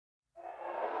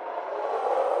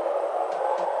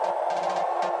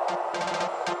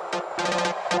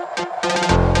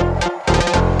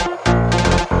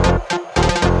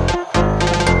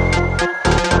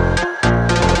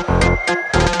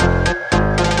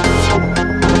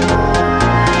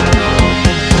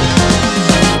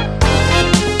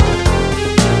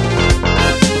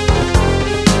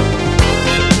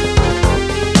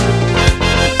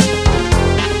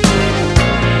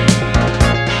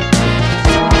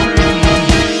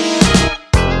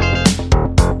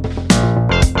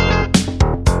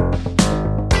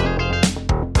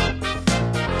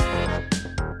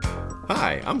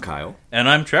I'm Kyle. And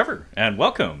I'm Trevor, and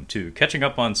welcome to Catching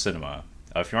Up on Cinema.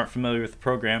 If you aren't familiar with the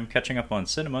program, Catching Up on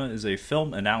Cinema is a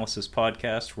film analysis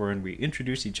podcast wherein we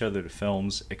introduce each other to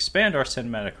films, expand our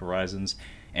cinematic horizons,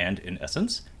 and, in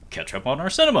essence, catch up on our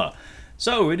cinema.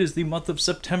 So, it is the month of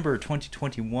September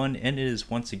 2021, and it is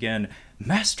once again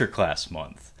Masterclass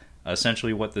Month.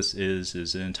 Essentially what this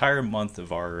is an entire month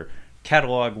of our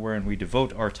catalog wherein we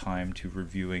devote our time to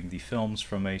reviewing the films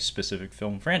from a specific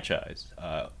film franchise,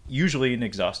 usually in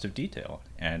exhaustive detail.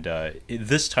 And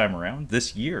this time around,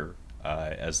 this year,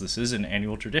 as this is an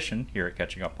annual tradition here at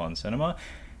Catching Up on Cinema,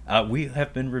 we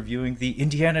have been reviewing the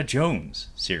Indiana Jones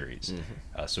series.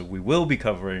 So we will be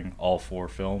covering all four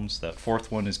films. That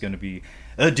fourth one is going to be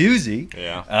a doozy.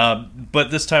 Yeah. But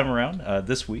this time around,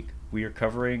 this week, we are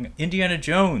covering Indiana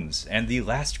Jones and the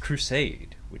Last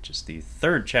Crusade, which is the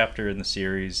third chapter in the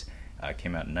series.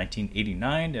 Came out in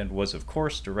 1989 and was, of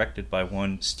course, directed by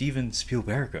one Steven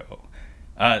Spielbergo.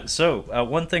 So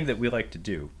one thing that we like to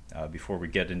do before we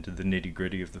get into the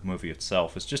nitty-gritty of the movie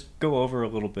itself is just go over a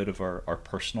little bit of our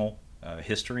personal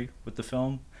history with the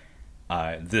film,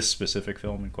 this specific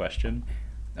film in question.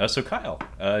 So Kyle,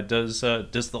 does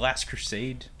The Last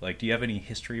Crusade, do you have any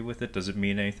history with it? Does it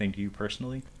mean anything to you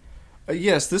personally?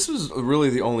 Yes, this was really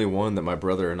the only one that my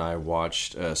brother and I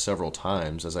watched several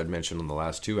times, as I'd mentioned on the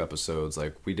last two episodes.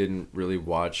 We didn't really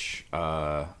watch,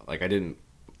 I didn't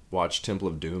watch Temple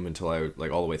of Doom until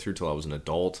all the way through till I was an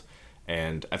adult.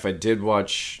 And if I did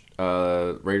watch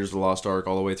Raiders of the Lost Ark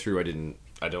all the way through,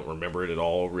 I don't remember it at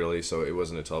all, really, so it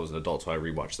wasn't until I was an adult, so I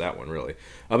rewatched that one, really.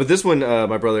 But this one,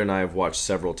 my brother and I have watched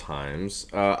several times.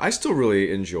 I still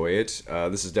really enjoy it.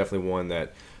 This is definitely one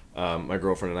that my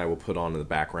girlfriend and I will put on in the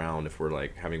background if we're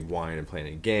having wine and playing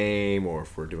a game, or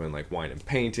if we're doing wine and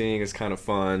painting. It's kind of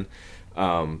fun.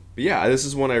 But yeah, this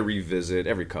is one I revisit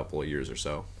every couple of years or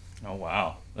so. Oh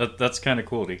wow, that's kind of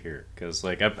cool to hear, because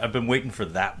I've been waiting for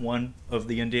that one of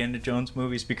the Indiana Jones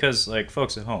movies, because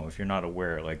folks at home, if you're not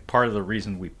aware, part of the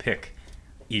reason we pick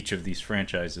each of these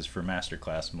franchises for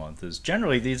Masterclass Month is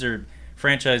generally these are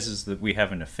franchises that we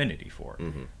have an affinity for.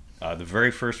 Mm-hmm. The very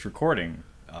first recording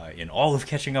in all of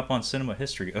Catching Up on Cinema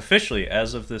history, officially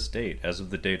as of this date, as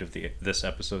of the date of this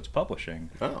episode's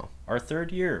publishing, our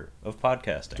third year of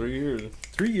podcasting. 3 years.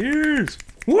 3 years!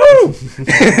 Woo!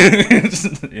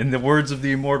 In the words of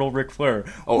the immortal Ric Flair.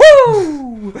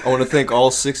 Woo! I want to thank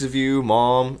all 6 of you,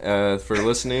 Mom, for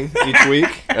listening each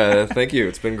week. Thank you.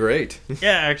 It's been great.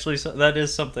 Yeah, actually, that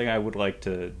is something I would like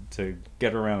to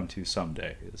get around to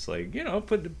someday. It's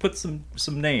put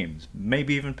some names,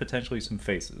 maybe even potentially some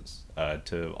faces,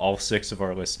 to all 6 of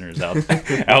our listeners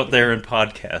out there in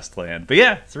podcast land. But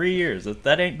yeah, 3 years.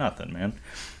 That ain't nothing, man.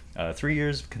 3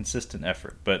 years of consistent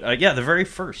effort. But yeah, the very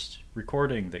first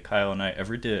recording that Kyle and I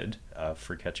ever did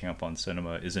for Catching Up on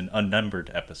Cinema is an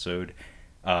unnumbered episode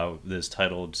that is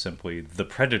titled simply The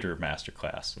Predator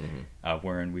Masterclass,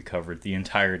 wherein we covered the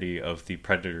entirety of the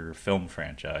Predator film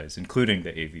franchise, including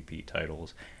the AVP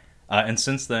titles. And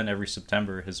since then, every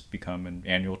September has become an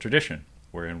annual tradition,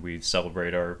 wherein we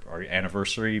celebrate our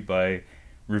anniversary by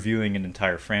reviewing an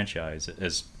entire franchise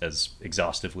as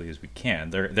exhaustively as we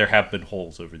can. There have been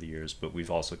holes over the years, but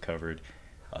we've also covered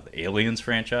the Aliens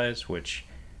franchise, which,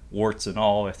 warts and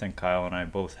all, I think Kyle and I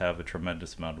both have a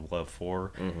tremendous amount of love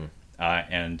for. Mm-hmm.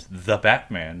 And the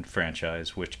Batman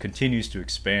franchise, which continues to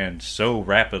expand so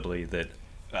rapidly that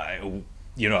I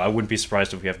wouldn't be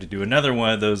surprised if we have to do another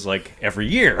one of those every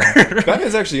year.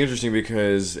 Batman's actually interesting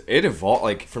because it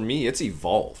evolved. For me, it's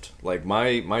evolved.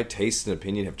 My taste and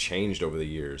opinion have changed over the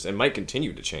years, and might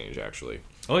continue to change, actually.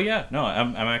 Oh yeah, no,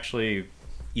 I'm actually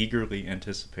eagerly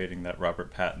anticipating that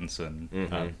Robert Pattinson,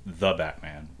 the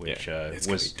Batman, which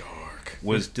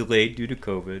was delayed due to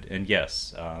COVID, and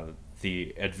yes,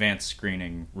 the advanced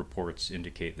screening reports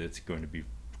indicate that it's going to be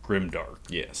grimdark.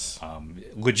 Yes.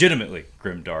 Legitimately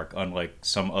grimdark, unlike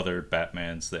some other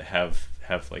Batmans that have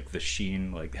the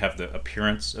sheen, have the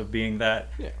appearance of being that.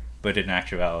 Yeah. But in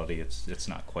actuality, it's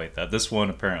not quite that. This one,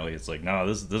 apparently, it's no,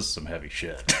 this is some heavy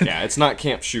shit. Yeah, it's not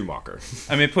Camp Schumacher.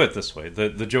 I mean, put it this way.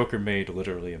 The Joker made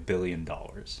literally $1 billion.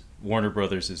 Warner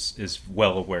Brothers is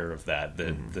well aware of that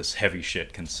this heavy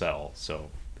shit can sell. So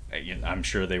I'm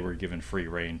sure they were given free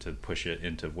rein to push it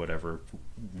into whatever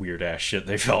weird-ass shit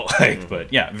they felt like.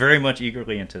 But yeah, very much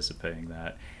eagerly anticipating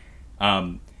that.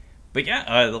 But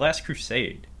yeah, The Last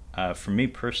Crusade, for me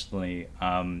personally,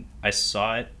 I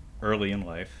saw it early in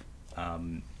life.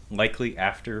 Likely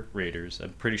after Raiders.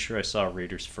 I'm pretty sure I saw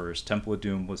Raiders first. Temple of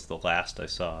Doom was the last I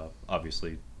saw,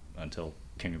 obviously, until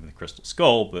Kingdom of the Crystal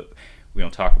Skull, but we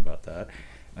don't talk about that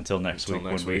until next week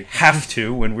when we have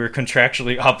to, when we're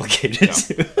contractually obligated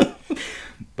to.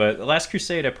 But The Last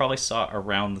Crusade, I probably saw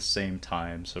around the same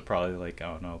time, so probably like, I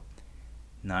don't know,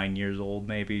 9 years old,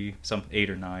 maybe 8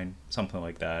 or 9, something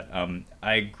like that.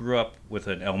 I grew up with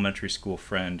an elementary school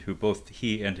friend who both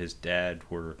he and his dad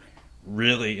were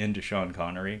really into Sean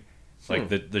Connery. Like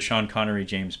the Sean Connery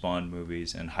James Bond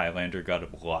movies and Highlander got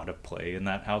a lot of play in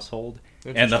that household,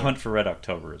 and The Hunt for Red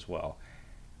October as well.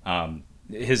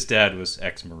 His dad was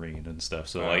ex-Marine and stuff,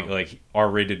 so like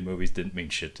R-rated movies didn't mean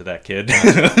shit to that kid.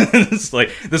 It's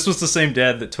like this was the same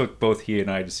dad that took both he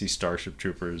and I to see Starship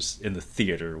Troopers in the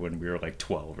theater when we were like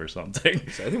 12 or something.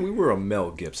 So I think we were a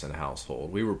Mel Gibson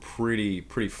household. We were pretty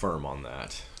firm on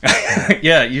that.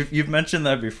 Yeah, you've mentioned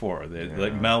that before. That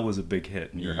like Mel was a big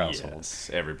hit in your household. Yes,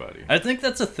 everybody. I think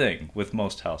that's a thing with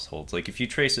most households. Like if you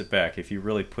trace it back, if you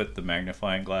really put the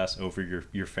magnifying glass over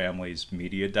your family's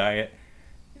media diet,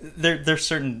 there's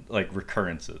certain like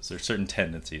recurrences. There's certain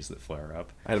tendencies that flare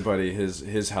up. I had a buddy.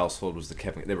 His household was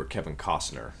they were Kevin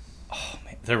Costner. Oh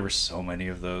man, there were so many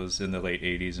of those in the late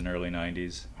 '80s and early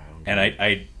 '90s. And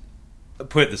I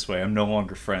put it this way: I'm no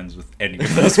longer friends with any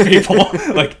of those people.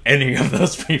 Like any of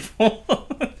those people.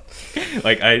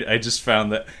 Like I just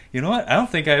found that, you know what? I don't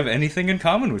think I have anything in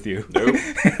common with you. Nope.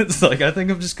 It's like I think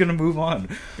I'm just gonna move on.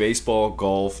 Baseball,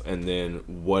 golf, and then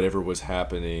whatever was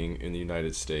happening in the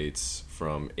United States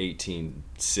from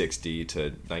 1860 to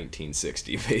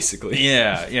 1960, basically.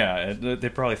 Yeah. They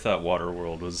probably thought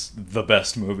Waterworld was the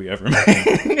best movie ever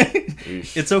made.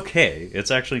 It's okay. It's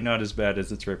actually not as bad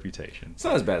as its reputation. It's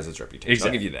not as bad as its reputation.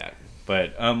 Exactly. I'll give you that.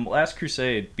 But Last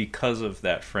Crusade, because of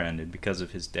that friend and because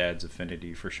of his dad's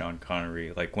affinity for Sean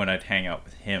Connery, like when I'd hang out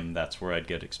with him, that's where I'd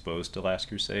get exposed to Last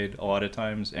Crusade a lot of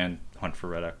times, and Hunt for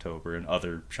Red October and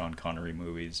other Sean Connery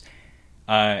movies.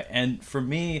 And for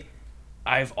me,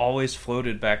 I've always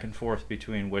floated back and forth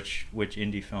between which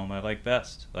indie film I like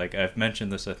best. Like I've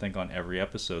mentioned this, I think, on every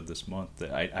episode this month,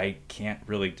 that I can't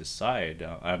really decide.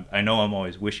 I know I'm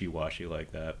always wishy-washy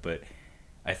like that, but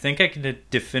I think I can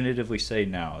definitively say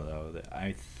now, though, that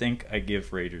I think I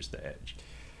give Raiders the edge.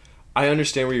 I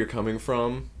understand where you're coming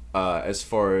from. As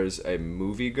far as a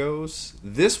movie goes,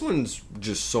 this one's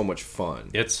just so much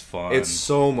fun. It's fun. It's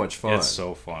so much fun. It's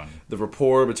so fun. The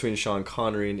rapport between Sean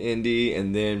Connery and Indy,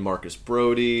 and then Marcus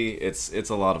Brody, it's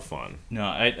a lot of fun. No,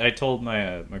 I told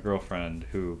my girlfriend,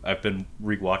 who I've been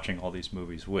rewatching all these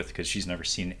movies with, because she's never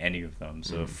seen any of them.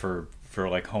 So for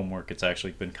like homework, it's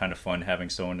actually been kind of fun having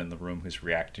someone in the room who's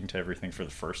reacting to everything for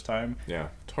the first time. Yeah,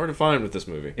 it's hard to find with this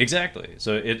movie. Exactly.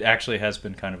 So it actually has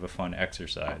been kind of a fun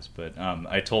exercise. But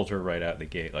I told her right out the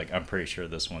gate, like, I'm pretty sure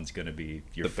this one's going to be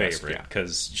your favorite,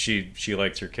 because she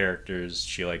likes her characters,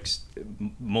 she likes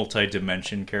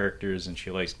multi-dimension characters, and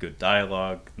she likes good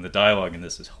dialogue. And the dialogue in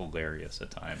this is hilarious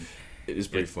at times. It is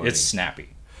pretty funny. It's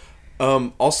snappy.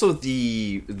 Also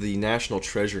the national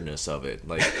treasure-ness of it,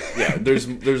 like, yeah,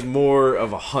 there's more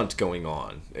of a hunt going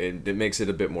on, and it makes it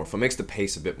a bit more fun, makes the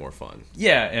pace a bit more fun.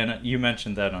 Yeah, and you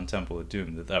mentioned that on Temple of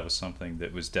Doom, that was something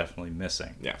that was definitely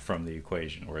missing from the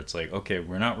equation, where it's like, okay,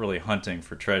 we're not really hunting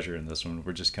for treasure in this one,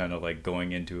 we're just kind of like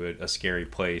going into a scary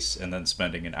place and then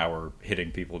spending an hour hitting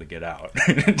people to get out.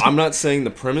 I'm not saying the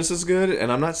premise is good,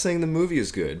 and I'm not saying the movie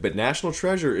is good, but National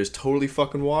Treasure is totally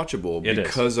fucking watchable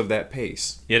because of that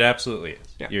pace. It absolutely is.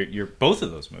 Yeah. You're both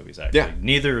of those movies, actually. Yeah.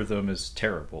 Neither of them is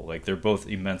terrible. Like, they're both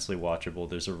immensely watchable.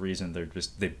 There's a reason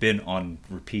they've been on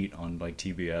repeat on like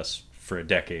TBS for a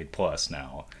decade plus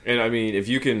now. And I mean, if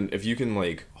you can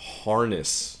like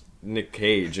harness Nick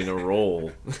Cage in a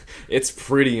role, it's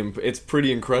pretty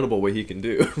incredible what he can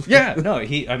do. Yeah, no,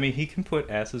 he can put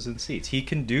asses in seats. He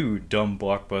can do dumb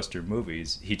blockbuster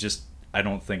movies. He just, I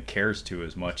don't think, cares to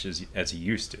as much as he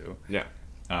used to. Yeah.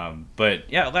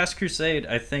 But yeah, Last Crusade,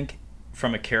 I think,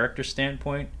 from a character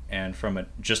standpoint and from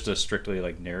just a strictly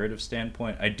like narrative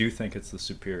standpoint, I do think it's the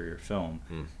superior film.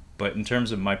 But in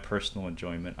terms of my personal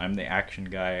enjoyment, I'm the action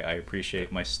guy. I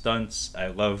appreciate my stunts. I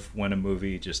love when a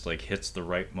movie just like hits the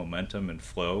right momentum and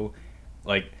flow.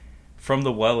 Like, from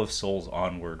The Well of Souls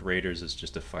onward, Raiders is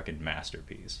just a fucking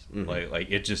masterpiece. Like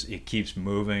it keeps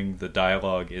moving. The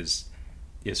dialogue is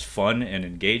fun and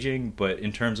engaging, but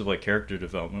in terms of like character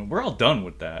development, we're all done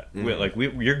with that.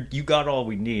 You got all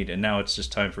we need, and now it's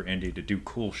just time for Indy to do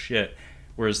cool shit.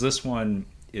 Whereas this one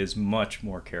is much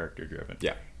more character driven.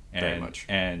 Yeah, very much.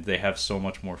 And they have so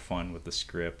much more fun with the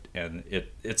script, and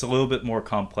it's a little bit more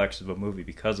complex of a movie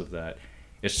because of that.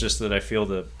 It's just that I feel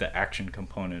the action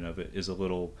component of it is a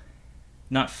little,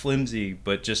 not flimsy,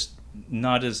 but just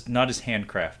not as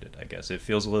handcrafted, I guess. It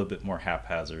feels a little bit more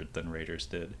haphazard than Raiders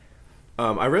did.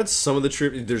 I read some of the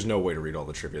trivia. There's no way to read all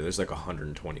the trivia. There's like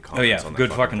 120 comments. Oh yeah, on that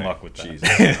good fucking thing. luck with that.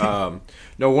 Jesus.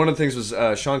 No, one of the things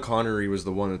was Sean Connery was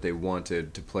the one that they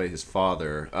wanted to play his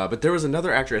father. But there was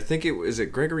another actor. I think is it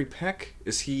Gregory Peck?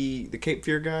 Is he the Cape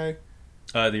Fear guy?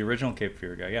 The original Cape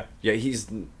Fear guy, yeah. Yeah,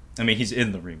 he's. I mean, he's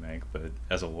in the remake, but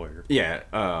as a lawyer. Yeah.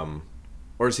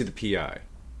 Or is he the PI?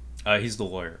 He's the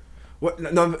lawyer. What?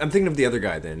 No, I'm thinking of the other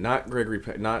guy then. Not Gregory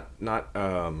Peck. Not.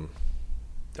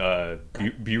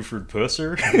 Buford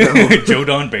Pusser? Joe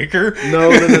Don Baker? No.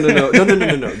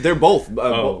 They're both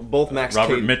both Max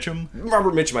Robert Cady. Mitchum?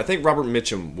 Robert Mitchum. I think Robert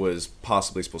Mitchum was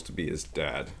possibly supposed to be his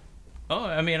dad. Oh,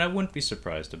 I mean, I wouldn't be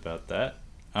surprised about that.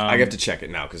 I have to check it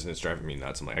now because it's driving me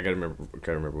nuts. I'm like, I gotta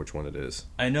remember which one it is.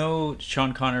 I know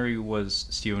Sean Connery was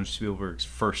Steven Spielberg's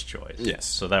first choice. Yes.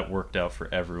 So that worked out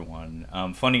for everyone.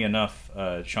 Funny enough,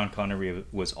 Sean Connery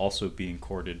was also being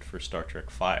courted for Star Trek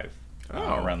V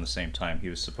around the same time. He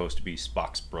was supposed to be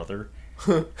Spock's brother.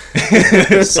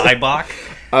 Cybok.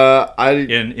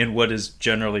 In what is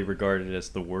generally regarded as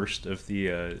the worst of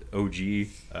the OG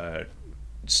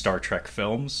Star Trek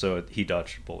films, so he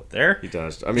dodged a bullet there. He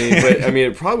dodged.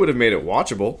 It probably would have made it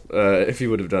watchable if he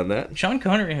would have done that. Sean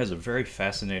Connery has a very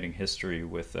fascinating history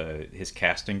with his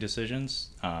casting decisions.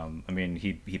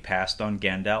 He passed on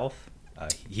Gandalf.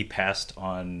 He passed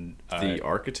on the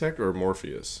Architect or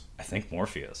Morpheus. I think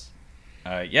Morpheus.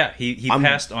 He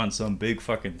passed on some big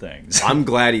fucking things. I'm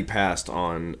glad he passed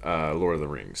on Lord of the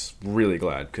Rings. Really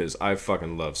glad, because I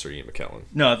fucking love Sir Ian McKellen.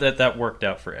 No, that worked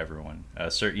out for everyone.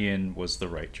 Sir Ian was the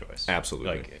right choice.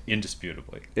 Absolutely. Like,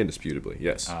 indisputably. Indisputably,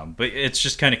 yes. But it's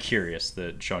just kind of curious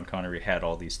that Sean Connery had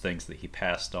all these things that he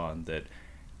passed on that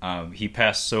he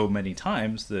passed so many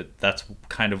times that's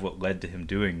kind of what led to him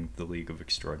doing the League of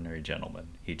Extraordinary Gentlemen.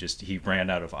 He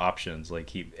ran out of options. Like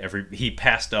he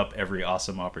passed up every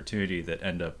awesome opportunity that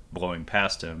ended up blowing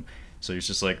past him. So he's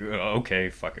just like, okay,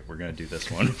 fuck it, we're gonna do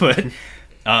this one. But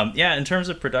in terms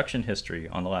of production history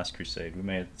on The Last Crusade,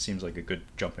 it seems like a good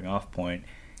jumping off point.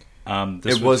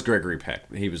 It was Gregory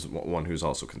Peck. He was one who's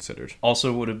also considered.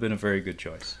 Also would have been a very good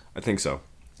choice. I think so.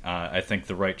 I think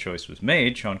the right choice was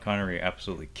made. Sean Connery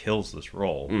absolutely kills this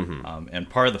role. Mm-hmm. And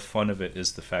part of the fun of it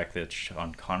is the fact that it's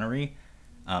Sean Connery,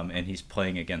 and he's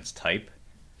playing against type,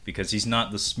 because he's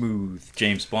not the smooth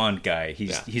James Bond guy.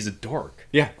 He's a dork.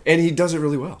 Yeah, and he does it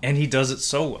really well. And he does it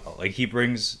so well. Like, he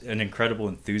brings an incredible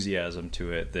enthusiasm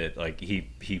to it that, like,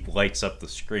 he lights up the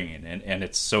screen. And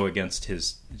it's so against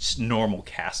his normal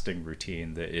casting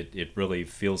routine that it really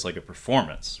feels like a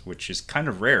performance, which is kind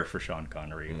of rare for Sean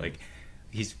Connery. Mm-hmm. Like,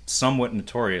 he's somewhat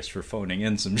notorious for phoning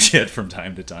in some shit from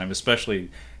time to time,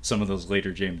 especially some of those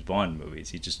later James Bond movies.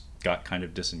 He just got kind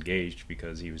of disengaged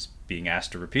because he was being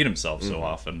asked to repeat himself so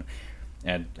often.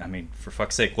 And, I mean, for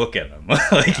fuck's sake, look at him.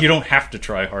 Like, you don't have to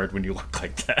try hard when you look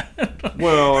like that.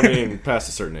 Well, I mean, past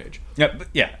a certain age.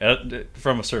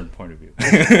 From a certain point of view.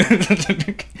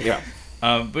 Yeah.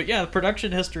 But yeah, the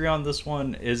production history on this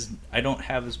one is, I don't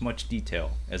have as much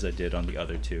detail as I did on the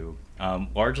other two.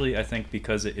 Largely, I think,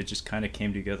 because it just kind of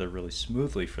came together really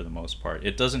smoothly for the most part.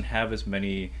 It doesn't have as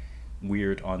many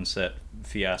weird on-set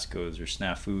fiascos or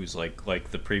snafus like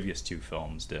the previous two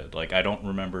films did. Like, I don't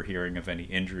remember hearing of any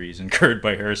injuries incurred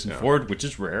by Harrison Ford, which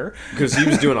is rare. Because he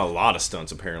was doing a lot of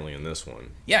stunts, apparently, in this one.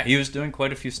 Yeah, he was doing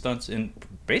quite a few stunts in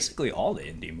basically all the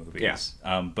indie movies.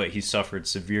 Yeah. But he suffered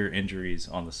severe injuries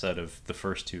on the set of the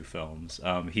first two films.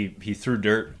 He threw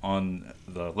dirt on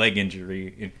the leg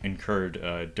injury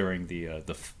incurred during the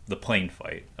plane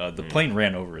fight. The plane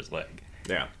ran over his leg.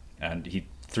 Yeah. And he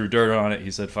threw dirt on it.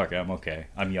 He said, fuck it, I'm okay.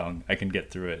 I'm young. I can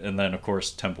get through it. And then, of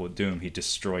course, Temple of Doom, he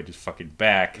destroyed his fucking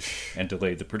back and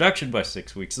delayed the production by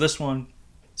 6 weeks. This one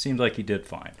seemed like he did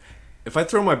fine. If I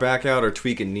throw my back out or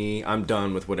tweak a knee, I'm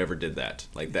done with whatever did that.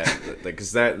 Like that,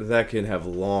 because that can have a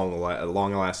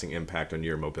long-lasting impact on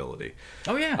your mobility.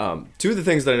 Oh yeah. Two of the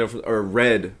things that I know or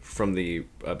read from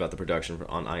about the production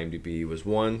on IMDb was,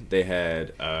 one, they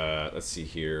had let's see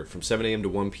here, from 7 a.m. to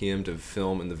 1 p.m. to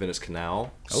film in the Venice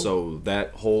Canal. Oh. So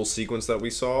that whole sequence that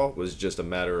we saw was just a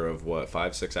matter of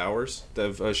 5-6 hours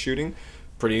of shooting.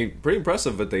 Pretty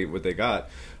impressive what they got.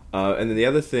 And then the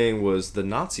other thing was the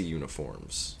Nazi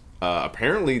uniforms.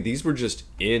 Apparently, these were just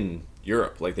in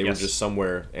Europe. Like, they were just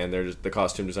somewhere, and the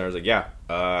costume designer's like,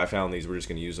 I found these. We're just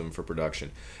going to use them for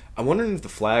production. I'm wondering if the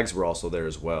flags were also there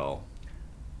as well.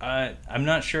 I'm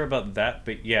not sure about that,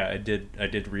 but yeah, I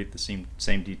did read the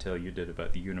same detail you did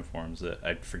about the uniforms. That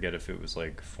I forget if it was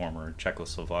like former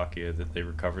Czechoslovakia that they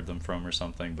recovered them from or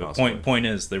something. But point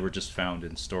is, they were just found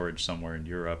in storage somewhere in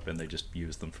Europe, and they just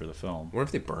used them for the film. I wonder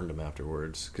if they burned them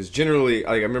afterwards. Because generally,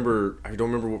 I don't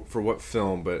remember for what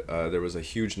film, but there was a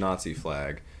huge Nazi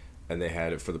flag, and they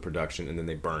had it for the production, and then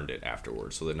they burned it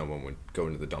afterwards so that no one would go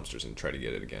into the dumpsters and try to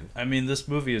get it again. I mean, this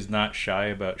movie is not shy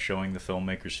about showing the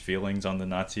filmmakers' feelings on the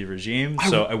Nazi regime,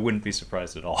 so I wouldn't be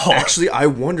surprised at all. Actually, I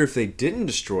wonder if they didn't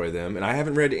destroy them, and I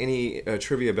haven't read any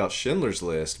trivia about Schindler's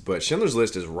List, but Schindler's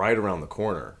List is right around the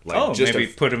corner. Like, maybe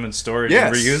put them in storage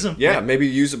and reuse them? Yeah, maybe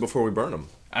use it before we burn them.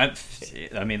 I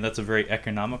mean, that's a very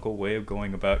economical way of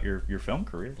going about your film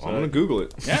career. So. I'm going to Google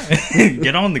it. Yeah,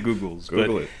 get on the Googles.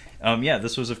 Google it.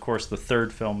 This was, of course, the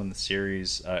third film in the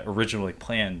series, originally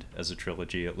planned as a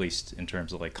trilogy, at least in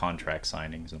terms of like contract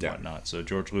signings and whatnot. So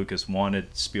George Lucas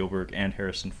wanted Spielberg and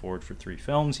Harrison Ford for 3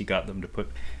 films. He got them to put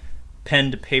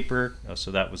pen to paper,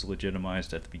 so that was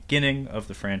legitimized at the beginning of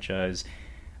the franchise.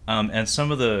 And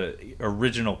some of the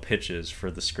original pitches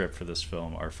for the script for this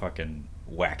film are fucking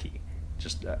wacky.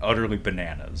 Just utterly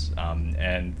bananas,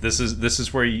 and this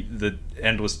is where the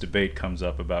endless debate comes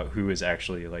up about who is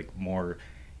actually like more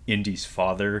Indy's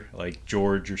father, like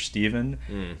George or Steven,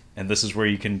 and this is where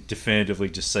you can definitively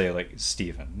just say like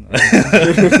Steven.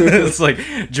 It's like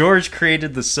George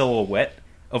created the silhouette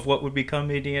of what would become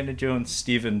Indiana Jones.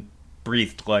 Steven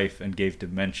breathed life and gave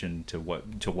dimension to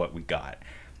what we got,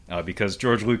 because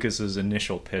George Lucas's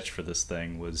initial pitch for this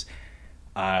thing was.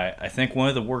 I think one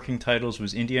of the working titles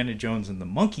was Indiana Jones and the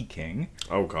Monkey King.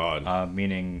 Oh, God.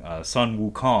 Meaning Sun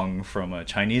Wukong from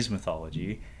Chinese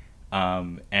mythology.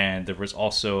 And there was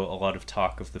also a lot of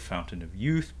talk of the Fountain of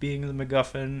Youth being the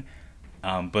MacGuffin.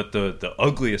 But the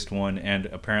ugliest one, and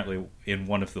apparently in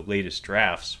one of the latest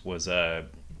drafts, was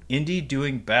Indy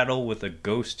doing battle with a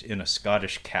ghost in a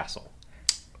Scottish castle.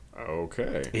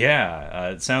 Okay. Yeah,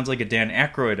 it sounds like a Dan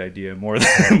Aykroyd idea more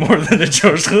than a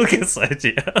George Lucas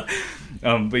idea.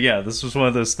 But yeah, this was one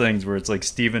of those things where it's like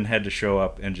Steven had to show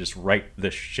up and just write the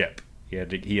ship. He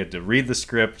had to read the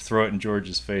script, throw it in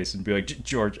George's face, and be like,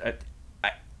 George,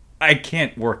 I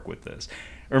can't work with this.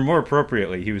 Or more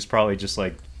appropriately, he was probably just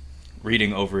like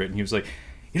reading over it, and he was like,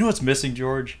 you know what's missing,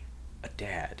 George? A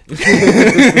dad.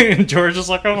 And George is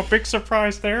like, oh, a big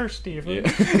surprise there, Steven.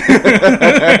 Yeah.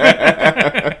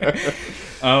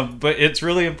 But it's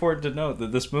really important to note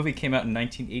that this movie came out in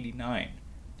 1989,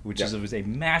 which was a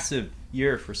massive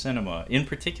year for cinema, in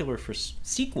particular for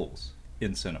sequels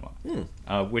in cinema,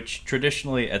 which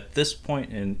traditionally at this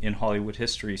point in Hollywood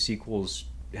history, sequels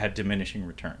had diminishing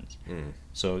returns.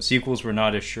 So sequels were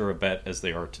not as sure a bet as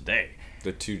they are today.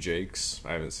 The Two Jakes,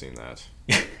 I haven't seen that.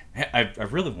 I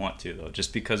really want to, though,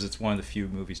 just because it's one of the few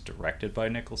movies directed by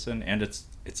Nicholson, and it's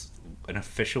an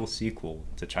official sequel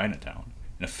to Chinatown.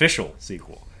 An official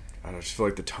sequel. I just feel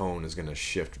like the tone is going to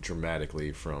shift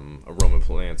dramatically from a Roman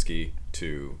Polanski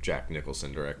to Jack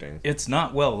Nicholson directing. It's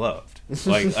not well loved.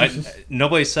 Like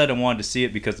nobody said I wanted to see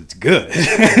it because it's good.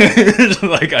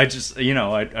 Like I just,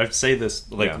 I say this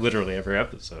literally every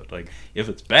episode. Like if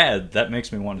it's bad, that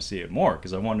makes me want to see it more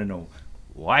because I want to know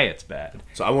why it's bad.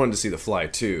 So I wanted to see The Fly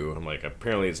too. I'm like,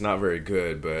 apparently it's not very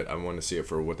good, but I want to see it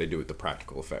for what they do with the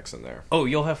practical effects in there. Oh,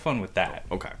 you'll have fun with that.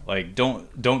 Oh, okay. Like,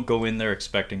 don't go in there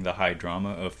expecting the high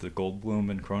drama of the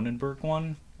Goldblum and Cronenberg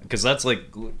one, because that's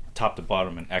like top to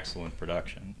bottom an excellent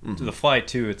production. To The Fly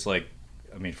 2, it's like,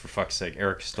 I mean, for fuck's sake,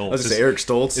 Eric Stoltz. I was gonna say Eric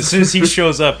Stoltz. As soon as he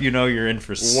shows up, you're in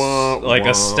for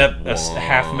a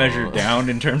half measure down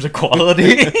in terms of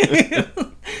quality.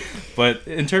 But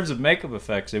in terms of makeup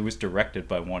effects, it was directed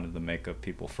by one of the makeup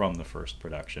people from the first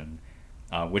production,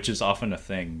 which is often a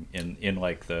thing in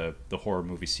like the horror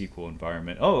movie sequel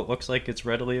environment. Oh, it looks like it's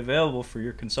readily available for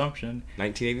your consumption.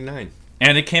 1989.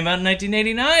 And it came out in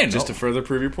 1989. Just to further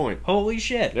prove your point. Holy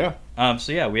shit. Yeah.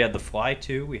 So yeah, we had The Fly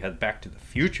 2, we had Back to the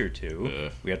Future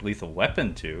 2, we had Lethal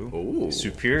Weapon 2, Ooh.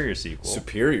 Superior sequel.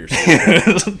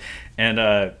 And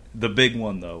the big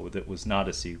one, though, that was not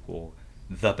a sequel,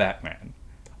 The Batman.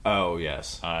 Oh,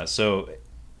 yes. So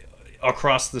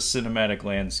across the cinematic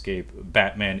landscape,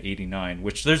 Batman 89,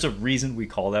 which there's a reason we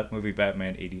call that movie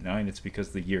Batman 89. It's because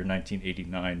the year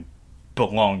 1989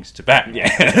 belongs to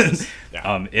Batman.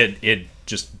 Yeah. It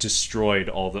just destroyed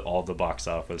all the box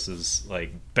offices.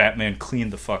 Like, Batman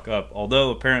cleaned the fuck up.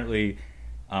 Although apparently,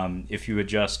 if you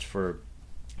adjust for,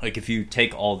 like, if you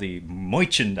take all the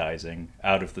merchandising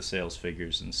out of the sales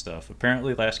figures and stuff,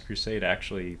 apparently Last Crusade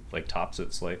actually like tops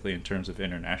it slightly in terms of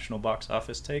international box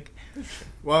office take.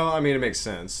 Well, I mean, it makes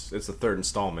sense. It's the third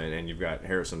installment, and you've got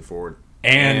Harrison Ford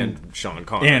and Sean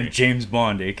Connery and James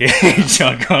Bond, aka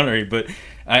Sean Connery. But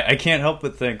I can't help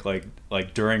but think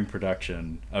like during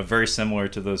production, very similar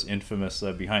to those infamous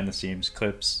behind the scenes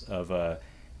clips of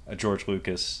George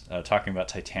Lucas talking about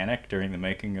Titanic during the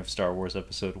making of Star Wars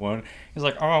Episode 1. He's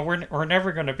like, "Oh, we're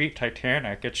never going to beat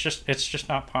Titanic. It's just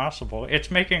not possible.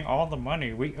 It's making all the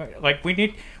money. We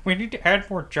need to add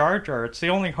more Jar Jar. It's the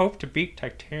only hope to beat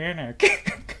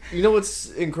Titanic." You know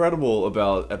what's incredible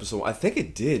about Episode 1? I think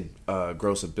it did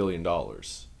gross $1 billion.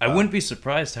 I wouldn't be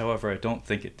surprised, however. I don't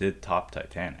think it did top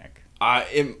Titanic.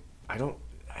 I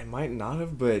might not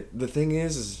have, but the thing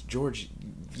is George,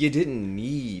 you didn't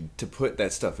need to put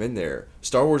that stuff in there.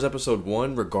 Star Wars Episode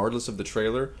 1, regardless of the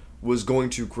trailer, was going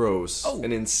to gross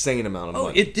an insane amount of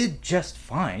money. It did just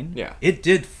fine. Yeah. It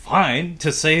did fine,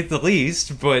 to say the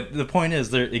least, but the point is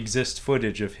there exists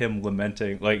footage of him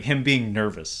lamenting, like him being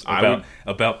nervous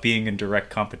about being in direct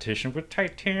competition with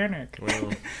Titanic.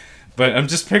 Well. But I'm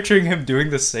just picturing him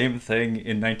doing the same thing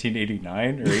in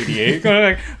 1989 or 88, going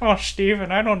like, "Oh,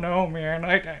 Steven, I don't know, man.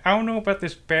 I don't know about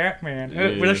this Batman.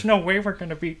 There's no way we're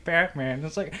gonna beat Batman."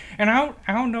 It's like, and I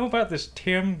don't know about this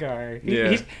Tim guy.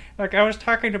 He's like, I was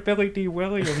talking to Billy D.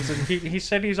 Williams, and he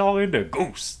said he's all into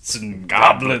ghosts and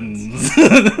goblins.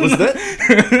 Was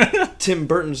that Tim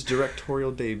Burton's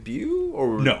directorial debut,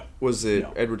 or no? Was it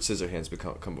Edward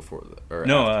Scissorhands come before that? Or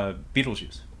no,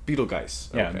 Beetlejuice.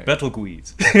 Beetlegeist. Yeah, okay.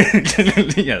 Betelgeuse.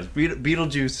 Yes,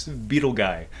 Beetlejuice, Beetle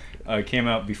Guy came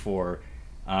out before,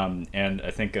 and I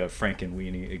think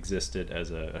Frankenweenie existed as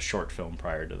a short film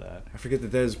prior to that. I forget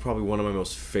that is probably one of my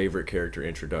most favorite character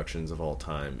introductions of all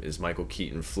time, is Michael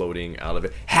Keaton floating out of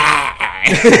it.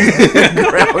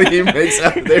 What he makes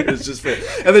out there is just fair.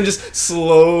 And then just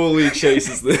slowly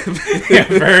chases them. Yeah,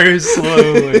 very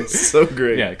slowly. It's so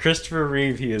great. Yeah, Christopher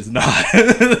Reeve, he is not.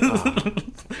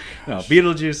 No,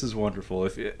 Beetlejuice is wonderful.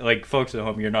 If like folks at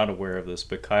home, you're not aware of this,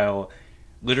 but Kyle,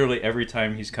 literally every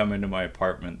time he's come into my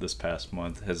apartment this past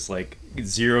month, has like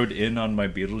zeroed in on my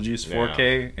Beetlejuice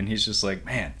 4K, and he's just like,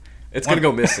 "Man, it's gonna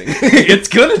go missing. It's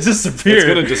gonna disappear. It's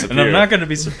gonna disappear, and I'm not gonna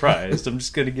be surprised. I'm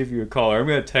just gonna give you a call, or I'm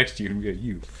gonna text you and be like,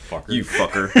 'You fucker, you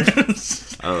fucker.'"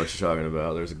 I don't know what you're talking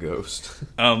about. There's a ghost.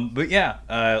 But yeah,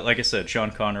 like I said, Sean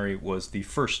Connery was the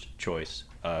first choice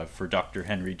for Dr.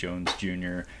 Henry Jones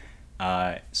Jr.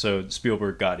 So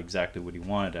Spielberg got exactly what he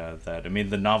wanted out of that. I mean,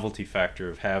 the novelty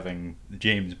factor of having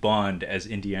James Bond as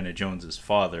Indiana Jones's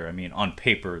father, I mean, on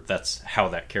paper, that's how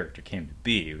that character came to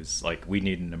be. It was like, we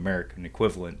need an American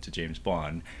equivalent to James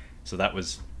Bond. So that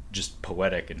was just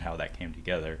poetic in how that came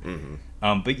together.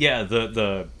 Mm-hmm. But yeah,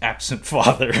 the absent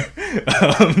father,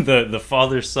 the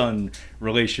father-son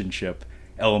relationship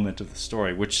element of the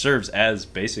story, which serves as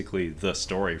basically the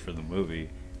story for the movie,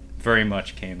 very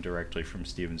much came directly from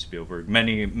Steven Spielberg.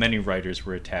 Many writers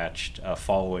were attached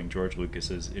following George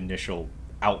Lucas's initial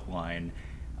outline.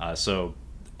 So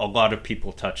a lot of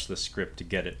people touched the script to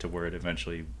get it to where it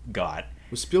eventually got.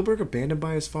 Was Spielberg abandoned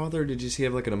by his father, or did he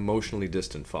have like an emotionally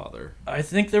distant father? I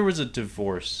think there was a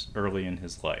divorce early in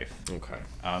his life. Okay.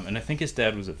 And I think his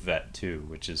dad was a vet too,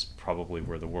 which is probably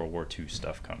where the World War II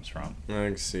stuff comes from. I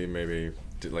can see maybe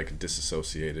like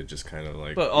disassociated, just kind of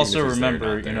like. But also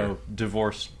remember,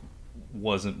 divorce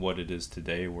wasn't what it is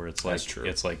today, where it's like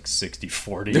it's like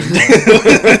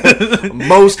 60-40.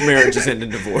 Most marriages end in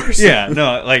divorce. Yeah,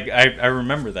 no, like I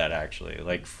remember that actually,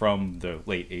 like from the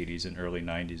late 80s and early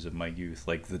 90s of my youth,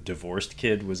 like the divorced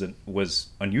kid was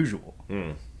unusual.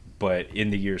 But in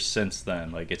the years since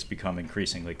then, like it's become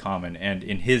increasingly common, and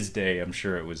in his day, I'm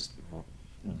sure it was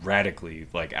radically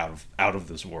like out of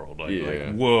this world.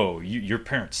 Like whoa, your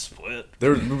parents split.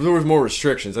 There was more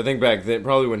restrictions. I think back then,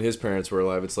 probably when his parents were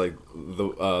alive, it's like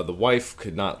the wife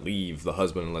could not leave the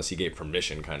husband unless he gave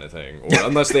permission, kind of thing, or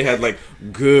unless they had like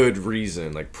good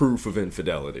reason, like proof of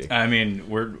infidelity. I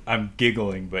mean, I'm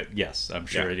giggling, but yes, I'm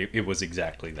sure it was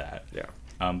exactly that. Yeah.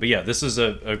 But yeah, this is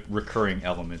a recurring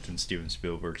element in Steven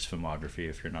Spielberg's filmography,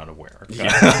 if you're not aware.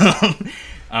 Yeah.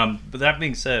 But that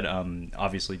being said,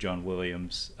 obviously John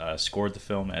Williams scored the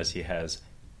film, as he has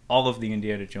all of the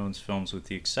Indiana Jones films, with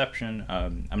the exception.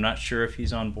 I'm not sure if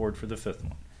he's on board for the fifth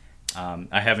one.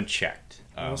 I haven't checked.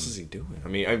 What else is he doing? I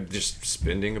mean, I'm just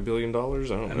spending $1 billion? I don't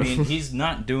know. I mean, he's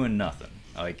not doing nothing.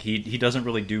 Like he doesn't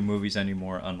really do movies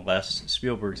anymore unless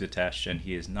Spielberg's attached, and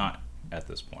he is not at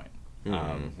this point.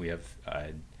 We have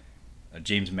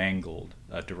James Mangold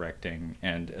directing,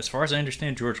 and as far as I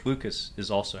understand, George Lucas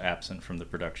is also absent from the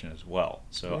production as well.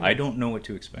 So I don't know what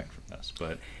to expect from this,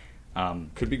 but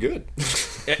could be good.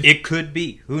 It could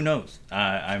be. Who knows?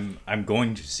 I'm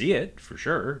going to see it for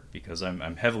sure because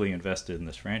I'm heavily invested in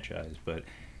this franchise. But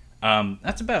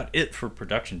that's about it for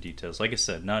production details. Like I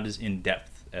said, not as in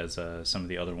depth as some of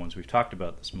the other ones we've talked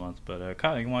about this month. But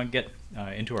Kyle, you want to get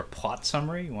into our plot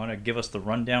summary? You want to give us the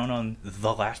rundown on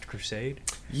The Last Crusade?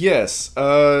 Yes.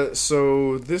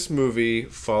 So this movie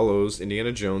follows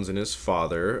Indiana Jones and his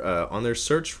father on their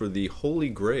search for the Holy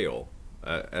Grail,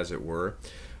 as it were.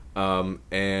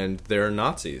 And they're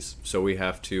Nazis, so we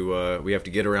have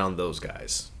to get around those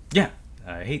guys. Yeah,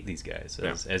 I hate these guys,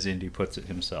 as Indy puts it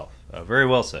himself. Very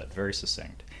well said, very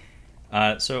succinct.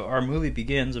 So our movie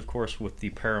begins, of course, with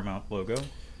the Paramount logo.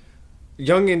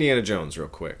 Young Indiana Jones, real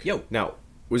quick. Yo. Now,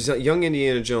 was Young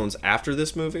Indiana Jones after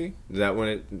this movie? Is that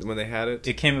when they had it?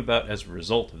 It came about as a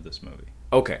result of this movie.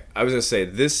 Okay, I was gonna say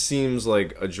this seems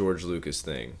like a George Lucas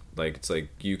thing. Like it's like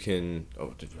you can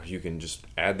just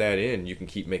add that in. You can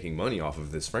keep making money off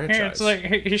of this franchise. Hey, it's like,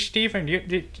 hey Steven,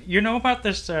 you know about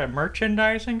this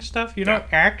merchandising stuff? You know,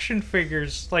 action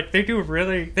figures, like they do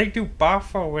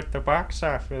boffo with the box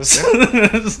office. Yeah.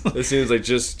 It seems like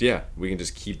we can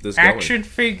just keep this going. Action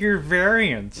figure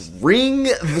variants. Ring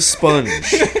the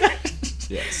sponge.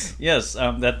 Yes,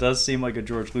 that does seem like a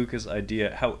George Lucas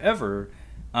idea. However,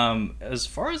 as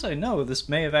far as I know, this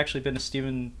may have actually been a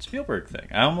Steven Spielberg thing.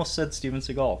 I almost said Steven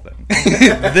Seagal thing.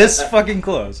 This fucking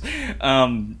close.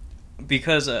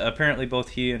 Because apparently both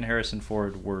he and Harrison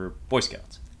Ford were Boy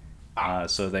Scouts.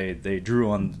 So they drew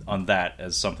on that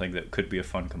as something that could be a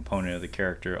fun component of the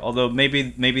character. Although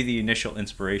maybe the initial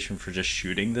inspiration for just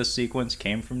shooting this sequence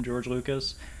came from George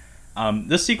Lucas.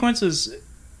 This sequence is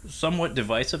somewhat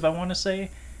divisive, I want to say,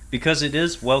 because it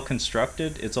is well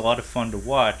constructed. It's a lot of fun to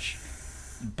watch.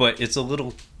 But it's a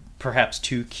little, perhaps,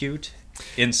 too cute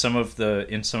in some of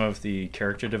the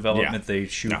character development they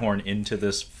shoehorn into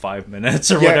this 5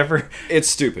 minutes or whatever. It's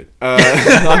stupid.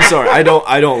 I'm sorry, I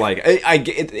don't like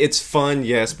it. It's fun,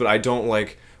 yes, but I don't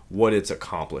like what it's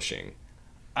accomplishing.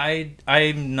 I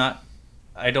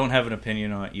don't have an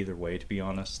opinion on it either way, to be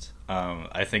honest.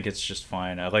 I think it's just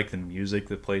fine. I like the music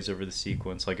that plays over the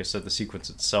sequence. Like I said, the sequence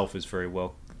itself is very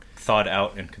well thought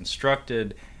out and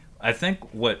constructed. I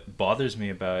think what bothers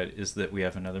me about it is that we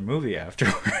have another movie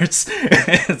afterwards.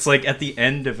 It's like at the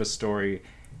end of a story,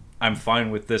 I'm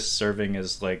fine with this serving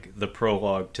as like the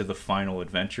prologue to the final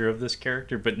adventure of this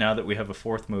character, but now that we have a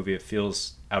fourth movie, it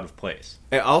feels out of place.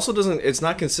 It also it's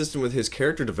not consistent with his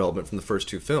character development from the first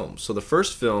two films. So the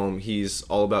first film, he's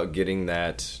all about getting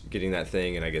that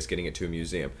thing and I guess getting it to a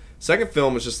museum. Second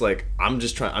film is just like, I'm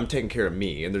taking care of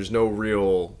me, and there's no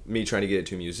real me trying to get it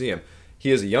to a museum.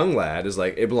 He, as a young lad, is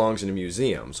like, it belongs in a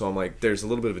museum. So I'm like, there's a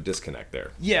little bit of a disconnect there.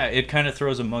 Yeah, it kind of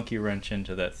throws a monkey wrench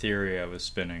into that theory I was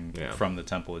spinning from the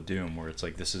Temple of Doom, where it's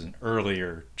like, this is an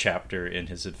earlier chapter in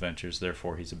his adventures,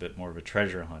 therefore he's a bit more of a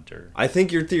treasure hunter. I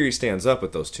think your theory stands up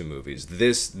with those two movies.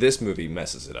 This movie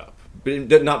messes it up.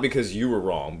 But not because you were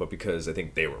wrong, but because I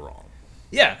think they were wrong.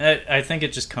 Yeah, I think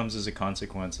it just comes as a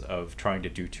consequence of trying to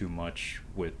do too much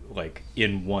with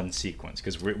in one sequence,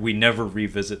 because we never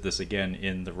revisit this again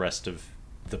in the rest of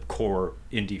the core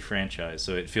Indy franchise.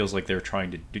 So it feels like they're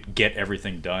trying to get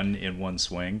everything done in one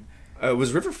swing.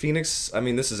 Was River Phoenix? I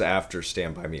mean, this is after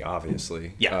Stand By Me,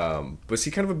 obviously. Yeah. Was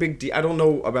he kind of a big deal? I don't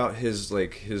know about his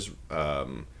his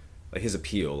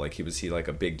appeal. Like, was he like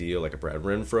a big deal, like a Brad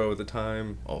Renfro at the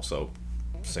time? Also,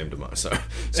 same demise.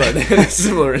 Sorry,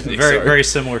 similar. Very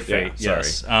similar fate. Yeah,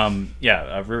 yes.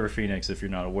 River Phoenix, if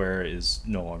you're not aware, is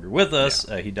no longer with us.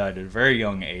 Yeah. He died at a very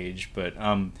young age, but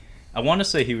I want to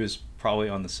say he was probably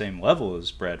on the same level as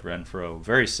Brad Renfro.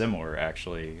 Very similar,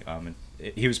 actually.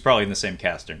 He was probably in the same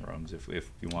casting rooms, if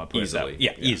you want to put it that way.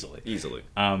 Yeah, easily.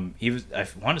 He was. I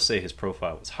want to say his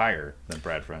profile was higher than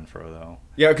Brad Renfro, though.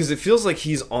 Yeah, because it feels like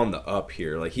he's on the up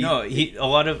here. Like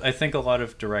I think a lot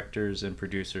of directors and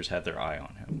producers had their eye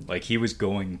on him. Like, he was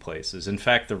going places. In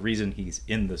fact, the reason he's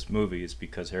in this movie is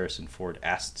because Harrison Ford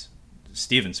asked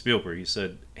Steven Spielberg. He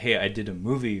said, "Hey, I did a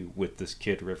movie with this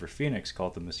kid River Phoenix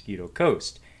called The Mosquito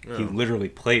Coast. Oh. He literally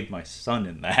played my son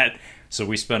in that." So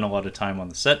we spent a lot of time on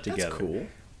the set together. That's cool.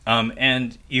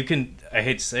 And you can, I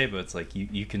hate to say it, but it's like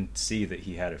you can see that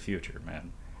he had a future,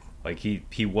 man. Like,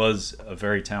 he was a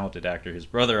very talented actor. His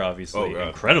brother, obviously,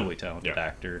 incredibly talented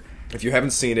actor. If you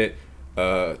haven't seen it,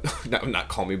 not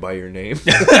Call Me By Your Name.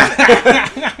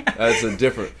 That's a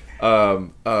different...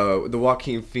 the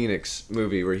Joaquin Phoenix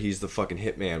movie where he's the fucking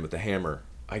hitman with the hammer.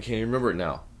 I can't even remember it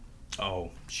now.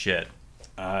 Oh, shit.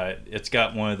 It's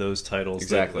got one of those titles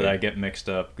that I get mixed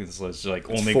up, because it's like,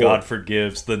 it's Only 4. God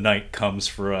Forgives, The Night Comes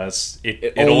for Us.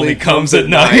 It only comes at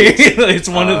night. It's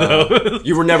one of those.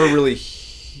 You were never really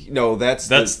No, that's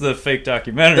the fake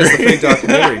documentary. That's the fake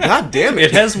documentary. God damn it!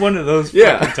 It has one of those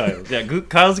fucking titles. Yeah,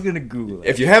 Kyle's gonna Google it.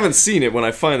 If you haven't seen it, when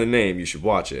I find the name, you should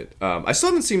watch it. I still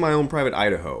haven't seen My Own Private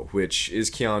Idaho, which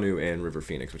is Keanu and River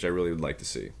Phoenix, which I really would like to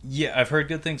see. Yeah, I've heard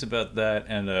good things about that,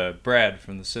 and Brad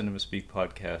from the Cinema Speak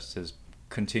podcast has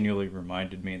continually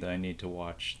reminded me that I need to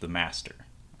watch The Master,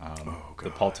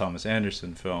 the Paul Thomas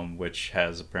Anderson film, which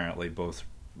has apparently both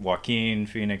Joaquin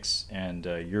Phoenix and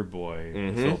your boy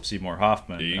Philip Seymour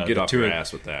Hoffman. You get off your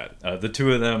ass with that. The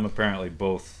two of them apparently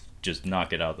both just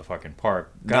knock it out the fucking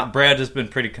park. Brad has been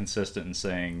pretty consistent in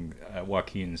saying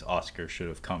Joaquin's Oscar should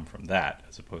have come from that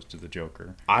as opposed to the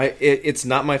Joker. It's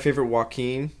not my favorite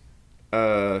Joaquin.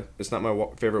 It's not my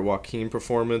favorite Joaquin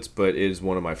performance, but it is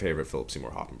one of my favorite Philip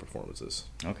Seymour Hoffman performances.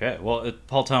 Okay, well,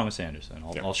 Paul Thomas Anderson.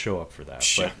 I'll show up for that.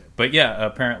 But yeah,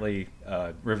 apparently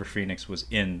River Phoenix was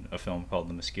in a film called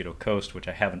The Mosquito Coast, which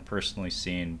I haven't personally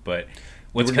seen, but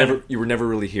you were never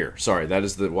really here. Sorry, that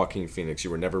is the Joaquin Phoenix.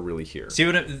 You were never really here.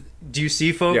 Do you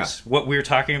see, folks, what we were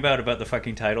talking about the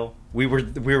fucking title? We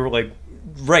were like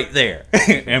right there,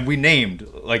 and we named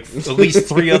like at least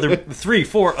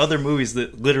 4 other movies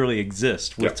that literally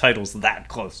exist with titles that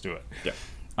close to it.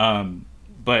 Yeah.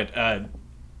 But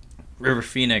River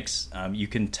Phoenix, you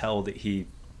can tell that he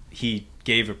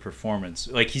gave a performance.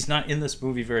 Like, he's not in this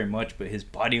movie very much, but his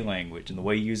body language and the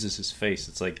way he uses his face,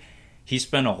 it's like he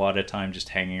spent a lot of time just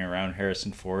hanging around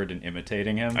Harrison Ford and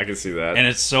imitating him. I can see that. And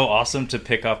it's so awesome to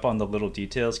pick up on the little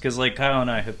details, because like Kyle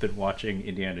and I have been watching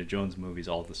Indiana Jones movies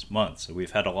all this month, so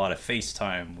we've had a lot of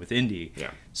FaceTime with Indy.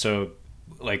 Yeah. So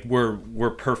like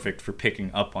we're perfect for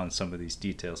picking up on some of these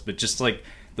details. But just like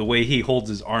the way he holds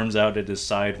his arms out at his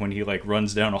side when he like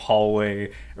runs down a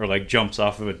hallway or like jumps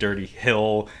off of a dirty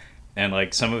hill, and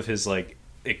like some of his like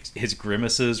his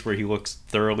grimaces where he looks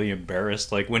thoroughly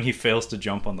embarrassed, like when he fails to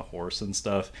jump on the horse and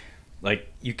stuff, like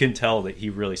you can tell that he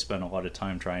really spent a lot of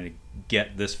time trying to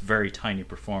get this very tiny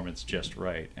performance just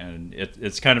right, and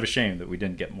it's kind of a shame that we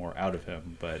didn't get more out of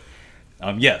him. But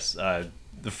yes,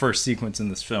 the first sequence in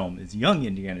this film is young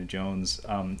Indiana Jones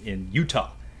in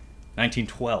Utah,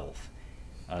 1912.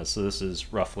 So this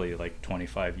is roughly like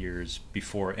 25 years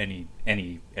before any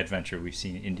adventure we've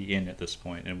seen Indy in at this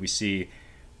point, and we see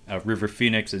River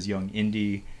Phoenix as young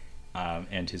Indy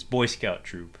and his Boy Scout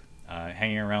troop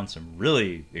hanging around some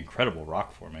really incredible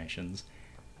rock formations.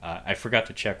 I forgot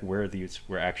to check where these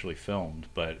were actually filmed,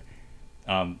 but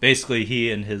basically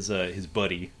he and his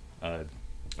buddy, a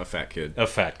fat kid.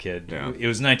 Yeah. It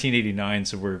was 1989,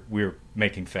 so we were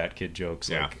making fat kid jokes.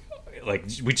 Yeah. Like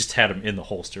we just had him in the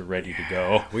holster, ready to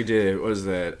go. We did. What was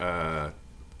that? I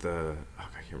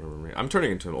can't remember. I'm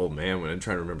turning into an old man when I'm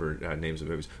trying to remember names of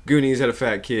movies. Goonies had a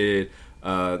fat kid.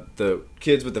 The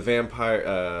kids with the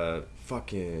vampire.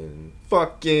 Fucking.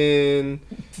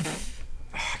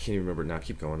 I can't even remember now.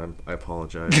 Keep going. I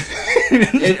apologize.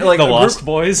 And, like, the Lost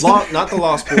Boys? Not the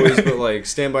Lost Boys, but like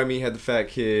Stand By Me had the fat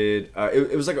kid.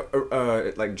 It was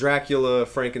like Dracula,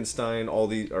 Frankenstein, all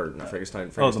these, or not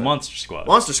Frankenstein. Oh, the Monster Squad.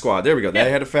 Monster Squad. There we go. Yeah.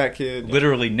 They had a fat kid.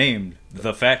 Literally named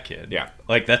the Fat Kid. Yeah.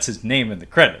 Like that's his name in the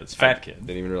credits. Fat Kid.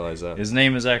 Didn't even realize that. His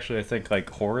name is actually, I think, like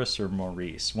Horace or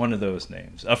Maurice. One of those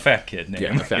names. A fat kid name,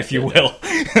 yeah, fat if kid you will.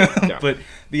 Yeah. But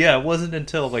yeah, it wasn't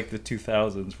until like the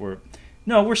 2000s where.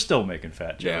 No, we're still making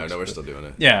fat jokes. Yeah, no, we're still doing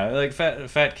it. Yeah, like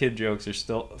fat kid jokes are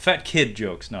still... Fat kid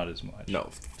jokes, not as much. No.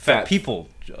 Fat people,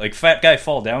 like fat guy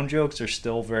fall down jokes are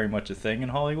still very much a thing in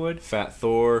Hollywood. Fat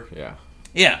Thor, yeah.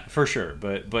 Yeah, for sure.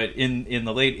 But in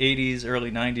the late 80s,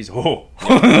 early 90s,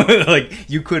 like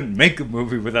you couldn't make a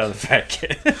movie without a fat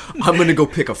kid. I'm going to go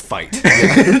pick a fight.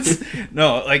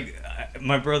 No, like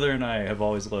my brother and I have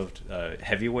always loved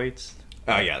Heavyweights.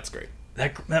 Oh, yeah, that's great.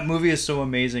 That movie is so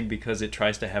amazing because it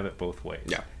tries to have it both ways.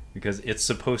 Yeah. Because it's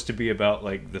supposed to be about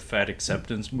like the fat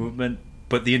acceptance movement,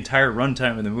 but the entire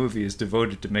runtime of the movie is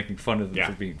devoted to making fun of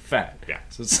them for being fat. Yeah.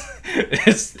 So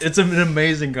it's an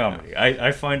amazing comedy.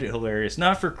 I find it hilarious,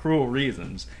 not for cruel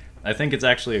reasons. I think it's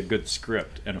actually a good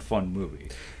script and a fun movie.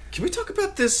 Can we talk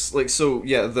about this? Like, so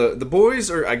yeah, the boys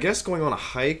are, I guess, going on a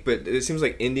hike, but it seems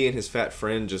like Indy and his fat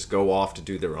friend just go off to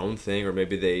do their own thing, or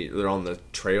maybe they're on the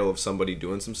trail of somebody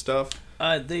doing some stuff.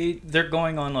 They're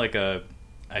going on like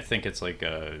I think it's like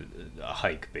a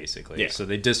hike basically. Yeah. So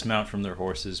they dismount from their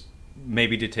horses,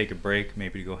 maybe to take a break,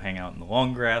 maybe to go hang out in the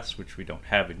long grass, which we don't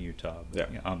have in Utah.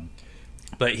 But, yeah.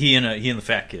 But he and the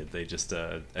fat kid, they just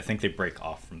I think they break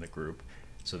off from the group,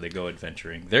 so they go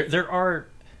adventuring. There are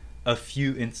a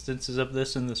few instances of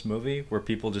this in this movie where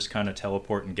people just kind of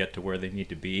teleport and get to where they need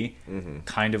to be,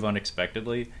 kind of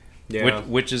unexpectedly. Yeah.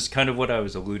 Which is kind of what I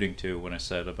was alluding to when I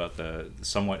said about the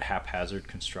somewhat haphazard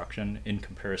construction in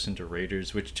comparison to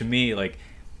Raiders, which to me, like,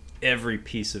 every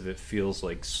piece of it feels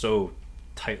like so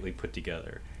tightly put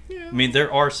together. Yeah. I mean,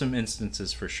 there are some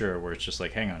instances for sure where it's just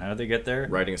like, hang on, how did they get there?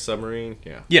 Riding a submarine,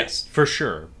 yeah. Yes, for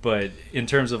sure. But in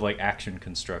terms of like action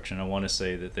construction, I want to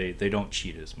say that they don't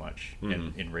cheat as much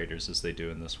in Raiders as they do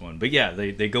in this one. But yeah,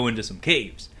 they go into some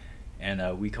caves,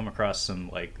 and we come across some,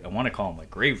 like, I want to call them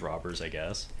like grave robbers, I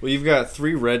guess. Well, you've got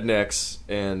 3 rednecks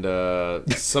and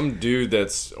some dude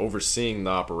that's overseeing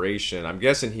the operation. I'm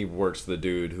guessing he works for the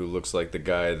dude who looks like the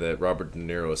guy that Robert De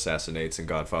Niro assassinates in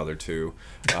Godfather 2.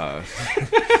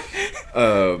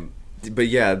 But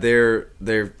yeah,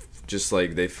 they're just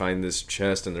like, they find this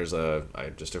chest and there's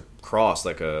just a cross,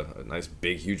 like a nice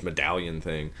big huge medallion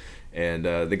thing. And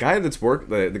the guy that's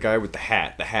the guy with the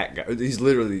hat guy, he's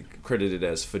literally credited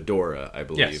as Fedora, I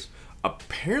believe. Yes.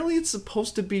 Apparently it's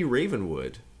supposed to be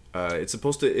Ravenwood. It's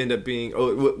supposed to end up being,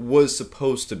 it was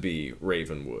supposed to be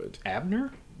Ravenwood.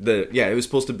 Abner? It was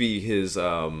supposed to be his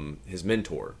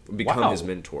mentor, become his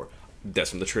mentor. That's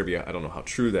from the trivia. I don't know how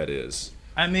true that is.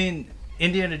 I mean,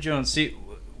 Indiana Jones, see,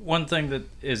 one thing that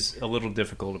is a little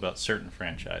difficult about certain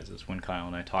franchises when Kyle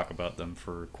and I talk about them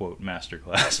for, quote,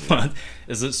 Masterclass Month,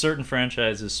 is that certain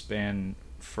franchises span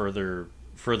further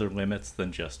limits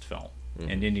than just film.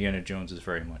 And Indiana Jones is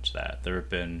very much that. There have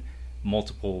been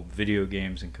multiple video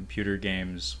games and computer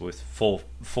games with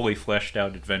fully fleshed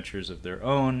out adventures of their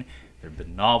own. There have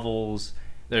been novels.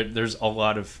 There's a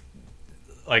lot of,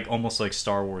 like, almost like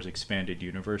Star Wars expanded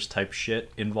universe type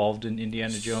shit involved in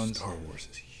Indiana Jones. Star Wars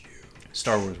is huge.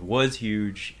 Star Wars was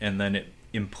huge, and then it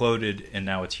imploded, and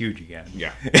now it's huge again.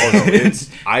 Yeah. Oh no, it's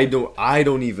I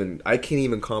can't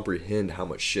even comprehend how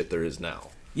much shit there is now.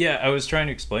 Yeah, I was trying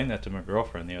to explain that to my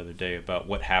girlfriend the other day about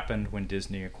what happened when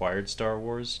Disney acquired Star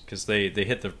Wars, because they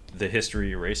hit the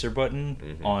history eraser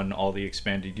button on all the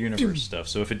expanded universe stuff.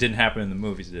 So if it didn't happen in the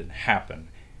movies, it didn't happen.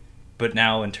 But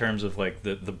now, in terms of like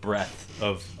the breadth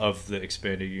of the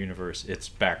expanded universe, it's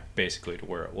back basically to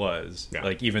where it was. Yeah.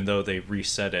 Like, even though they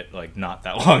reset it like not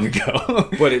that long ago.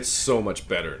 But it's so much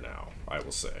better now, I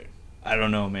will say. I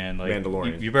don't know, man. Like,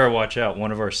 Mandalorian. You better watch out.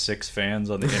 One of our 6 fans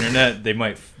on the internet, they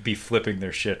might be flipping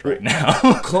their shit right now.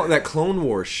 That Clone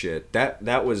Wars shit,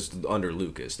 that was under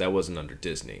Lucas. That wasn't under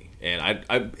Disney. And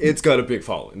it's got a big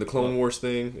following. The Clone Wars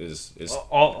thing is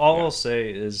All I'll say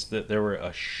is that there were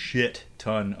a shit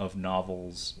ton of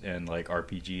novels and like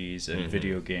RPGs and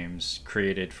video games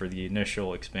created for the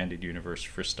initial expanded universe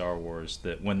for Star Wars,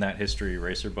 that when that history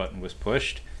eraser button was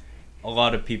pushed, a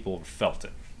lot of people felt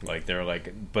it. Like, they're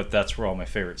like, but that's where all my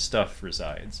favorite stuff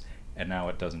resides, and now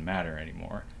it doesn't matter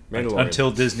anymore until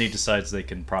Disney decides they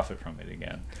can profit from it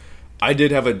again. I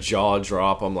did have a jaw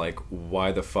drop. I'm like,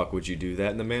 why the fuck would you do that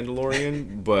in The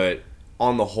Mandalorian? But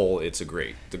on the whole, it's the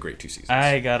great 2 seasons.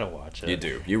 I gotta watch it. You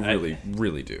do. You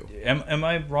really do. Am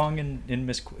I wrong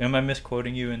am I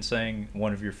misquoting you in saying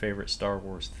one of your favorite Star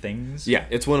Wars things? Yeah,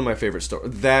 it's one of my favorite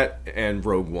That and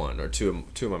Rogue One are two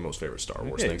of my most favorite Star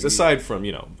Wars things. Aside from,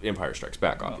 Empire Strikes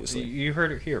Back, obviously. You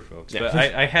heard it here, folks. Yeah. But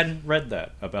I hadn't read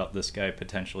that about this guy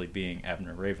potentially being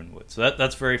Abner Ravenwood. So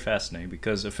that's very fascinating,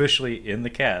 because officially in the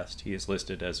cast, he is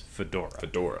listed as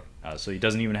Fedora. So he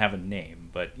doesn't even have a name.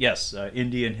 But yes,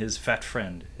 Indy and his fat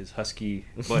friend, his husky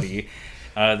buddy,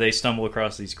 they stumble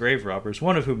across these grave robbers,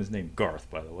 one of whom is named Garth,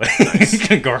 by the way.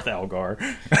 Nice. Garth Algar,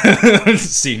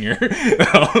 Senior.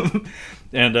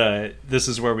 And this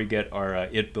is where we get our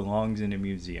It Belongs in a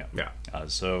Museum. Yeah.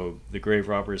 So the grave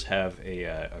robbers have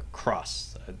a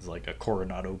cross. It's like a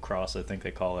Coronado cross, I think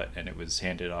they call it. And it was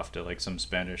handed off to like some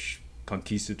Spanish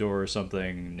conquistador or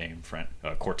something named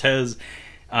Cortez.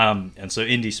 And so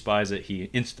Indy spies it. He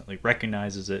instantly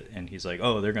recognizes it, and he's like,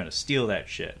 "Oh, they're gonna steal that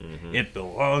shit. It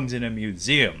belongs in a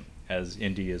museum," as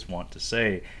Indy is wont to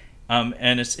say.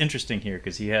 And it's interesting here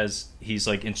because he's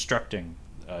like instructing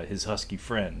his husky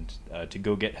friend to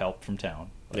go get help from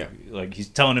town. Like he's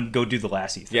telling him to go do the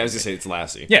Lassie thing. Yeah, I was gonna say it's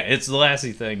Lassie. Yeah, it's the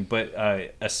Lassie thing, but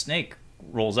a snake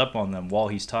rolls up on them while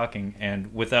he's talking,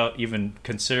 and without even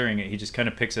considering it, he just kind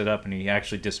of picks it up and he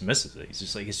actually dismisses it. He's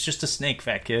just like, "It's just a snake,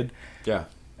 fat kid." Yeah.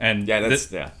 And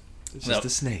it's just a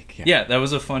snake. Yeah, that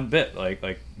was a fun bit. Like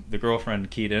the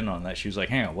girlfriend keyed in on that. She was like,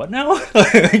 "Hang on, what now?"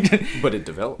 But it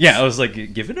develops. Yeah, I was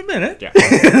like, "Give it a minute." Yeah.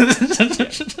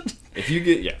 If you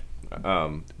get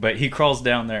but he crawls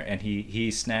down there and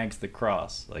he snags the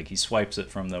cross. Like, he swipes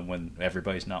it from them when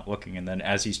everybody's not looking, and then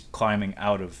as he's climbing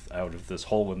out of this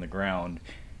hole in the ground,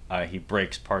 he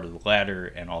breaks part of the ladder,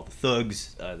 and all the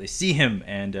thugs they see him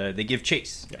and they give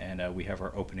chase. Yeah. And we have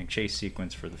our opening chase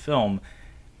sequence for the film.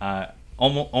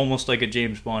 Almost like a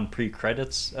James Bond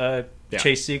pre-credits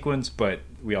chase sequence, but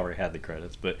we already had the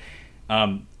credits. But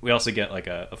we also get like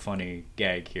a funny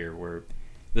gag here where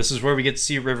This is where we get to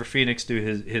see River Phoenix do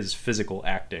his physical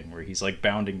acting, where he's like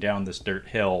bounding down this dirt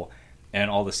hill, and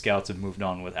all the scouts have moved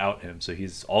on without him, so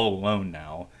he's all alone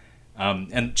now.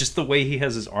 And just the way he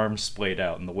has his arms splayed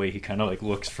out, and the way he kind of like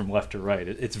looks from left to right,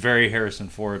 it's very Harrison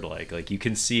Ford like. Like you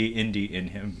can see Indy in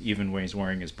him, even when he's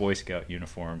wearing his Boy Scout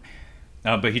uniform.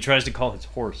 But he tries to call his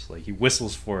horse, like he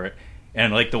whistles for it,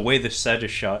 and like the way the set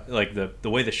is shot, like the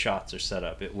way the shots are set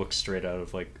up, it looks straight out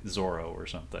of like Zorro or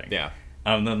something. Yeah.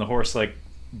 And then the horse like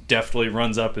deftly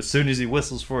runs up as soon as he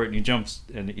whistles for it, and he jumps,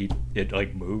 and it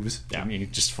like moves. Yeah. I mean, he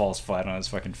just falls flat on his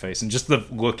fucking face, and just the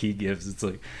look he gives, it's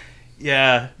like,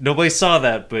 yeah, nobody saw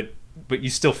that, but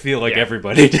you still feel like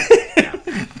everybody did.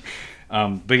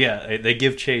 Yeah. But yeah, they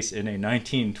give chase in a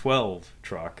 1912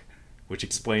 truck, which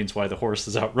explains why the horse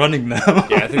is outrunning them.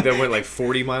 Yeah, I think that went like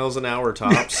 40 miles an hour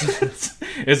tops.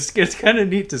 It's kind of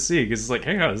neat to see, because it's like,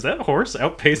 hang on, is that horse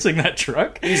outpacing that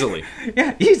truck? Easily.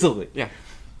 Yeah, easily. Yeah.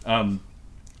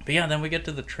 But yeah, then we get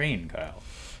to the train, Kyle.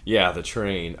 Yeah, the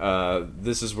train.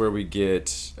 This is where we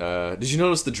get... did you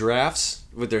notice the giraffes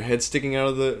with their heads sticking out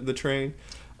of the train?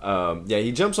 Yeah,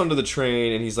 he jumps onto the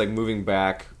train, and he's like moving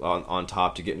back on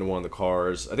top to get into one of the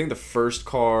cars. I think the first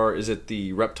car, is it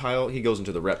the reptile? He goes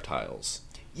into the reptiles.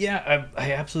 Yeah,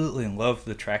 I absolutely love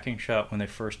the tracking shot when they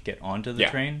first get onto the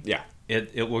train. Yeah.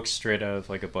 It looks straight out of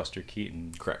like a Buster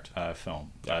Keaton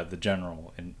film. Yeah. The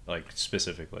General, and like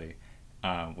specifically.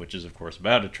 Which is of course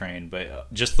about a train,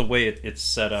 but just the way it's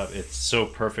set up, it's so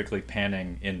perfectly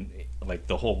panning in like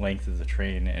the whole length of the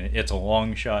train, and it's a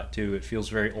long shot too. It feels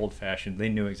very old-fashioned. They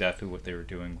knew exactly what they were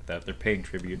doing with that. They're paying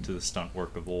tribute to the stunt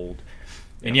work of old.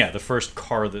 And yeah, the first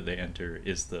car that they enter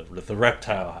is the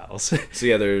reptile house. So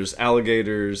yeah, there's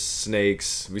alligators,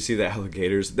 snakes. We see the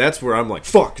alligators. That's where I'm like,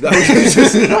 fuck, that was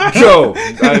just go.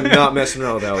 I'm not messing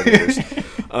around with alligators.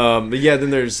 But yeah, then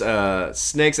there's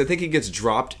snakes. I think he gets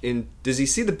dropped in. Does he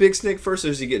see the big snake first, or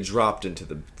does he get dropped into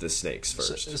the snakes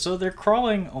first? So they're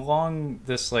crawling along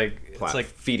this it's like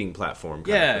feeding platform.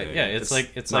 Yeah, kind of thing. yeah.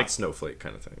 It's not like snowflake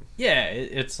kind of thing. Yeah,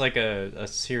 it's like a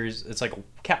series. It's like a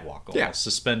catwalk almost,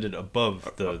 suspended above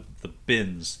the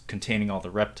bins containing all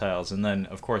the reptiles, and then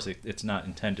of course it's not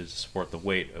intended to support the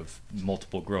weight of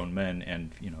multiple grown men and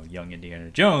young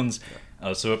Indiana Jones.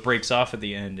 So it breaks off at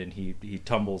the end, and he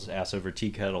tumbles ass over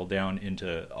tea kettle down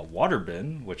into a water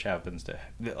bin, which happens to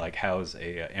like house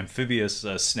a amphibious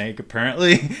snake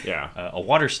apparently. Yeah, a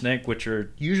water snake, which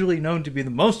are usually known to be the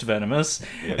most venomous.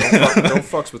 Yeah, don't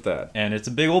fucks with that. And it's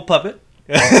a big old puppet.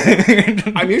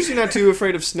 I'm usually not too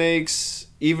afraid of snakes,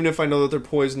 even if I know that they're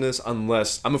poisonous,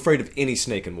 unless I'm afraid of any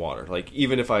snake in water. Like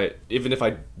even if I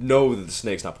know that the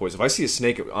snake's not poisonous, if I see a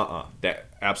snake, that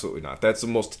absolutely not. That's the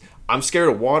most. I'm scared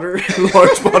of water,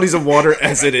 large bodies of water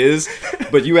as it is,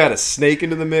 but you add a snake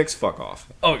into the mix, fuck off.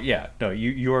 Oh yeah, no,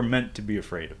 you are meant to be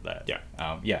afraid of that.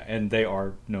 Yeah, and they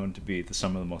are known to be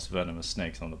some of the most venomous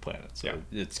snakes on the planet. So yeah.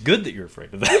 It's good that you're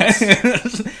afraid of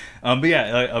that. But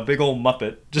yeah, a big old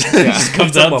Muppet just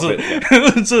comes out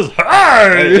and says,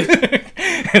 "Hi!"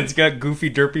 It's got goofy,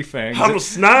 derpy fangs. I'm a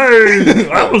snake!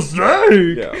 I'm a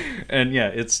snake! Yeah. And yeah,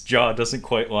 its jaw doesn't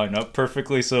quite line up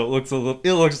perfectly, so it looks a little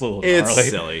gnarly. It's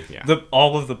silly, yeah.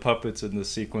 All of the puppets in this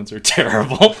sequence are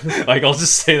terrible. Like, I'll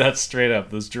just say that straight up.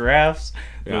 Those giraffes,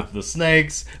 the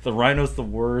snakes, the rhino's the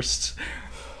worst.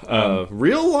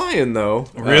 Real lion, though.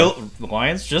 The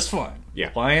lion's just fine. Yeah.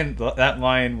 That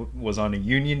lion was on a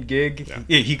union gig.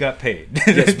 Yeah. He got paid.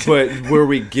 Yes, but where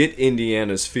we get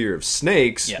Indiana's fear of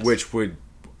snakes, which would,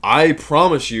 I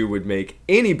promise you, would make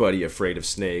anybody afraid of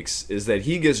snakes, is that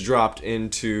he gets dropped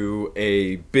into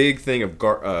a big thing of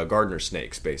gardener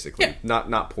snakes, basically. Yeah.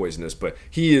 Not poisonous, but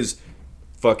he is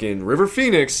fucking River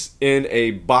Phoenix in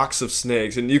a box of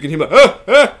snakes, and you can hear him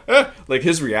like, like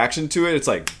his reaction to it, it's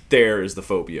like, there is the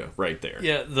phobia right there.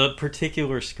 Yeah, the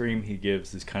particular scream he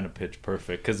gives is kind of pitch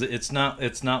perfect, because it's not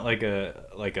like a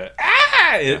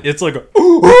it's like a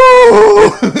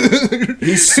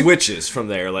he switches from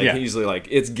there, like Yeah. he's like,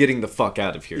 it's getting the fuck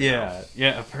out of here now.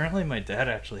 Yeah, apparently my dad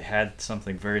actually had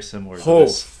something very similar to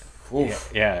this.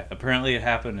 Yeah, apparently it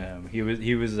happened to him.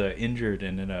 He was injured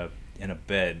and in a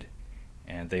bed,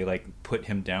 and they like put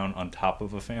him down on top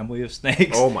of a family of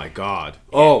snakes. Oh my god.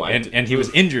 And he was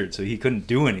injured, so he couldn't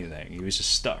do anything. He was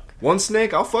just stuck. One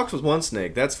snake? I'll fuck with one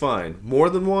snake. That's fine. More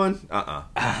than one?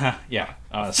 Yeah.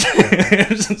 Like,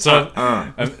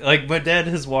 my dad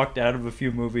has walked out of a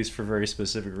few movies for very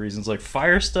specific reasons. Like,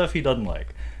 fire stuff he doesn't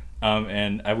like.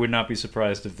 And I would not be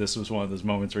surprised if this was one of those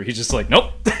moments where he's just like,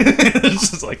 nope. It's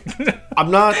just like... I'm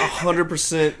not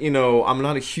 100%, I'm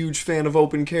not a huge fan of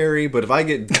open carry, but if I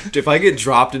get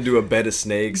dropped into a bed of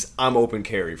snakes, I'm open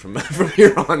carry from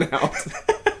here on out.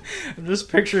 I'm just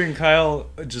picturing Kyle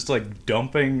just like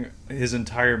dumping his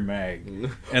entire mag,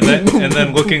 and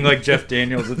then looking like Jeff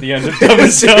Daniels at the end of Dumb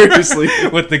and Seriously.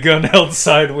 Dumber with the gun held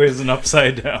sideways and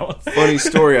upside down. Funny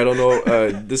story, I don't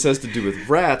know, this has to do with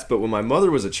rats, but when my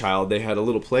mother was a child, they had a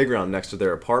little playground next to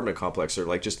their apartment complex, or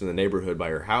like just in the neighborhood by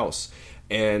her house.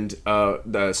 And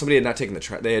somebody had not taken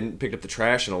they hadn't picked up the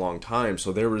trash in a long time,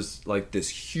 so there was like this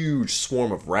huge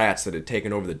swarm of rats that had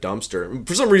taken over the dumpster. And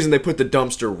for some reason, they put the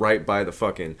dumpster right by the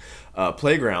fucking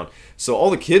playground, so all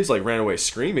the kids like ran away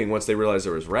screaming once they realized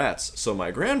there was rats. So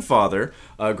my grandfather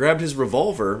grabbed his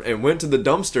revolver and went to the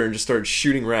dumpster and just started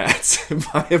shooting rats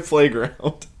by a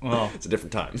playground. Well, it's a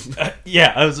different time.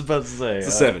 Yeah, I was about to say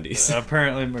it's the 70s.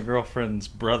 Apparently, my girlfriend's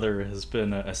brother has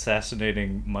been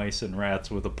assassinating mice and rats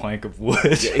with a plank of wood.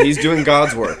 Yeah, he's doing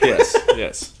God's work. Yes,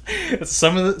 yes.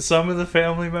 Some of the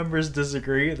family members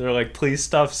disagree. They're like, "Please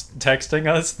stop texting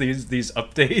us these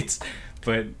updates."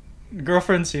 But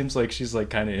girlfriend seems like she's like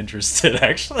kind of interested,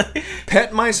 actually.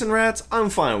 Pet mice and rats, I'm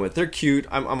fine with. They're cute.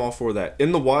 I'm all for that.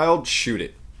 In the wild, shoot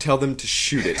it. Tell them to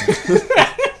shoot it.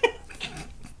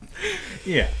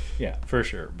 Yeah, for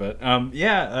sure. But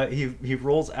he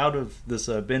rolls out of this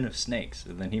bin of snakes,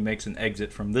 and then he makes an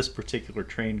exit from this particular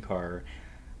train car,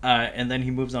 and then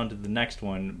he moves on to the next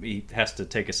one. He has to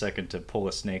take a second to pull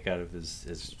a snake out of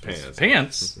his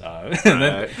pants. And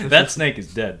then that snake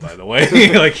is dead, by the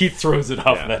way. Like, he throws it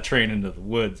off that train into the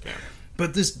woods. Yeah.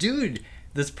 But this dude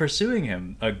that's pursuing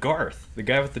him, Garth, the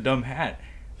guy with the dumb hat.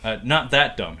 Not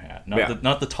that dumb hat,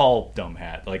 not the tall dumb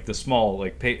hat, like the small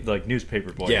like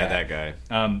newspaper boy. Yeah, hat. that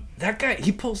guy. That guy,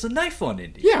 he pulls a knife on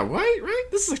Indy. Yeah, right.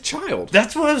 This is a child.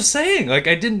 That's what I was saying. Like,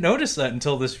 I didn't notice that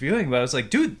until this viewing, but I was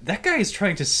like, dude, that guy is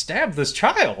trying to stab this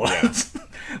child. Yeah.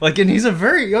 Like, and he's a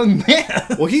very young man.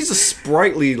 Well, he's a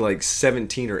sprightly like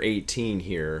 17 or 18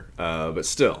 here, but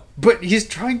still. But he's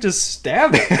trying to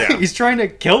stab him. Yeah. He's trying to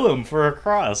kill him for a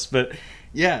cross, but.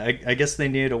 Yeah, I guess they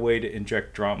needed a way to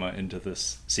inject drama into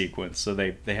this sequence, so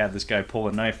they had this guy pull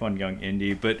a knife on young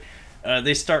Indy, but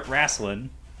they start wrestling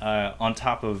on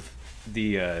top of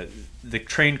the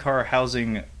train car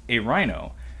housing a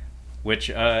rhino, which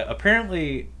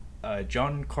apparently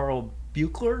John Carl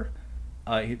Buechler,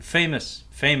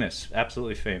 famous,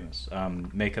 absolutely famous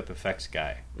makeup effects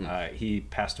guy. He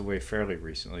passed away fairly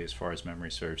recently, as far as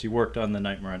memory serves. He worked on the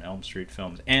Nightmare on Elm Street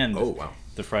films and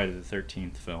the Friday the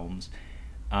 13th films.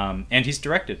 And he's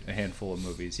directed a handful of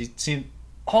movies.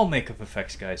 All makeup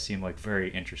effects guys seem like very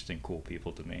interesting, cool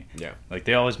people to me. Yeah. Like,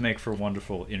 they always make for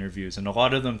wonderful interviews, and a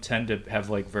lot of them tend to have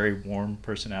like very warm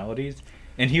personalities.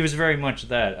 And he was very much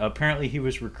that. Apparently, he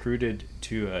was recruited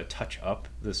to touch up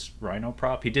this rhino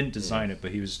prop. He didn't design it,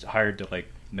 but he was hired to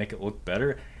like make it look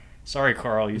better. Sorry,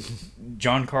 Carl,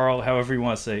 John Carl, however you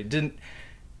want to say it,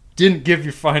 didn't give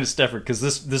your finest effort, because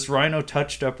this rhino,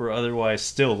 touched up or otherwise,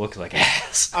 still looks like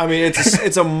ass. I mean,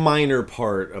 it's a minor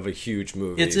part of a huge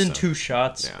movie. It's in 2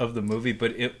 shots of the movie,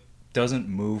 but it doesn't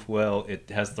move well.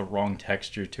 It has the wrong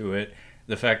texture to it.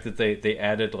 The fact that they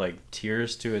added like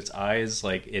tears to its eyes,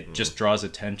 like it just draws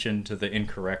attention to the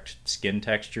incorrect skin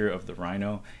texture of the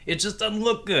rhino. It just doesn't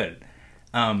look good.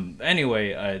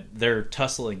 Anyway, they're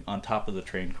tussling on top of the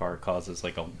train car, causes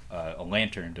like a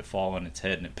lantern to fall on its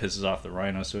head, and it pisses off the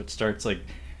rhino, so it starts like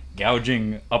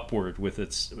gouging upward with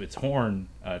its horn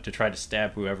to try to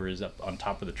stab whoever is up on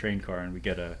top of the train car, and we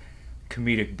get a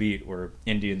comedic beat where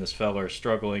Indy and this fella are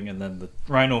struggling, and then the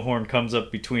rhino horn comes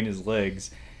up between his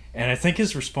legs, and I think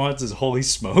his response is "Holy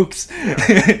smokes!"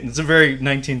 It's a very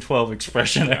 1912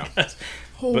 expression, I guess.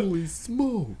 Holy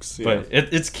smokes! Yeah. But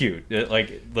it's cute.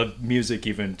 Like, the music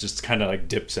even just kind of like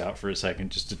dips out for a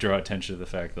second, just to draw attention to the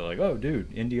fact that, like, oh,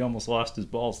 dude, Indy almost lost his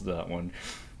balls to that one.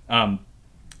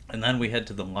 And then we head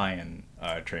to the lion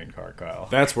train car, Kyle.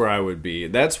 That's where I would be.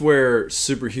 That's where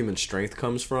superhuman strength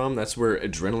comes from. That's where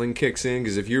adrenaline kicks in.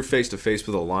 Because if you're face to face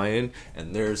with a lion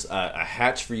and there's a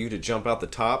hatch for you to jump out the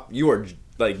top, you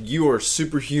are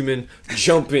superhuman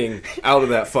jumping out of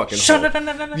that fucking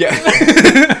hole.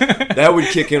 Yeah. That would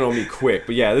kick in on me quick.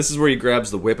 But yeah, this is where he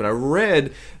grabs the whip. And I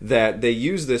read that they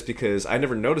use this because I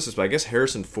never noticed this, but I guess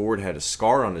Harrison Ford had a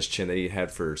scar on his chin that he had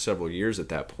for several years at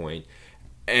that point.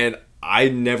 And I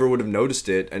never would have noticed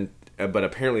it. But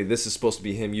apparently this is supposed to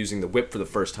be him using the whip for the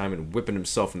first time and whipping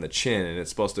himself in the chin. And it's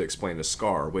supposed to explain the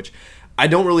scar, which I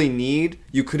don't really need.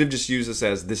 You could have just used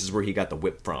this is where he got the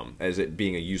whip from, as it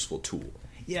being a useful tool.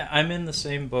 Yeah, I'm in the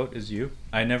same boat as you.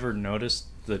 I never noticed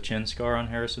the chin scar on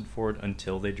Harrison Ford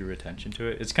until they drew attention to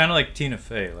it. It's kind of like Tina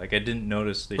Fey. Like, I didn't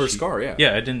notice that her scar, yeah.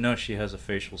 Yeah, I didn't know she has a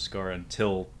facial scar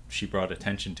until she brought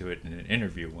attention to it in an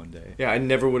interview one day. Yeah, I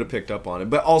never would have picked up on it.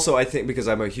 But also, I think because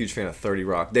I'm a huge fan of 30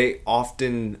 Rock, they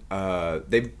often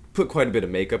put quite a bit of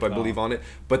makeup, I believe, on it.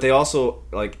 But they also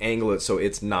like angle it so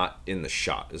it's not in the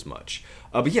shot as much.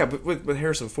 But yeah, but with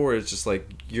Harrison Ford, it's just like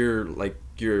you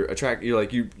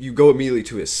go immediately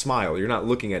to his smile. You're not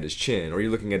looking at his chin, or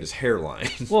you're looking at his hairline.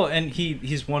 Well, and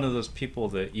he's one of those people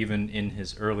that even in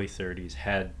his early 30s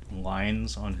had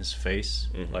lines on his face,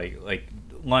 like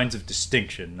lines of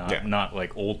distinction, not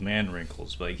like old man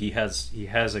wrinkles. But like he has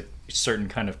a certain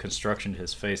kind of construction to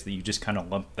his face that you just kind of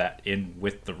lump that in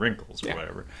with the wrinkles or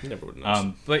whatever. Never would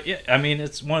notice. But yeah, I mean,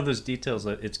 it's one of those details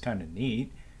that it's kind of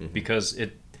neat because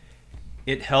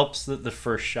it helps that the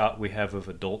first shot we have of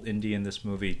adult Indy in this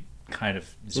movie kind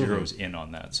of zeroes in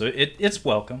on that. So it's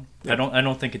welcome. Yeah. I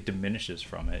don't think it diminishes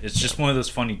from it. It's just one of those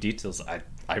funny details.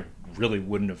 I really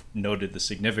wouldn't have noted the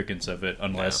significance of it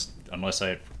unless I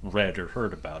had read or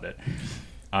heard about it.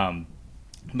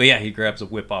 But yeah, he grabs a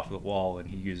whip off the wall and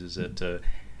he uses it to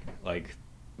like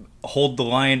hold the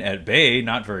lion at bay.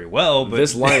 Not very well, but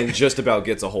this lion just about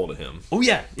gets a hold of him. Oh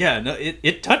yeah. No,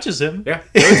 it touches him. Yeah,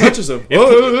 it touches him.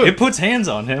 It puts hands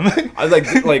on him. I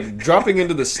like dropping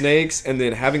into the snakes and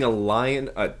then having a lion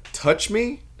touch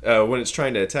me when it's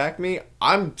trying to attack me.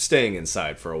 I'm staying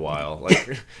inside for a while.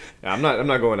 Like I'm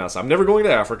not going outside. I'm never going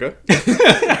to Africa,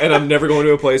 and I'm never going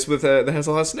to a place with that has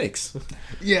a lot of snakes.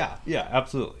 Yeah,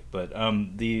 absolutely. But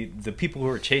the people who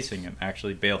are chasing him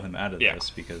actually bail him out of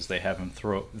this because they have him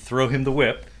throw him the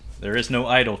whip. There is no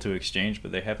idol to exchange,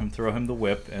 but they have him throw him the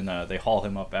whip, and they haul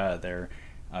him up out of there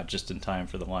just in time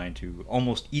for the lion to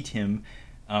almost eat him.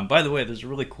 By the way, there's a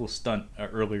really cool stunt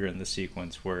earlier in the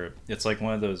sequence where it's like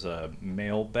one of those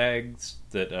mail bags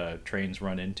that trains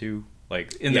run into.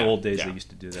 Like in the old days, they used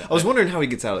to do that. I was wondering how he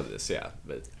gets out of this. Yeah,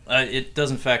 but it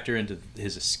doesn't factor into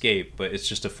his escape, but it's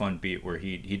just a fun beat where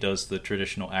he does the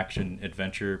traditional action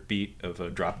adventure beat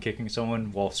of drop kicking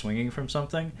someone while swinging from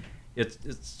something.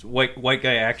 It's white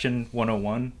guy action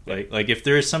 101. Like if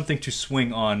there is something to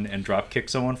swing on and drop kick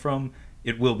someone from,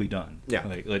 it will be done. Yeah.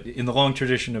 Like in the long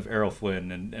tradition of Errol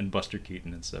Flynn and Buster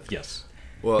Keaton and stuff. Yes.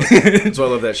 Well, so I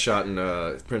love that shot in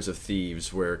Prince of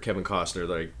Thieves where Kevin Costner,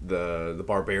 like the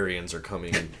barbarians are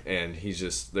coming and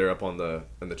they're up on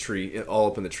the tree, all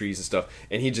up in the trees and stuff,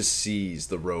 and he just sees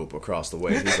the rope across the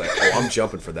way. And he's like, "Oh, I'm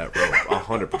jumping for that rope,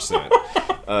 100%."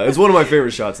 It's one of my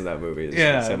favorite shots in that movie.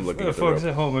 Him looking at the folks rope.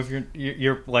 at home, if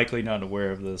you're likely not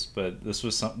aware of this, but this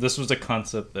was a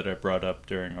concept that I brought up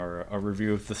during our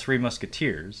review of The Three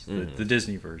Musketeers, the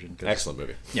Disney version. Excellent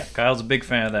movie. Yeah, Kyle's a big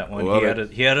fan of that one.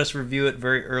 He had us review it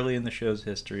very early in the show's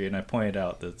history, and I pointed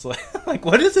out that it's like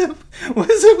what is it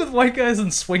with white guys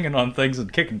and swinging on things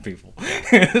and kicking people?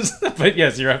 But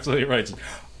yes, you're absolutely right.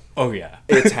 Oh yeah,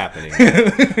 it's happening.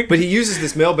 But he uses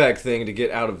this mailbag thing to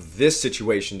get out of this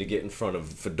situation to get in front of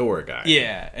Fedora guy.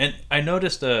 Yeah, and I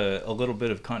noticed a little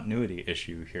bit of continuity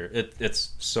issue here.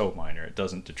 It's so minor; it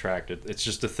doesn't detract. It's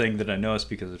just a thing that I noticed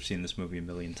because I've seen this movie a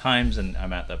million times, and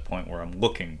I'm at that point where I'm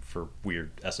looking for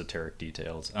weird esoteric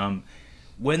details.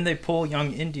 When they pull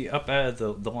young Indy up out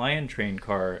of the lion train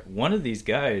car, one of these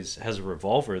guys has a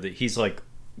revolver that he's like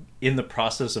in the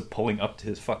process of pulling up to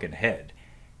his fucking head.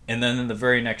 And then in the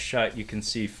very next shot, you can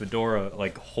see Fedora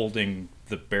like holding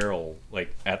the barrel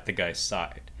like at the guy's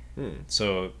side.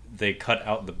 So they cut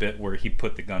out the bit where he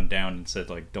put the gun down and said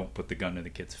like, "Don't put the gun in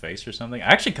the kid's face" or something. I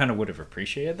actually kind of would have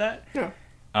appreciated that. Yeah.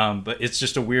 But it's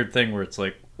just a weird thing where it's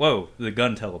like, whoa, the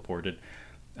gun teleported.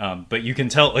 But you can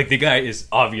tell, like, the guy is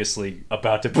obviously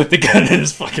about to put the gun in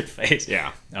his fucking face.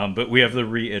 Yeah. But we have the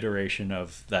reiteration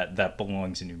of that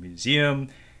belongs in a museum.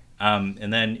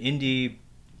 And then Indy,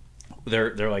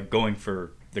 they're like going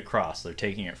for the cross. They're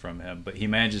taking it from him. But he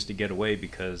manages to get away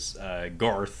because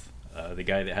Garth, the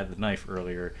guy that had the knife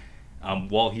earlier,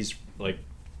 while he's, like,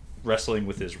 wrestling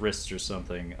with his wrists or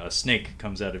something, a snake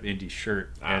comes out of Indy's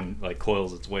shirt and, like,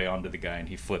 coils its way onto the guy, and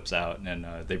he flips out, and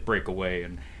they break away,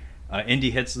 and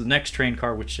Indy heads to the next train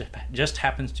car, which just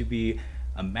happens to be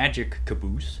a magic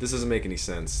caboose. This doesn't make any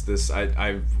sense.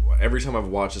 I every time I've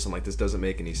watched this, I'm like, this doesn't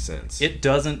make any sense. It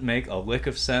doesn't make a lick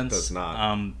of sense. It does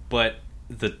not. But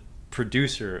the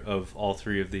producer of all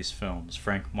three of these films,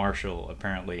 Frank Marshall,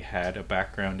 apparently had a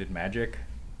background in magic.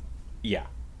 Yeah.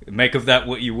 Make of that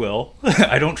what you will.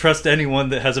 I don't trust anyone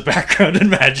that has a background in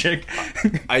magic.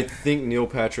 I think Neil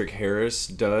Patrick Harris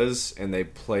does, and they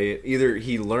play it. Either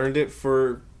he learned it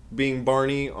for being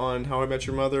Barney on How I Met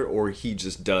Your Mother, or he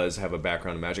just does have a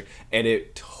background in magic, and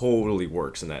it totally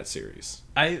works in that series.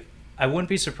 I wouldn't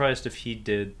be surprised if he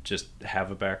did just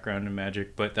have a background in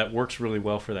magic, but that works really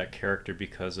well for that character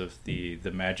because of the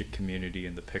magic community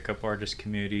and the pickup artist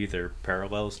community. They're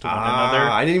parallels to one another.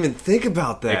 I didn't even think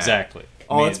about that. Exactly.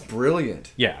 Oh, that's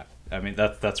brilliant. Yeah. I mean,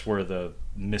 that's where the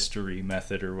mystery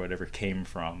method or whatever came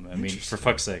from. I mean, for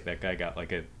fuck's sake, that guy got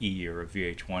like a E or a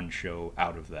VH1 show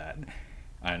out of that.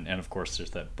 And of course,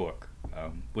 there's that book,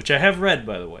 which I have read,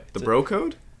 by the way. The Bro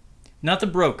Code? Not the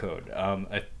Bro Code.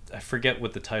 I forget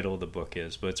what the title of the book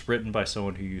is, but it's written by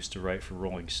someone who used to write for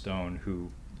Rolling Stone,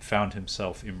 who found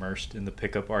himself immersed in the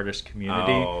pickup artist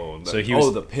community.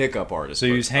 The pickup artist. So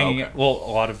he was hanging. Okay. Well,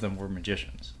 a lot of them were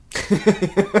magicians.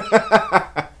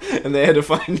 And they had to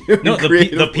find new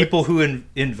the people who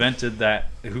invented that,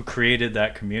 who created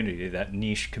that community, that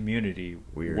niche community,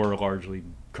 were largely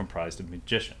comprised of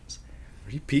magicians.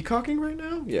 Are you peacocking right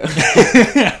now? Yeah.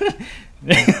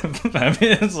 I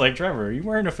mean, it's like, Trevor, are you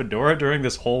wearing a fedora during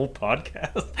this whole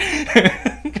podcast?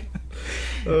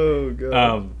 Oh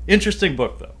god. Interesting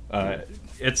book though.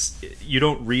 You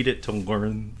don't read it to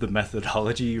learn the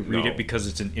methodology. You read it because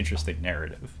it's an interesting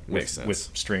narrative with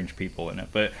strange people in it.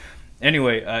 But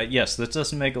anyway, yes, that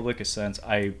doesn't make a lick of sense.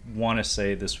 I want to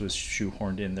say this was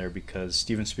shoehorned in there because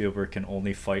Steven Spielberg can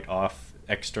only fight off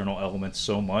external elements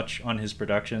so much on his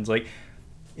productions. Like,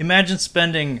 imagine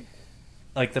spending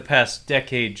like the past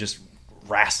decade just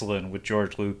wrestling with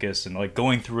George Lucas and like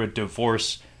going through a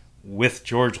divorce with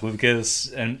George Lucas,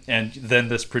 and then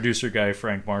this producer guy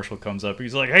Frank Marshall comes up.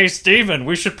 He's like, "Hey, Steven,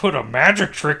 we should put a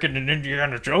magic trick in an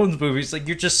Indiana Jones movie." It's like,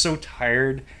 you're just so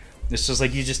tired. It's just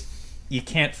like you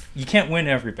can't win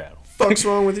every battle. Fuck's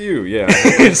wrong with you? Yeah.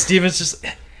 Steven's just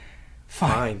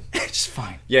fine. Just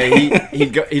fine. Yeah,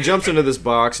 he jumps into this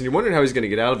box, and you're wondering how he's going to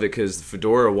get out of it because the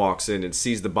fedora walks in and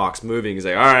sees the box moving. He's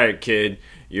like, "All right, kid,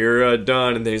 you're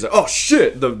done." And then he's like, "Oh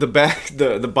shit!"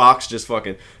 The box just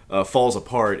fucking falls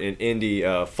apart, and Indy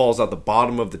falls out the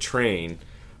bottom of the train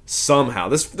somehow.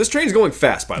 This train's going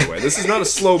fast, by the way. This is not a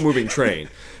slow moving train.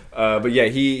 But yeah,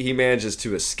 he manages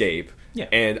to escape. Yeah.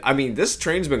 And I mean, this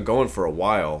train's been going for a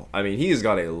while. I mean, he's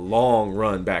got a long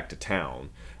run back to town.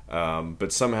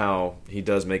 But somehow he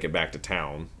does make it back to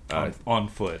town on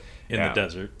foot in the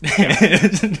desert. Yeah.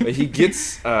 But he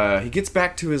gets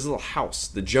back to his little house,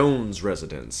 the Jones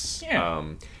residence. Yeah.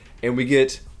 And we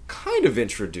get kind of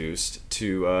introduced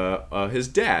to his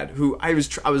dad, who I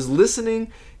was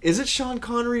listening. Is it Sean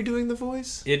Connery doing the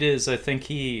voice? It is. I think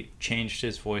he changed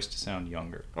his voice to sound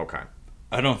younger. Okay.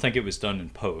 I don't think it was done in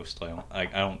post. I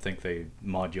don't think they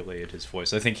modulated his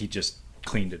voice. I think he just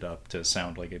cleaned it up to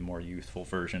sound like a more youthful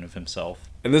version of himself.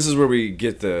 And this is where we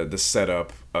get the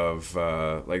setup of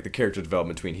like the character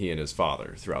development between he and his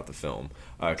father throughout the film.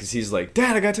 Because he's like,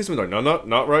 "Dad, I gotta take something." Like, "No,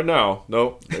 not right now.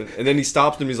 No." And then he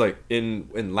stops him. He's like, in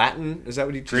Latin? Is that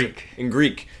what he... Greek. In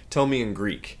Greek. Tell me in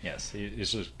Greek. Yes, he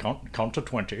says, count to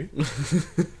 20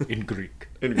 in Greek.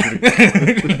 In Greek.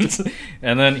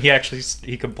 And then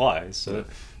he complies. So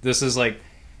this is like,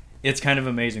 it's kind of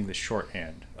amazing, the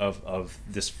shorthand of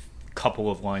this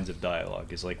couple of lines of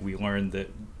dialogue is like, we learn that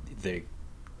they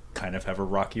kind of have a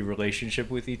rocky relationship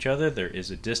with each other. There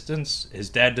is a distance. His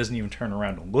dad doesn't even turn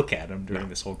around and look at him during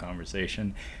this whole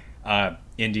conversation.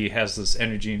 Indy has this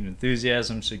energy and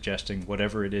enthusiasm, suggesting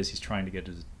whatever it is he's trying to get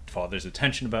his father's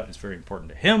attention about is very important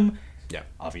to him. Yeah.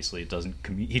 Obviously,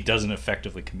 he doesn't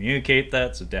effectively communicate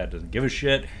that, so dad doesn't give a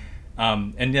shit.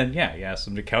 And then, he asks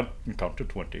him to count to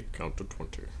 20. Count to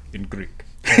 20. In Greek.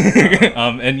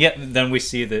 And yet, then we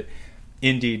see that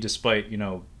Indy, despite,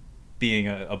 being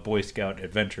a Boy Scout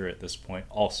adventurer at this point,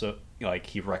 also, like,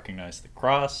 he recognized the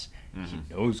cross. Mm-hmm.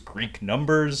 He knows Greek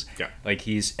numbers. Yeah. Like,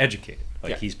 he's educated.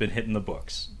 Like, he's been hitting the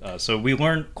books. So we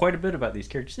learn quite a bit about these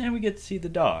characters, and we get to see the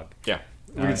dog. Yeah.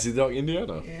 We get to see the dog,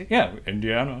 Indiana. Yeah,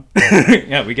 Indiana.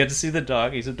 Yeah, we get to see the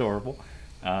dog. He's adorable.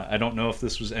 I don't know if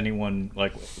this was anyone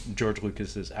like George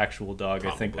Lucas's actual dog.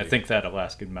 Probably. I think that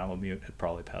Alaskan Malamute had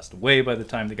probably passed away by the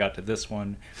time they got to this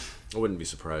one. I wouldn't be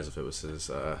surprised if it was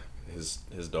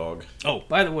his dog. Oh,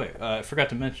 by the way, I forgot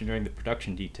to mention during the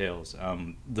production details,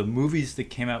 the movies that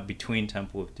came out between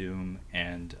Temple of Doom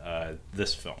and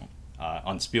this film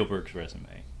on Spielberg's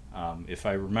resume. If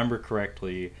I remember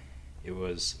correctly, it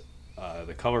was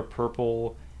The Color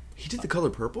Purple. He did The Color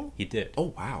Purple? He did.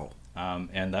 Oh, wow.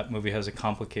 And that movie has a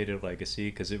complicated legacy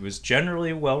because it was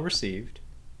generally well received,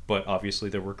 but obviously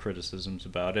there were criticisms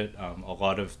about it. A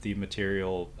lot of the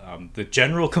material, the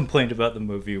general complaint about the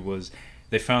movie was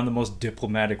they found the most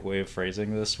diplomatic way of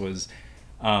phrasing this was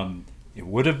it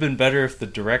would have been better if the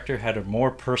director had a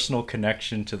more personal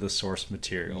connection to the source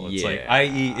material. It's like,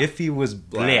 i.e., if he was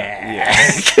black.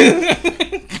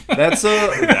 That's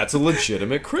a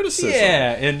legitimate criticism.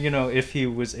 Yeah, and if he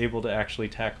was able to actually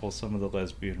tackle some of the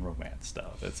lesbian romance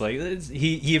stuff, it's like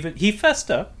he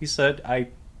fessed up. He said, "I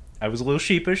I was a little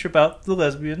sheepish about the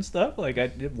lesbian stuff. Like,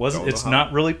 it's how.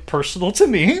 not really personal to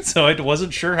me, so I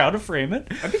wasn't sure how to frame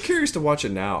it. I'd be curious to watch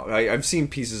it now. I've seen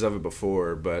pieces of it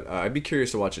before, but I'd be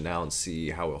curious to watch it now and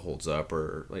see how it holds up,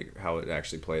 or like how it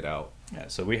actually played out. Yeah,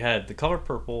 so we had The Color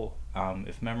Purple.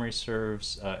 If memory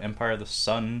serves, Empire of the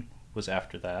Sun was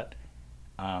after that,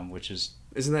 which is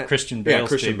Isn't that Christian Bale's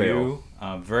Christian debut.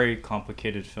 Bale. Very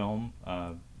complicated film.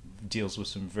 Deals with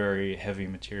some very heavy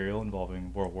material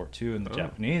involving World War II and the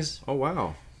Japanese. Oh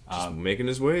wow! Just making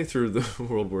his way through the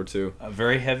World War II.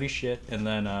 Very heavy shit. And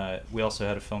then we also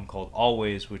had a film called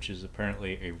Always, which is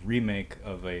apparently a remake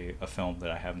of a film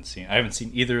that I haven't seen. I haven't seen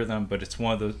either of them, but it's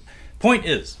one of those. Point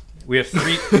is, we have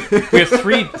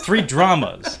three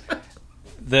dramas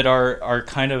that are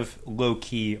kind of low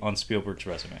key on Spielberg's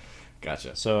resume.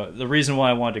 Gotcha. So the reason why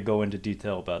I wanted to go into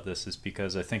detail about this is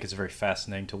because I think it's very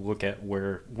fascinating to look at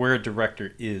where a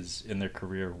director is in their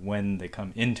career when they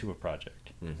come into a project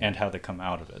and how they come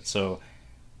out of it. So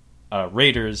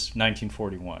Raiders,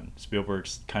 1941.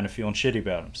 Spielberg's kind of feeling shitty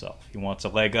about himself. He wants a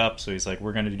leg up, so he's like,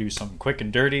 we're going to do something quick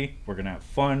and dirty. We're going to have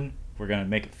fun. We're going to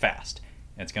make it fast.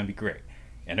 And it's going to be great.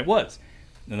 And it was.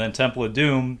 And then Temple of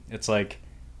Doom, it's like,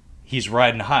 he's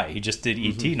riding high. He just did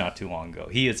E.T. not too long ago.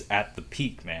 He is at the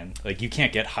peak, man. Like, you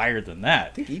can't get higher than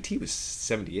that. I think E.T. was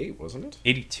 78, wasn't it?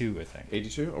 82, I think.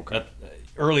 82? Okay.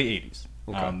 Early 80s.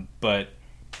 Okay. But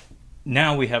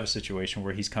now we have a situation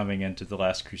where he's coming into The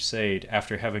Last Crusade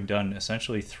after having done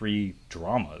essentially 3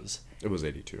 dramas. It was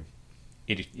 82.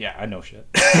 Yeah, I know shit.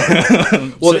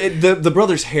 Well, the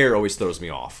brother's hair always throws me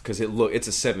off because it's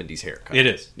a 70s haircut. It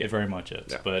is. It very much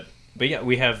is. Yeah. But yeah,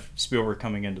 we have Spielberg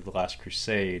coming into The Last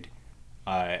Crusade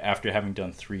after having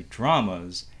done 3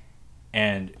 dramas,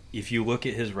 and if you look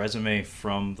at his resume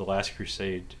from The Last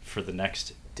Crusade for the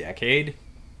next decade,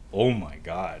 oh my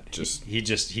god,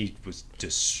 he was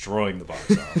destroying the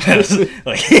box office.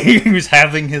 Like, he was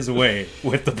having his way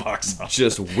with the box office,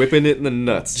 just whipping it in the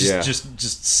nuts.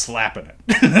 just slapping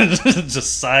it,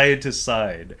 just side to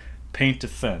side, paint to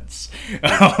fence.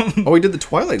 Oh, he did the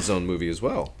Twilight Zone movie as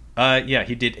well. Yeah,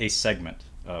 he did a segment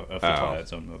of the Twilight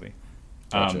Zone movie.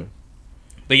 Gotcha.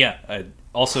 But yeah,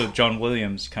 also John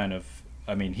Williams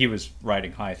he was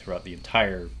riding high throughout the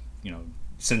entire,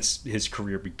 since his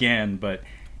career began. But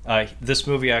this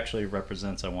movie actually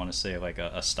represents, I want to say, like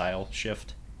a style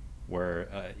shift,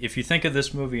 where if you think of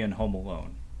this movie and Home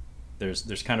Alone,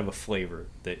 there's kind of a flavor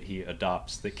that he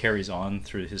adopts that carries on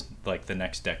through his, like, the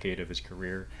next decade of his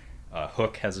career.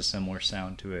 Hook has a similar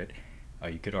sound to it.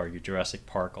 You could argue Jurassic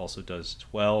Park also does as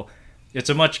well. It's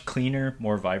a much cleaner,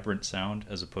 more vibrant sound,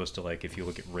 as opposed to, like, if you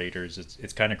look at Raiders,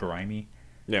 it's kind of grimy.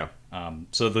 Yeah.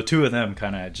 So the two of them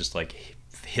kind of just, like,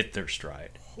 hit their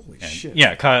stride. Holy shit.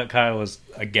 Yeah, Kyle was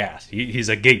aghast. He's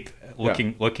agape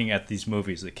looking at these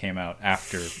movies that came out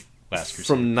after Last Crusade.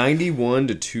 From 91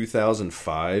 to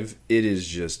 2005, it is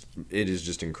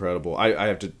just incredible. I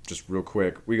have to just real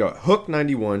quick. We got Hook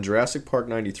 91, Jurassic Park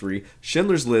 93,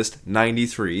 Schindler's List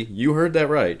 93. You heard that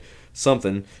right.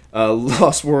 Something.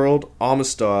 Lost World,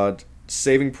 Amistad,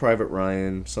 Saving Private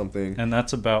Ryan, something. And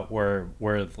that's about where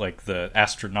like the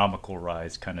astronomical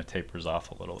rise kind of tapers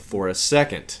off a little. For a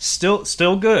second.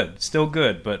 Still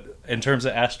good, but in terms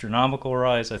of astronomical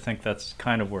rise, I think that's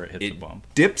kind of where it hits a bump.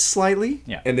 Dips slightly,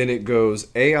 yeah, and then it goes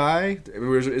AI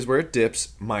is where it dips.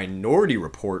 Minority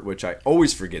Report, which I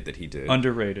always forget that he did.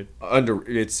 Underrated.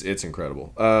 It's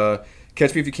incredible.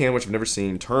 Catch Me If You Can, which I've never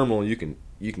seen. Terminal, you can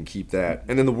keep that,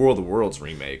 and then the War of the Worlds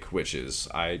remake, which is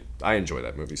I enjoy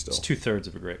that movie still. It's 2/3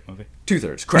 of a great movie.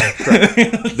 2/3,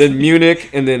 correct. Then Munich,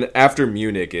 and then after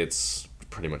Munich, it's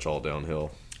pretty much all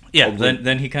downhill. Yeah,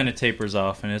 then he kind of tapers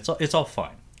off, and it's all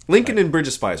fine. Lincoln and Bridge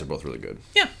of Spies are both really good.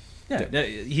 Yeah.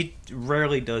 He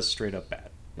rarely does straight up bad.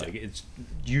 Like, it's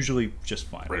usually just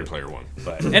fine. Ready Player One.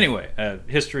 But anyway,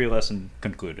 history lesson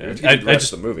concluded. I just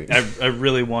the movie. I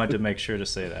really wanted to make sure to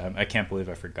say that. I can't believe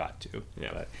I forgot to.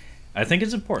 Yeah. But I think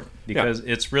it's important because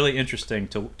it's really interesting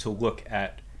to look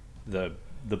at the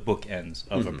bookends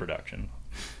of a production.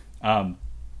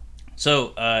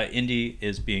 So Indy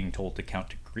is being told to count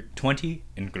to 20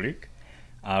 in Greek,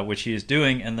 which he is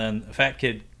doing, and then a fat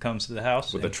kid comes to the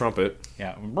house with a trumpet.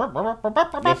 Yeah. What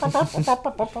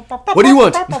do you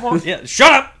want? Yeah,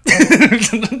 shut up!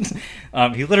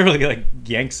 He literally, like,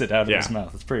 yanks it out of his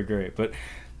mouth. It's pretty great. But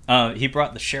he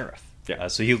brought the sheriff. Yeah.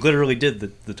 So he literally did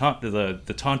the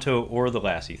Tonto or the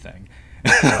Lassie thing.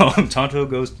 Tonto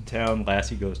goes to town,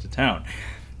 Lassie goes to town.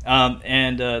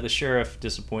 And the sheriff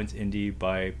disappoints Indy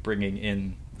by bringing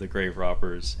in the grave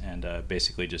robbers and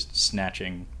basically just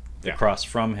snatching the cross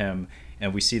from him.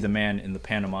 And we see the man in the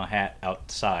Panama hat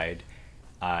outside,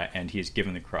 and he is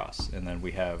given the cross. And then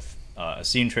we have a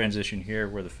scene transition here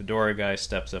where the fedora guy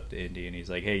steps up to Indy and he's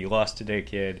like, "Hey, you lost today,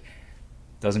 kid.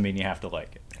 Doesn't mean you have to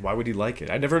like it." Why would he like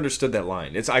it? I never understood that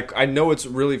line. I know it's a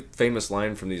really famous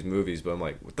line from these movies, but I'm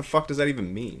like, what the fuck does that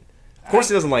even mean? Of course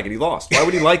he doesn't like it. He lost. Why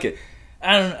would he like it?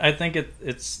 I don't. I think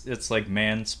it's like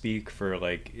man speak for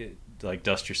like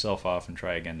dust yourself off and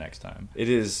try again next time. It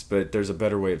is, but there's a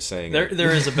better way of saying it.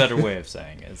 There is a better way of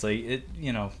saying it. It's like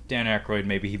Dan Aykroyd,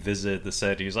 maybe he visited the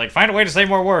set. He's like, find a way to say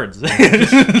more words. But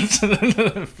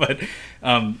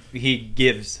he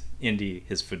gives Indy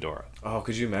his fedora. Oh,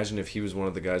 could you imagine if he was one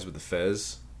of the guys with the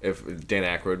fez? If Dan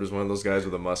Aykroyd was one of those guys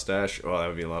with a mustache? Oh, that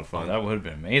would be a lot of fun. Oh, that would have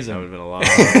been amazing. That would have been a lot of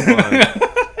fun.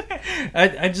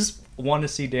 I just want to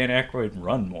see Dan Aykroyd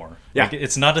run more. Yeah. Like,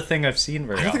 it's not a thing I've seen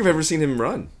very I don't often. think I've ever seen him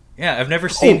run. Yeah, I've never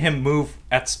seen him move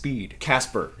at speed.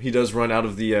 Casper. He does run out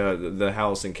of the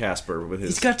house in Casper with his...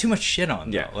 He's got too much shit on,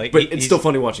 though. Yeah, Like, but it's still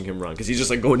funny watching him run, because he's just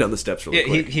like going down the steps really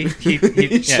quick.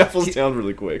 He shuffles down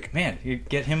really quick. Man, you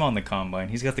get him on the combine.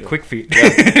 He's got the quick feet.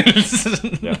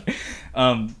 Yeah.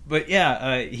 But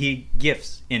yeah, he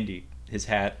gifts Indy his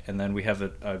hat, and then we have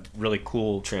a really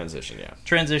cool transition,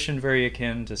 very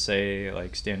akin to, say,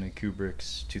 like Stanley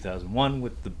Kubrick's 2001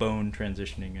 with the bone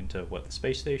transitioning into the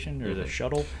space station or the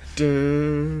shuttle. So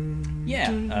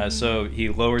he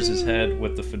lowers his head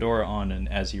with the fedora on,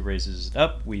 and as he raises it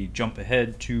up, we jump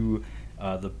ahead to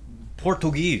the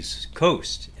Portuguese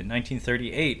coast in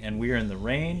 1938, and we are in the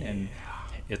rain, and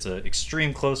it's an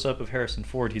extreme close-up of Harrison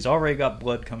Ford. He's already got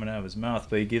blood coming out of his mouth,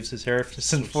 but he gives his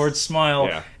Harrison Ford smile,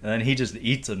 and then he just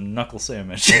eats a knuckle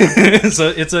sandwich. So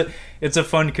it's a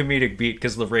fun comedic beat,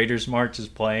 because the Raiders March is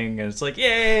playing, and it's like,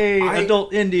 yay,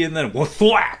 adult Indy, and then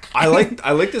whack. I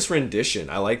like this rendition.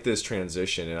 I like this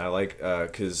transition, and I like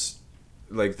because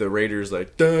like the Raiders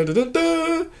like da da da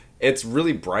da. It's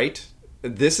really bright.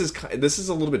 This is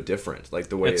a little bit different, like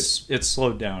the way it's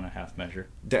slowed down a half measure.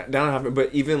 Down a half,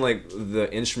 but even like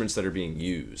the instruments that are being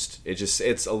used,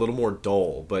 it's a little more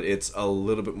dull, but it's a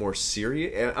little bit more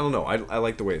serious. I don't know. I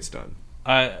like the way it's done.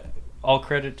 All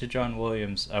credit to John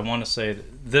Williams. I want to say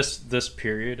that this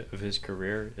period of his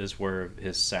career is where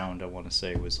his sound, I want to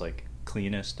say, was like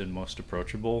cleanest and most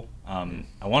approachable. I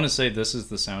want to say this is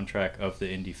the soundtrack of the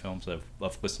indie films I've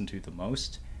listened to the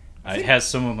most. It has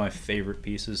some of my favorite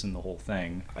pieces in the whole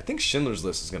thing. I think Schindler's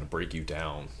List is going to break you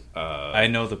down. I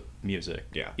know the music.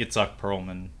 Yeah. Itzhak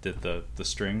Perlman did the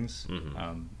strings.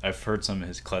 Mm-hmm. I've heard some of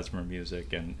his klezmer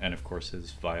music and of course his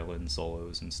violin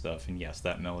solos and stuff. And yes,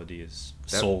 that melody is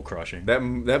soul crushing.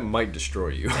 That might destroy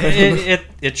you.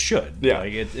 it should. Yeah.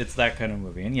 Like it's that kind of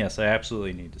movie. And yes, I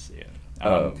absolutely need to see it.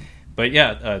 But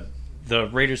yeah, the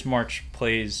Raiders March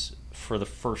plays for the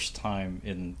first time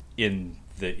in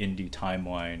the indie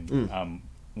timeline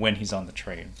when he's on the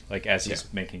train, like as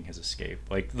he's making his escape.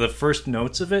 Like the first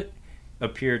notes of it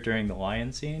appear during the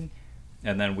lion scene,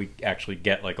 and then we actually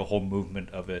get like a whole movement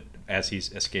of it as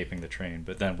he's escaping the train,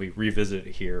 but then we revisit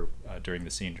it here during the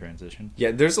scene transition.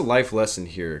 Yeah, there's a life lesson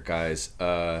here, guys.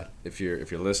 If you're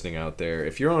listening out there,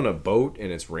 if you're on a boat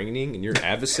and it's raining and your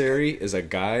adversary is a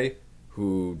guy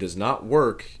who does not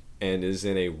work and is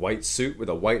in a white suit with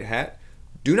a white hat,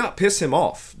 do not piss him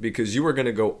off, because you are going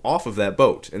to go off of that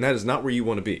boat, and that is not where you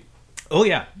want to be. Oh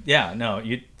yeah, no,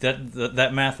 that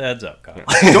math adds up, Kyle.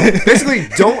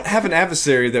 Don't have an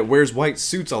adversary that wears white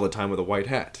suits all the time with a white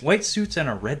hat. White suits and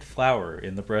a red flower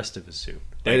in the breast of his suit.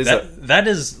 Like, that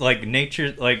is like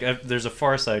nature. Like there's a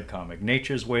Far Side comic,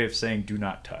 nature's way of saying "do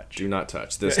not touch." Do not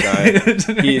touch this guy.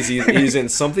 he's in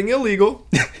something illegal,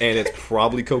 and it's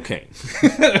probably cocaine.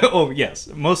 Oh yes,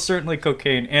 most certainly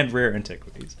cocaine and rare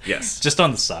antiquities. Yes, just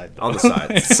on the side. Though. On the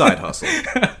side, side hustle.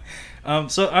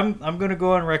 So I'm going to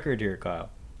go on record here,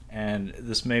 Kyle, and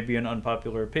this may be an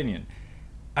unpopular opinion.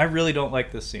 I really don't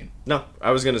like this scene. No, I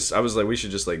was like, we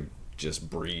should just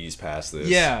breeze past this.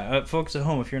 Yeah, folks at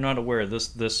home, if you're not aware,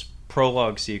 this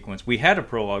prologue sequence, we had a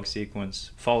prologue sequence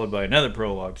followed by another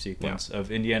prologue sequence of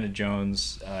Indiana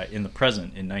Jones in the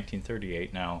present in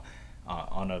 1938. Now,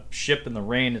 on a ship in the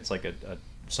rain, it's like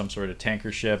some sort of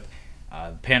tanker ship.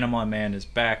 Panama Man is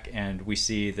back, and we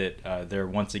see that they're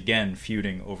once again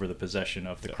feuding over the possession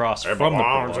of the cross from the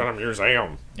prologue. In a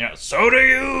museum. Yeah, so do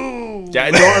you.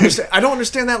 Yeah, I don't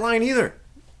understand that line either.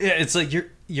 Yeah, it's like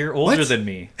you're older than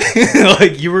me.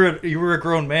 Like you were a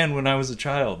grown man when I was a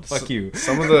child. Fuck you.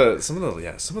 Some of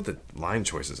the line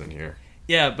choices in here.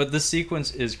 Yeah, but this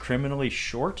sequence is criminally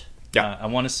short. Yeah. I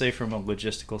want to say from a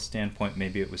logistical standpoint,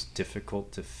 maybe it was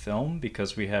difficult to film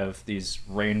because we have these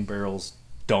rain barrels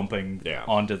dumping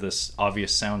onto this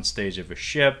obvious soundstage of a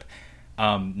ship.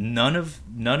 None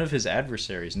of his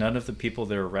adversaries, none of the people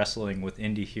that are wrestling with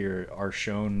Indy here are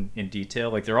shown in detail.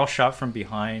 Like they're all shot from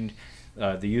behind.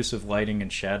 the use of lighting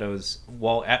and shadows,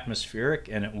 while atmospheric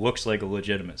and it looks like a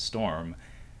legitimate storm,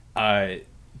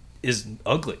 is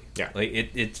ugly. Yeah. Like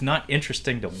it's not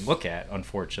interesting to look at,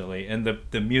 unfortunately. And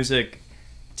the music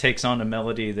takes on a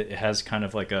melody that has kind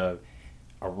of like a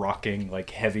rocking, like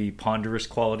heavy, ponderous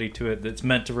quality to it that's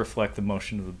meant to reflect the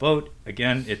motion of the boat.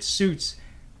 Again, it suits,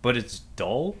 but it's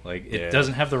dull. Like it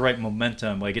doesn't have the right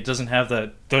momentum. Like it doesn't have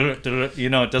that, you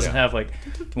know, it doesn't have like,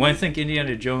 when I think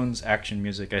Indiana Jones action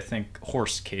music, I think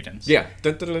horse cadence. Yeah.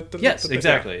 Yes,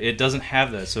 exactly. It doesn't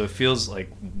have that, so it feels like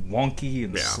wonky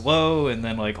and slow, and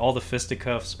then like all the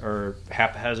fisticuffs are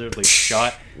haphazardly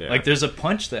shot. Yeah. Like there's a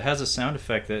punch that has a sound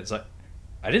effect that's like,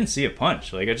 I didn't see a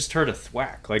punch. Like I just heard a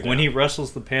thwack. Like when he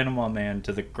wrestles the Panama Man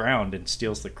to the ground and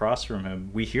steals the cross from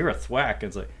him, we hear a thwack.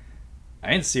 It's like,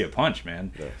 I didn't see a punch,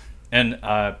 man. Yeah. And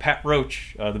Pat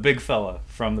Roach, the big fella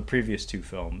from the previous two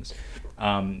films,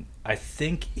 I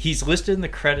think he's listed in the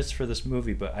credits for this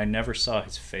movie, but I never saw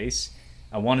his face.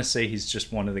 I want to say he's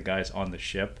just one of the guys on the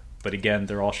ship, but again,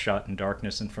 they're all shot in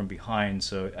darkness and from behind,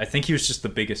 so I think he was just the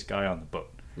biggest guy on the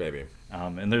boat. Maybe.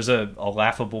 And there's a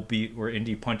laughable beat where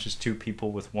Indy punches two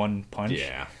people with one punch.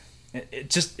 Yeah. It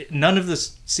just, none of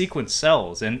this sequence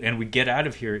sells, and we get out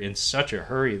of here in such a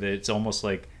hurry that it's almost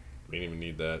like, we didn't even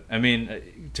need that. I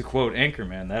mean, to quote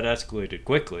Anchorman, that escalated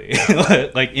quickly.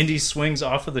 Like Indy swings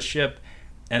off of the ship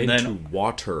and into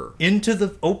water. Into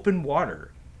the open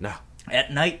water. No.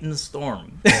 At night in the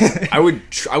storm. I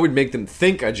would make them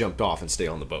think I jumped off and stay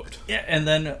on the boat. Yeah, and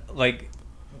then like,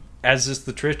 as is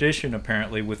the tradition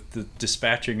apparently with the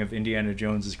dispatching of Indiana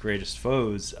Jones's greatest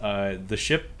foes, the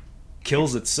ship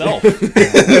kills itself because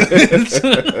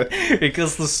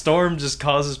the storm just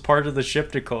causes part of the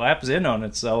ship to collapse in on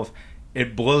itself.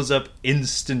 It blows up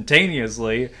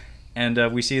instantaneously,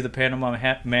 and we see the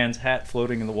Panama Man's hat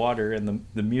floating in the water, and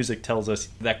the music tells us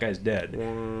that guy's dead.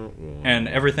 And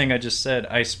everything I just said,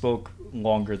 I spoke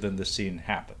longer than the scene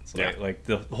happens. Like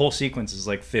the whole sequence is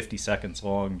like 50 seconds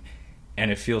long, and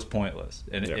it feels pointless,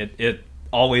 and it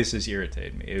always has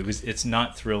irritated me. It's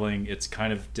not thrilling. It's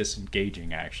kind of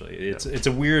disengaging, actually. It's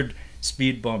a weird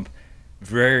speed bump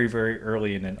very, very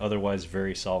early in an otherwise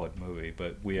very solid movie.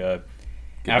 But we Get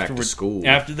back to school.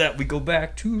 After that, we go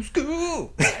back to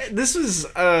school. This was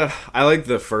I like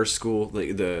the first school,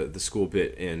 the school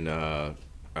bit in the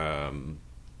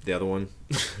other one.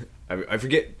 I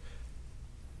forget.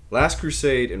 Last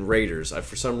Crusade and Raiders.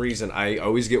 For some reason, I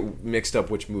always get mixed up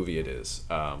which movie it is.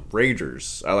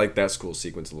 Raiders. I like that school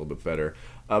sequence a little bit better.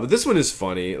 But this one is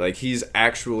funny. Like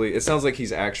it sounds like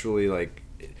he's actually like,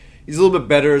 he's a little bit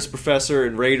better as a professor.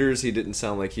 In Raiders, he didn't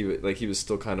sound like he was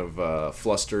still kind of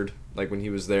flustered. Like when he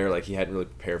was there, like he hadn't really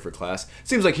prepared for class.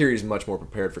 Seems like here he's much more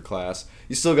prepared for class.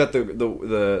 You still got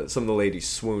the some of the ladies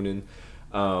swooning.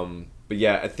 But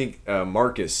yeah, I think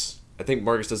Marcus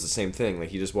does the same thing. Like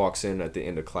he just walks in at the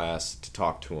end of class to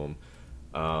talk to him,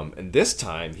 and this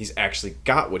time he's actually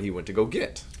got what he went to go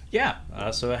get. Yeah,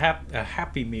 so a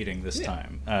happy meeting this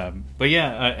time. But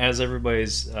yeah, as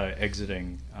everybody's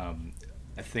exiting,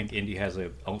 I think Indy has a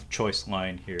choice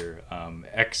line here.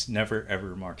 X never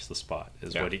ever marks the spot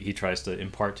is what he tries to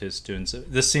impart to his students.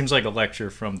 This seems like a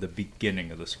lecture from the beginning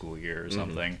of the school year or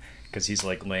something. Because he's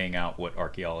like laying out what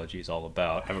archaeology is all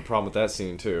about. I have a problem with that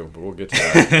scene too, but we'll get to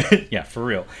that. Yeah, for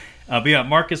real. But yeah,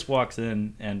 Marcus walks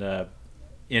in, and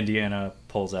Indiana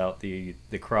pulls out the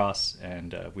cross,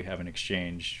 and we have an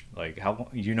exchange. Like, how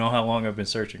long I've been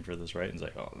searching for this, right? And he's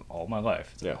like, oh, all my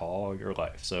life. It's like, all your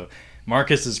life. So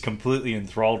Marcus is completely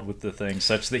enthralled with the thing,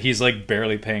 such that he's like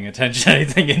barely paying attention to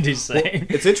anything Indy's saying.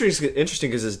 It's interesting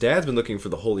because his dad's been looking for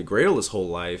the Holy Grail his whole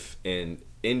life, and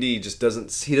Indy just doesn't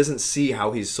see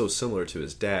how he's so similar to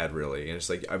his dad, really. And it's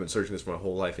like, I've been searching this for my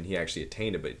whole life, and he actually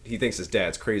attained it, but he thinks his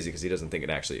dad's crazy because he doesn't think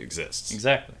it actually exists.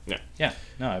 Exactly. Yeah.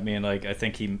 No, I mean, like, I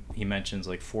think he mentions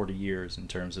like 40 years in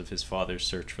terms of his father's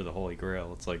search for the Holy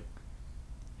Grail. It's like,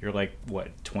 you're like,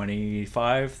 what,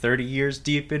 25, 30 years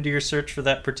deep into your search for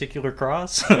that particular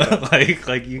cross?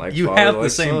 like you have the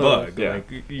same bug. Yeah.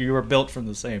 Like, you were built from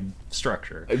the same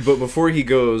structure. But before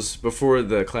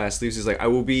the class leaves, he's like, I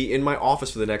will be in my office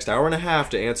for the next hour and a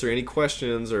half to answer any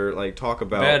questions or like talk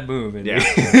about... Bad move. Yeah.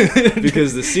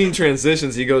 Because the scene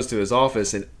transitions, he goes to his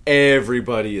office and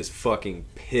everybody is fucking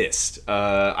pissed.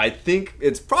 I think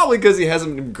it's probably because he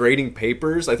hasn't been grading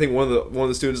papers. I think one of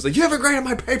the students is like, you haven't graded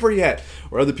my paper yet!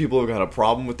 Or other people have got a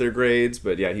problem with their grades,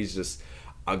 but yeah, he's just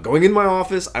going in my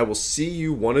office. I will see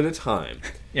you one at a time.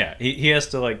 Yeah, he has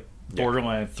to like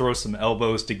borderline throw some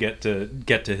elbows to get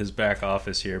to his back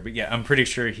office here. But yeah, I'm pretty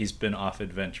sure he's been off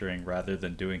adventuring rather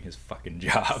than doing his fucking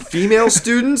job. Female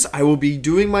students, I will be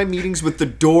doing my meetings with the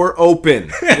door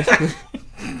open.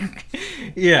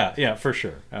 Yeah, for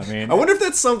sure. I mean, I wonder if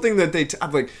that's something that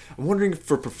I'm wondering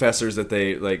for professors that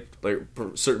they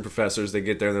certain professors, they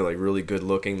get there and they're like really good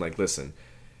looking. Like, listen,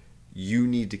 you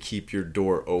need to keep your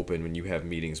door open when you have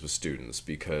meetings with students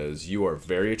because you are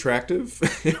very attractive.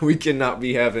 We cannot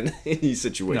be having any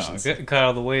situations. No,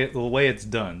 Kyle, the way it's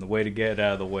done, the way to get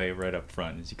out of the way right up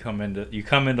front is you come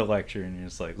into lecture and you're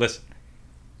just like, listen,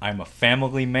 I'm a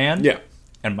family man. Yeah.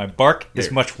 And my bark is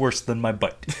much worse than my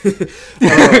bite.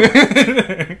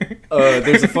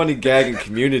 There's a funny gag in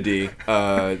Community.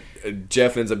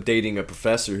 Jeff ends up dating a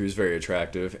professor who's very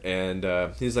attractive, and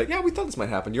he's like, "Yeah, we thought this might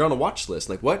happen. You're on a watch list."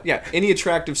 Like, what? Yeah, any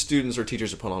attractive students or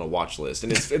teachers are put on a watch list,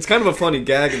 and it's kind of a funny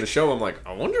gag in the show. I'm like,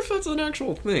 I wonder if that's an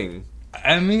actual thing.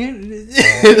 I mean,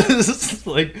 it's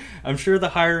like, I'm sure the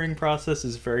hiring process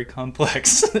is very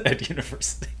complex at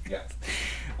university. Yeah.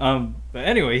 But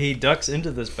anyway, he ducks into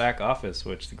this back office,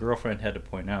 which the girlfriend had to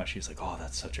point out. She's like, "Oh,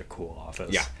 that's such a cool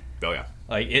office." Yeah. Oh yeah.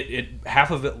 Like it half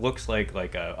of it looks like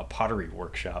a pottery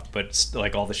workshop, but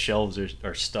like all the shelves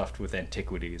are stuffed with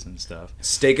antiquities and stuff.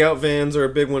 Stakeout vans are a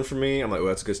big one for me. I'm like, oh,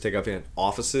 that's a good stakeout van.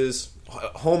 Offices,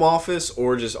 home office,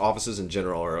 or just offices in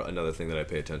general are another thing that I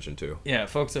pay attention to. Yeah,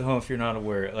 folks at home, if you're not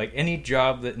aware, like any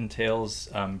job that entails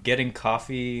getting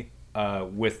coffee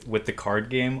with the card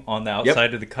game on the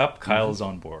outside of the cup, Kyle is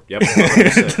on board. Yep,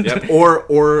 100%. Yep.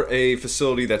 Or a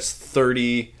facility that's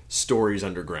 30 stories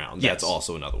underground. Yes. That's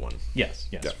also another one. Yes,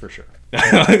 Yep. for sure.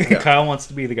 Yeah. Kyle wants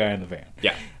to be the guy in the van.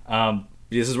 Yeah.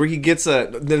 This is where he gets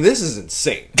this is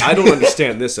insane. I don't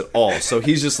understand this at all. So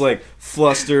he's just like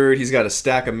flustered. He's got a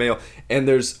stack of mail, and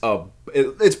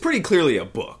it's pretty clearly a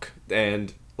book.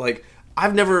 And like,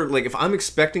 I've never, like, if I'm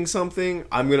expecting something,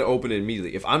 I'm going to open it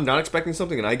immediately. If I'm not expecting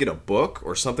something and I get a book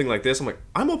or something like this, I'm like,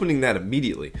 I'm opening that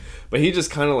immediately. But he just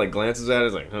kind of, like, glances at it,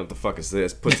 is like, oh, what the fuck is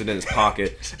this? Puts it in his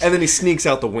pocket, and then he sneaks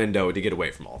out the window to get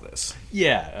away from all this.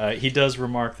 Yeah, he does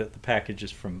remark that the package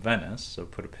is from Venice, so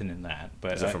put a pin in that.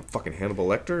 But Is it from fucking Hannibal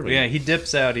Lecter? I mean, yeah, he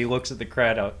dips out, he looks at the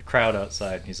crowd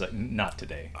outside, and he's like, not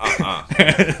today.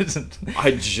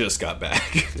 I just got back.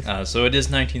 So it is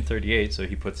 1938, so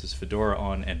he puts his fedora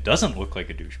on and doesn't look like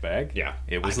a douchebag. Yeah.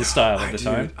 It was the style at the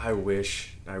time. I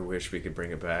wish we could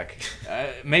bring it back.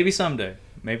 Maybe someday.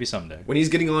 When he's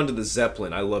getting onto the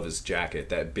Zeppelin, I love his jacket.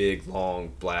 That big,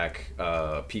 long, black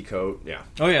pea coat. Yeah.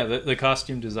 Oh, yeah, the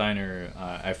costume designer,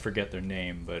 I forget their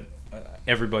name, but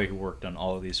everybody who worked on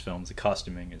all of these films, the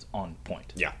costuming is on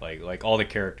point. Yeah. Like all the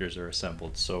characters are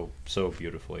assembled so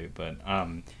beautifully. But,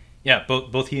 yeah,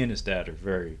 both he and his dad are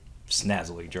very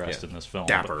snazzily dressed in this film.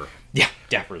 Dapper.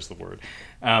 Dapper is the word.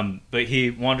 But he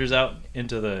wanders out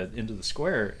into the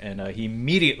square, and he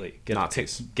immediately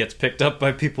gets picked up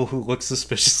by people who look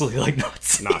suspiciously like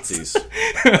Nazis.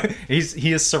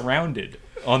 He is surrounded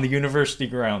on the university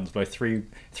grounds by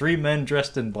three men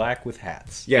dressed in black with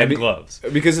hats and gloves.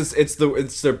 Because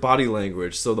it's their body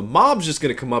language. So the mob's just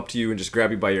gonna come up to you and just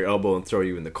grab you by your elbow and throw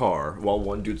you in the car while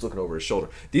one dude's looking over his shoulder.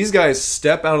 These guys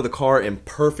step out of the car and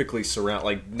perfectly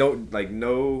surround,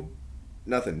 no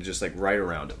nothing, just like right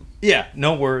around him. Yeah,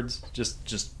 no words,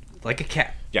 just like a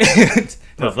cat. Yeah.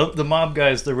 No, the mob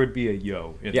guys, there would be a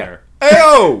yo in there.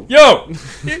 Ayo!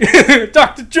 Yo!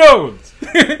 Dr. Jones!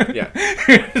 Yeah.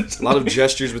 A lot of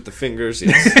gestures with the fingers.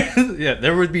 Yes. Yeah,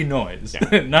 there would be noise.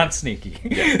 Yeah. Not sneaky.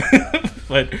 Yeah.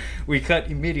 But we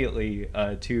cut immediately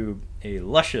to a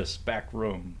luscious back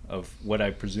room of what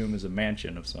I presume is a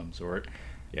mansion of some sort.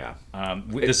 Yeah.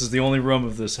 This is the only room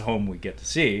of this home we get to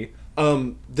see.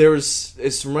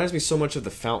 It reminds me so much of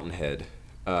The Fountainhead.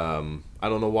 I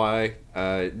don't know why.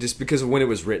 Just because of when it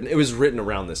was written. It was written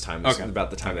around this time. Okay. About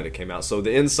the time that it came out. So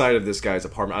the inside of this guy's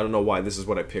apartment, I don't know why this is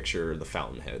what I picture The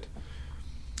Fountainhead.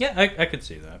 Yeah, I could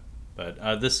see that.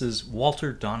 But this is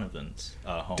Walter Donovan's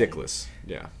home. Dickless.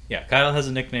 Yeah. Yeah, Kyle has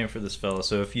a nickname for this fella,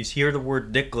 so if you hear the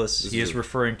word Dickless, he is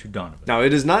referring to Donovan. Now,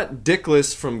 it is not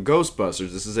Dickless from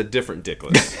Ghostbusters. This is a different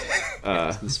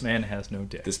Dickless. This man has no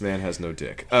dick. This man has no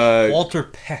dick. Walter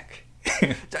Peck.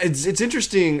 It's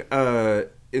interesting,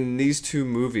 in these two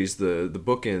movies, the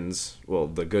bookends, well,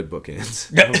 the good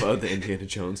bookends of the Indiana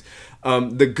Jones,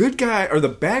 the good guy, or the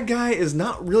bad guy, is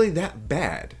not really that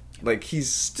bad. Like,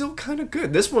 he's still kind of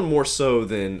good. This one more so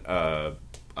than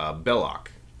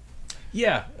Belloc.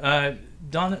 Yeah, I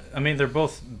mean, they're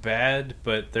both bad,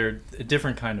 but they're a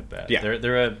different kind of bad. Yeah.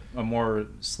 They're a more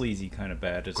sleazy kind of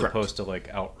bad, as Correct. opposed to like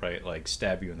outright like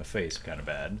stab you in the face kind of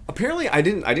bad. Apparently, I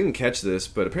didn't catch this,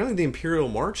 but apparently the Imperial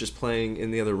March is playing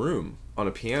in the other room on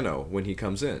a piano when he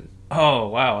comes in. Oh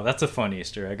wow, that's a fun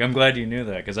Easter egg. I'm glad you knew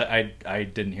that because I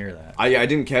didn't hear that. I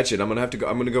didn't catch it. I'm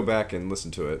gonna go back and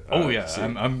listen to it. Oh yeah,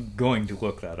 I'm going to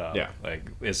look that up. Yeah. Like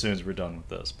as soon as we're done with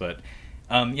this, but.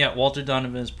 Walter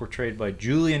Donovan is portrayed by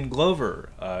Julian Glover,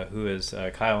 who is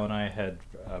Kyle and I had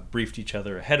briefed each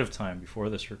other ahead of time before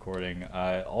this recording.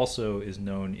 Also is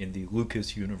known in the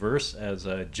Lucas universe as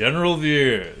General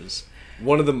Veers.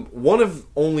 One of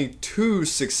only 2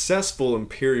 successful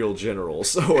Imperial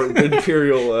generals, or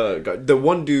Imperial. The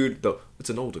one dude, it's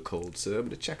an older code, so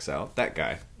but it checks out. That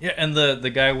guy. Yeah, and the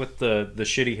guy with the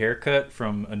shitty haircut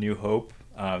from A New Hope.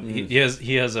 He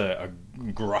has a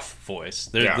gruff voice.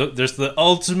 There's the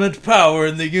ultimate power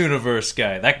in the universe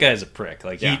guy. That guy's a prick.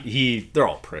 Like they're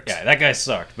all pricks. Yeah, that guy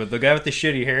sucked. But the guy with the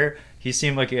shitty hair, he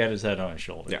seemed like he had his head on his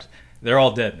shoulders. Yeah. They're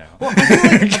all dead now. Well,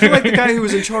 I feel like the guy who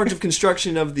was in charge of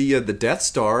construction of the Death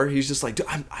Star, he's just like,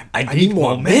 I need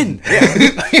more men. Yeah.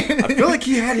 I feel like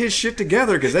he had his shit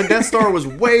together because that Death Star was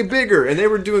way bigger, and they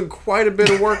were doing quite a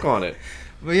bit of work on it.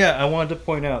 But yeah, I wanted to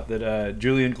point out that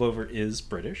Julian Glover is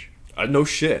British. No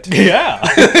shit. Yeah.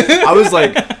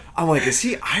 I'm like, is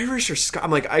he Irish or Scottish?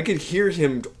 I'm like, I could hear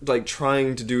him like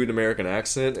trying to do an American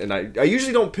accent, and I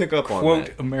usually don't pick up on that.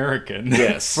 Quote American.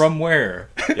 Yes. From where?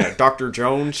 Yeah, Dr.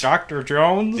 Jones. Dr.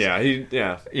 Jones?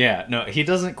 Yeah. Yeah, no, he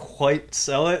doesn't quite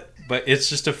sell it, but it's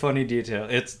just a funny detail.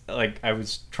 It's like I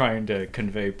was trying to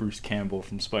convey Bruce Campbell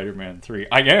from Spider-Man 3.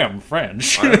 I am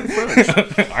French. I am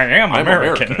French. I am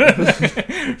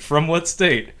American. From what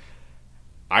state?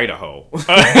 Idaho.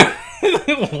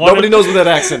 Nobody knows what that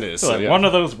accent is. So one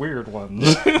of those weird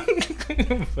ones.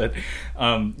 But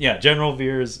General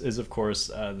Veers is, of course,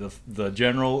 the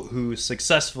general who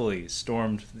successfully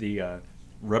stormed the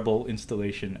rebel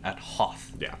installation at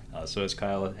Hoth. Yeah. So as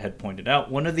Kyle had pointed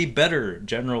out, one of the better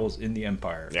generals in the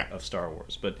Empire of Star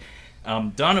Wars. But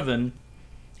Donovan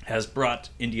has brought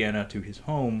Indiana to his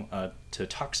home to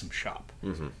talk some shop.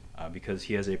 Mm-hmm. Because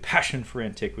he has a passion for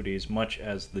antiquities, much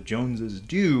as the Joneses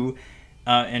do,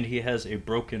 and he has a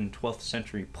broken 12th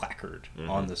century placard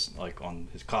on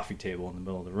his coffee table in the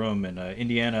middle of the room. And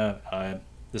Indiana,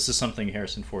 this is something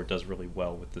Harrison Ford does really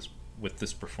well with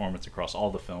this performance across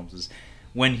all the films. Is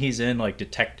when he's in like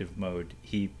detective mode,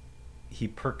 he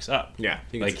perks up. Yeah,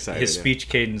 he gets excited, his speech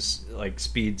cadence like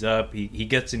speeds up. He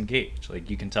gets engaged. Like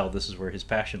you can tell this is where his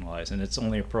passion lies, and it's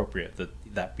only appropriate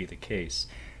that be the case.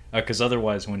 Because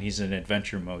otherwise, when he's in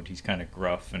adventure mode, he's kind of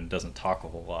gruff and doesn't talk a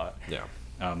whole lot. Yeah.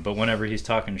 But whenever he's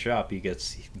talking shop, he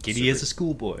gets giddy as a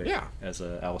schoolboy. Yeah. As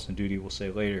Allison Duty will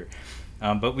say later.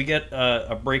 But we get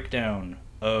a breakdown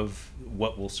of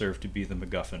what will serve to be the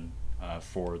MacGuffin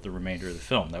for the remainder of the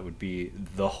film. That would be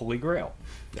the Holy Grail.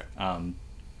 Yeah.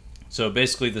 So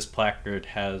basically, this placard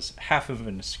has half of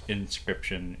an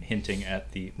inscription hinting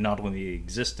at not only the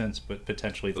existence, but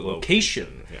potentially the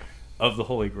location. Yeah. Of the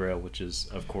Holy Grail, which is,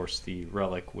 of course, the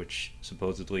relic which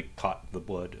supposedly caught the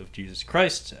blood of Jesus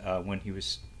Christ when he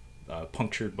was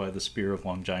punctured by the spear of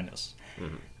Longinus.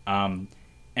 Mm-hmm.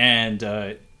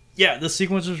 The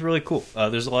sequence was really cool.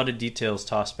 There's a lot of details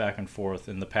tossed back and forth,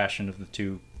 and the passion of the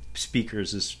two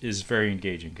speakers is very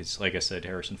engaging because, like I said,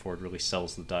 Harrison Ford really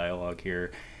sells the dialogue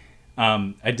here.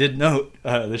 I did note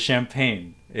the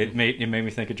champagne. It made me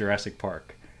think of Jurassic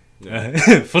Park.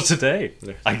 Yeah. For today,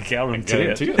 I guarantee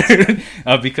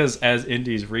it. Because as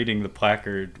Indy's reading the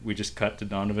placard, we just cut to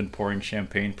Donovan pouring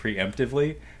champagne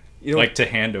preemptively, to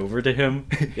hand over to him.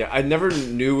 Yeah, I never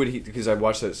knew because I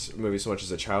watched this movie so much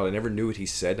as a child. I never knew what he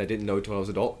said. I didn't know until I was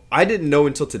an adult. I didn't know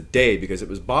until today because it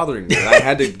was bothering me. And I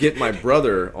had to get my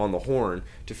brother on the horn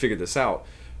to figure this out.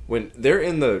 When they're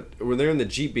in the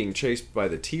Jeep being chased by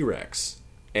the T-Rex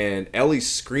and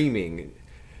Ellie's screaming,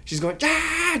 she's going,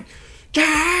 "Dad!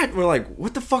 Dad!" We're like,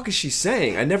 what the fuck is she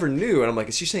saying? I never knew. And I'm like,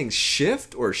 is she saying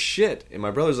shift or shit? And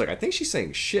my brother's like, I think she's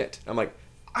saying shit. I'm like,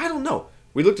 I don't know.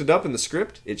 We looked it up in the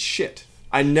script. It's shit.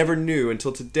 I never knew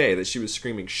until today that she was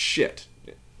screaming shit.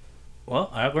 Well,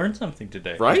 I learned something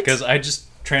today. Right? Because I just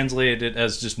translated it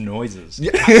as just noises.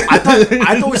 Yeah, I thought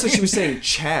it was like she was saying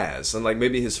Chaz. And like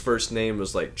maybe his first name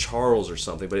was like Charles or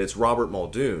something. But it's Robert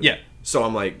Muldoon. Yeah. So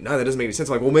I'm like, no, that doesn't make any sense.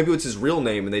 I'm like, well, maybe it's his real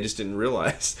name, and they just didn't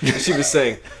realize. She was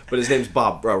saying, but his name's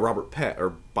Robert Peck,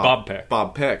 or Bob Peck.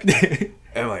 Bob Peck.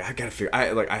 And I'm like, I gotta figure.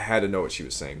 I had to know what she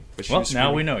was saying. But she was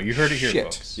now we know. You heard it here, shit.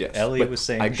 folks. Yes. Ellie was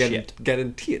saying shit. I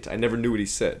guarantee it. I never knew what he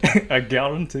said. I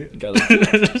guarantee it.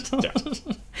 Yes.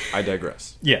 I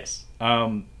digress. Yes.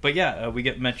 We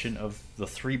get mention of the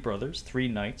three brothers, three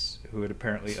knights, who had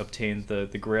apparently obtained the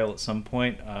Grail at some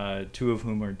point, two of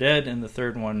whom are dead, and the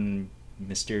third one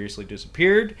mysteriously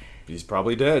disappeared. He's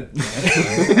probably dead.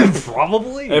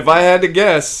 Probably. If I had to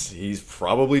guess, he's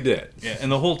probably dead. Yeah,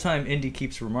 and the whole time Indy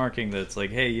keeps remarking that it's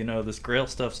like, hey, this Grail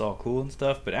stuff's all cool and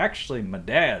stuff, but actually my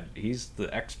dad, he's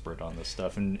the expert on this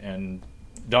stuff. And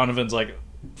Donovan's like,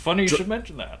 Funny you should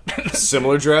mention that.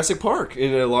 Similar Jurassic Park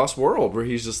in a Lost World, where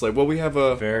he's just like, well, we have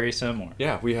a Very similar.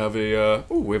 yeah, we have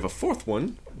a fourth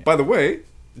one. By the way,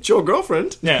 it's your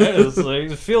girlfriend. Yeah, it's like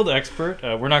a field expert.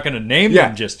 We're not going to name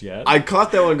them just yet. I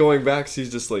caught that one going back. So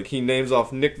he's just like, he names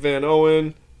off Nick Van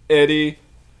Owen, Eddie,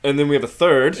 and then we have a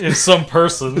third. It's some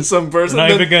person. Some person.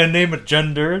 Not even going to name a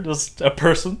gender, just a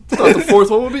person. Thought the fourth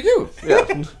one would be you.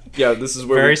 Yeah. Yeah, this is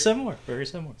where Very similar.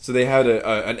 So they had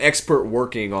an expert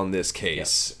working on this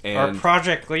case, and Our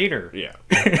project leader. yeah,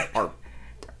 our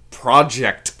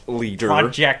project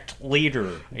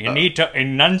leader. You need to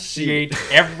enunciate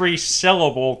every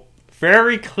syllable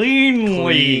very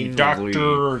cleanly,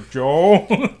 Dr. Joe.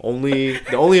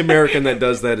 The only American that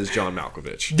does that is John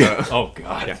Malkovich. Oh,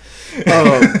 God.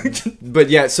 Yeah. But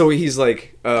yeah, so he's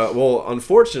like, well,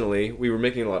 unfortunately, we were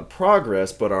making a lot of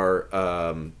progress, but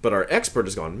our expert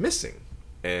has gone missing.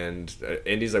 And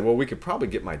he's like, well, we could probably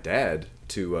get my dad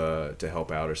to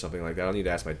help out or something like that. I'll need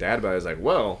to ask my dad about it. I was like,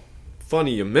 well,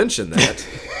 funny you mentioned that.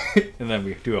 And then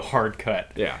we do a hard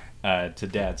cut. Yeah. To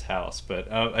Dad's house,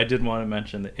 but I did want to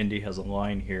mention that Indy has a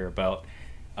line here about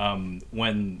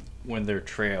when their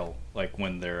trail, like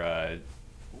when they're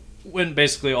when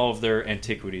basically all of their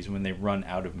antiquities, when they run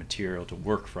out of material to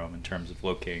work from in terms of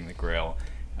locating the Grail,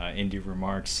 Indy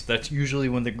remarks that's usually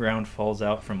when the ground falls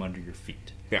out from under your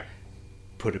feet. Yeah.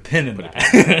 Put a pin in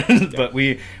that. But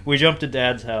we jump to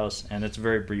Dad's house, and it's a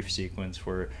very brief sequence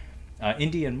where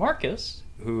Indy and Marcus,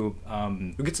 who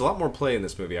gets a lot more play in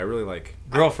this movie. I really like.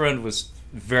 Girlfriend was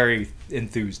very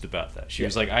enthused about that. She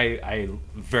was like, I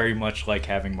very much like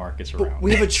having Marcus around. But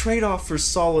we have a trade-off for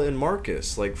Sala and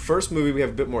Marcus. Like, first movie we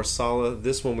have a bit more Sala.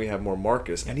 This one we have more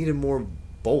Marcus. I needed more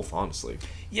both, honestly.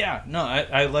 Yeah, no,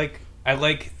 I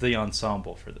like the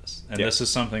ensemble for this. And this is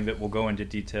something that we'll go into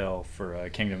detail for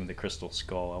Kingdom of the Crystal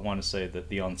Skull. I want to say that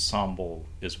the ensemble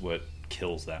is what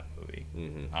kills that movie.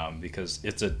 Because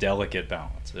it's a delicate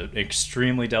balance, an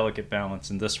extremely delicate balance.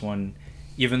 And this one,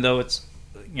 even though it's,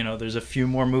 there's a few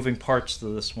more moving parts to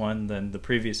this one than the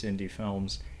previous Indy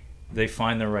films, they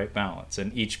find the right balance,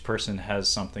 and each person has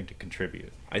something to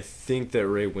contribute. I think that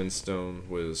Ray Winstone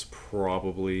was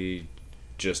probably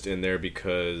just in there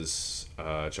because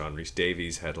John Rhys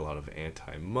Davies had a lot of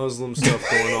anti-Muslim stuff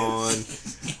going on,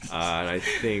 and I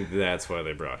think that's why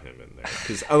they brought him in there.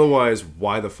 Because otherwise,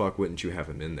 why the fuck wouldn't you have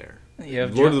him in there? You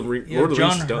have Lord of the Rings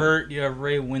John done. Hurt, you have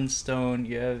Ray Winstone,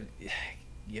 you have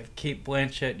Kate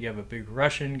Blanchett, you have a big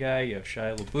Russian guy, you have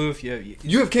Shia LaBeouf,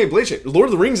 you have Kate Blanchett. Lord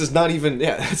of the Rings is not even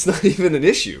it's not even an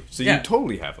issue. So you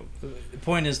totally have him. The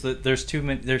point is that there's too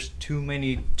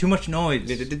much noise.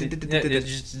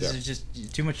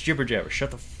 Just too much jibber jabber. Shut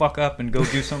the fuck up and go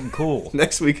do something cool.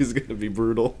 Next week is going to be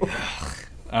brutal.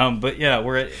 But yeah,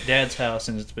 we're at Dad's house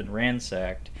and it's been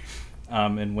ransacked.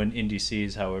 And when Indy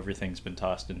sees how everything's been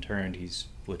tossed and turned, he's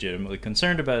legitimately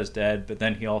concerned about his dad, but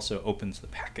then he also opens the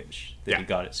package that he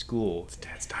got at school. It's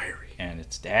Dad's diary. And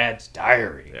it's Dad's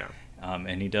diary. Yeah.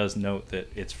 And he does note that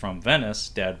it's from Venice.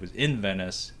 Dad was in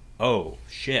Venice. Oh,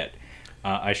 shit.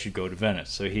 I should go to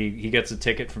Venice. So he gets a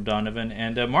ticket from Donovan,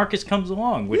 and Marcus comes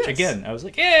along, which, again, I was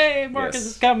like, yay, Marcus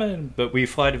is coming. But we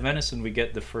fly to Venice, and we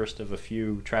get the first of a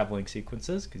few traveling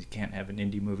sequences, because you can't have an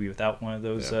indie movie without one of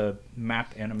those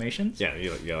map animations. Yeah,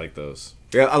 I like those.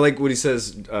 Yeah, I like what he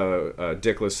says,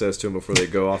 Dickless says to him before they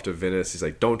go off to Venice. He's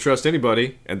like, don't trust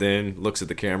anybody, and then looks at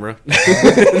the camera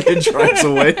and drives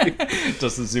away.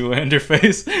 Does the Zoolander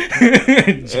face.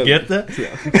 Did you get that?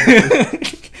 Yeah.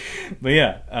 But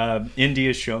yeah, Indy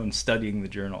is shown studying the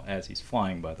journal as he's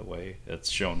flying, by the way. It's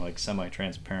shown like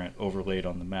semi-transparent, overlaid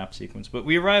on the map sequence. But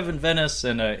we arrive in Venice,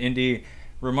 and Indy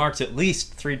remarks at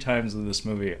least 3 times in this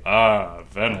movie,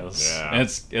 Venice. Yeah.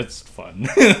 It's fun.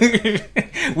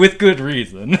 With good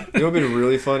reason. You know what would have been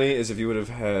really funny is if you would have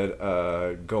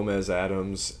had Gomez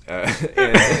Adams, and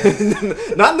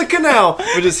not in the canal,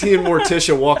 but just he and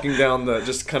Morticia walking down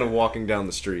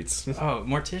the streets. Oh,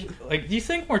 Morticia! Do you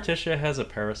think Morticia has a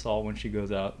parasol when she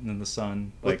goes out in the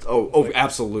sun?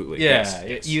 Absolutely. Yeah,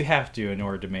 yes. You have to in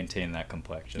order to maintain that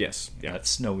complexion. Yes, yeah. That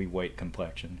snowy white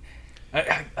complexion.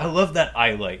 I love that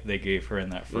eye light they gave her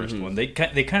in that first one. They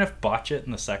kind of botch it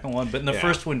in the second one, but in the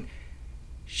first one,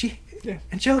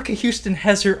 Angelica Houston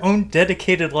has her own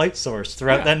dedicated light source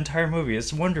throughout that entire movie.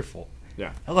 It's wonderful.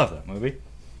 Yeah, I love that movie.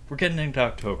 We're getting into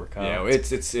October, Kyle. Yeah,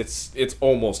 it's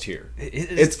almost here.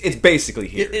 It's basically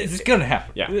here. It's gonna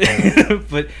happen. Yeah,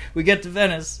 but we get to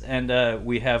Venice and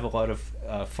we have a lot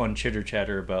of fun chitter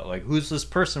chatter about who's this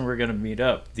person we're gonna meet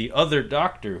up? The other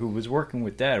doctor who was working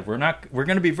with Dad. We're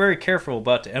gonna be very careful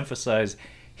about to emphasize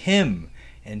him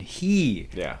and he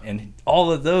and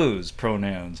all of those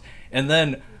pronouns. And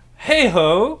then Hey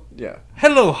ho! Yeah.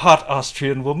 Hello, hot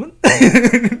Austrian woman.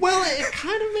 Well, it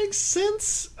kind of makes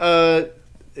sense.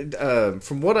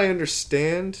 From what I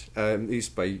understand, at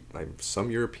least by some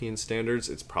European standards,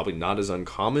 it's probably not as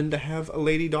uncommon to have a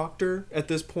lady doctor at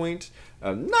this point.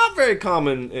 Not very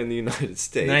common in the United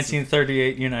States.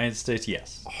 1938 United States,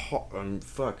 yes.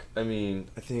 Fuck. I mean,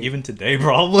 I think Even today,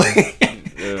 probably. I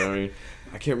mean,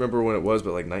 I can't remember when it was,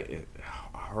 but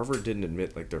Harvard didn't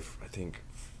admit their, I think,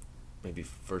 maybe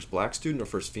first black student or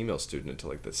first female student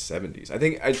until the 70s. I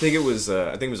think it was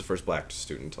the first black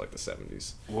student until the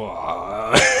 70s.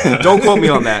 Wow. Don't quote me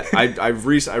on that. I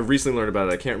recently learned about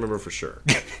it. I can't remember for sure.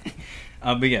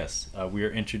 But yes, we are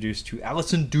introduced to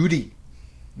Alison Doody.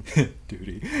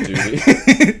 Doody.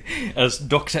 As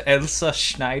Dr. Elsa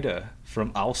Schneider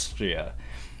from Austria.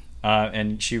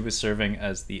 And she was serving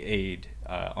as the aide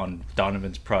on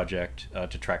Donovan's project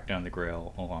to track down the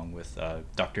Grail, along with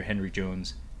Dr. Henry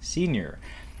Jones Sr.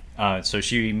 So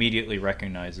she immediately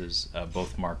recognizes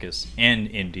both Marcus and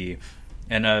Indy.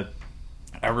 And I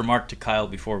remarked to Kyle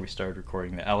before we started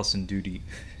recording that Alison Doody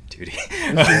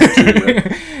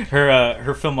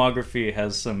her filmography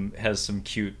has some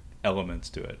cute elements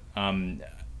to it.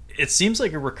 It seems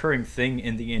like a recurring thing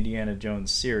in the Indiana Jones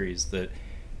series that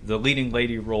the leading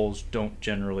lady roles don't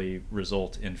generally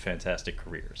result in fantastic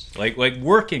careers, like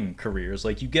working careers.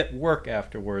 Like, you get work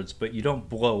afterwards, but you don't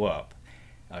blow up.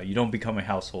 You don't become a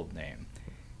household name.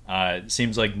 It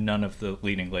seems like none of the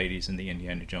leading ladies in the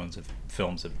Indiana Jones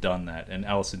films have done that, and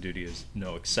Alison Doody is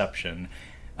no exception.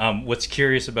 What's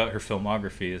curious about her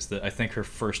filmography is that I think her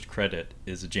first credit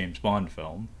is a James Bond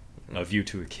film, A View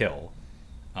to a Kill,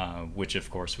 which of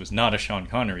course was not a Sean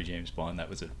Connery James Bond, that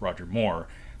was a Roger Moore.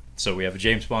 So we have a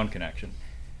James Bond connection.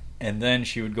 And then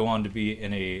she would go on to be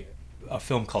in a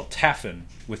film called Taffin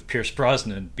with Pierce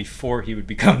Brosnan before he would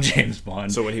become James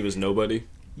Bond. So when he was nobody?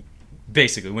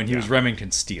 Basically, when he was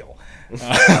Remington Steele.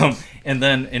 And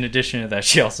then, in addition to that,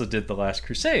 she also did The Last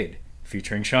Crusade,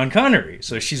 featuring Sean Connery.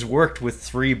 So she's worked with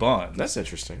 3 Bonds. That's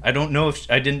interesting. I don't know if...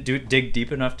 I didn't dig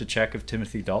deep enough to check if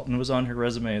Timothy Dalton was on her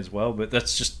resume as well, but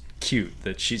that's just cute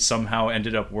that she somehow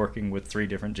ended up working with 3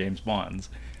 different James Bonds.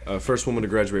 First woman to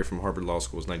graduate from Harvard Law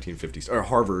School was 1950... Or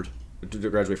Harvard. To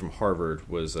graduate from Harvard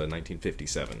was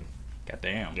 1957.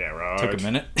 Goddamn. Yeah, right. Took a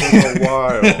minute. Took a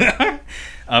while.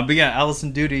 But yeah,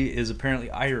 Alison Doody is apparently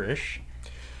Irish.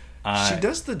 She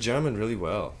does the German really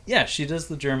well. Yeah, she does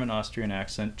the German-Austrian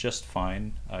accent just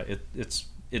fine.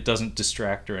 It doesn't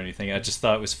distract or anything. I just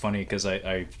thought it was funny because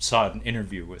I saw an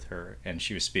interview with her and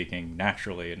she was speaking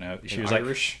naturally, and she was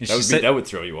Irish? Like, that would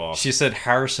throw you off. She said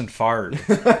Harrison Fard.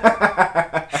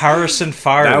 Harrison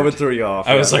Fard. That would throw you off.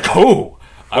 I was like, oh,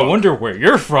 I wonder where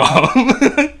you're from.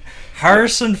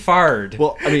 Harrison Fard.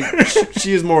 Well, I mean,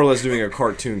 she is more or less doing a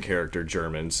cartoon character,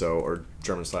 German, or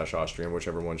German/Austrian,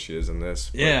 whichever one she is in this.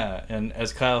 But. Yeah, and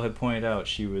as Kyle had pointed out,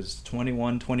 she was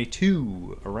 21,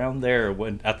 22, around there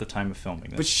at the time of filming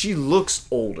this. But she looks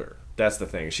older. That's the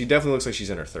thing. She definitely looks like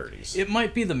she's in her 30s. It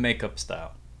might be the makeup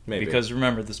style. Maybe. Because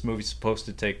remember, this movie's supposed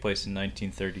to take place in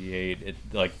 1938.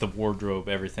 Like, the wardrobe,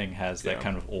 everything has that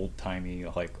kind of old-timey,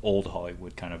 like, old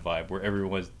Hollywood kind of vibe, where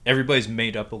everybody's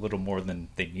made up a little more than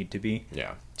they need to be.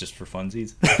 Yeah. Just for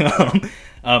funsies.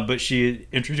 But she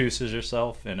introduces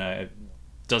herself, and it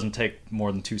doesn't take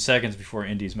more than 2 seconds before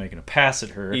Indy's making a pass at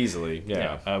her. Easily,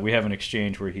 yeah. We have an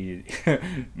exchange where he,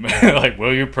 like,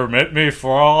 will you permit me,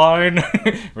 Fraulein?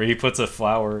 Where he puts a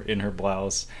flower in her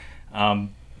blouse.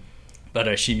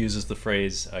 But she uses the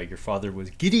phrase, your father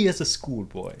was giddy as a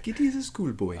schoolboy. Giddy as a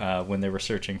schoolboy. When they were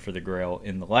searching for the Grail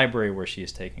in the library where she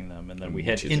is taking them. And then we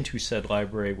head into said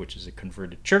library, which is a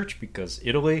converted church because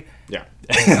Italy. Yeah.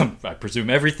 I presume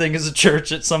everything is a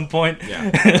church at some point.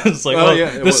 Yeah. It's like,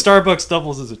 the Starbucks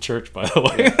doubles as a church, by the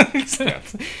way. Yeah.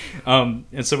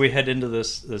 And so we head into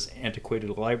this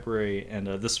antiquated library, and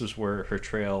this was where her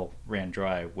trail ran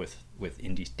dry with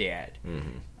Indy's dad.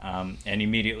 Mm-hmm. And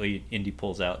immediately Indy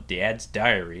pulls out Dad's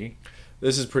diary.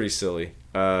 This is pretty silly.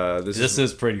 This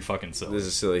is pretty fucking silly. This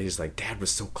is silly. He's like, Dad was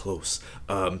so close.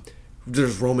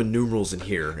 There's Roman numerals in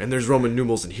here, and there's Roman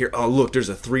numerals in here. Oh, look, there's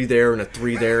a 3 there and a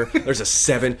 3 there. There's a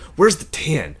 7. Where's the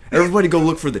 10? Everybody go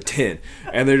look for the 10.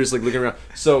 And they're just like looking around.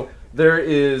 So there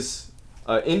is...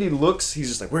 Indy looks, he's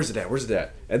just like, where's it at? Where's it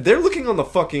at? And they're looking on the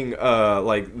fucking,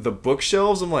 like, the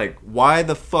bookshelves. I'm like, why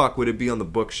the fuck would it be on the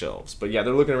bookshelves? But yeah,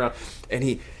 they're looking around, and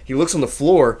he looks on the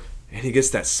floor, and he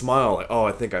gets that smile, like, oh,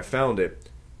 I think I found it.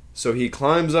 So he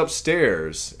climbs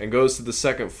upstairs and goes to the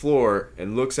 2nd floor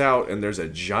and looks out, and there's a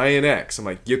giant X. I'm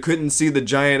like, you couldn't see the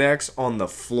giant X on the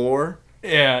floor?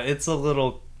 Yeah, it's a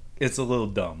little It's a little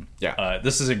dumb. Yeah.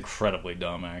 This is incredibly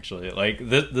dumb, actually. Like,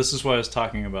 this is why I was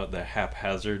talking about the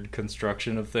haphazard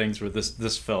construction of things, where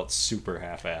this felt super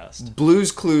half-assed.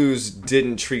 Blue's Clues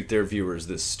didn't treat their viewers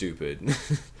this stupid.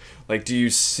 Like, do you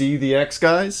see the X,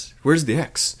 guys? Where's the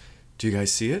X? Do you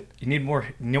guys see it? You need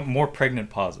more pregnant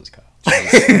pauses, Kyle.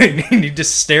 You need to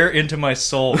stare into my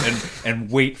soul and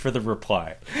wait for the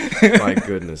reply. My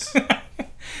goodness.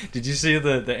 Did you see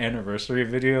the anniversary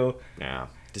video? Yeah.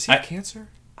 Does he have cancer?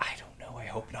 I don't know. I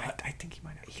hope not. I think he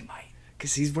might have. He might.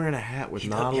 Because he's wearing a hat with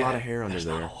not a lot of hair under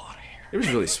there. Not a lot of hair. It was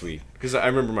really sweet. Because I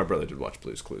remember my brother did watch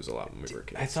Blue's Clues a lot when we were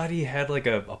kids. I thought he had like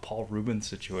a Paul Rubens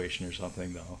situation or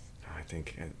something, though. I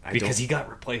think... Because he got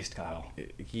replaced, Kyle.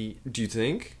 Do you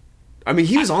think? I mean,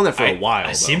 he was on there for a while,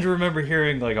 I seem to remember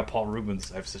hearing like a Paul Rubens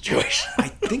type situation. I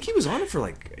think he was on it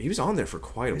for he was on there for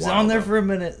quite a while. He was on there for a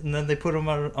minute, and then they put him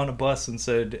on a bus and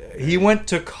said, he went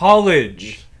to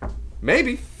college.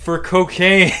 Maybe. For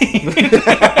cocaine.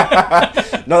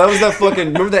 No, that was that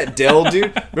fucking... Remember that Dell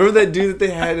dude? Remember that dude that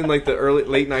they had in like the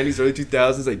late 90s, early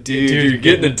 2000s? Like, dude you're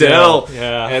getting a Dell.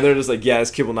 Yeah. And they're just like, yeah, this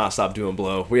kid will not stop doing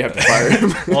blow. We have to fire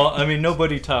him. Well, I mean,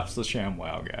 nobody tops the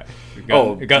ShamWow guy. He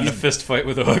got in a fist fight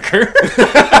with a hooker.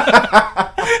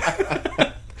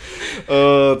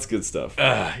 Oh, that's good stuff.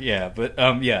 Yeah, but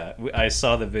I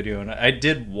saw the video, and I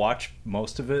did watch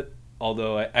most of it.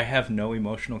 Although I have no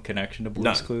emotional connection to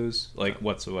Blue's Clues,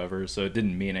 whatsoever, so it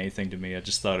didn't mean anything to me. I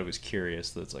just thought it was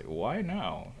curious that it's like, why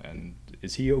now? And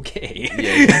is he okay?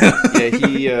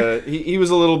 He was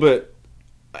a little bit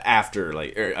after,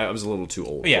 I was a little too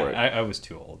old for it. I was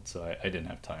too old, so I didn't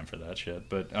have time for that shit.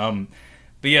 But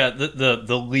yeah,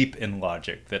 the leap in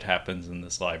logic that happens in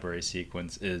this library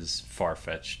sequence is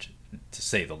far-fetched, to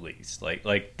say the least.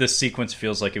 Like this sequence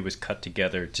feels like it was cut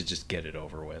together to just get it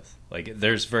over with. Like,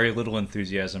 there's very little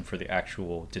enthusiasm for the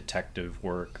actual detective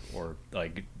work or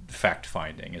like fact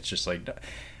finding. It's just like,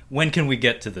 when can we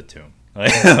get to the tomb?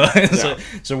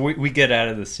 So we get out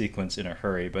of the sequence in a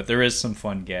hurry. But there is some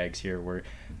fun gags here where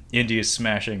Indy is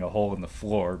smashing a hole in the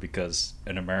floor because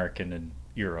an American in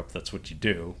Europe, that's what you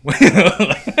do.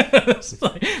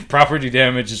 Property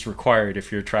damage is required if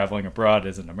you're traveling abroad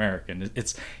as an American.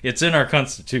 It's in our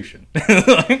Constitution.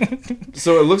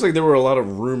 So it looks like there were a lot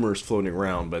of rumors floating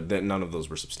around, but then none of those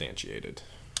were substantiated.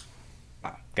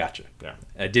 Gotcha. Yeah,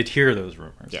 I did hear those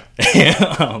rumors.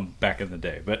 Yeah, back in the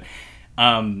day, but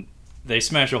they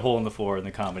smash a hole in the floor, and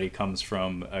the comedy comes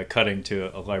from cutting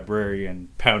to a librarian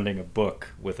pounding a book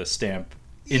with a stamp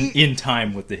in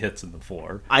time with the hits in the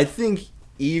floor. I think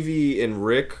Evie and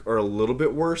Rick are a little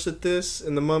bit worse at this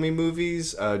in the Mummy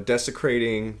movies,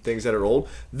 desecrating things that are old.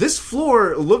 This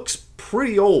floor looks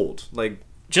pretty old.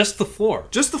 Just the floor.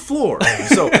 Just the floor.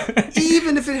 So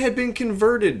even if it had been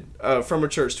converted from a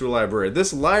church to a library,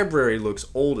 this library looks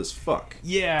old as fuck.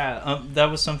 Yeah,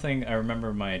 that was something I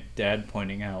remember my dad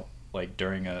pointing out,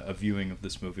 during a viewing of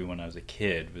this movie when I was a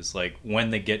kid, was when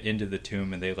they get into the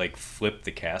tomb and they flip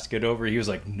the casket over, he was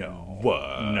like, no,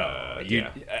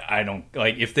 I don't,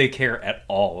 if they care at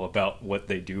all about what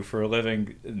they do for a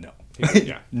living, no.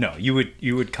 No, you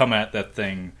would come at that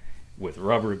thing with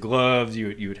rubber gloves,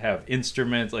 you would have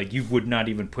instruments, you would not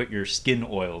even put your skin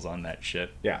oils on that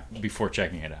shit before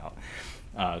checking it out.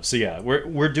 So yeah,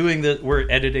 we're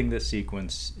editing this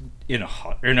sequence in a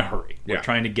hurry. We're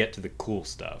trying to get to the cool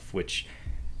stuff, which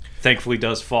thankfully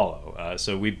does follow.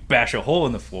 So we bash a hole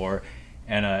in the floor,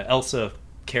 and Elsa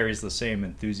carries the same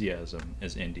enthusiasm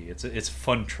as Indy. It's a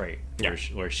fun trait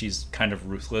where she's kind of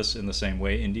ruthless in the same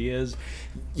way Indy is.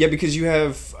 Yeah, because you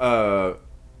have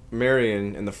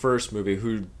Marion in the first movie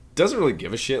who doesn't really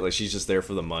give a shit. She's just there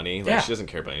for the money. She doesn't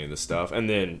care about any of this stuff. And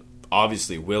then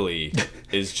obviously Willie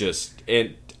is just,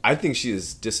 and I think she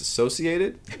is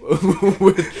disassociated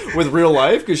with real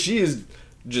life, because she is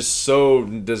just so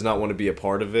does not want to be a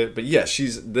part of it. But yeah,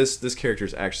 this character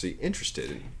is actually interested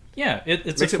in. Yeah,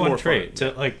 it's a fun trait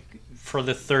to for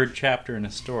the third chapter in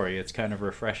a story. It's kind of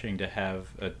refreshing to have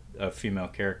a female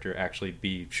character actually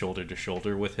be shoulder to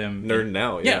shoulder with him, nerding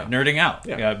out. Nerding out.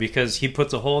 Yeah, because he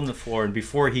puts a hole in the floor, and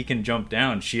before he can jump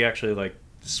down, she actually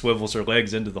swivels her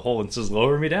legs into the hole and says,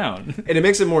 lower me down. And it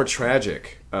makes it more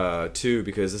tragic too,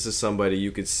 because this is somebody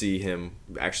you could see him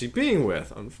actually being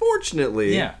with.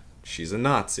 Unfortunately, she's a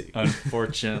Nazi.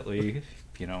 Unfortunately,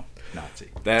 Nazi.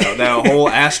 That whole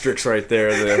asterisk right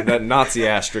there, that Nazi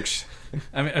asterisk.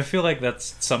 I mean, I feel like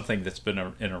that's something that's been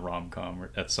in a rom-com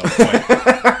at some point.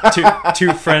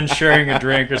 two friends sharing a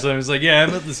drink or something. It's like, yeah, I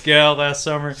met this gal last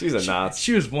summer. She's a Nazi.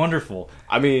 She was wonderful.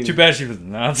 I mean, too bad she was a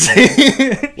Nazi.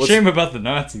 Shame about the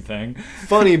Nazi thing.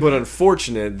 Funny but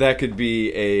unfortunate. That could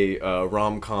be a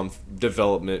rom-com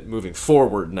development moving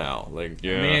forward now. Like,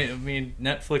 yeah. I mean,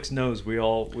 Netflix knows we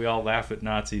all laugh at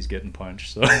Nazis getting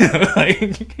punched. So,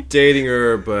 like, dating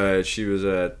her, but she was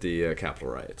at the Capitol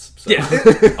riots. So. Yeah.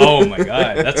 Oh my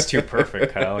God, that's too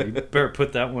perfect, Kyle. You better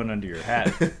put that one under your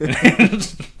hat.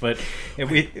 But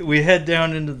we head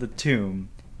down into the tomb,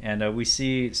 and we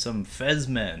see some fez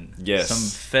men. Yes.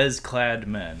 Some fez-clad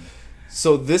men.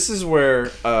 So this is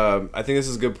where I think this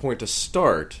is a good point to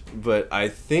start. But I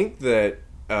think that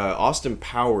Austin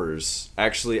Powers,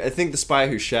 actually, I think The Spy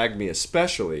Who Shagged Me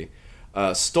especially,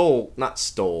 not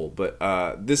stole, but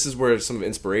this is where some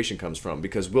inspiration comes from,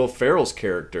 because Will Ferrell's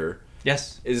character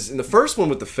is in the first one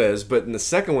with the fez, but in the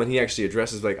second one he actually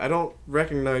addresses, like, I don't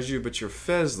recognize you, but your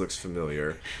fez looks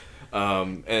familiar.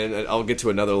 And I'll get to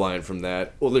another line from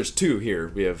that. Well, there's two here.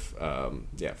 We have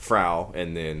Frau,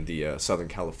 and then the Southern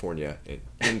California and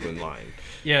England line.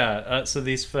 Yeah, so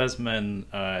these fez men,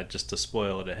 just to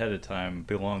spoil it ahead of time,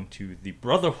 belong to the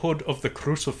Brotherhood of the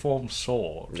Cruciform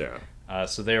Sword. Yeah.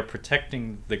 So they are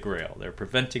protecting the Grail. They're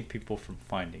preventing people from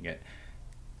finding it.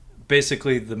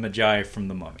 Basically, the Magi from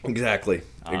the Mummy. Exactly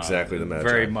the Magi.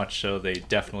 Very much so. They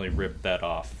definitely ripped that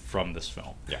off from this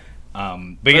film. Yeah.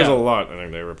 But there's a lot I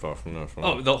think they ripped off from this film.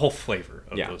 Oh, the whole flavor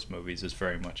of those movies is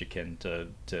very much akin to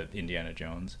Indiana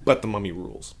Jones. But the Mummy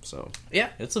rules. So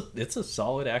yeah, it's a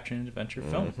solid action adventure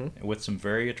film with some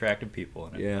very attractive people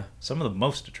in it. Yeah, some of the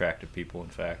most attractive people, in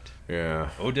fact. Yeah.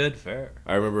 Oded Fair.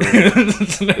 I remember.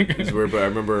 It's weird, but I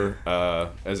remember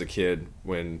as a kid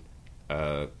when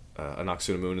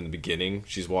Anck-su-namun in the beginning,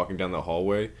 she's walking down the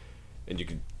hallway, and you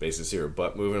could basically see her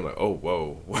butt moving. I'm like, oh,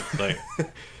 whoa. Like,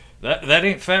 that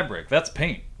ain't fabric. That's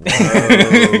paint. Whoa,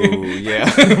 yeah.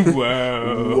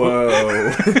 Whoa.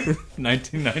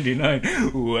 1999.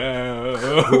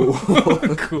 Whoa.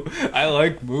 Cool. I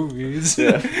like movies.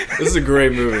 Yeah. This is a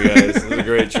great movie, guys. This is a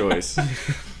great choice.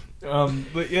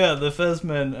 But yeah, the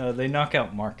Fezmen, they knock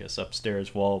out Marcus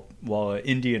upstairs while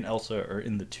Indy and Elsa are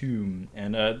in the tomb.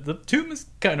 And the tomb is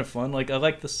kind of fun. Like, I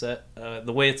like the set.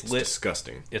 The way it's lit.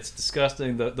 Disgusting. It's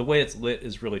disgusting. The way it's lit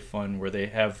is really fun, where they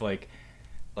have like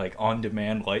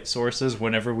on-demand light sources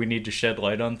whenever we need to shed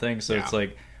light on things. So it's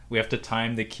like we have to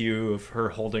time the cue of her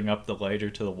holding up the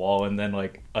lighter to the wall, and then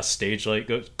like a stage light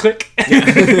goes click,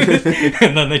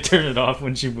 and then they turn it off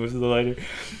when she moves the lighter.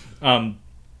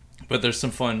 But there's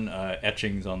some fun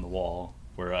etchings on the wall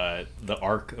where the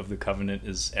Ark of the Covenant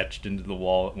is etched into the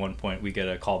wall. At one point, we get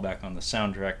a callback on the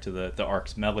soundtrack to the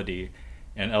Ark's melody,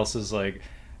 and Elsa's like,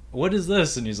 "What is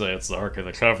this?" And he's like, "It's the Ark of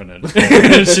the Covenant."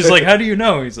 She's like, "How do you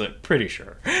know?" He's like, "Pretty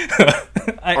sure."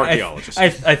 Archaeologist.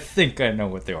 I think I know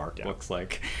what the Ark looks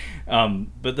like.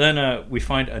 But then we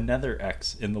find another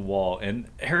X in the wall, and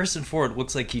Harrison Ford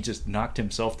looks like he just knocked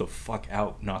himself the fuck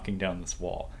out knocking down this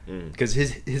wall, because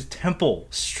his temple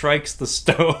strikes the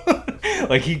stone.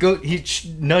 Like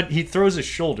he throws his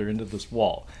shoulder into this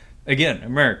wall. Again,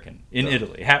 American in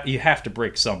Italy, you have to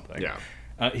break something. Yeah.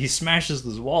 He smashes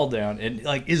this wall down, and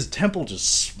like his temple just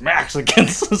smacks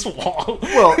against this wall.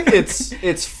 Well,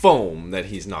 it's foam that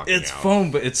he's knocking out. It's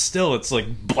foam, but it's like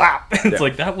blap. It's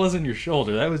like, that wasn't your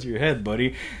shoulder, that was your head,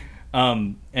 buddy.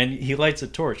 And he lights a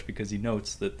torch because he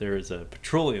notes that there is a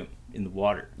petroleum in the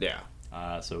water. Yeah.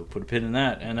 So put a pin in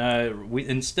that, and we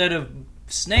instead of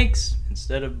snakes,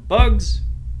 instead of bugs,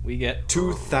 we get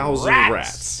 2,000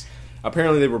 rats.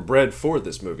 Apparently, they were bred for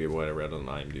this movie. What I read on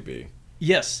IMDb.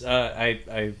 Yes,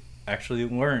 I actually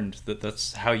learned that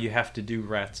that's how you have to do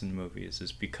rats in movies,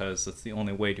 is because that's the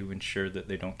only way to ensure that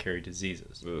they don't carry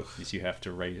diseases. Is you have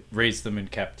to raise them in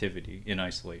captivity, in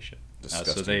isolation.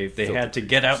 So they had to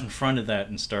get out in front of that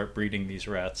and start breeding these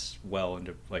rats well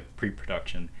into like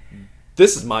pre-production.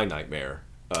 This is my nightmare.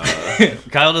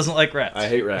 Kyle doesn't like rats. I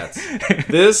hate rats.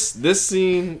 This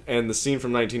scene and the scene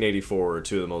from 1984 are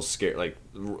two of the most scary,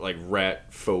 like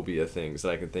rat phobia things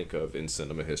that I can think of in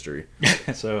cinema history.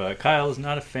 So Kyle is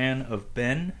not a fan of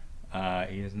Ben.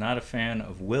 He is not a fan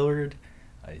of Willard.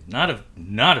 He's not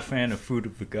a fan of Food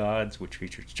of the Gods, which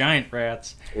features giant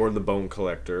rats. Or The Bone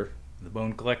Collector. The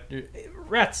Bone Collector.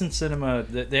 Rats in cinema,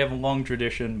 they have a long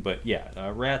tradition, but yeah,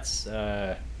 rats...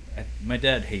 my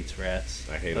dad hates rats.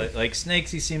 I hate them. Like snakes,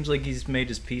 he seems like he's made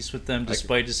his peace with them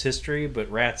despite his history,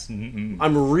 but rats...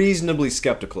 I'm reasonably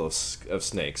skeptical of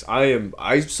snakes.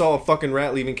 I saw a fucking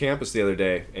rat leaving campus the other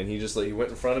day, and he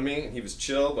went in front of me, and he was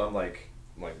chill, but I'm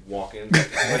walking,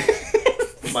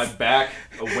 my back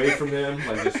away from him,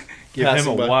 like just Give him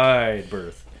passing a by. wide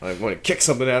berth. I want to kick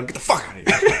something out. Get the fuck out of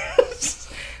here.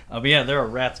 But yeah, there are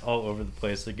rats all over the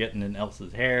place. They're getting in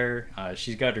Elsa's hair.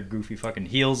 She's got her goofy fucking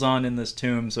heels on in this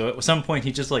tomb. So at some point,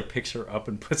 he just like picks her up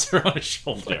and puts her on his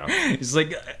shoulder. Yeah. He's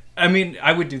like, I mean,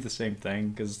 I would do the same thing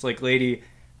because it's like, lady,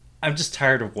 I'm just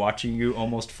tired of watching you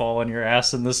almost fall on your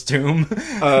ass in this tomb.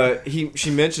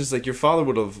 She mentions like your father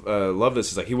would have loved this.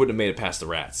 He's like he wouldn't have made it past the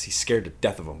rats. He's scared to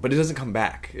death of them, but it doesn't come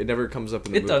back. It never comes up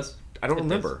in the movie. It does. I don't It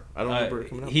remember. does. I don't remember it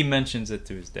coming up. He mentions it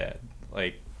to his dad.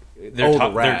 Like, the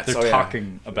they're rats. They're Oh, yeah.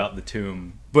 talking about the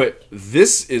tomb. But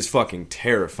this is fucking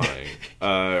terrifying.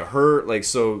 Her like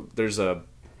so. There's the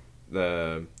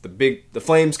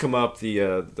flames come up.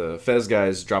 The Fez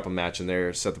guys drop a match in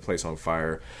there, set the place on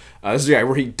fire. This is the guy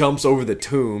where he dumps over the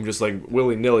tomb just like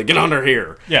willy nilly. Get under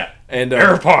here. Yeah. And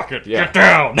Air pocket. yeah. Get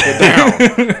down. Get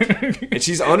down. And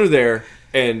she's under there,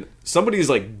 and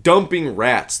somebody's like dumping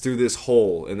rats through this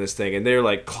hole in this thing, and they're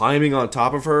like climbing on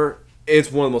top of her.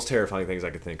 It's one of the most terrifying things I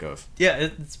could think of. Yeah,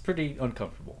 it's pretty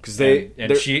uncomfortable.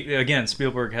 Because she again,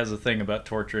 Spielberg has a thing about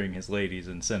torturing his ladies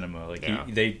in cinema. Like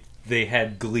they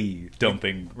had Glee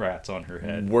dumping rats on her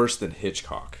head. Worse than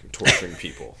Hitchcock torturing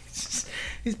people.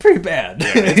 He's pretty bad.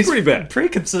 Yeah, it's pretty bad. Pretty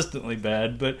consistently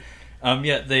bad. But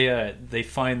they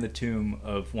find the tomb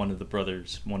of one of the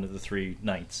brothers, one of the three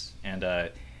knights, and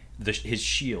his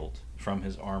shield from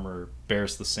his armor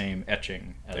bears the same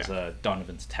etching as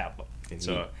Donovan's tablet. And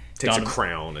so he takes a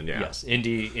crown and yes,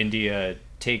 Indy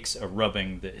takes a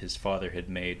rubbing that his father had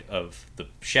made of the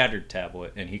shattered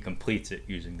tablet, and he completes it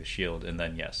using the shield. And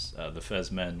then the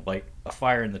Fez men light a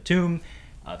fire in the tomb.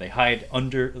 They hide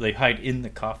in the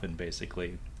coffin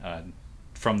basically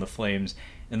from the flames.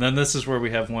 And then this is where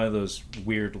we have one of those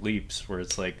weird leaps where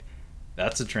it's like,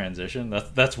 that's a transition.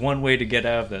 That's one way to get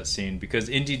out of that scene, because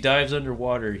Indy dives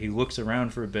underwater. He looks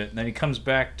around for a bit, and then he comes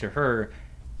back to her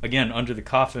again under the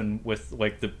coffin with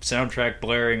like the soundtrack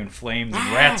blaring and flames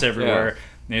and rats everywhere.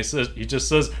 Yeah. And he just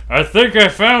says, "I think I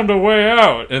found a way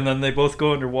out." And then they both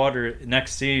go underwater.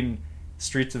 Next scene,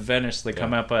 streets of Venice. They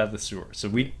come out of the sewer. So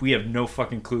we have no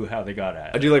fucking clue how they got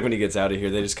out. I do like when he gets out of here.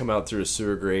 They just come out through a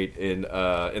sewer grate in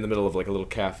the middle of like a little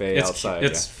cafe outside.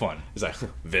 It's fun. It's like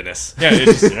Venice.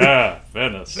 Yeah,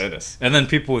 Venice. Venice. And then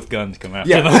people with guns come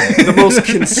after them. The most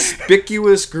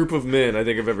conspicuous group of men I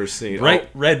think I've ever seen. Bright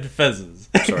red fezzes.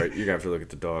 Sorry, you're gonna have to look at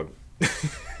the dog.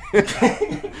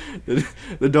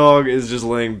 the dog is just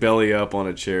laying belly up on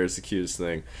a chair. It's the cutest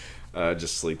thing.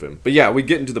 Just sleeping. But yeah, we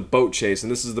get into the boat chase,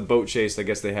 and this is the boat chase I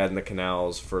guess they had in the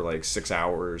canals for like 5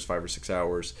 or 6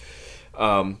 hours.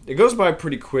 It goes by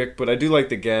pretty quick, but I do like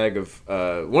the gag of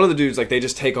one of the dudes, like they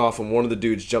just take off and one of the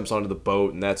dudes jumps onto the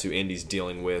boat, and that's who Indy's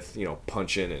dealing with,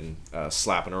 punching and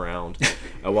slapping around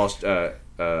whilst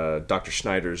Dr.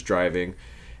 Schneider's driving.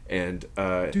 And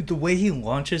dude, the way he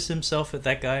launches himself at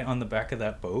that guy on the back of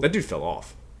that boat, that dude fell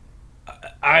off.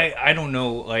 I don't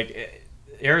know, like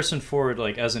Harrison Ford,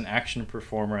 like as an action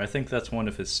performer, I think that's one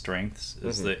of his strengths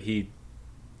is that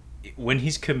when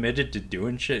he's committed to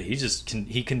doing shit,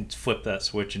 he can flip that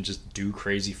switch and just do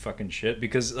crazy fucking shit,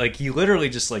 because like he literally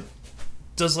just like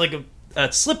does like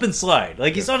a slip and slide,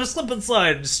 like he's on a slip and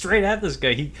slide straight at this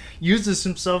guy. He uses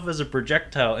himself as a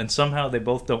projectile, and somehow they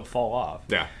both don't fall off.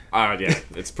 Yeah,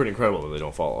 it's pretty incredible that they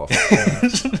don't fall off.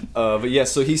 But yeah,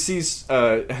 so he sees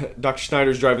Dr.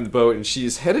 Schneider's driving the boat, and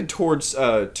she's headed towards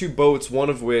 2 boats, one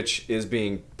of which is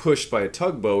being pushed by a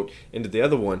tugboat into the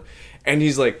other one, and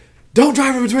he's like, "Don't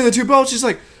drive in between the 2 boats." She's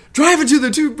like, "Drive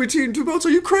between 2 boats? Are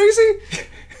you crazy?"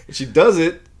 And she does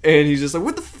it, and he's just like,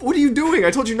 "What are you doing?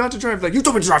 I told you not to drive." Like, "You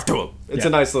told me to drive to him." It's a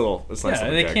nice little.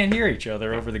 They can't hear each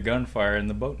other over the gunfire and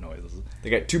the boat noises. They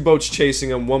got 2 boats chasing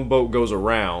them. One boat goes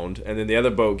around, and then the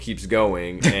other boat keeps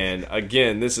going. And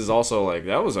again, this is also like,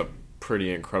 that was a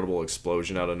pretty incredible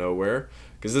explosion out of nowhere,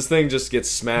 because this thing just gets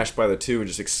smashed by the 2 and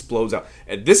just explodes out.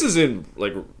 And this is in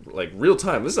like real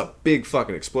time. This is a big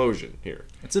fucking explosion here.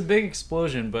 It's a big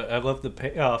explosion, but I love the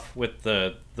payoff with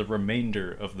the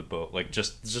remainder of the boat, like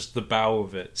just the bow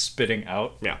of it spitting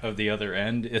out of the other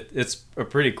end. It's a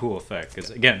pretty cool effect,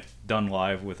 because again, done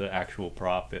live with an actual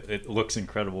prop, it looks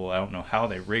incredible. I don't know how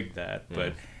they rigged that,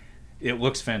 but it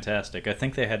looks fantastic. I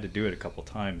think they had to do it a couple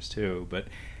times too, but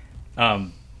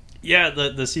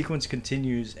the sequence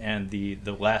continues, and the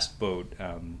last boat,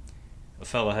 a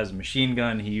fellow has a machine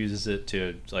gun. He uses it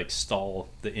to like stall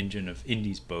the engine of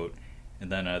Indy's boat,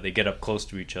 and then they get up close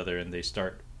to each other and they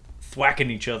start thwacking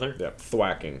each other. Yeah,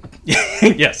 thwacking.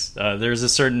 Yes, there's a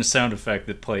certain sound effect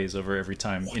that plays over every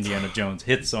time Indiana Jones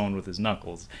hits someone with his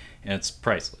knuckles, and it's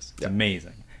priceless. It's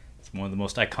amazing. It's one of the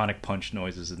most iconic punch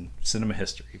noises in cinema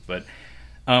history. But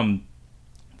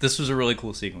this was a really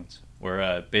cool sequence.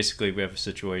 where basically we have a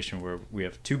situation where we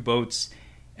have two boats,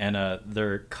 and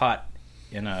they're caught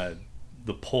in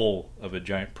the pole of a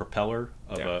giant propeller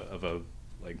of a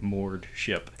like moored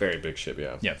ship. Very big ship,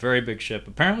 yeah. Yeah, very big ship.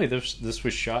 Apparently, this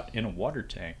was shot in a water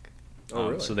tank. Oh,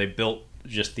 really? So they built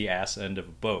just the ass end of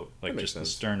a boat, like just sense.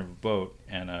 the stern of a boat,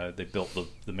 and they built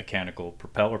the mechanical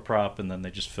propeller prop, and then they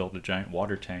just filled a giant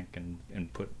water tank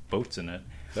and put boats in it.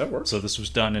 That works. So this was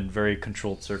done in very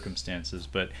controlled circumstances.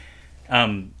 But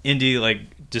Indy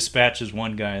like dispatches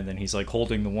one guy, and then he's like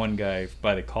holding the one guy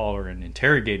by the collar and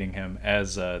interrogating him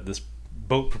as this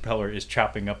boat propeller is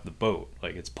chopping up the boat,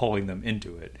 like it's pulling them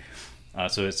into it.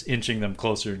 So it's inching them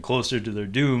closer and closer to their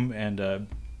doom, and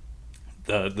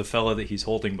the fella that he's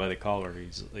holding by the collar,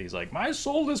 he's like, "My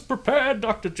soul is prepared,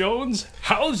 Dr. Jones.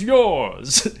 How's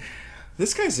yours?"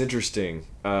 This guy's interesting.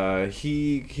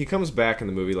 He comes back in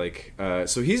the movie like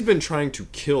so he's been trying to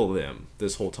kill them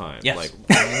this whole time. Yes.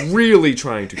 Like really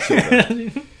trying to kill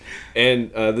them.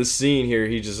 And this scene here,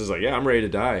 he just is like, "Yeah, I'm ready to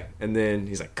die." And then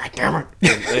he's like, "God damn it!"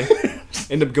 And they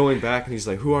end up going back, and he's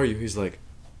like, "Who are you?" He's like,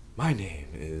 "My name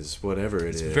is whatever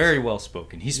it is." Very well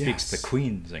spoken. He speaks Yes. the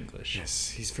Queen's English.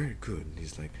 Yes, he's very good. And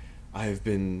he's like, "I have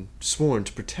been sworn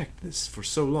to protect this for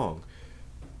so long.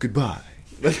 Goodbye."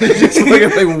 Just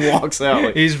like walks out.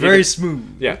 Like, He's very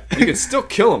smooth. Yeah, you can still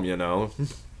kill him, you know.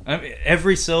 I mean,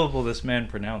 every syllable this man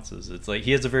pronounces, it's like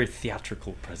he has a very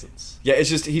theatrical presence. Yeah,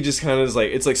 it's just he just kind of is like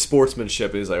it's like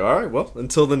sportsmanship. He's like, "All right, well,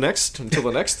 until the next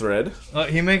thread."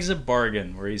 He makes a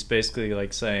bargain where he's basically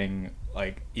like saying,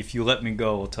 like, "If you let me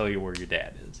go, I'll tell you where your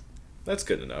dad is." That's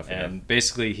good enough. And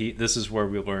basically, this is where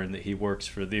we learn that he works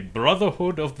for the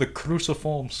Brotherhood of the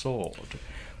Cruciform Sword.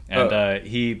 And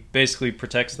he basically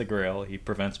protects the Grail. He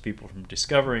prevents people from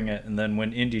discovering it. And then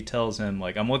when Indy tells him,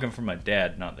 like, "I'm looking for my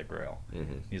dad, not the Grail,"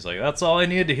 he's like, "That's all I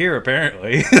needed to hear,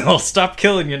 apparently. I'll stop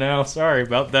killing you now. Sorry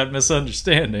about that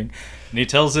misunderstanding." And he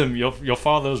tells him, your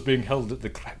father is being held at the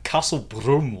Castle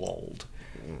Brunwald.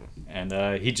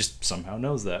 And he just somehow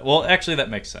knows that. Well, actually, that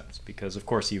makes sense, because, of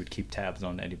course, he would keep tabs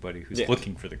on anybody who's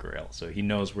looking for the Grail. So he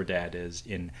knows where Dad is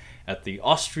at the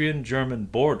Austrian-German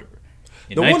border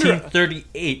in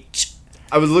 1938.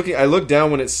 I looked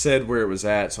down when it said where it was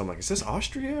at, so I'm like, is this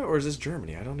Austria or is this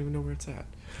Germany? I don't even know where it's at.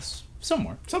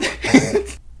 Somewhere.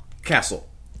 Castle.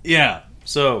 Yeah.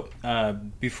 So,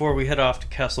 before we head off to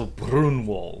Castle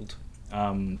Brunwald,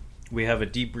 we have a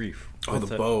debrief. Oh,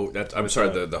 the boat.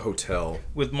 The hotel.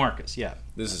 With Marcus, yeah.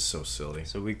 This is so silly.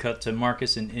 So we cut to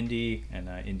Marcus and Indy, and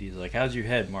Indy's like, "How's your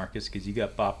head, Marcus? Because you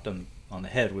got bopped on the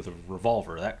head with a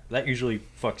revolver. That usually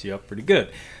fucks you up pretty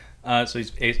good." So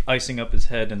he's icing up his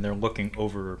head, and they're looking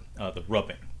over the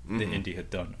rubbing that Indy had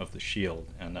done of the shield.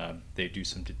 And they do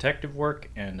some detective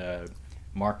work, and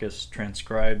Marcus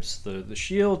transcribes the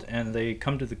shield, and they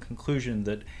come to the conclusion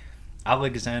that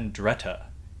Alexandretta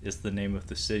is the name of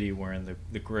the city wherein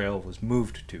the Grail was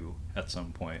moved to at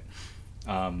some point.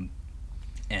 And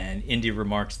Indy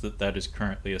remarks that is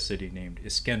currently a city named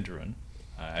Iskenderun.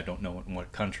 I don't know in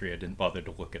what country. I didn't bother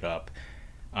to look it up.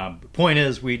 The point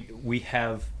is, we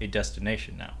have a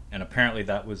destination now, and apparently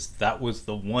that was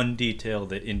the one detail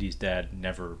that Indy's dad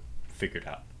never figured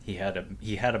out. He had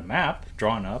a map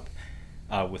drawn up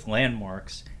with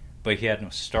landmarks, but he had no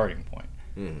starting point.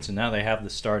 So now they have the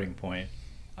starting point,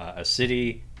 a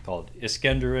city called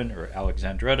Iskenderun or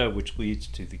Alexandretta, which leads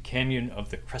to the Canyon of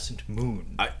the Crescent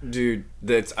Moon. I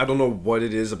don't know what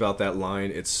it is about that line.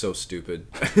 It's so stupid.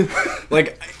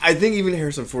 Like, I think even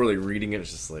Harrison Ford, like, reading it, is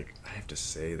just like, I have to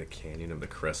say the Canyon of the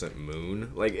Crescent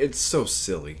Moon. Like, it's so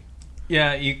silly.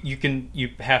 Yeah, you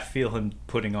half feel him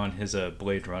putting on his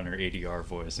Blade Runner ADR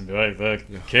voice and be like, "The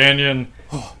Canyon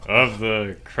of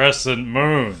the Crescent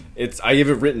Moon." I have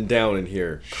it written down in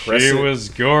here. She was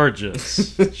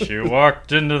gorgeous. She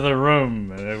walked into the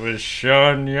room, and it was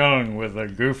Sean Young with a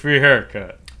goofy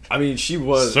haircut. I mean, she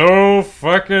was so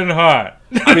fucking hot.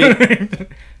 I mean,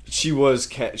 she was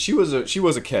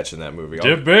a catch in that movie.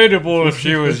 Debatable if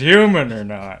she was human or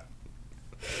not.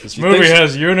 This movie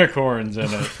has unicorns in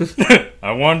it.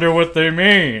 I wonder what they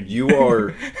mean. You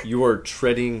are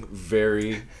treading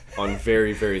on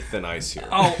very, very thin ice here.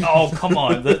 Oh, come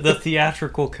on. The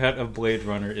theatrical cut of Blade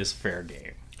Runner is fair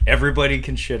game. Everybody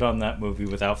can shit on that movie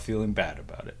without feeling bad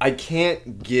about it. I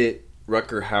can't get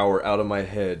Rutger Hauer out of my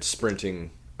head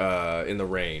sprinting in the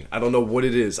rain. I don't know what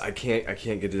it is. I can't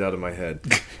get it out of my head.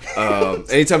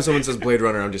 Anytime someone says Blade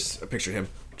Runner, I picture him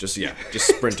just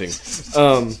sprinting.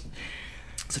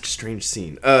 Such a strange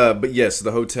scene. But yes,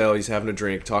 the hotel, he's having a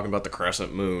drink, talking about the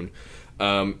Crescent Moon.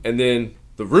 And then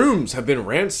the rooms have been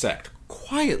ransacked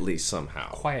quietly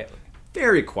somehow.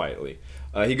 very quietly.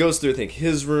 He goes through, I think,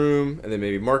 his room, and then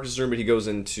maybe Marcus's room, but he goes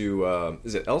into,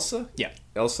 is it Elsa? Yeah.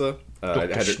 Elsa?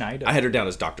 Dr. Schneider. I had her down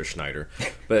as Dr. Schneider.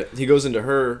 But he goes into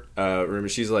her room,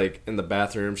 and she's, like, in the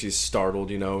bathroom. She's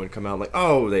startled, and come out like,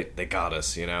 oh, they got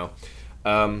us, And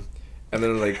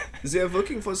then, like, they're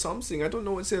looking for something. I don't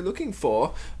know what they're looking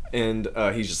for. And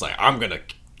he's just like, I'm going to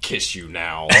kiss you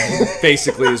now,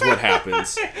 basically is what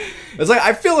happens. It's like,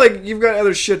 I feel like you've got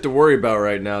other shit to worry about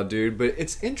right now, dude, but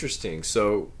it's interesting.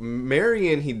 So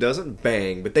Marion, he doesn't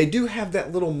bang, but they do have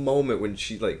that little moment when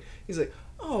he's like,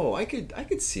 oh, I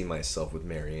could see myself with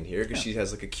Marion here, because she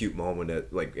has like a cute moment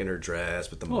in her dress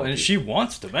with the monkey. And she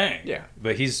wants to bang. Yeah.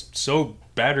 But he's so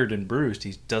battered and bruised,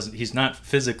 he's not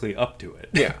physically up to it.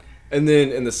 Yeah. And then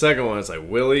in the second one, it's like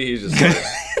Willie, he's just like,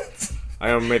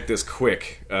 I'm gonna make this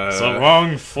quick. It's a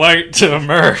long flight to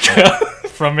America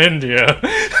from India.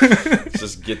 Let's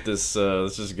just get this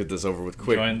over with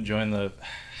quick. Join the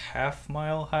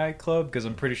half-mile high club, because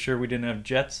I'm pretty sure we didn't have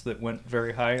jets that went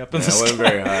very high up in the sky. Went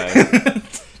very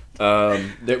high.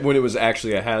 When it was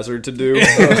actually a hazard to do.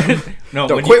 No,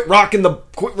 quit rocking the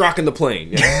plane.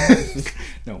 Yeah.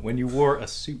 No, when you wore a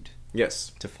suit.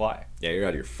 Yes. To fly. Yeah, you're out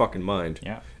of your fucking mind.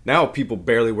 Yeah. Now people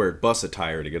barely wear bus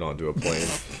attire to get onto a plane.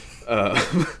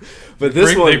 But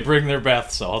they bring their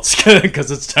bath salts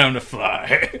because it's time to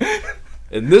fly.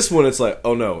 In this one, it's like,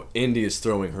 oh no, Indy's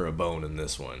throwing her a bone in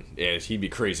this one. Yeah, he'd be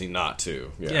crazy not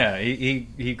to. Yeah,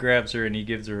 he grabs her and he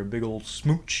gives her a big old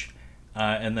smooch.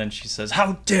 And then she says,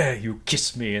 "How dare you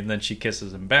kiss me?" And then she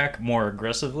kisses him back more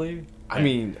aggressively. I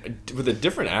mean, with a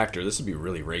different actor, this would be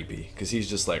really rapey, because he's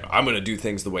just like, I'm going to do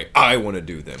things the way I want to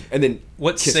do them. And then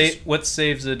what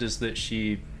saves it is that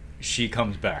she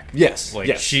comes back. Yes. Like,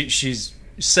 yes. She's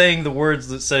saying the words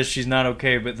that says she's not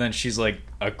okay, but then she's like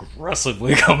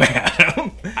aggressively coming at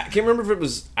him. I can't remember if it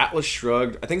was Atlas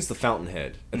Shrugged. I think it's The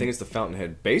Fountainhead.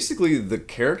 Basically, the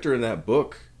character in that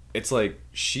book, it's like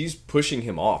she's pushing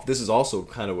him off. This is also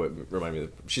kind of what reminded me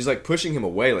of she's like pushing him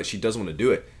away, like she doesn't want to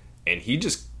do it, and he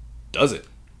just does it.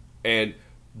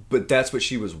 But that's what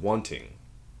she was wanting.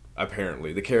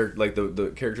 Apparently, the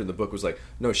character in the book was like,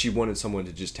 no, she wanted someone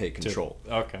to just take control.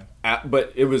 Okay.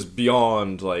 But it was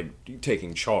beyond like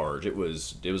taking charge. It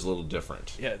was a little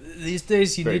different. Yeah, these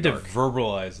days you need dark. to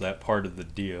verbalize that part of the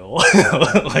deal.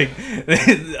 Like,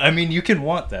 I mean, you can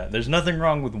want that. There's nothing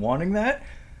wrong with wanting that,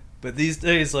 but these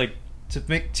days, like,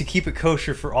 to keep it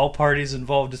kosher for all parties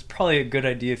involved, it's probably a good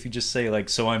idea if you just say like,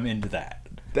 so I'm into that.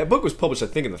 That book was published, I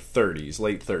think, in the 30s,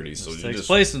 late 30s. So it takes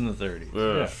place in the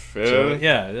 30s. So,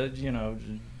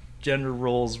 gender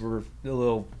roles were a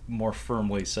little more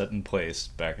firmly set in place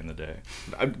back in the day.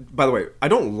 By the way, I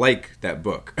don't like that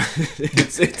book.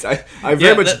 I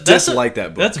very much dislike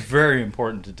that book. That's very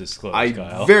important to disclose,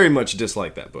 Kyle. I very much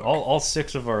dislike that book. All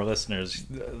 6 of our listeners,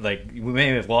 like, we may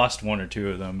have lost 1 or 2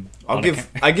 of them. I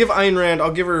give Ayn Rand,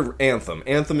 I'll give her Anthem.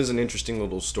 Anthem is an interesting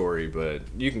little story, but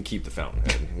you can keep The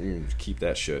Fountainhead. You can keep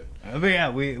that shit. But yeah,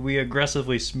 we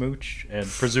aggressively smooch and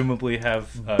presumably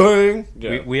have... Bang!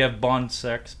 Yeah. We have Bond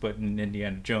sex, but in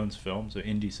Indiana Jones films, so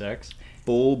indie sex.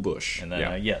 Full bush. And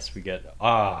then, yes, we get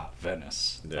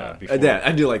Venice. Yeah.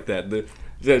 I do like that.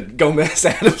 The Gomez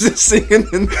Adams is singing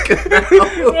in the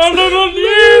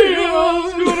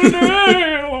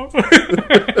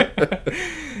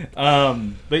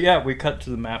canal. But yeah, we cut to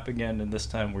the map again, and this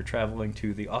time we're traveling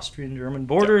to the Austrian-German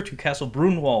border to Castle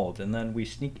Brunwald, and then we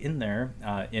sneak in there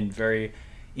in very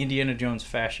Indiana Jones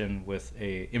fashion with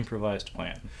a improvised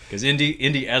plan. Because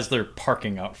Indy, as they're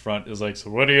parking out front, is like, so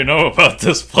what do you know about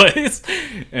this place?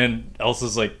 And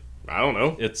Elsa's like, I don't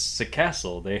know. It's a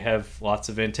castle. They have lots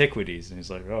of antiquities. And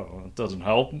he's like, oh, it doesn't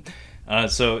help.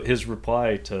 So his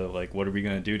reply to, like, what are we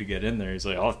going to do to get in there? He's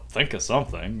like, I'll think of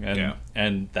something.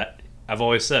 And that, I've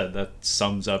always said, that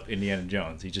sums up Indiana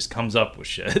Jones. He just comes up with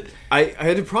shit. I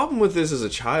had a problem with this as a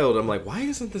child. I'm like, why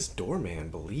doesn't this doorman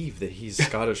believe that he's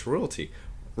Scottish royalty?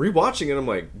 Rewatching it, I'm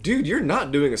like, dude, you're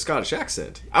not doing a Scottish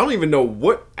accent. I don't even know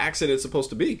what accent it's supposed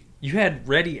to be. You had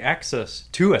ready access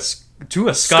to a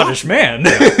Scottish man.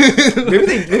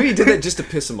 maybe he did that just to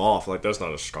piss him off. Like, that's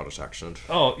not a Scottish accent.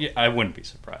 Oh, yeah, I wouldn't be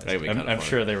surprised. I'm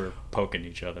sure they were poking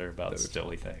each other about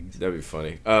silly things. That'd be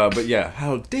funny. But yeah,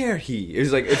 how dare he?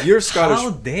 It's like, if you're Scottish...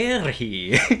 How dare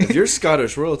he? If you're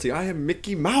Scottish royalty, I am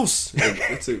Mickey Mouse.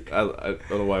 I don't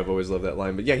know why I've always loved that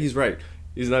line, but yeah, he's right.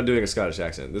 He's not doing a Scottish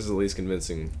accent. This is the least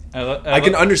convincing. I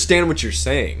can understand what you're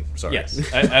saying. Sorry. Yes.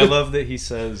 I love that he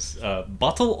says,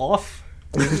 bottle off.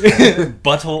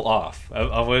 Buttle off.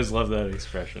 I've always loved that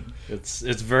expression. It's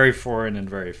very foreign and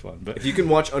very fun. But if you can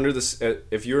watch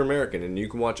if you're American and you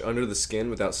can watch Under the Skin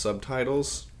without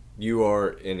subtitles, You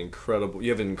have an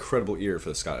incredible ear for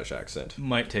the Scottish accent.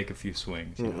 Might take a few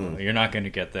swings. You know? You're not going to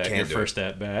get that your first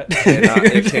at bat.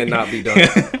 It cannot be done.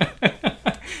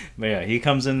 But yeah, he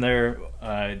comes in there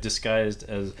disguised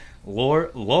as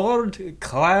Lord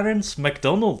Clarence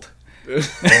MacDonald.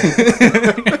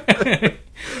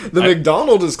 The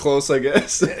McDonald is close, I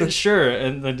guess. Sure,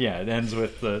 and then it ends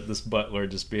with this butler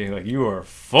just being like, "You are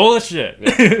full of shit."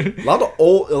 A lot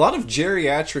of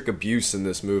geriatric abuse in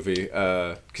this movie.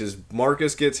 Because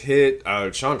Marcus gets hit,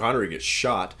 Sean Connery gets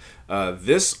shot.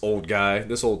 This old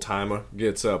timer,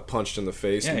 gets punched in the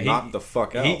face and knocked the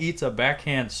fuck out. He eats a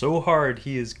backhand so hard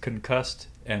he is concussed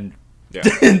and Yeah.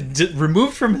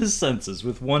 removed from his senses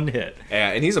with one hit. Yeah,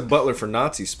 and he's a butler for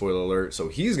Nazis, spoiler alert, so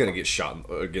he's going to get shot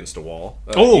against a wall.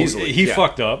 Easily. He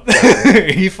fucked up.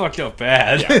 He fucked up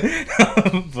bad.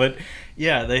 Yeah. But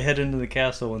yeah, they head into the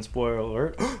castle and spoiler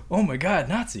alert, oh my god,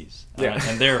 Nazis. Yeah.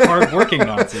 And they're hard-working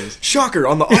Nazis. Shocker,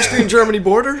 on the Austrian-Germany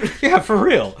border? Yeah, for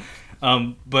real.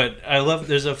 But I love,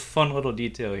 there's a fun little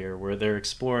detail here where they're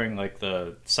exploring like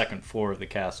the second floor of the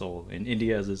castle, and Indy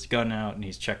has his gun out and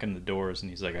he's checking the doors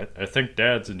and he's like, I think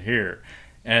Dad's in here.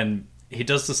 And he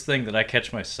does this thing that I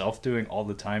catch myself doing all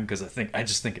the time because I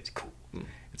just think it's cool.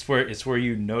 It's where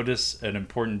you notice an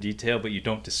important detail but you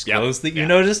don't disclose that you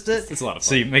noticed it. It's a lot of fun.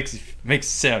 So it makes it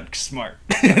sound smart.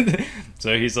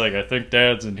 So he's like, I think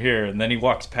Dad's in here, and then he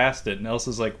walks past it and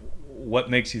Elsa's like, what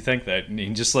makes you think that? And he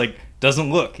just like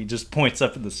doesn't look. He just points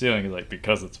up at the ceiling. He's like,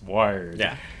 because it's wired.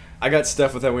 Yeah. I got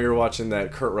stuff with that when we were watching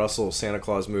that Kurt Russell Santa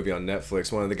Claus movie on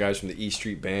Netflix. One of the guys from the E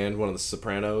Street Band, one of the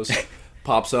Sopranos,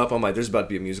 pops up. I'm like, there's about to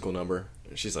be a musical number.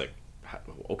 And she's like,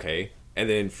 okay. And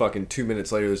then fucking 2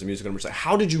 minutes later, there's a musical number. It's like,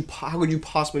 how would you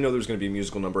possibly know there was going to be a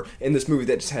musical number in this movie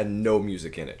that just had no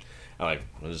music in it? I'm like,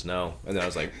 I just know. And then I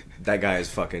was like, that guy is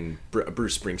fucking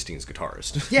Bruce Springsteen's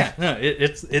guitarist. Yeah, no,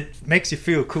 it makes you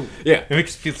feel cool. Yeah. It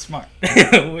makes you feel smart.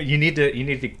 You need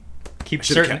to keep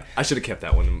certain... I should have kept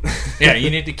that one. Yeah,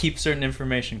 you need to keep certain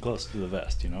information close to the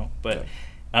vest, you know? But...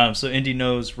 so Indy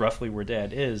knows roughly where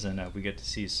Dad is, and we get to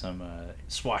see some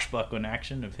swashbuckling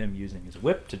action of him using his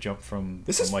whip to jump from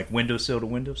like windowsill to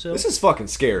windowsill. This is fucking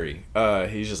scary.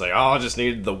 He's just like, I just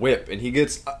needed the whip, and he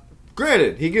gets,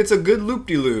 granted, he gets a good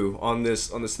loop-de-loo on this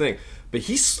thing, but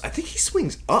I think he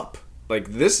swings up.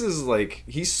 Like, this is like,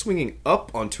 he's swinging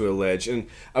up onto a ledge, and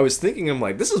I was thinking, I'm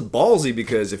like, this is ballsy,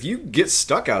 because if you get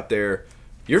stuck out there,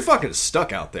 you're fucking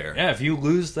stuck out there. Yeah, if you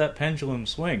lose that pendulum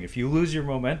swing, if you lose your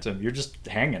momentum, you're just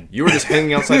hanging. You were just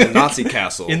hanging outside the Nazi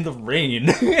castle. In the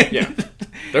rain. Yeah.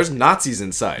 There's Nazis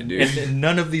inside, dude. And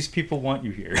none of these people want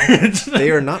you here. They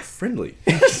are not friendly.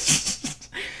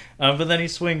 But then he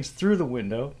swings through the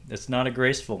window. It's not a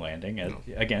graceful landing.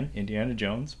 Again, Indiana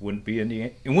Jones wouldn't be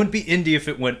Indy. It wouldn't be Indy if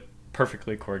it went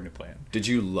perfectly according to plan. Did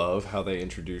you love how they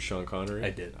introduced Sean Connery? I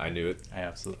did. I knew it. I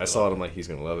absolutely. I saw it. I'm like, he's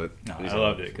gonna love it. No, I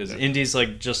loved it because Indy's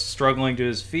like just struggling to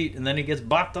his feet, and then he gets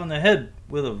bopped on the head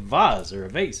with a vase or a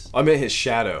vase. I meant his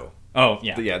shadow. Oh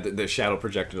yeah, the shadow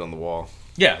projected on the wall.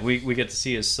 Yeah, we get to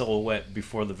see his silhouette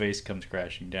before the vase comes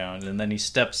crashing down, and then he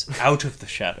steps out of the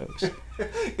shadows.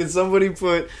 Can somebody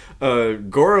put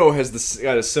Goro has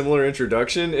got a similar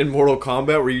introduction in Mortal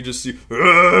Kombat where you just see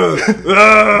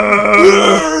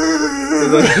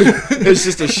it's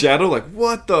just a shadow, like,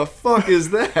 what the fuck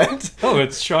is that? Oh,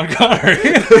 it's Sean Connery.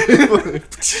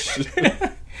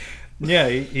 Yeah,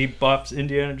 he bops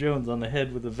Indiana Jones on the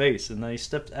head with a vase, and then he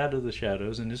steps out of the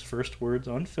shadows, and his first words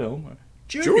on film are,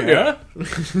 Junior!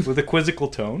 With a quizzical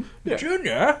tone. Yeah.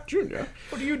 Junior,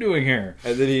 what are you doing here?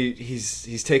 And then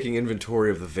he's taking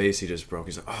inventory of the vase he just broke.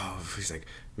 He's like,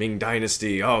 Ming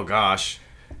Dynasty, oh gosh.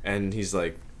 And he's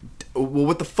like, well,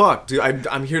 what the fuck, dude?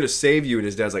 I'm here to save you. And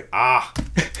his dad's like,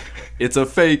 it's a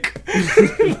fake.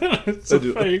 It's a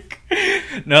fake.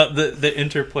 No, the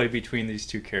interplay between these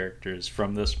two characters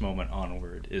from this moment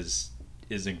onward is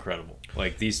incredible.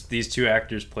 Like these two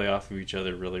actors play off of each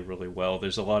other really, really well.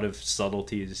 There's a lot of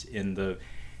subtleties in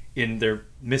their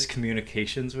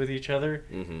miscommunications with each other.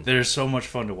 Mm-hmm. They're so much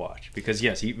fun to watch because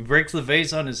yes, he breaks the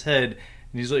vase on his head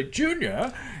and he's like,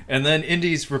 Junior, and then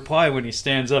Indy's reply when he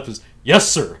stands up is,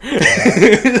 yes, sir.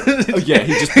 Oh, yeah,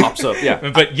 he just pops up.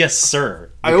 Yeah, but yes,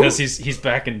 sir, because he's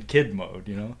back in kid mode.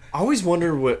 You know, I always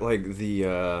wonder what like the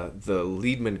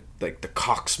leadman, like the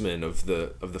coxman of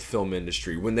the film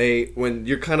industry, when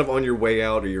you're kind of on your way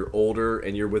out or you're older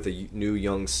and you're with a new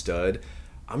young stud.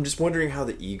 I'm just wondering how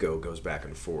the ego goes back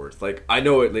and forth. Like I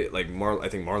know it. Like I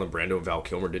think Marlon Brando and Val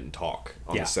Kilmer didn't talk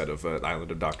on the set of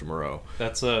Island of Dr. Moreau.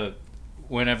 That's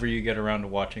whenever you get around to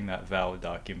watching that Val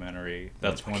documentary,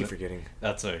 that's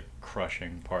that's a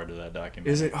crushing part of that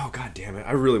documentary. Is it? Oh god damn it!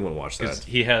 I really want to watch that.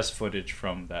 He has footage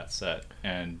from that set,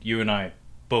 and you and I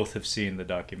both have seen the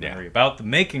documentary about the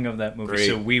making of that movie, Great.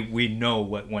 so we know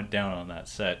what went down on that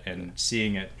set, and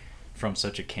seeing it from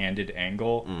such a candid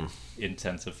angle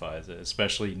intensifies it,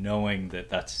 especially knowing that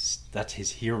that's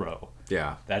his hero.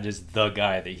 Yeah. That is the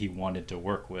guy that he wanted to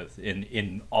work with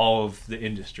in all of the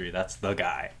industry. That's the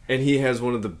guy. And he has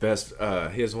one of the best.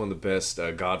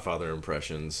 Godfather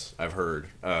impressions I've heard,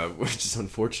 which is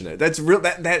unfortunate. That's real.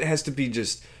 That has to be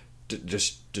just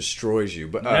destroys you.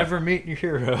 But Never meet your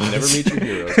heroes. never meet your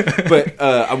heroes. But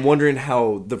I'm wondering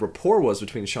how the rapport was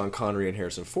between Sean Connery and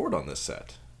Harrison Ford on this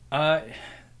set.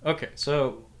 Okay,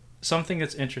 so something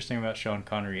that's interesting about Sean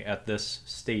Connery at this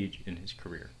stage in his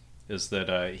career is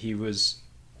that he was,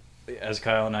 as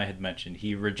Kyle and I had mentioned,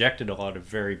 he rejected a lot of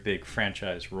very big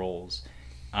franchise roles,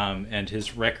 and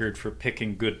his record for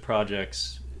picking good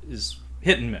projects is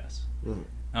hit and miss.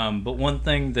 But one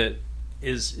thing that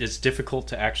is difficult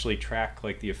to actually track,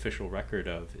 like the official record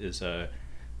of, is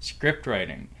script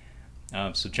writing.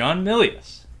 So John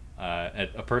Milius,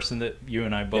 a person that you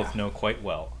and I both know quite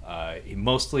well,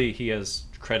 he has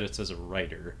credits as a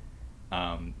writer.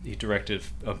 He directed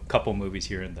a couple movies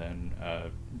here and then,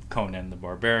 Conan the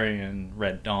Barbarian,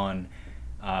 Red Dawn.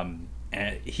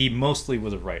 And he mostly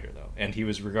was a writer, though, and he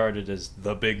was regarded as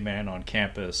the big man on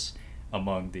campus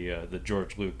among the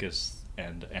George Lucas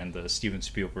and the Steven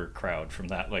Spielberg crowd from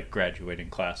that like graduating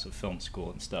class of film school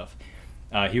and stuff.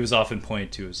 He was often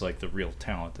pointed to as like the real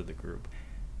talent of the group,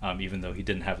 even though he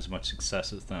didn't have as much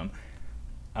success as them.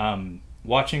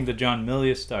 Watching the John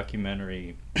Milius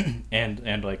documentary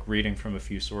and like reading from a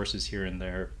few sources here and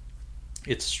there,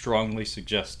 it's strongly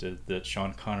suggested that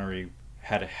Sean Connery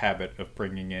had a habit of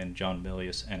bringing in John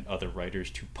Milius and other writers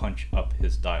to punch up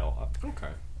his dialogue.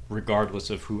 Okay.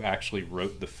 Regardless of who actually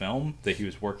wrote the film that he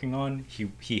was working on,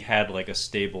 he had like a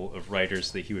stable of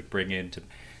writers that he would bring in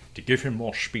to give him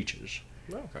more speeches.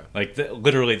 Okay. Like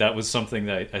literally, that was something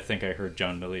that I think I heard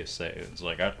John Milius say. It was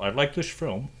like, I like this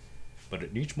film, but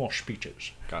it needs more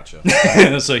speeches.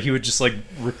 Gotcha. So he would just like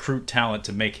recruit talent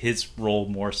to make his role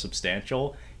more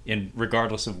substantial,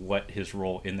 regardless of what his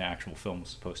role in the actual film was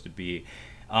supposed to be.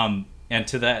 And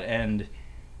to that end,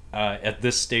 at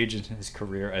this stage in his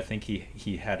career, I think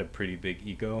he had a pretty big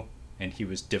ego, and he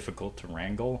was difficult to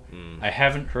wrangle. I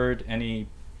haven't heard any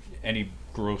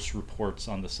gross reports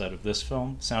on the set of this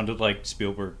film. Sounded like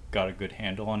Spielberg got a good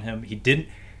handle on him.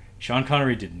 Sean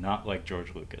Connery did not like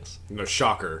George Lucas. No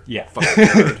shocker. Yeah. Fucking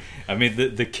nerd. I mean,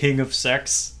 the king of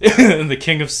sex, the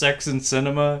king of sex in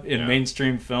cinema, in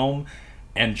mainstream film,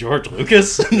 and George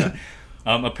Lucas.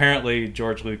 Apparently,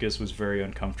 George Lucas was very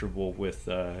uncomfortable with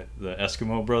the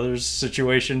Eskimo brothers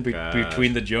situation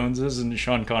between the Joneses, and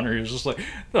Sean Connery was just like,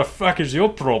 "The fuck is your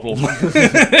problem?"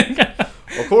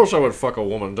 Of course I would fuck a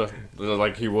woman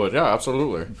like he would. Yeah,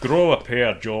 absolutely. Grow up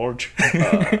here, George.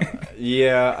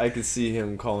 Yeah, I could see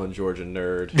him calling George a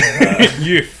nerd.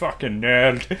 You fucking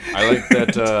nerd. I like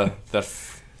that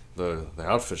the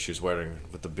outfit she's wearing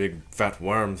with the big fat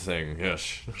worm thing.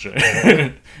 Yes.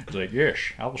 It's like, yes,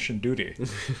 Alison Duty.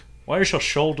 Why is your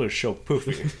shoulders so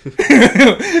poofy?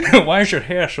 Why is your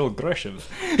hair so aggressive?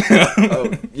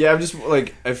 Yeah, I'm just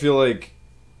like, I feel like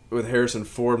with Harrison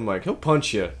Ford, I'm like, he'll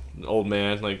punch you, old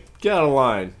man. Like, get out of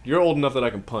line. You're old enough that I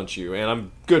can punch you, and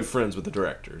I'm good friends with the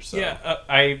director. So. Yeah,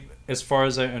 as far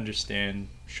as I understand,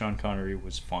 Sean Connery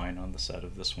was fine on the set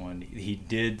of this one. He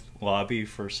did lobby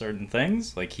for certain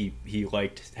things, like he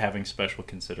liked having special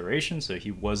consideration, so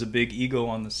he was a big ego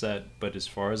on the set. But as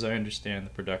far as I understand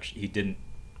the production, he didn't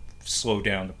slow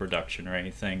down the production or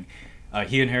anything.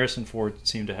 He and Harrison Ford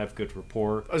seemed to have good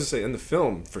rapport. I was just say in the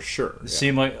film for sure. It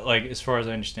seemed like as far as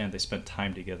I understand, they spent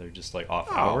time together, just like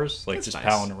off hours, like just nice.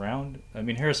 palling around. I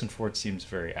mean, Harrison Ford seems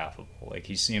very affable. Like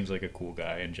he seems like a cool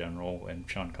guy in general, and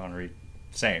Sean Connery,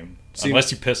 same.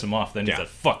 Unless you piss him off, then he's a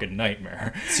fucking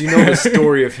nightmare. So you know the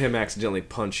story of him accidentally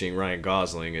punching Ryan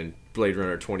Gosling in Blade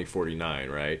Runner 2049,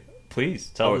 right? Please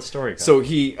tell the story.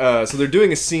 Kyle. So they're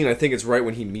doing a scene. I think it's right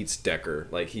when he meets Decker.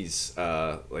 Like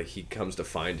he comes to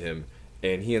find him.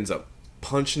 And he ends up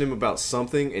punching him about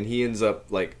something, and he ends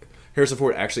up, like, Harrison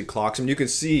Ford actually clocks him. You can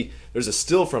see, there's a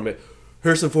still from it,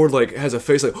 Harrison Ford, like, has a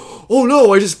face like, oh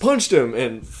no, I just punched him!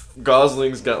 And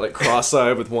Gosling's got, like,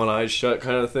 cross-eyed with one eye shut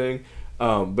kind of thing.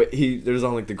 But there's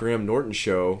on, like, the Graham Norton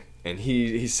show, and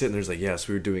he's sitting there, he's like, yes,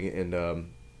 we were doing it,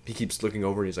 and he keeps looking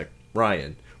over, and he's like,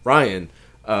 Ryan,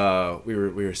 we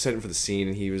were setting for the scene,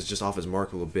 and he was just off his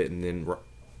mark a little bit, and then...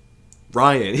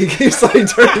 Ryan, he keeps like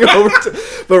turning over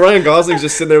but Ryan Gosling's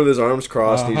just sitting there with his arms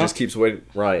crossed and he just keeps waiting.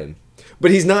 Ryan,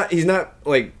 but he's not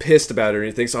like pissed about it or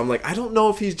anything, so I'm like, I don't know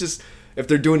if he's just if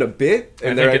they're doing a bit,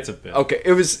 and I think it's a bit. Okay,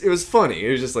 it was funny.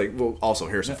 It was just like, well, also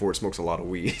Harrison Ford smokes a lot of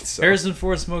weed. So. Harrison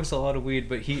Ford smokes a lot of weed,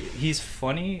 but he's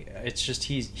funny. It's just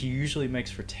he usually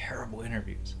makes for terrible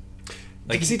interviews. Like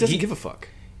because he doesn't give a fuck.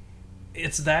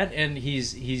 It's that, and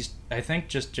he's I think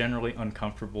just generally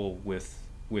uncomfortable with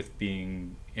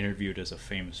being interviewed as a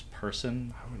famous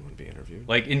person. I wouldn't want to be interviewed.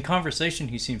 Like in conversation,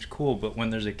 he seems cool, but when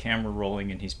there's a camera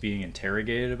rolling and he's being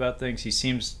interrogated about things, he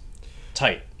seems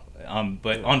tight.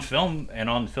 But on film and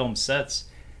on film sets,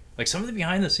 like some of the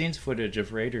behind the scenes footage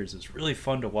of Raiders is really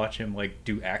fun to watch him like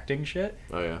do acting shit.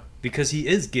 Oh yeah, because he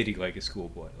is giddy like a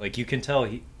schoolboy. Like you can tell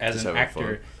he as Just an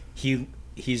actor, fun.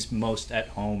 he's most at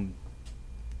home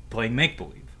playing make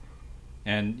believe.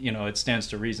 And, you know, it stands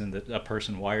to reason that a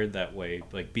person wired that way,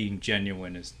 like, being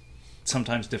genuine is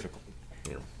sometimes difficult.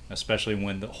 Yeah. Especially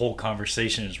when the whole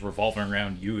conversation is revolving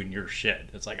around you and your shit.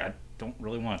 It's like, I don't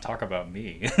really want to talk about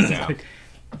me. Yeah.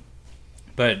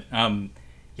 But,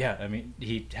 yeah, I mean,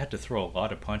 he had to throw a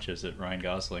lot of punches at Ryan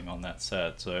Gosling on that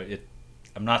set. So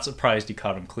I'm not surprised he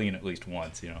caught him clean at least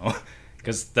once, you know.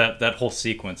 Because that whole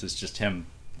sequence is just him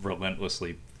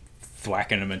relentlessly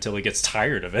thwacking him until he gets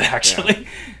tired of it, actually.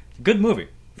 Yeah. Good movie.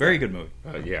 Very good movie.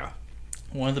 Yeah.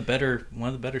 One of the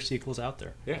better sequels out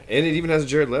there. Yeah, and it even has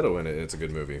Jared Leto in it. It's a good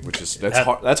movie, which is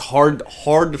that's hard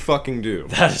to fucking do.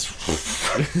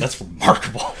 That's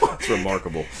remarkable. It's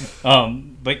remarkable.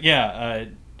 But yeah,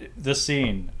 this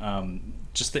scene,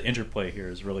 just the interplay here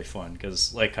is really fun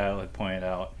because, like Kyle had pointed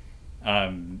out,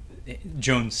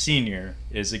 Jones Sr.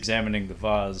 is examining the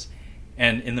vase.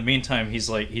 And in the meantime, he's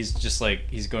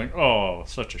going, oh,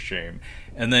 such a shame.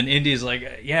 And then Indy's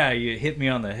like, yeah, you hit me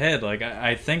on the head. Like,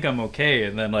 I think I'm okay.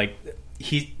 And then, like,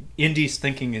 Indy's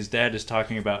thinking his dad is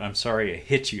talking about, I'm sorry I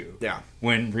hit you. Yeah.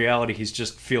 When in reality, he's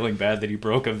just feeling bad that he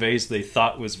broke a vase they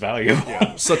thought was valuable.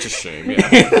 Yeah, such a shame,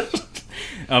 yeah.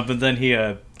 But then he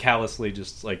callously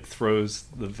just, like, throws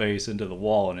the vase into the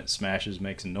wall and it smashes,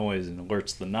 makes a noise, and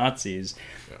alerts the Nazis.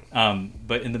 Yeah.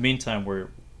 But in the meantime, where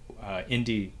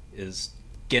Indy is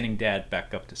getting Dad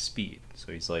back up to speed.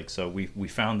 So he's like, so we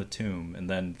found the tomb, and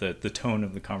then the tone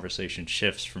of the conversation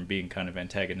shifts from being kind of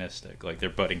antagonistic, like they're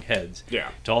butting heads,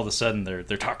 to all of a sudden they're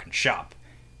talking shop,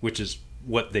 which is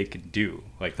what they can do,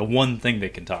 like the one thing they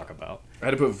can talk about. I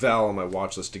had to put Val on my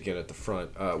watch list again at the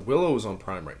front. Willow is on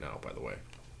Prime right now, by the way.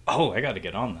 Oh, I got to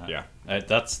get on that. Yeah,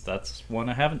 that's one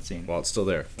I haven't seen. Well, it's still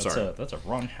there. Sorry, that's a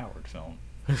Ron Howard film.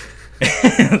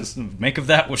 Make of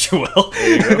that what you will.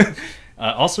 There you go.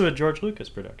 Also a George Lucas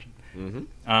production.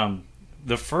 Mm-hmm.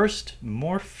 The first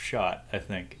morph shot, I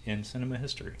think, in cinema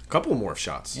history. A couple morph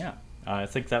shots. Yeah. I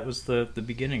think that was the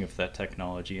beginning of that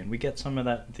technology, and we get some of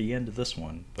that at the end of this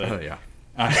one. But, yeah.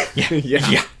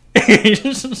 Yeah.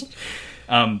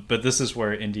 But this is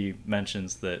where Indy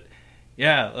mentions that,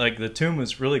 yeah, like the tomb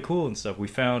was really cool and stuff. We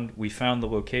found the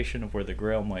location of where the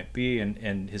Grail might be,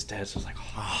 and his dad's just like,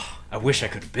 oh, I wish I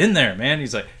could have been there, man.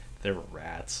 He's like, there were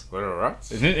rats. There were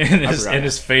rats? And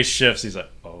his face shifts. He's like,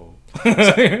 oh.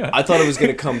 I thought it was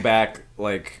going to come back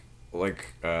like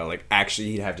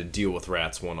actually he'd have to deal with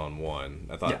rats one-on-one.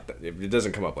 I thought it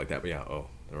doesn't come up like that, but yeah,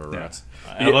 there were rats.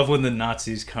 I love when the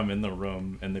Nazis come in the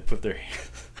room and they put their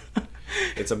hands...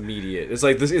 It's immediate. It's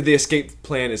like the escape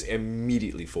plan is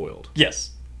immediately foiled.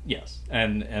 Yes.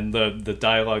 And the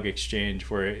dialogue exchange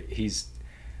where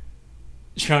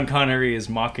Sean Connery is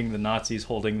mocking the Nazis,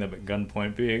 holding them at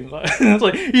gunpoint, being like, it's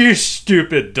like, you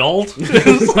stupid dolt.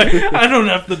 It's like, I don't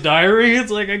have the diary.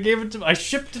 It's like, I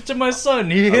shipped it to my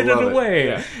son. He hid it away.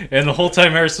 Yeah. And the whole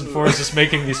time Harrison Ford is just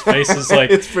making these faces like...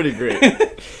 It's pretty great.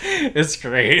 It's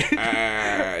great.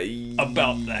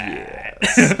 About that.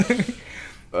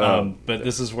 But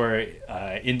this is where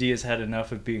Indy has had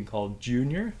enough of being called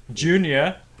Junior,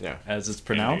 as it's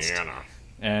pronounced. Indiana.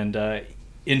 And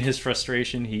in his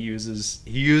frustration, he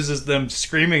uses them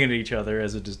screaming at each other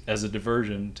as a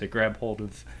diversion to grab hold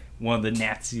of one of the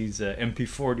Nazis'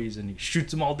 MP40s, and he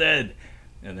shoots them all dead.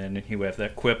 And then he would have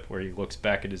that quip where he looks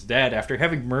back at his dad after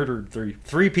having murdered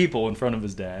three people in front of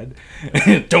his dad.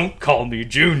 Don't call me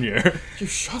Junior. You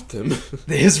shot them.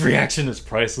 His reaction is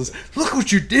priceless. Look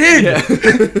what you did.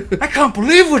 Yeah. I can't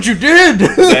believe what you did.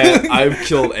 I've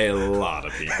killed a lot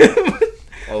of people.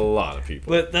 A lot of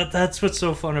people. But that's what's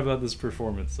so fun about this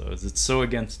performance, though, is it's so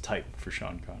against type for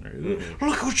Sean Connery. Mm-hmm.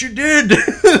 Look what you did.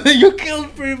 You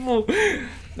killed people.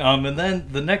 And then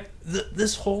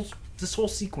this whole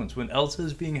sequence when Elsa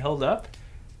is being held up,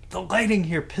 the lighting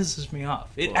here pisses me off.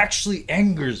 It actually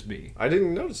angers me. I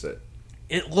didn't notice it.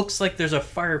 It looks like there's a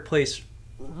fireplace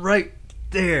right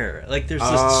there. Like there's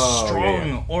this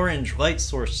strong orange light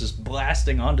source just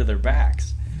blasting onto their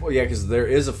backs. Well, yeah, because there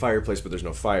is a fireplace, but there's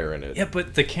no fire in it. Yeah,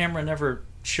 but the camera never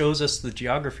shows us the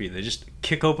geography. They just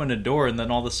kick open a door, and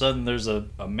then all of a sudden there's a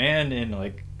man in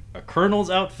like a colonel's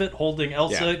outfit holding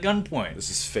Elsa at gunpoint. This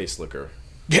is Facelicker.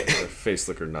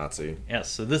 Facelicker Nazi. Yes,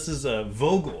 so this is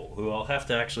Vogel, who I'll have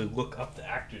to actually look up the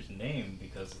actor's name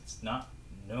because it's not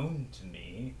known to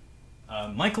me.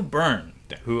 Michael Byrne,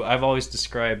 who I've always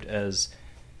described as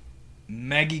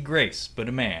Maggie Grace, but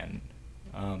a man.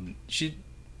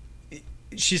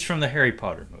 She's from the Harry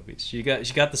Potter movies. She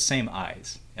got the same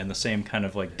eyes and the same kind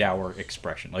of like dour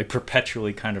expression, like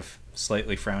perpetually kind of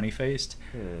slightly frowny faced.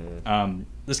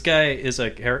 This guy is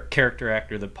a character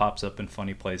actor that pops up in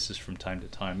funny places from time to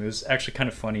time. It was actually kind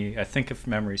of funny. I think if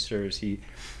memory serves,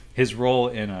 his role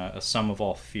in The Sum of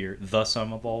All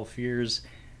Fears,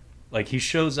 like he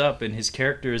shows up and his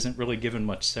character isn't really given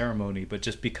much ceremony, but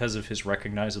just because of his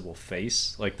recognizable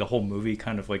face, like the whole movie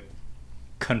kind of like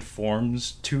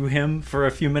conforms to him for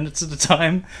a few minutes at a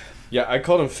time. Yeah, I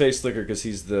called him Facelicker because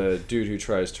he's the dude who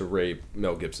tries to rape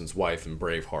Mel Gibson's wife in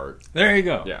Braveheart. There you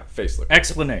go. Yeah, Facelicker.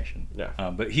 Explanation.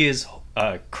 Yeah. But he is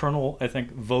Colonel, I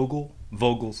think, Vogel.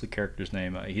 Vogel's the character's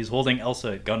name. He's holding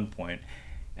Elsa at gunpoint,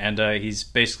 and he's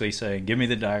basically saying, "Give me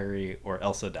the diary or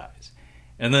Elsa dies."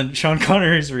 And then Sean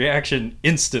Connery's reaction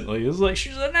instantly is like,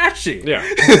 "She's a Nazi." Yeah.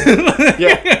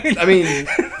 Yeah. I mean,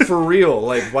 for real,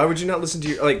 like, why would you not listen to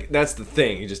your... Like, that's the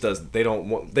thing. He just does... They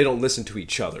don't listen to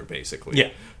each other, basically.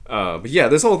 Yeah. But yeah,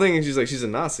 this whole thing, she's like, she's a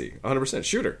Nazi. 100%.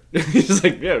 Shoot her. He's just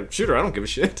like, yeah, shoot her. I don't give a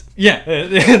shit. Yeah.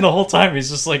 And the whole time he's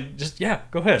just like, yeah,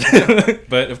 go ahead.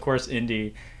 But, of course,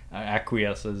 Indy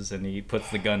acquiesces and he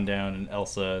puts the gun down, and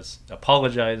Elsa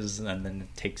apologizes and then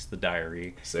takes the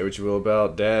diary. Say what you will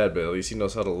about Dad, but at least he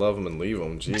knows how to love him and leave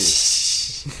him.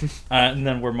 Jeez. And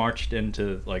then we're marched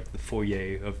into like the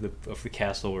foyer of the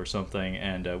castle or something,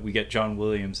 and we get John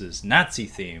Williams' Nazi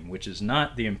theme, which is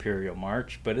not the Imperial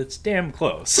March, but it's damn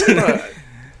close.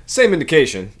 Same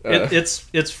indication.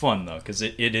 It's fun though, because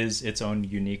it is its own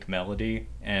unique melody,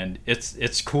 and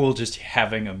it's cool just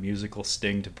having a musical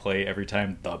sting to play every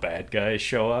time the bad guys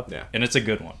show up. Yeah. And it's a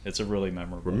good one. It's a really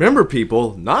memorable. Remember,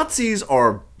 people, Nazis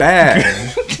are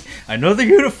bad. I know the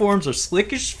uniforms are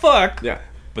slick as fuck. Yeah.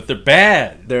 But they're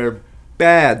bad. They're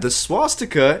bad. The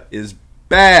swastika is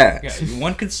bad. Yeah,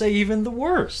 one could say even the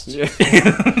worst. Yeah.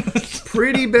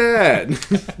 Pretty bad.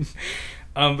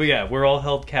 But yeah, we're all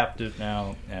held captive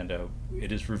now, and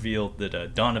it is revealed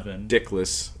that Donovan...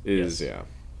 Dickless is, yes. Yeah.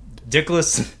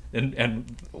 Dickless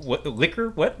and what? Liquor?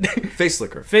 What?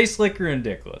 Facelicker. Facelicker and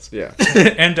Dickless. Yeah.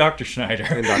 And Dr. Schneider.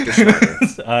 And Dr.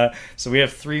 Schneider. So we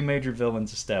have three major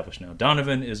villains established now.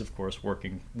 Donovan is, of course,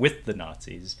 working with the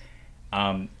Nazis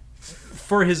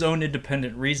for his own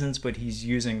independent reasons, but he's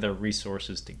using their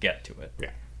resources to get to it.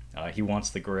 Yeah. He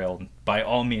wants the Grail by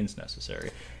all means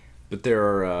necessary. But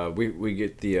there are we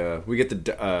get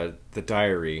the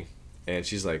diary, and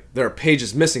she's like, there are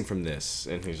pages missing from this,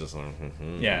 and he's just like,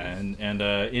 yeah, and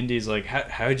Indy's like,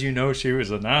 how'd you know she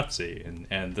was a Nazi?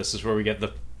 And this is where we get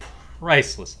the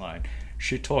priceless line,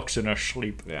 "She talks in her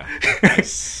sleep." Yeah.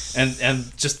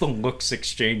 and just the looks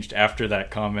exchanged after that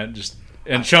comment,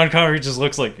 and Sean Connery just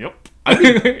looks like, yep,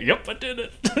 yep, I did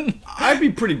it. I'd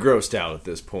be pretty grossed out at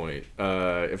this point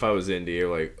if I was Indy.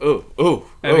 Like,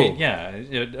 I mean, yeah,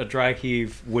 a dry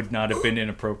heave would not have been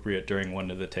inappropriate during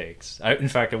one of the takes. In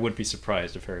fact, I wouldn't be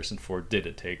surprised if Harrison Ford did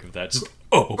a take of that. Just,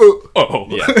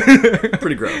 yeah,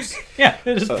 pretty gross. Yeah,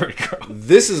 it is pretty gross.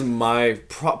 This is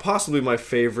possibly my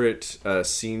favorite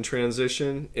scene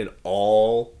transition in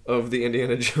all of the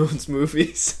Indiana Jones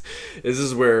movies. This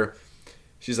is where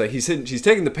she's like, she's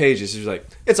taking the pages. She's like,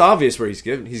 it's obvious where he's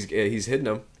hidden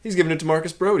them. He's giving it to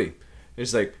Marcus Brody. And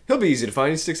she's like, he'll be easy to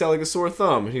find. He sticks out like a sore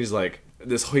thumb. And he's like,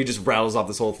 he just rattles off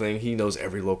this whole thing. He knows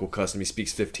every local custom. He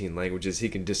speaks 15 languages. He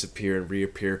can disappear and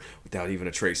reappear without even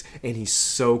a trace. And he's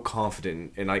so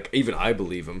confident. And like, even I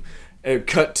believe him. And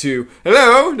cut to,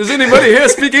 hello, does anybody here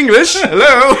speak English?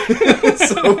 Hello. It's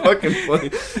so fucking funny.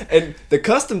 And the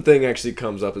custom thing actually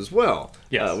comes up as well.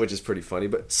 Yes. Which is pretty funny.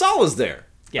 But Sala's there.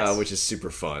 Yes. Which is super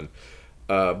fun.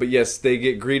 But yes, they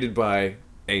get greeted by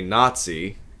a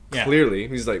Nazi. Yeah. Clearly,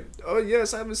 he's like, "Oh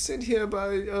yes, I was sent here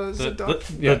by Zadok."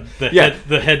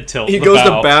 The head tilt. He goes to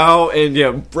bow,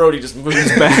 and Brody just moves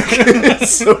back.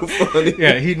 It's so funny.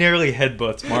 Yeah, he nearly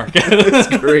headbutts Mark.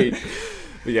 It's great.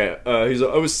 But yeah, he's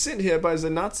like, I was sent here by the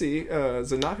Nazi.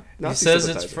 Nazi. He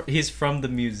says he's from the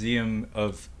Museum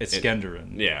of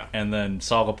Iskenderun. Yeah, and then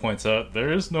Sala points out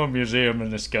there is no museum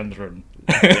in Iskenderun.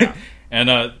 Yeah.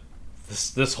 And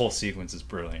this whole sequence is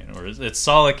brilliant. Or it's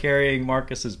Sala carrying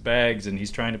Marcus's bags, and he's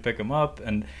trying to pick them up,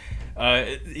 and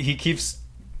he keeps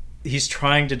he's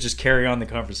trying to just carry on the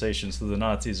conversation, so the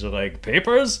Nazis are like,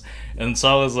 papers? And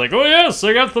Salah's like, oh yes,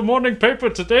 I got the morning paper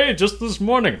today, just this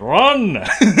morning. Run! Run!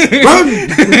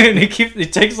 And he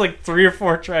takes like 3 or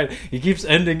 4 tries. He keeps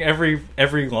ending every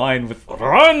line with,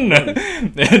 run!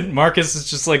 And Marcus is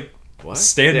just like, what?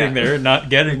 Standing there, not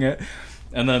getting it.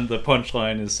 And then the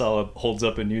punchline is Salah holds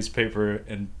up a newspaper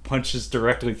and punches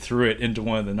directly through it into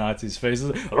one of the Nazis'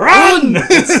 faces. Run!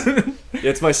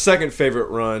 It's my second favorite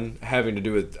run, having to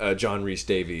do with John Rhys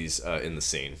Davies in the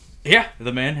scene. Yeah,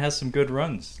 the man has some good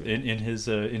runs in his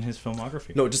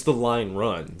filmography. No, just the line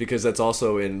 "run" because that's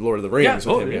also in Lord of the Rings.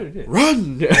 Yeah, with him.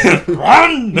 Run,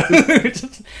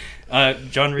 run!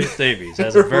 John Rhys Davies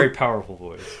has a very powerful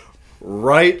voice.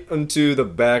 Right into the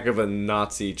back of a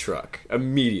Nazi truck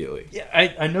immediately. Yeah,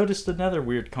 I noticed another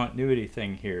weird continuity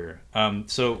thing here.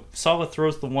 So Salah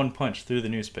throws the one punch through the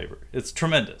newspaper. It's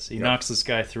tremendous. He knocks this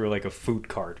guy through like a food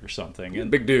cart or something. And,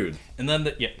 big dude. And then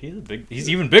he's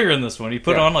even bigger in this one. He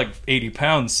put on like 80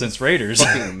 pounds since Raiders.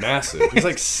 Fucking massive. He's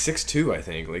like 6'2", I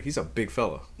think. Like he's a big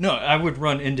fella. No, I would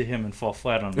run into him and fall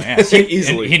flat on my ass.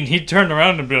 Easily. He'd turn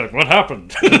around and be like, "What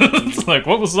happened?" It's like,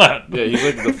 "What was that?" Yeah, he's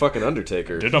like the fucking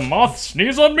Undertaker. Did a moth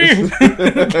sneeze on me?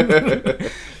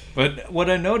 But what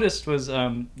I noticed was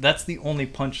that's the only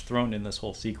punch thrown in this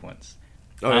whole sequence.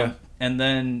 Oh yeah. And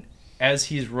then as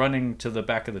he's running to the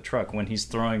back of the truck, when he's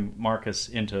throwing Marcus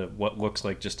into what looks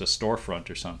like just a storefront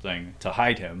or something to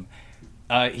hide him,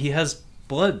 he has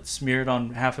blood smeared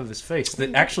on half of his face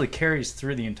that actually carries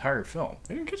through the entire film.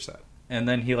 I didn't catch that. And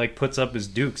then he like puts up his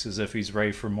dukes as if he's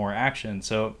ready for more action.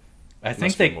 So I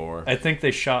think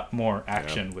they shot more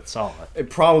action with Salah. It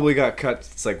probably got cut.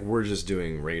 It's like we're just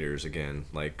doing Raiders again.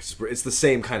 Like it's the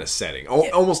same kind of setting,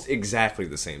 almost exactly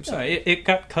the same setting. No, it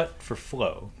got cut for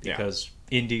flow because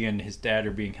Indy and his dad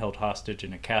are being held hostage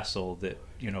in a castle that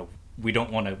we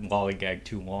don't want to lollygag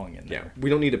too long in there. We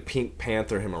don't need to Pink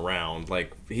Panther him around.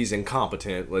 Like he's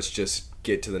incompetent. Let's just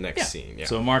get to the next scene. Yeah.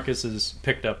 So Marcus is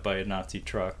picked up by a Nazi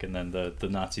truck, and then the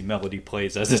Nazi melody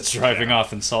plays as it's driving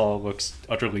off, and Saul looks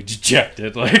utterly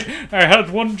dejected. Like, I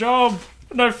had one job,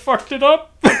 and I fucked it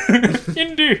up.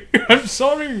 Indy, I'm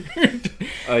sorry.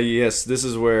 Yes, this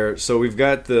is where. So we've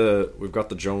got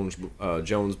the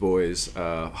Jones boys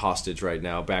hostage right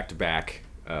now, back to back,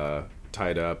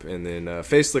 tied up, and then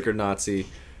Face Slicker Nazi.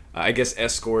 I guess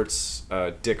escorts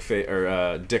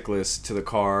Dickless to the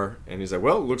car, and he's like,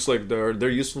 "Well, it looks like their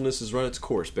usefulness has run its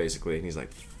course, basically." And he's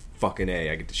like, "Fucking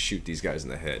A, I get to shoot these guys in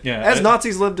the head." Yeah, as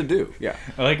Nazis love to do. Yeah,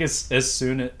 I like as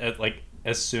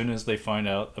soon as they find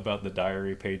out about the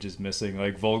diary pages missing,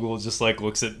 like Vogel just like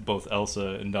looks at both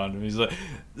Elsa and Donovan. He's like,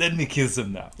 "Let me kill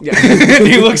them now." Yeah,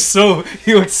 he looks so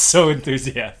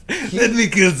enthusiastic. Let me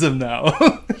kill them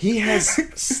now. He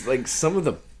has like some of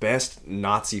the best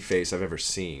Nazi face I've ever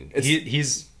seen.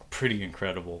 He's pretty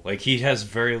incredible. Like he has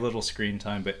very little screen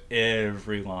time, but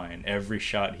every line, every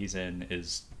shot he's in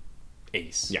is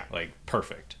ace. Yeah, like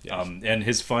perfect. Yes. And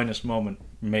his finest moment,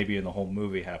 maybe in the whole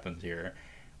movie, happens here,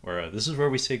 where this is where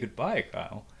we say goodbye,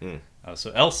 Kyle. So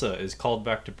Elsa is called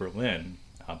back to Berlin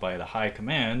by the High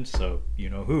Command. So you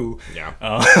know who. Yeah.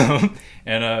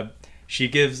 And she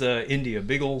gives Indy a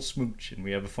big old smooch, and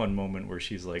we have a fun moment where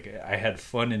she's like, "I had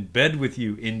fun in bed with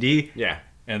you, Indy." Yeah.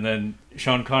 And then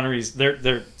Sean Connery's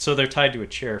they're tied to a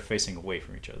chair facing away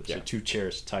from each other. So 2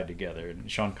 chairs tied together, and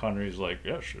Sean Connery's like,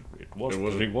 "Yes, it was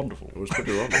pretty wonderful." It was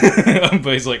pretty wonderful.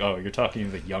 But he's like, "Oh, you're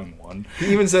talking to the young one."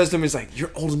 He even says to him, "He's like,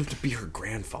 you're old enough to be her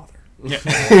grandfather." Yeah.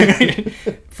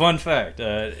 Fun fact: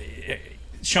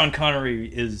 Sean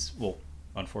Connery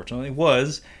unfortunately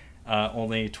was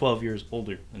only 12 years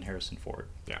older than Harrison Ford.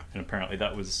 Yeah, and apparently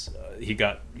that was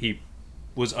he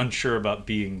was unsure about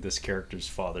being this character's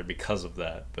father because of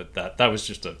that, but that was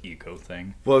just an ego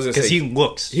thing. Well, because he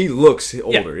looks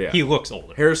older. Yeah, he looks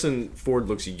older. Harrison Ford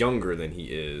looks younger than he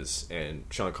is, and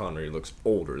Sean Connery looks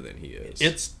older than he is.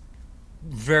 It's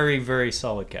very, very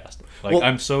solid casting. Like,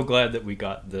 I'm so glad that we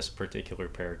got this particular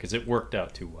pair because it worked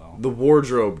out too well. The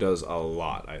wardrobe does a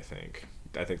lot. I think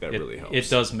that really helps. It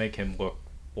does make him look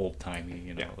old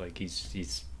timey. Like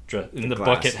he's in the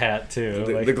bucket hat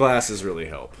too. The glasses really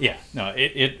help. Yeah, no,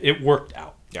 it worked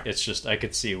out. Yeah. It's just I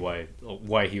could see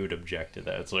why he would object to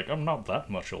that. It's like, I'm not that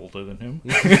much older than him.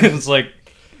 It's like,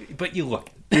 but you look.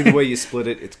 Either way you split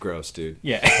it, it's gross, dude.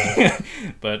 Yeah.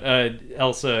 But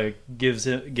Elsa gives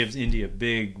Indy a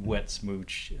big wet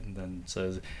smooch and then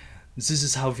says, "This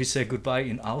is how we say goodbye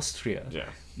in Austria." Yeah.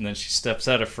 And then she steps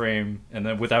out of frame, and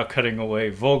then without cutting away,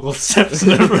 Vogel steps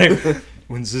out of frame.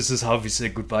 "When this is how we say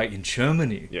goodbye in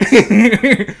Germany."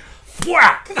 Yeah.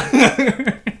 Whack!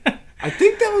 I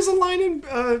think that was a line in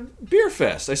Beer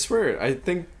Fest. I swear. I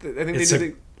think they did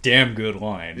it. damn good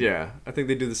line. Yeah, I think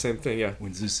they do the same thing. Yeah.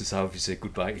 When this is how we say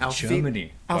goodbye in Auf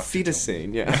Germany. Auf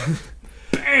Wiedersehen. Yeah.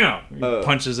 Bam! He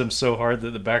punches him so hard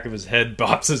that the back of his head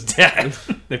bops his dad.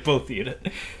 They both eat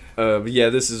it. But yeah,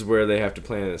 this is where they have to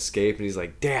plan an escape, and he's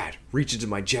like, "Dad, reach into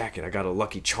my jacket. I got a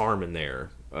Lucky Charm in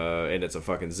there." And it's a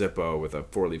fucking Zippo with a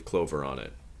 4-leaf clover on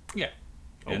it. Yeah.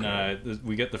 Okay. And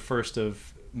we get the first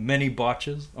of many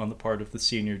botches on the part of the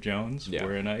Senior Jones,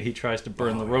 wherein he tries to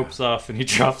burn the ropes off and he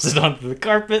drops it onto the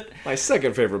carpet. My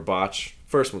second favorite botch.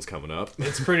 First one's coming up.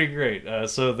 It's pretty great.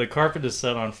 So the carpet is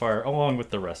set on fire along with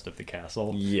the rest of the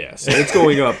castle. Yes, and it's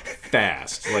going up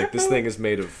fast. Like, this thing is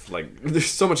made of, like, there's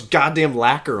so much goddamn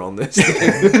lacquer on this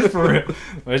thing. For real.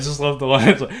 I just love the line.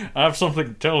 It's like, I have something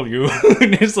to tell you.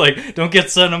 And he's like, don't get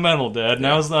sentimental, Dad.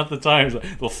 Now's not the time. He's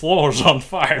like, the floor's on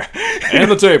fire.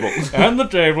 And the table. And the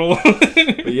table.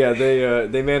 But yeah,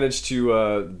 they managed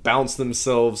to bounce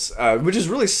themselves, which is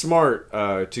really smart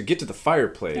to get to the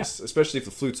fireplace, especially if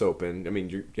the flute's open. I mean,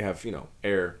 you have,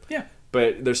 air. Yeah.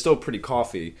 But they're still pretty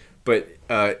coffee. But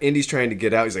Indy's trying to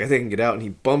get out. He's like, I think I can get out. And he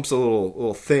bumps a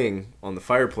little thing on the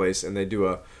fireplace, and they do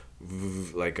a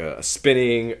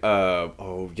spinning,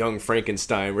 young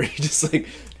Frankenstein, where he just, like,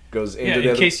 goes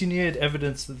into in case you needed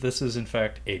evidence that this is, in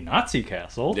fact, a Nazi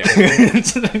castle. Yeah.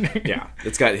 Yeah.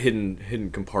 It's got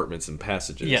hidden compartments and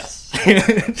passages. Yes.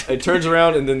 It turns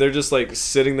around, and then they're just, like,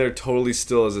 sitting there totally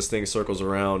still as this thing circles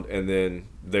around, and then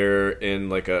they're in,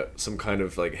 like, some kind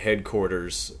of, like,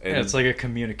 headquarters. And it's like a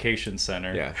communication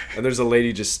center. Yeah. And there's a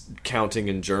lady just counting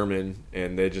in German,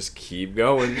 and they just keep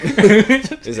going.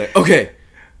 He's like, okay,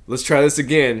 let's try this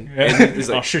again. And he's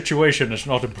like, our situation is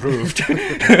not improved.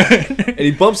 and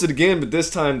he bumps it again, but this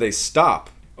time they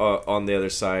stop on the other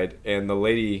side, and the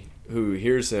lady who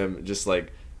hears him just,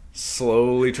 like,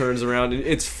 slowly turns around. And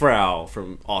it's Frau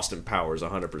from Austin Powers,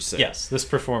 100%. Yes, this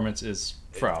performance is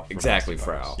Frau. Exactly,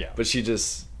 Frau. Yeah. But she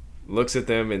just looks at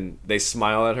them, and they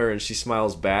smile at her, and she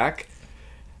smiles back.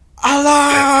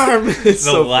 Alarm! It's the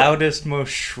so loudest, most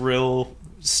shrill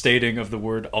stating of the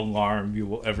word alarm you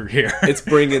will ever hear. It's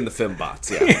bring in the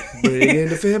fembots, yeah. Bring in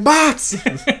the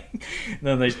fembots!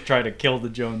 Then they try to kill the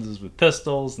Joneses with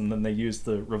pistols, and then they use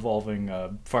the revolving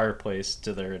fireplace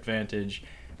to their advantage.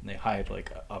 And they hide,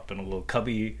 like, up in a little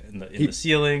cubby in the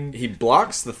ceiling. He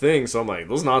blocks the thing, so I'm like,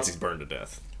 those Nazis burn to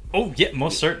death. Oh, yeah,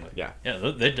 most certainly. Yeah.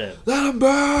 Yeah, they're dead. Let them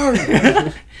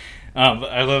burn!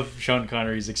 But I love Sean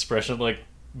Connery's expression, like,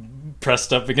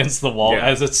 pressed up against the wall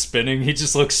as it's spinning. He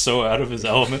just looks so out of his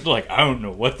element, like, I don't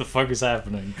know what the fuck is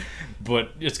happening.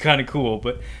 But it's kind of cool.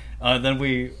 But then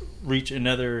we reach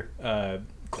another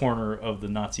corner of the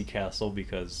Nazi castle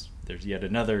because there's yet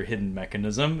another hidden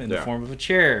mechanism in the form of a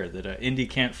chair that Indy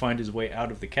can't find his way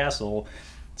out of the castle.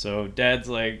 So Dad's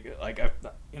like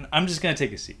I'm just gonna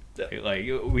take a seat. Like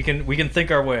we can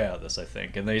think our way out of this, I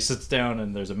think. And then he sits down,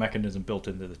 and there's a mechanism built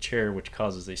into the chair which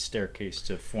causes a staircase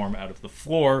to form out of the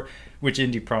floor, which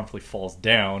Indy promptly falls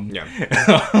down. Yeah,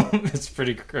 it's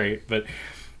pretty great. But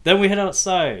then we head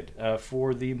outside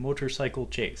for the motorcycle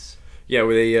chase. Yeah,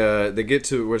 where they get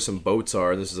to where some boats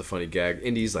are. This is a funny gag.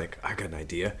 Indy's like, I got an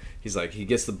idea. He's like, he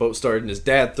gets the boat started, and his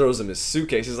dad throws him his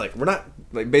suitcase. He's like, we're not,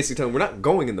 like, basically telling him we're not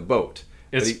going in the boat.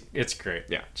 It's great.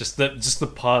 Yeah. Just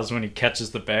the pause when he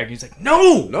catches the bag. He's like,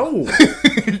 no!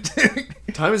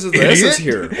 Time is of the essence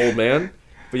here, old man.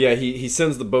 But yeah, he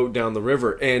sends the boat down the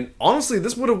river. And honestly,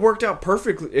 this would have worked out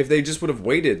perfectly if they just would have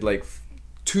waited like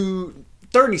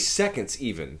 30 seconds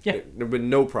even. Yeah. There would have been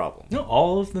no problem. No,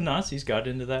 all of the Nazis got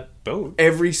into that boat.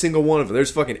 Every single one of them.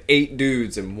 There's fucking 8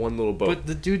 dudes in one little boat. But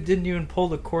the dude didn't even pull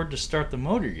the cord to start the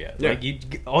motor yet. Yeah.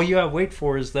 Like all you gotta wait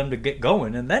for is them to get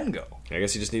going and then go. I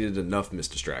guess he just needed enough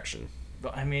misdistraction.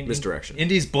 I mean, Misdirection.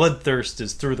 Indy's bloodthirst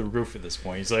is through the roof at this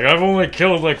point. He's like, I've only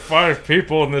killed like 5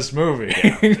 people in this movie.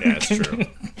 Yeah, that's true.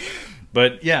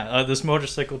 But yeah, this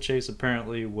motorcycle chase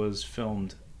apparently was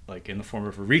filmed like in the form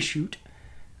of a reshoot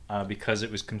because it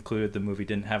was concluded the movie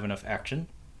didn't have enough action.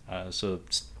 So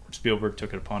Spielberg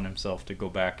took it upon himself to go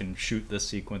back and shoot this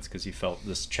sequence because he felt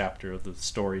this chapter of the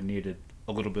story needed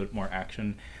a little bit more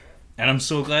action. And I'm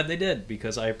so glad they did,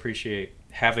 because I appreciate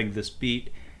having this beat.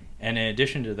 And in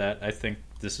addition to that, I think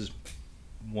this is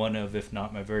one of, if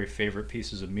not my very favorite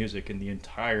pieces of music in the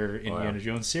entire Indiana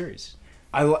Jones series.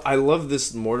 I love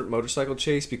this motorcycle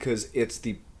chase because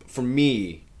for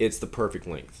me, it's the perfect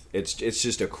length. It's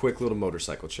just a quick little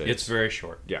motorcycle chase. It's very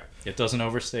short. Yeah. It doesn't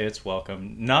overstay its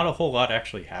welcome. Not a whole lot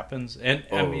actually happens. And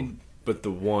I mean, but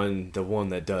the one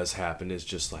that does happen is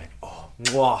just like,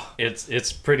 mwah.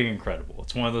 It's pretty incredible.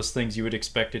 It's one of those things you would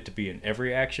expect it to be in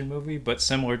every action movie, but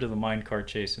similar to the minecart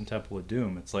chase in Temple of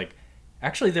Doom, it's like,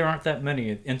 actually there aren't that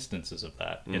many instances of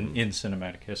that in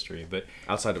cinematic history. But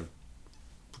outside of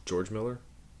George Miller?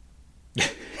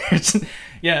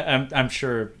 Yeah, I'm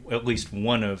sure at least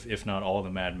one of, if not all, the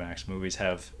Mad Max movies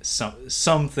have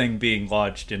something being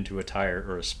lodged into a tire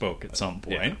or a spoke at some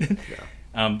point.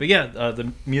 Yeah. But yeah,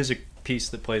 the music piece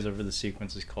that plays over the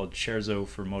sequence is called Scherzo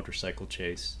for Motorcycle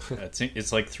Chase.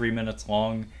 It's like 3 minutes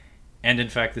long, and in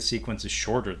fact the sequence is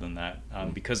shorter than that,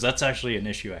 because that's actually an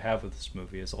issue I have with this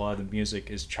movie, is a lot of the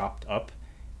music is chopped up,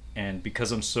 and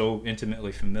because I'm so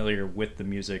intimately familiar with the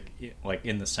music like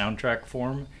in the soundtrack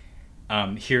form,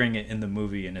 hearing it in the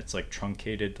movie in its like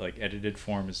truncated, like edited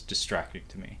form is distracting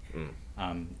to me.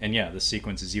 And yeah, the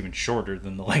sequence is even shorter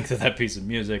than the length of that piece of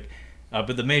music.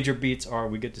 But the major beats are,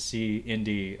 we get to see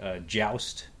Indy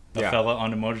joust a fella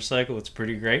on a motorcycle. It's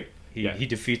pretty great. He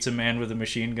defeats a man with a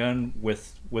machine gun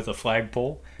with a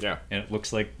flagpole. Yeah. And it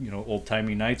looks like,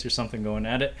 old-timey knights or something going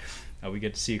at it. We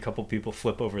get to see a couple people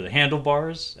flip over the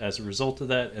handlebars as a result of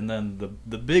that. And then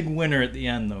the big winner at the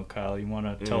end, though, Kyle, you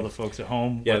want to tell the folks at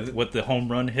home what the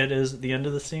home run hit is at the end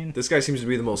of the scene? This guy seems to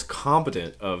be the most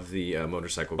competent of the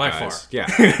motorcycle By guys. far. Yeah.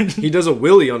 He does a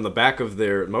wheelie on the back of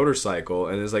their motorcycle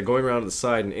and is like going around to the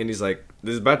side, and Indy's like,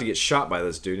 this is about to get shot by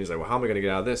this dude. And he's like, well, how am I going to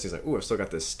get out of this? He's like, ooh, I've still got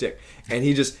this stick. And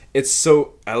he just, it's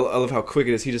so, I love how quick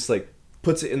it is. He just like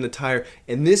puts it in the tire,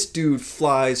 and this dude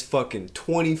flies fucking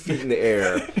 20 feet in the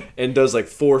air and does like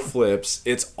 4 flips.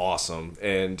 It's awesome,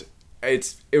 and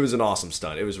it was an awesome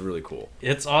stunt. It was really cool.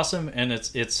 It's awesome, and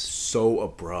it's so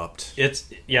abrupt.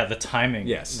 The timing.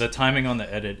 Yes, the timing on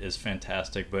the edit is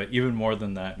fantastic. But even more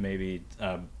than that, maybe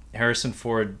Harrison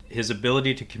Ford, his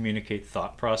ability to communicate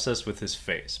thought process with his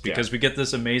face, because we get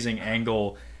this amazing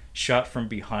angle shot from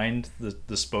behind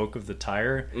the spoke of the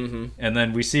tire, and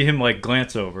then we see him like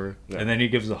glance over, and then he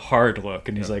gives a hard look,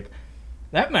 and he's like,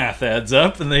 that math adds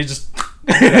up, and they just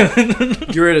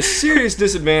You're at a serious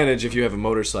disadvantage if you have a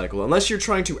motorcycle, unless you're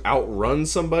trying to outrun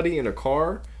somebody in a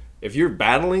car. If you're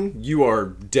battling, you are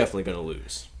definitely going to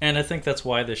lose. And I think that's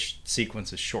why this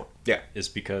sequence is short. Is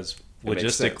because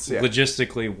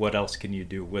logistically, what else can you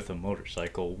do with a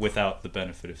motorcycle without the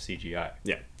benefit of CGI?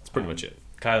 Yeah, that's pretty much it.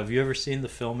 Kyle, have you ever seen the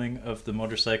filming of the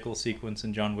motorcycle sequence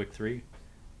in John Wick 3?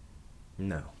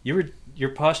 No. Your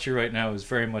posture right now is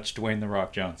very much Dwayne The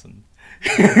Rock Johnson.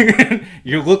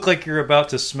 You look like you're about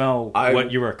to smell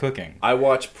what you are cooking. I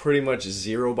watch pretty much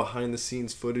zero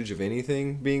behind-the-scenes footage of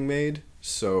anything being made,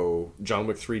 so John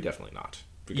Wick 3 definitely not.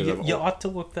 You ought to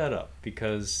look that up,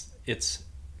 because it's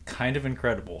kind of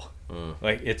incredible.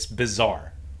 Like, it's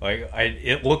bizarre. Like,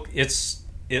 it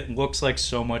looks like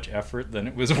so much effort than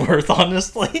it was worth,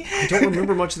 honestly. I don't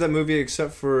remember much of that movie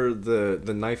except for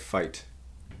the knife fight.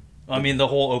 I mean, the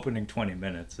whole opening 20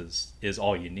 minutes is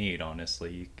all you need,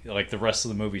 honestly. Like, the rest of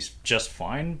the movie's just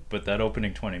fine, but that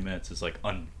opening 20 minutes is, like,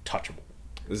 untouchable.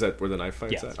 Is that where the knife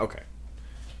fight's at? Okay.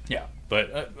 Yeah,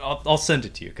 but I'll send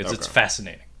it to you, because it's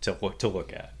fascinating to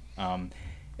look at.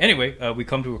 Anyway, we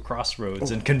come to a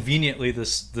crossroads, and conveniently the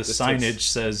signage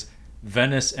says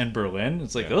Venice and Berlin.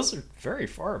 It's like, those are very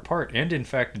far apart, and in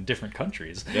fact in different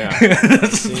countries. Yeah,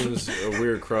 it seems a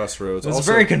weird crossroads. It's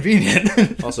very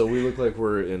convenient. Also, we look like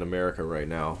we're in America right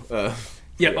now.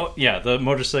 The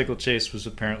motorcycle chase was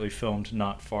apparently filmed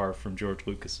not far from George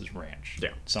Lucas's ranch.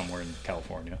 Yeah, somewhere in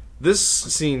California. This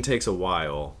scene takes a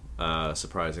while.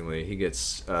 Surprisingly, he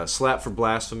gets slapped for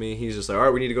blasphemy. He's just like, all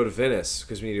right, we need to go to Venice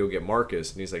because we need to go get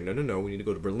Marcus. And he's like, no, we need to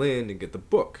go to Berlin and get the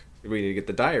book. We need to get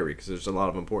the diary because there's a lot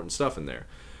of important stuff in there.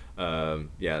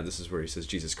 This is where he says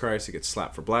Jesus Christ. He gets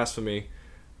slapped for blasphemy.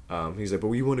 He's like,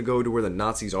 but you want to go to where the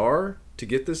Nazis are to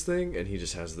get this thing? And he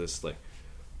just has this like,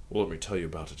 well, let me tell you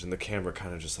about it. And the camera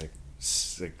kind of just like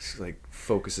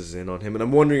focuses in on him, and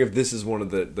I'm wondering if this is one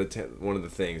of the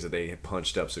things that they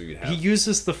punched up so you'd have. He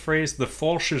uses the phrase "the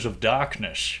forces of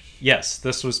darkness." Yes,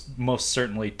 this was most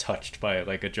certainly touched by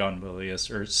like a John Milius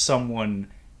or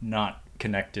someone not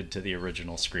connected to the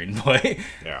original screenplay.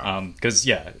 Yeah. Because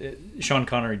Sean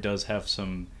Connery does have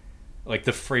some, like,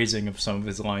 the phrasing of some of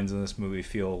his lines in this movie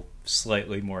feel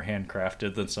slightly more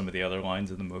handcrafted than some of the other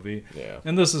lines in the movie. Yeah.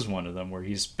 And this is one of them where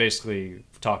he's basically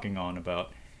talking on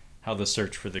about how the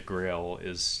search for the Grail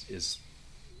is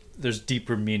there's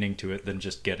deeper meaning to it than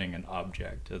just getting an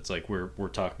object. It's like we're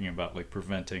talking about like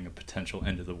preventing a potential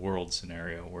end of the world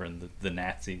scenario wherein the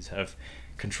Nazis have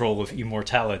control of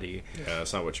immortality. Yeah,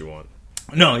 that's not what you want.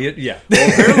 No, yeah. Well,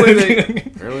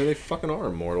 apparently they fucking are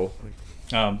immortal.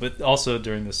 But also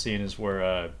during the scene is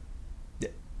where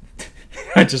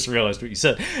I just realized what you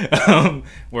said.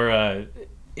 Where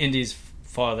Indy's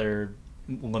father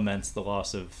laments the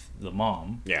loss of the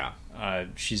mom. Yeah.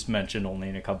 She's mentioned only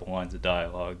in a couple lines of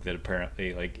dialogue that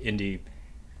apparently, like, Indy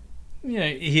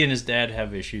he and his dad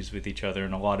have issues with each other,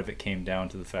 and a lot of it came down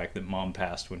to the fact that mom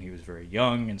passed when he was very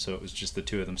young, and so it was just the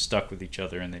two of them stuck with each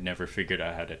other, and they never figured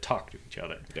out how to talk to each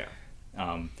other. Yeah.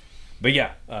 But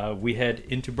yeah, we head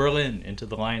into Berlin, into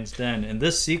the Lion's Den, and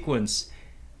this sequence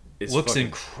looks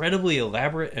incredibly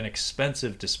elaborate and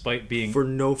expensive, despite being for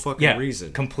no fucking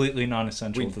reason, completely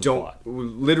non-essential to the plot.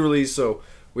 Literally, so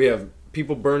we have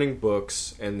people burning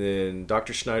books, and then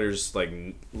Dr. Schneider's like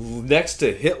next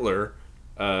to Hitler,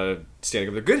 standing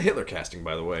up there. Good Hitler casting,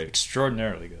 by the way.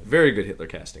 Extraordinarily good. Very good Hitler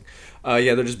casting.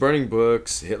 Yeah, they're just burning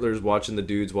books. Hitler's watching the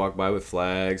dudes walk by with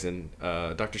flags, and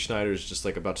Dr. Schneider's just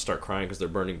like about to start crying because they're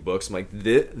burning books. I'm like,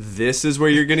 this is where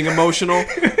you're getting emotional?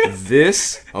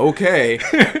 This? Okay.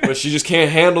 But she just can't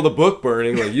handle the book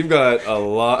burning. Like, you've got a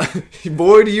lot.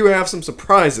 Boy, do you have some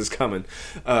surprises coming.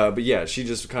 But yeah, she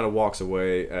just kind of walks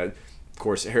away. Of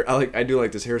course, I do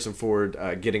like this Harrison Ford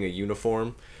getting a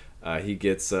uniform. He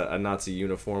gets a Nazi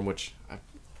uniform, which,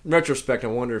 in retrospect, I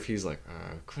wonder if he's like,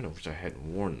 I kind of wish I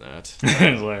hadn't worn that.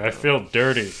 He's like, I feel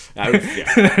dirty. I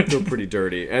feel pretty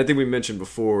dirty. And I think we mentioned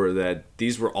before that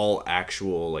these were all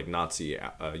actual like Nazi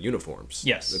uniforms.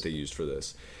 Yes. That they used for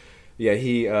this. Yeah,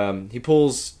 he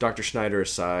pulls Dr. Schneider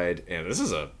aside, and this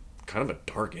is a kind of a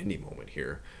dark indie moment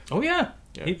here. Oh yeah.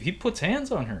 He puts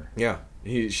hands on her. Yeah.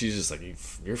 She's just like,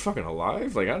 you're fucking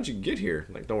alive? Like, how did you get here?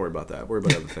 Like, don't worry about that. Worry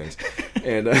about other things.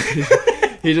 And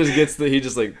he just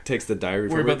takes the diary.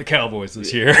 Worry about the Cowboys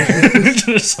this year.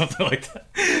 Something like that.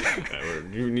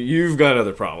 You've got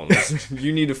other problems.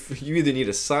 You either need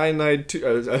a cyanide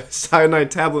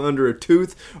tablet under a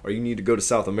tooth, or you need to go to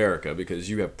South America because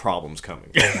you have problems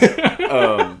coming.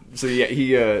 So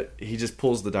yeah, he just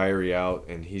pulls the diary out,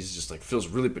 and he's just like feels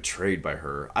really betrayed by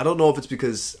her. I don't know if it's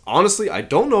because, honestly, I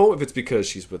don't know if it's because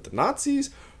she's with the Nazis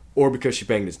or because she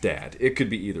banged his dad. It could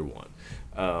be either one.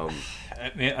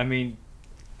 I mean,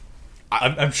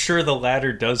 I'm sure the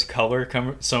latter does color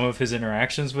some of his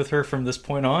interactions with her from this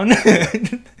point on.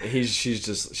 She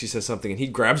says something, and he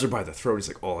grabs her by the throat. He's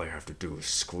like, all I have to do is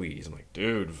squeeze. I'm like,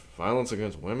 dude, violence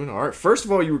against women? All right. First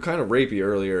of all, you were kind of rapey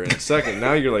earlier, and second,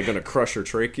 now you're like going to crush her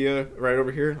trachea right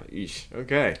over here? Like, eesh,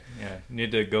 okay. Yeah, you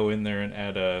need to go in there and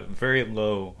add a very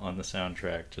low on the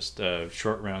soundtrack, just a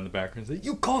short round in the background. Say,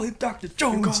 you call him Dr.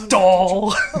 Jones, doll!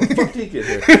 How the fuck did he get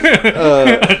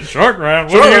here? Short round,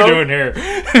 what are you doing here?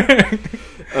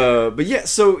 But yeah,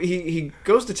 so he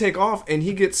goes to take off, and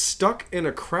he gets stuck in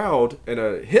a crowd,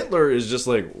 and Hitler is just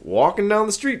like walking down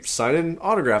the street signing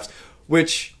autographs,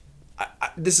 which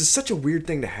this is such a weird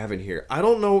thing to have in here. I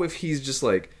don't know if he's just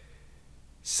like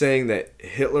saying that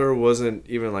Hitler wasn't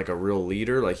even like a real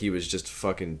leader, like he was just a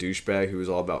fucking douchebag who was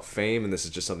all about fame, and this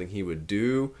is just something he would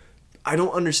do. I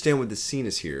don't understand what the scene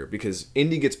is here, because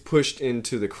Indy gets pushed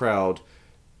into the crowd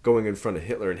going in front of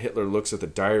Hitler, and Hitler looks at the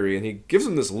diary, and he gives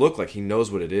him this look like he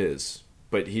knows what it is,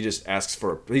 but he just asks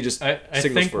for I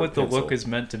think what the look is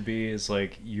meant to be is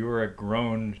like, you're a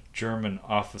grown German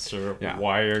officer,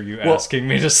 why are you asking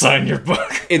me to sign your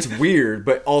book? It's weird,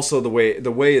 but also the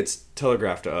way it's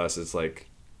telegraphed to us, it's like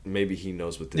maybe he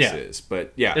knows what this is.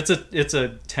 But yeah, it's a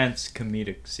tense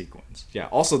comedic sequence. Yeah,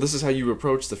 also this is how you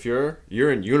approach the Fuhrer.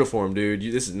 You're in uniform, dude.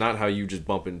 This is not how you just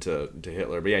bump into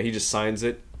Hitler. But yeah, he just signs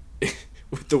it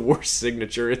with the worst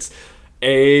signature. It's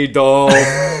Adolf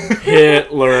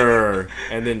Hitler,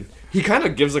 and then he kind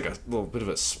of gives like a little bit of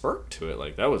a smirk to it.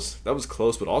 Like that was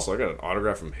close, but also I got an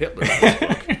autograph from Hitler in this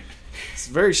book. It's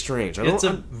very strange. It's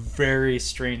a very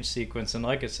strange sequence, and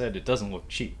like I said, it doesn't look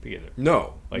cheap either.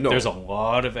 No. There's a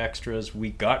lot of extras.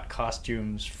 We got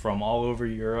costumes from all over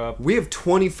Europe. We have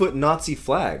 20-foot Nazi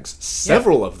flags,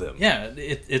 several of them. Yeah,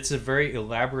 it's a very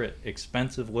elaborate,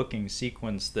 expensive-looking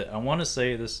sequence that I want to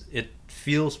say it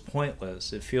feels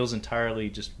pointless. It feels entirely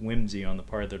just whimsy on the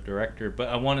part of the director, but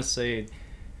I want to say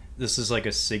this is like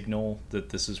a signal that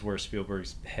this is where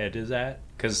Spielberg's head is at,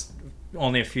 because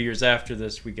only a few years after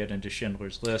this we get into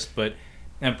Schindler's List, but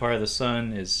Empire of the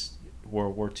Sun is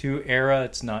World War II era.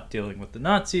 It's not dealing with the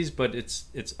Nazis, but it's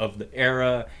of the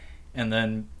era, and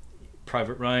then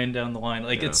Private Ryan down the line.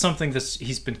 It's something that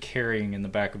he's been carrying in the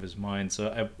back of his mind,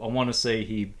 so I want to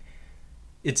say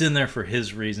it's in there for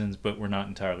his reasons, but we're not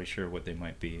entirely sure what they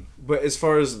might be. But as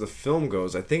far as the film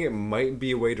goes, I think it might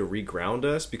be a way to reground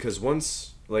us, because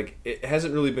once, it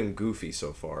hasn't really been goofy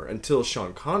so far until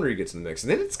Sean Connery gets in the mix,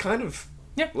 and then it's kind of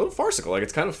a little farcical.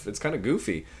 It's kind of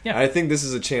goofy. Yeah. I think this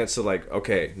is a chance to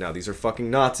okay, now these are fucking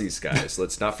Nazis, guys.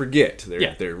 Let's not forget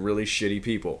they're really shitty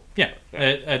people. Yeah.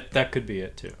 That could be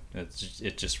it too.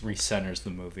 It just recenters the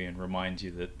movie and reminds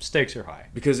you that stakes are high.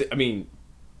 Because I mean,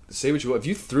 say what you will. If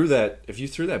you threw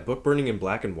that book burning in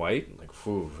black and white, like,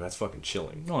 whew, that's fucking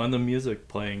chilling. No, and the music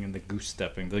playing and the goose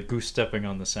stepping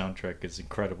on the soundtrack is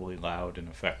incredibly loud and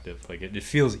effective. Like it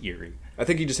feels eerie. I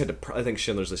think he just had to. I think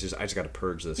Schindler's List is. I just got to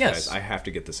purge this, yes. guys. I have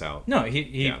to get this out. No,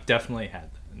 he definitely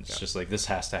had that. It's just like, this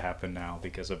has to happen now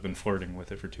because I've been flirting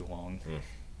with it for too long.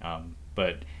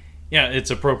 But yeah, it's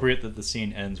appropriate that the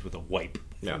scene ends with a wipe.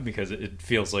 Yeah. Because it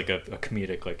feels like a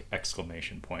comedic like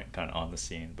exclamation point kind of on the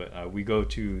scene. But we go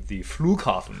to the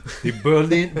Flughafen, the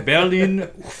Berlin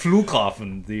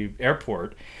Flughafen, the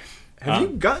airport. Have you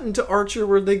gotten to Archer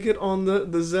where they get on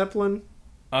the Zeppelin?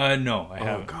 No, I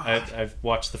haven't. God. I've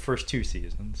watched the first 2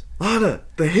 seasons. Anna,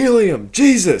 the helium,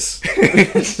 Jesus!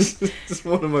 It's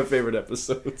one of my favorite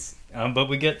episodes. But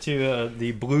we get to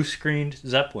the blue screened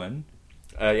Zeppelin.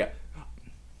 Yeah,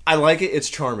 I like it. It's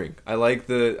charming. I like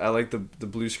the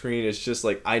blue screen. It's just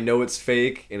like, I know it's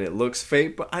fake and it looks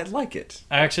fake, but I like it.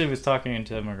 I actually was talking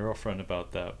to my girlfriend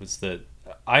about that. Was that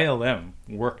ILM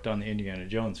worked on the Indiana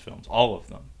Jones films, all of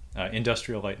them,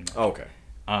 Industrial Light and Magic. Oh, okay.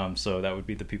 So that would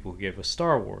be the people who gave us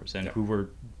Star Wars and who were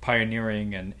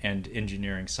pioneering and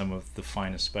engineering some of the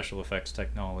finest special effects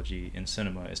technology in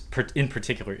cinema, in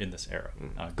particular in this era.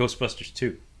 Ghostbusters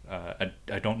 2.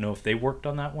 I don't know if they worked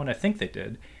on that one. I think they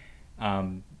did.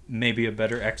 Maybe a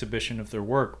better exhibition of their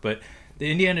work. But the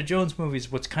Indiana Jones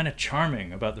movies, what's kind of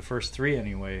charming about the first 3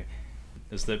 anyway,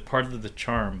 is that part of the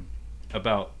charm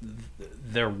about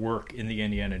their work in the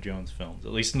Indiana Jones films,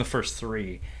 at least in the first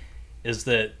 3, is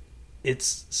that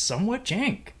it's somewhat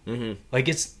jank. Like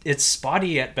it's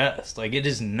spotty at best. Like it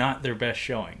is not their best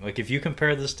showing. Like if you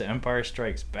compare this to Empire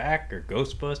Strikes Back or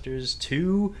Ghostbusters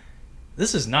 2,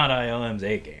 this is not ILM's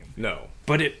A game. No,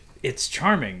 but it's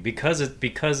charming because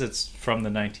it's from the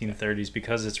 1930s,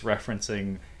 because it's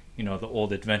referencing, you know, the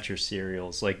old adventure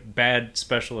serials. Like bad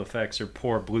special effects or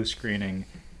poor blue screening,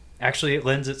 actually it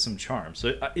lends it some charm.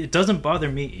 So it doesn't bother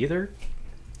me either,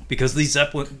 because these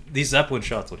Zeppelin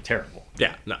shots look terrible.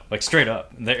 Yeah, no. Like straight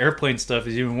up. And the airplane stuff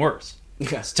is even worse.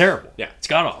 Yeah. It's terrible. Yeah. It's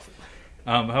god-awful.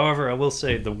 However, I will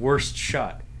say the worst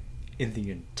shot in the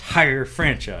entire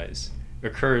franchise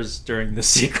occurs during the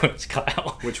sequence,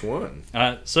 Kyle. Which one?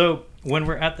 So, when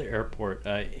we're at the airport,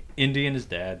 Indy and his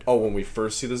dad... Oh, when we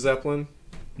first see the Zeppelin?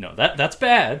 No, that's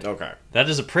bad. Okay. That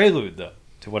is a prelude, though,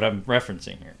 to what I'm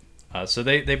referencing here. So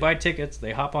they buy tickets,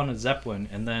 they hop on a Zeppelin,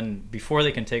 and then before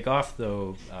they can take off,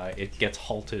 though, it gets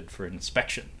halted for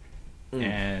inspection.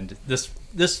 And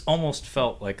this almost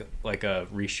felt like a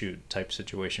reshoot type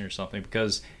situation or something,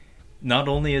 because not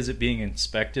only is it being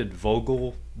inspected,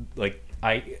 Vogel,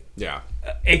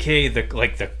 aka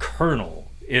the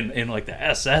colonel in like the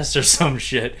SS or some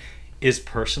shit, is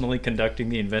personally conducting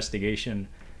the investigation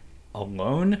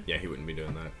alone. Yeah, he wouldn't be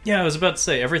doing that. Yeah, I was about to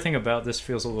say, everything about this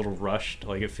feels a little rushed.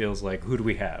 Like it feels like, who do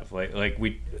we have? Like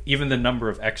we, even the number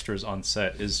of extras on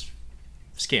set is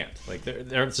scant. Like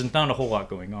there's not a whole lot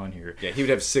going on here. Yeah, he would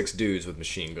have 6 dudes with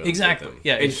machine guns. Exactly. With them.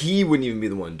 Yeah, and he wouldn't even be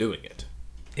the one doing it.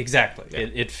 Exactly. Yeah.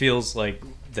 It feels like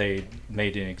they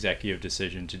made an executive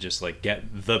decision to just like get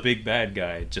the big bad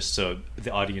guy, just so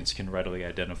the audience can readily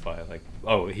identify, like,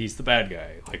 oh, he's the bad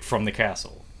guy, like from the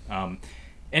castle.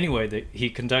 Anyway, he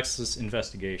conducts this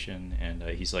investigation, and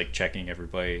he's like checking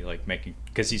everybody, like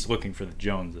because he's looking for the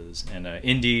Joneses, and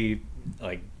Indy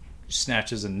like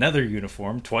snatches another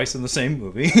uniform twice in the same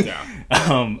movie,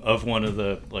 of one of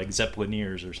the like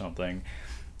Zeppelineers or something,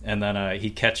 and then he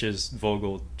catches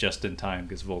Vogel just in time,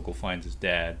 because Vogel finds his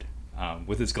dad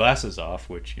with his glasses off,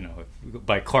 which, you know,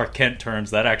 by Clark Kent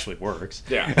terms, that actually works.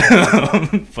 Yeah.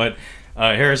 But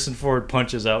Harrison Ford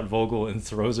punches out Vogel and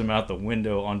throws him out the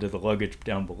window onto the luggage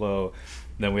down below.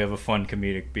 Then we have a fun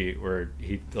comedic beat where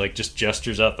he like just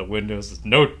gestures out the window and says,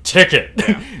 "No ticket!"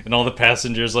 Yeah. And all the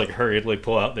passengers like hurriedly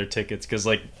pull out their tickets, because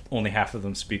like only half of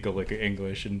them speak a lick of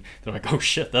English, and they're like, "Oh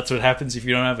shit, that's what happens if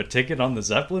you don't have a ticket on the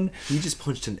Zeppelin." He just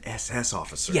punched an SS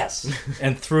officer. Yes,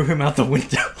 and threw him out the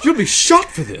window. You'll be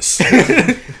shot for this.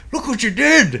 Look what you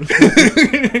did.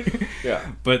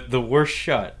 Yeah. But the worst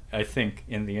shot, I think,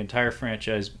 in the entire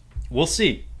franchise, we'll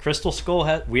see. Crystal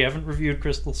Skull we haven't reviewed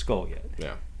Crystal Skull yet.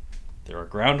 Yeah. There are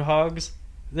groundhogs.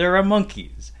 There are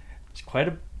monkeys. There's quite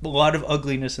a lot of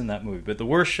ugliness in that movie. But the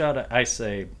worst shot, I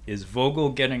say, is Vogel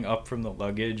getting up from the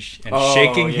luggage and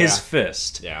shaking his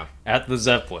fist at the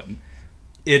Zeppelin.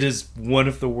 It is one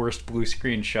of the worst blue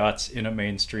screen shots in a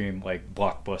mainstream like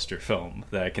blockbuster film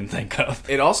that I can think of.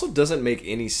 It also doesn't make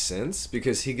any sense,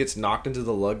 because he gets knocked into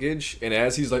the luggage, and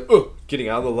as he's like, getting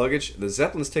out of the luggage, the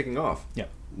Zeppelin's taking off. Yeah.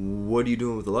 What are you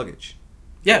doing with the luggage?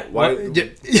 Yeah, Why?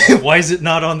 why is it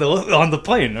not on the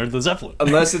plane or the Zeppelin?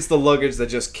 Unless it's the luggage that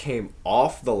just came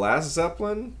off the last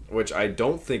Zeppelin, which I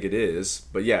don't think it is.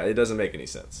 But yeah, it doesn't make any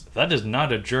sense. That is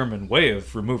not a German way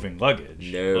of removing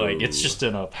luggage. No. Like, it's just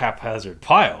in a haphazard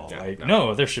pile. Yeah, like, no.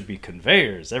 no, there should be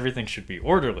conveyors. Everything should be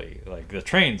orderly. Like, the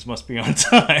trains must be on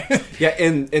time. Yeah,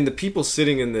 and the people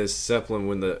sitting in this Zeppelin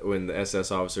when the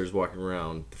SS officer is walking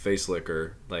around, the face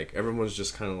licker, like everyone's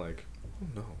just kind of like, oh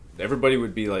no. Everybody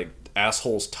would be like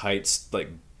assholes tight, like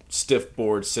stiff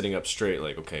boards sitting up straight.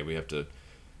 Like, okay, we have to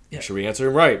make sure we answer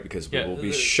him right because we will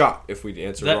be shot if we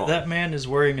answer wrong. That man is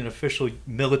wearing an official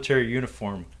military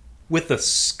uniform with a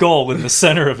skull in the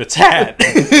center of its hat.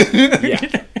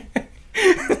 Yeah,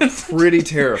 pretty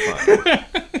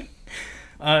terrifying.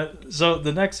 So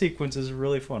the next sequence is a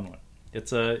really fun one.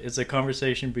 It's a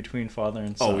conversation between father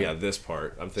and son. Oh yeah, this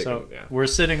part I'm thinking. So yeah, we're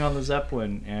sitting on the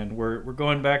Zeppelin and we're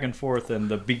going back and forth, and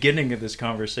the beginning of this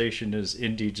conversation is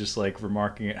Indy just like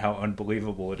remarking at how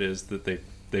unbelievable it is that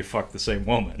they fuck the same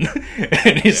woman.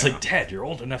 And he's like, Dad, you're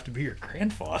old enough to be your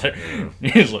grandfather.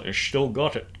 Yeah. He's like, I still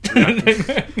got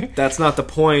it. That's not the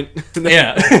point.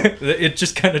 Yeah, it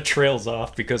just kind of trails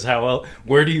off because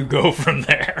where do you go from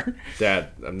there?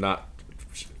 Dad, I'm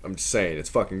just saying it's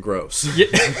fucking gross. Yeah.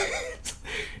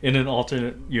 In an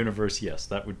alternate universe, yes,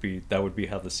 that would be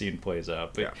how the scene plays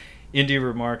out. But Indy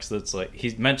remarks that's like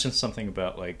he mentions something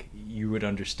about like you would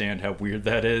understand how weird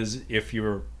that is if you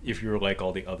were like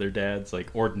all the other dads, like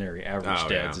ordinary average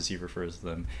dads as he refers to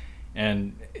them.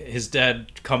 And his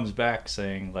dad comes back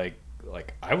saying like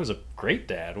I was a great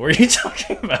dad. What are you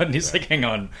talking about? And he's like, hang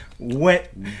on, when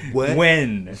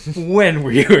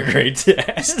were you a great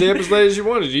dad? Stay up as late as you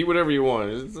wanted. Eat whatever you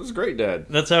wanted. It was a great dad.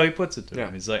 That's how he puts it to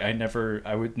him. He's like,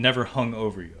 I would never hung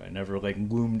over you. I never like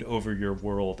loomed over your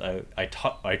world. I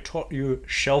taught you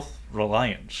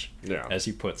self-reliance, as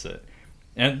he puts it.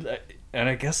 And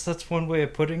I guess that's one way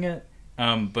of putting it.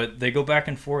 But they go back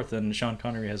and forth, and Sean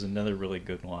Connery has another really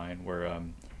good line where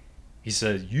he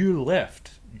says, "You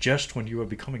left just when you were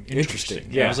becoming interesting."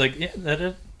 Yeah. I was like,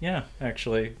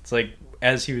 actually. It's like,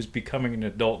 as he was becoming an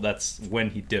adult, that's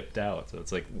when he dipped out. So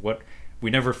it's like,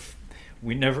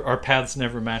 our paths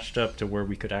never matched up to where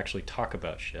we could actually talk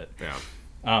about shit. Yeah.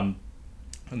 And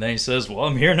then he says, well,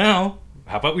 I'm here now.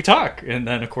 How about we talk? And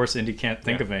then, of course, Indy can't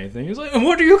think of anything. He's like, and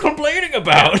what are you complaining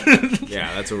about?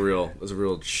 Yeah, that's a real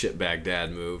shitbag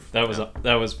dad move. That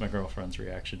was my girlfriend's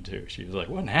reaction too. She was like,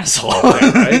 "What an asshole!"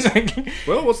 Right?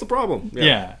 Well, what's the problem?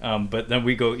 But then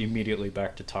we go immediately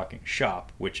back to talking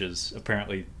shop, which is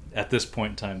apparently at this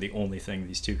point in time the only thing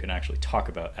these two can actually talk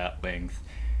about at length.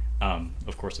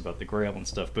 Of course, about the Grail and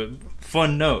stuff. But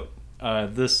fun note: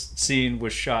 this scene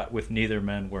was shot with neither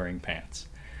men wearing pants.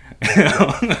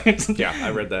 Yeah, I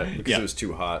read that because it was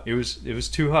too hot. It was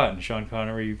too hot, and Sean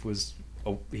Connery was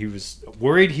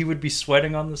worried he would be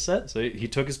sweating on the set, so he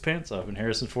took his pants off. And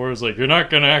Harrison Ford was like, "You're not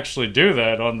going to actually do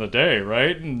that on the day,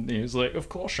 right?" And he was like, "Of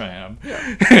course I am."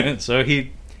 Yeah. And so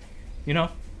he,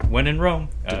 when in Rome.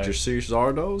 Did you see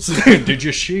Zardos? Did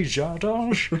you see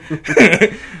Zardos?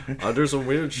 There's some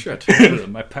weird shit.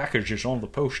 My package is on the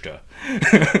poster.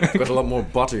 Got a lot more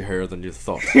body hair than you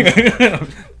thought.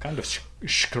 Kind of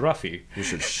scruffy. You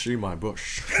should see my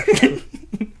bush.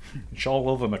 It's all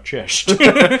over my chest.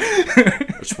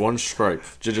 It's one stripe.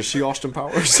 Did you see Austin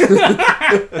Powers? It's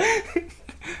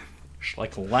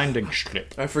like a landing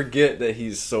strip. I forget that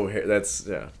he's so hairy.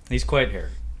 He's quite hairy.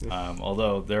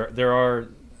 Although there are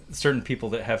certain people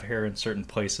that have hair in certain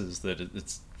places that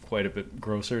it's quite a bit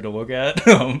grosser to look at.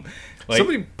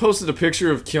 Somebody posted a picture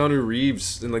of Keanu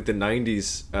Reeves in like the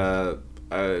 90s,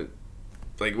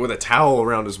 like with a towel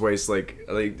around his waist, like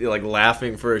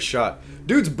laughing for a shot.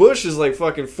 Dude's bush is like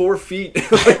fucking 4 feet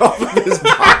off of his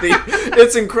body.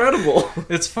 It's incredible.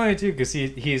 It's funny too because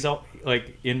he's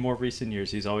like in more recent years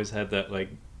he's always had that like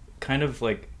kind of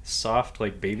like soft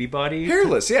like baby body,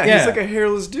 hairless. Yeah, he's like a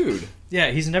hairless dude. Yeah,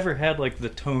 he's never had like the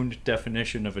toned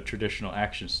definition of a traditional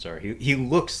action star. He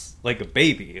looks like a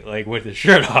baby, like with his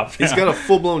shirt off. He's got a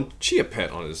full blown chia pet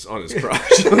on his crotch.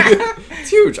 It's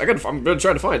huge. I'm gonna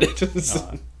try to find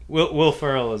it. Will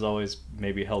Ferrell has always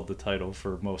maybe held the title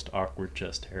for most awkward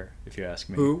chest hair, if you ask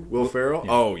me. Who? Will Ferrell?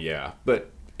 Yeah. Oh yeah,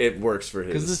 but it works for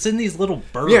his. Because it's in these little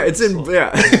burrs. Yeah, it's in.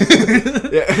 Yeah.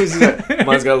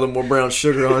 Mine's got a little more brown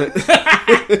sugar on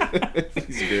it.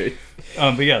 He's great.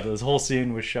 But yeah, this whole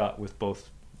scene was shot with both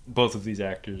of these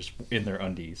actors in their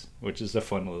undies, which is a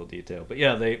fun little detail. But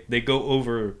yeah, they go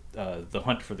over the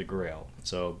hunt for the Grail.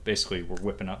 So basically, we're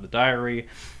whipping out the diary,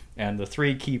 and the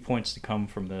 3 key points to come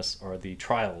from this are the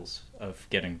trials of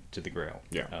getting to the Grail.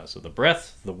 Yeah. So the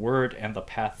breath, the word, and the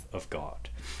path of God.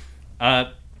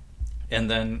 And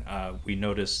then we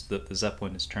notice that the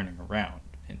Zeppelin is turning around.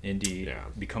 And Indy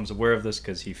becomes aware of this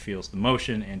because he feels the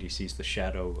motion and he sees the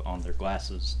shadow on their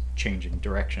glasses changing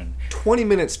direction. 20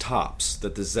 minutes tops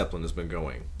that the Zeppelin has been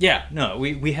going. Yeah, no,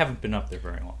 we haven't been up there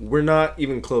very long. We're not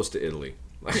even close to Italy.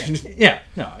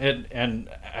 No, and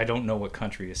I don't know what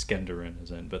country Iskenderun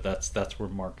is in, but that's where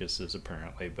Marcus is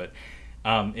apparently. But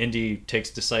Indy takes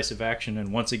decisive action,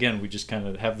 and once again, we just kind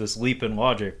of have this leap in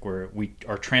logic where we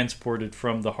are transported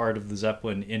from the heart of the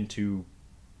Zeppelin into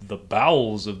the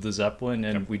bowels of the Zeppelin,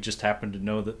 and we just happen to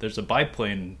know that there's a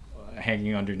biplane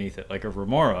hanging underneath it, like a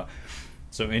Remora.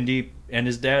 So Indy and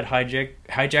his dad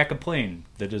hijack a plane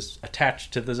that is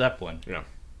attached to the Zeppelin. Yeah.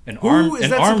 Who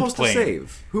is that supposed to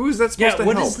save? Who is that supposed to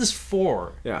help? What is this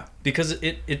for? Yeah. Because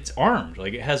it's armed.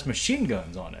 Like, it has machine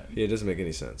guns on it. Yeah, it doesn't make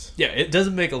any sense. Yeah, it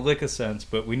doesn't make a lick of sense,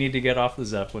 but we need to get off the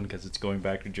Zeppelin because it's going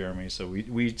back to Germany. So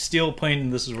we steal a plane,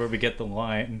 and this is where we get the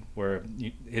line where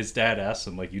his dad asks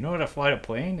him, like, you know how to fly a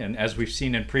plane? And as we've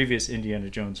seen in previous Indiana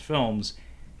Jones films,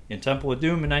 in Temple of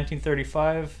Doom in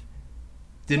 1935,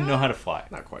 didn't know how to fly.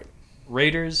 Not quite.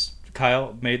 Raiders...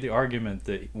 Kyle made the argument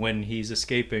that when he's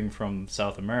escaping from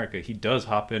South America, he does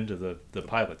hop into the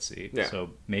pilot seat. Yeah. So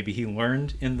maybe he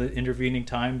learned in the intervening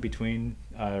time between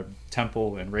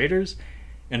Temple and Raiders.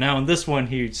 And now in this one,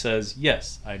 he says,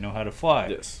 yes, I know how to fly.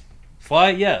 Yes.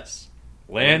 Fly, yes.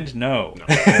 Land, no.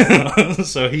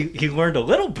 So he learned a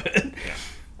little bit.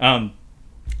 Yeah.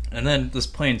 And then this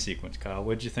plane sequence, Kyle,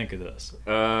 what'd you think of this?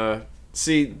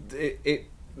 See,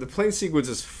 the plane sequence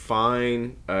is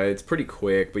fine. It's pretty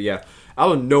quick, but yeah,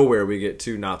 out of nowhere we get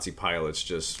two Nazi pilots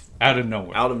just out of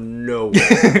nowhere,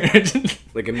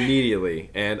 like immediately.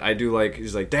 And I do like,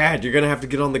 he's like, Dad, you're gonna have to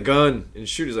get on the gun and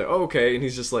shoot. He's like, oh, okay, and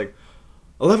he's just like,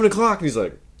 11 o'clock, and he's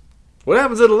like, what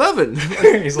happens at 11?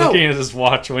 He's looking at his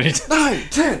watch when he's 9,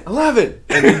 10, 11,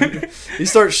 and he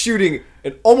starts shooting,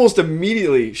 and almost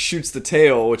immediately shoots the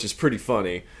tail, which is pretty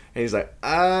funny. And he's like,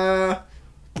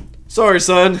 sorry,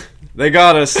 son. They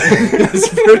got us. It's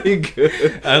pretty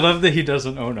good. I love that he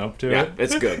doesn't own up to it. Yeah,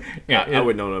 it's good. I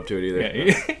wouldn't own up to it either.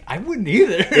 Yeah, I wouldn't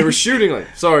either. They were shooting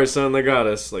like, sorry, son, they got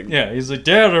us. Like, yeah, he's like,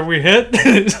 Dad, are we hit?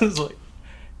 It's like,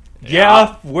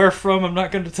 yeah, where from, I'm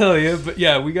not going to tell you, but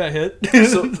yeah, we got hit.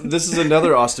 So this is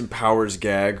another Austin Powers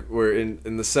gag where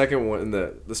in the second one, in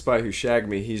the Spy Who Shagged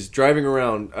Me, he's driving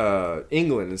around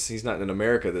England, and he's not in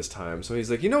America this time. So he's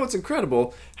like, you know what's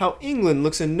incredible? How England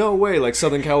looks in no way like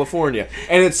Southern California.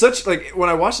 And it's such, like, when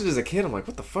I watched it as a kid, I'm like,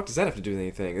 what the fuck does that have to do with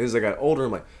anything? And as I got older,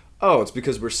 I'm like, oh, it's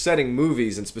because we're setting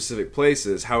movies in specific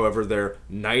places. However, they're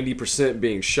 90%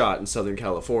 being shot in Southern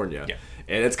California. Yeah.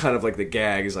 And it's kind of like the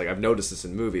gag is like, I've noticed this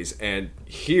in movies, and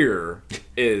here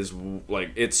is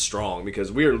like, it's strong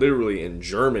because we are literally in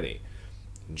Germany.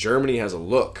 Germany has a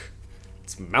look.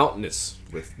 It's mountainous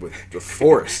with the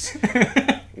forests.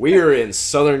 We are in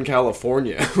Southern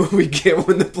California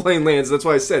when the plane lands. That's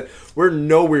why I said we're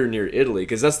nowhere near Italy,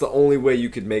 because that's the only way you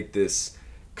could make this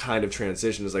kind of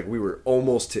transition. Is like we were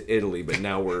almost to Italy, but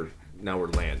now we're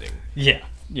landing. Yeah.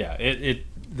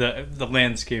 The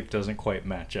landscape doesn't quite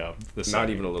match up. Not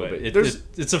even a little bit.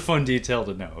 It's a fun detail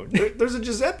to note. There's a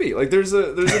Giuseppe. Like there's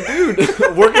a dude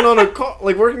working on a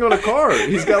car.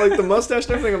 He's got like the mustache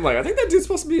and everything. I'm like, I think that dude's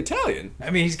supposed to be Italian. I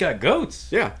mean, he's got goats.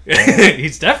 Yeah,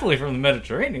 he's definitely from the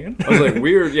Mediterranean. I was like,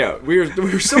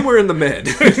 we're somewhere in the Med.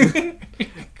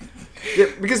 Yeah,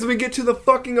 because we get to the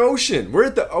fucking ocean. We're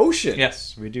at the ocean.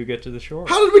 Yes, we do get to the shore.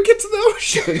 How did we get to the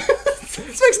ocean?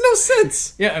 This makes no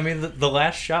sense. Yeah, I mean, the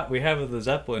last shot we have of the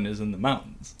Zeppelin is in the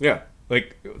mountains. Yeah.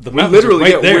 Like, the mountains are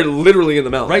right there. We're literally in the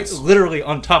mountains. Right, literally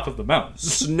on top of the mountains.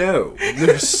 Snow.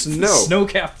 There's snow.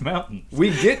 Snow-capped mountains.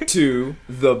 We get to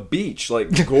the beach,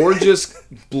 like gorgeous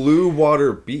blue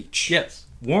water beach. Yes,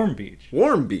 warm beach.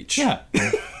 Warm beach. Yeah.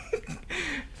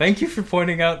 Thank you for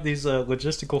pointing out these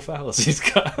logistical fallacies,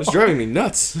 Kyle. It's driving me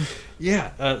nuts.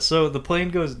 Yeah, so the plane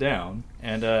goes down,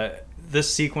 and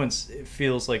this sequence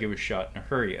feels like it was shot in a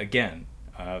hurry. Again,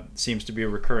 seems to be a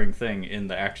recurring thing in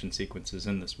the action sequences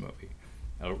in this movie.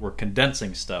 We're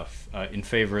condensing stuff in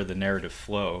favor of the narrative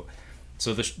flow.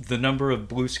 So the number of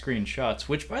blue screen shots,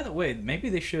 which, by the way, maybe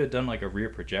they should have done like a rear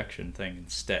projection thing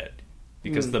instead.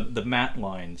 Because the matte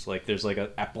lines, like there's like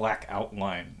a black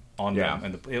outline on them,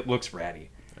 and it looks ratty.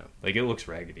 Yeah. Like it looks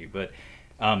raggedy, but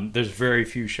there's very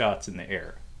few shots in the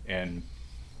air, and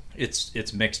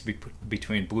it's mixed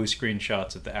between blue screen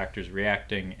shots of the actors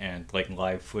reacting and like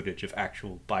live footage of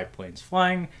actual biplanes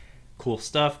flying. Cool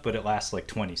stuff, but it lasts like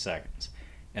 20 seconds,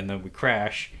 and then we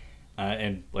crash.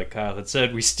 And like Kyle had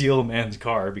said, we steal a man's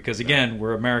car because, again,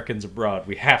 we're Americans abroad.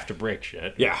 We have to break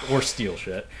shit. Yeah. Or steal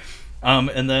shit.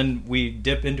 And then we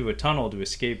dip into a tunnel to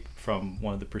escape from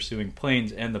one of the pursuing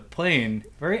planes, and the plane,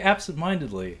 very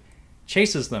absent-mindedly,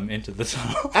 chases them into the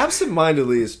tunnel.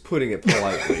 Absent-mindedly is putting it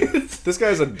politely. This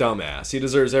guy's a dumbass. He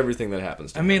deserves everything that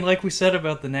happens to him. I mean, like we said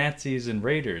about the Nazis and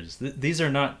Raiders, these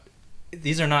are not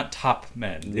top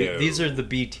men. No. These are the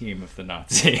B team of the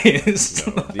Nazis.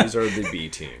 No, these are the B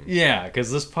team. Yeah,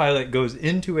 because this pilot goes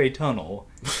into a tunnel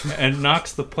and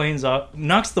knocks the wings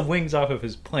off of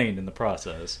his plane in the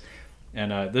process.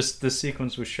 And this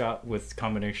sequence was shot with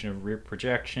combination of rear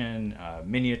projection,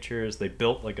 miniatures. They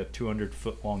built like a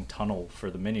 200-foot-long tunnel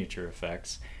for the miniature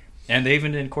effects. And they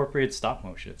even incorporated stop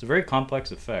motion. It's a very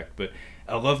complex effect, but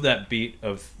I love that beat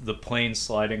of the plane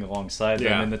sliding alongside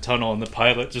them in the tunnel and the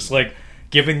pilot just like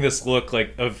giving this look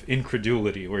like of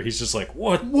incredulity where he's just like,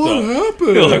 what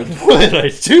happened? You're like, what did I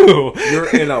do?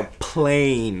 You're in a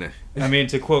plane. I mean,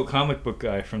 to quote comic book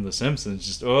guy from The Simpsons,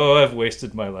 just, I've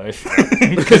wasted my life.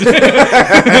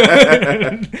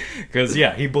 Because,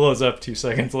 yeah, he blows up 2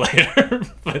 seconds later.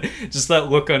 But just that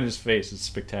look on his face is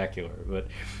spectacular. But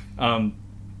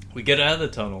we get out of the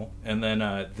tunnel, and then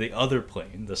the other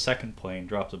plane, the second plane,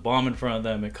 drops a bomb in front of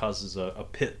them. It causes a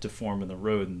pit to form in the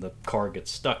road, and the car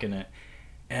gets stuck in it.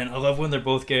 And I love when they're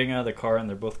both getting out of the car, and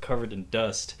they're both covered in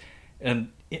dust.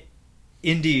 And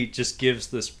Indy just gives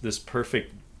this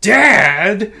perfect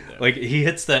dad. Yeah. Like he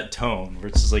hits that tone where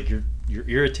it's just like you're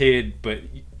irritated, but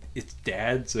it's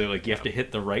dad, so like you have to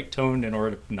hit the right tone in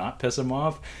order to not piss him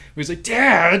off. He's like,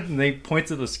 Dad, and they point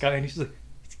to the sky, and he's like,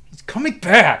 he's coming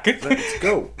back. Let's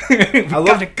go.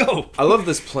 Gotta go. I love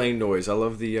this plane noise. I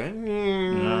love the. I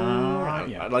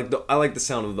like the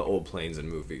sound of the old planes in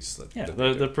movies.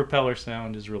 The propeller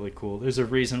sound is really cool. There's a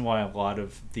reason why a lot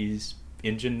of these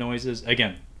engine noises.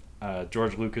 Again,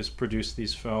 George Lucas produced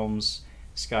these films.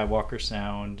 Skywalker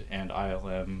Sound and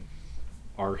ILM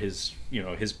are his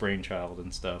brainchild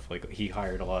and stuff. Like he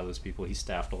hired a lot of those people. He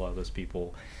staffed a lot of those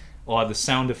people. A lot of the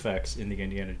sound effects in the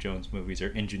Indiana Jones movies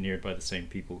are engineered by the same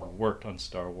people who worked on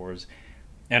Star Wars.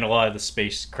 And a lot of the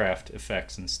spacecraft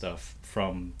effects and stuff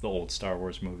from the old Star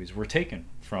Wars movies were taken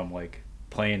from like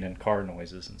plane and car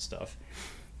noises and stuff.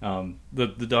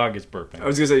 The dog is burping. I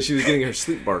was gonna say she was getting her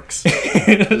sleep barks.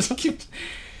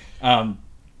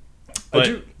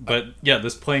 But yeah,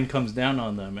 this plane comes down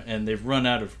on them, and they've run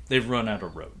out of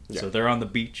road. Yeah. So they're on the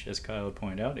beach, as Kyle would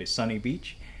point out, a sunny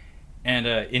beach, and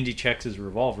Indy checks his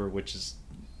revolver, which is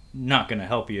not going to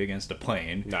help you against a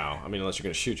plane. No, I mean unless you're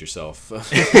going to shoot yourself.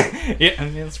 Yeah, I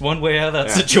mean it's one way out of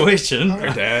that situation. All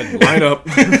right, Dad, line up.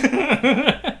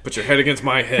 Put your head against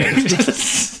my head.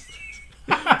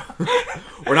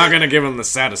 We're not going to give him the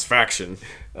satisfaction.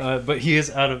 But he is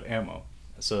out of ammo.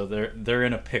 So they're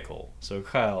in a pickle. So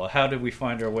Kyle, how did we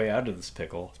find our way out of this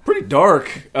pickle? It's pretty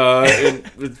dark.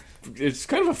 It's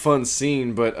kind of a fun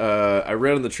scene, but I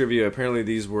read in the trivia apparently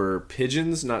these were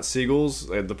pigeons, not seagulls.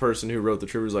 And the person who wrote the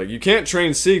trivia was like, "You can't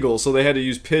train seagulls," so they had to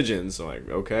use pigeons. So I'm like,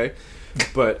 okay,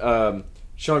 but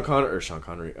Sean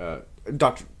Connery,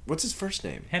 Doctor, what's his first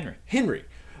name? Henry.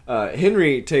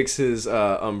 Henry takes his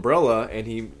umbrella and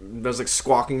he does like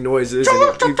squawking noises.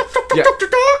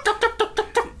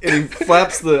 And he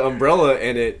flaps the umbrella,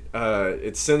 and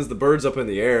it sends the birds up in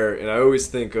the air. And I always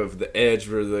think of The Edge,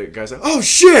 where the guy's like, "Oh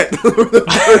shit!" The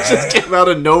birds just came out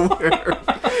of nowhere.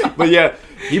 But yeah,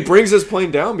 he brings his plane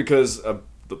down because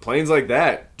the planes like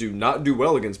that do not do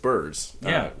well against birds.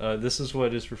 This is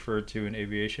what is referred to in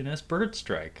aviation as bird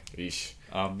strike. Eesh.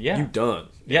 You done.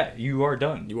 Yeah, you are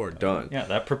done. You are done.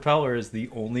 That propeller is the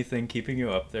only thing keeping you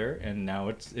up there, and now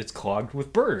it's clogged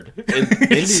with bird.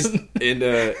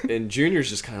 And Junior's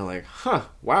just kind of like,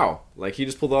 wow. Like, he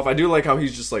just pulled off. I do like how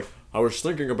he's just like, I was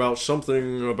thinking about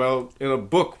something about in a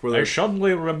book. Where I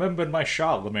suddenly remembered my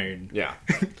Charlemagne. Yeah.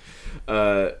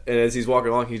 And as he's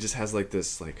walking along, he just has like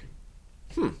this, like,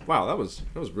 wow, that was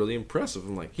really impressive.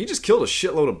 I'm like, he just killed a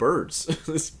shitload of birds.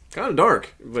 It's kind of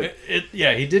dark, but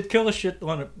he did kill a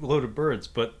shitload of birds,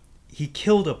 but he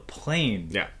killed a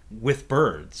plane with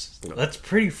birds. That's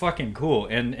pretty fucking cool.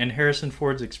 And Harrison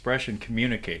Ford's expression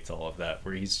communicates all of that,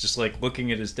 where he's just like looking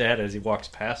at his dad as he walks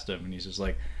past him, and he's just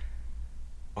like,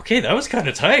 okay, that was kind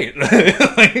of tight.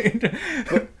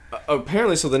 But,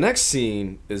 apparently, so the next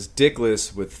scene is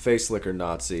Dickless with Facelicker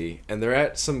Nazi, and they're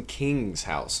at some king's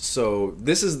house. So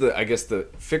this is the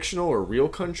fictional or real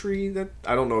country that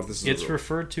I don't know if this is. It's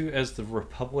referred to as the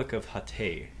Republic of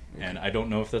Hatay, and I don't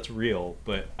know if that's real,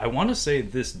 but I want to say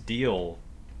this deal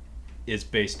is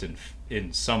based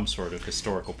in some sort of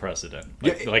historical precedent.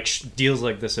 Deals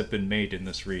like this have been made in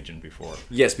this region before.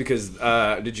 Yes, because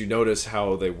did you notice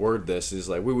how they word this? Is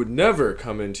like, we would never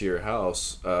come into your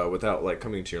house without, like,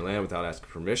 coming to your land without asking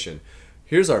permission.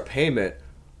 Here's our payment,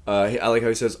 I like how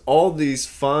he says all these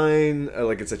fine,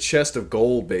 like it's a chest of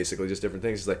gold, basically, just different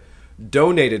things. He's like,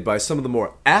 donated by some of the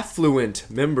more affluent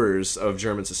members of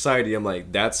German society. I'm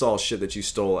like, that's all shit that you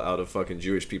stole out of fucking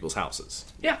Jewish people's houses.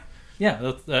 Yeah.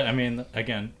 Yeah, I mean,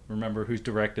 again, remember who's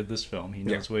directed this film. He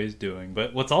knows what he's doing.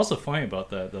 But what's also funny about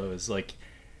that, though, is like,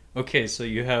 okay, so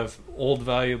you have old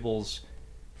valuables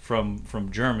from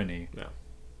Germany. Yeah.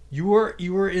 You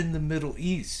were in the Middle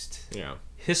East. Yeah.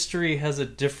 History has a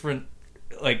different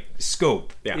like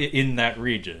scope in that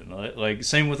region. Like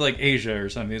same with like Asia or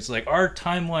something. It's like our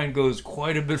timeline goes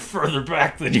quite a bit further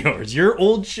back than yours. Your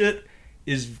old shit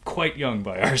is quite young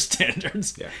by our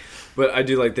standards. Yeah. But I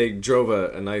do like they drove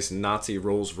a nice Nazi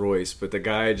Rolls Royce, but the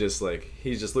guy just like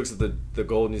he just looks at the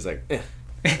gold and he's like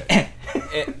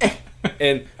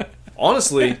and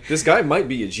honestly, this guy might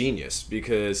be a genius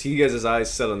because he has his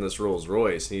eyes set on this Rolls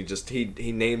Royce and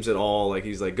he names it all, like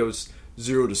he's like goes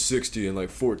 0 to 60 in like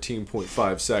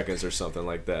 14.5 seconds or something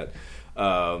like that.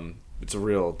 It's a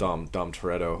real Dom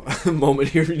Toretto moment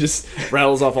here. He just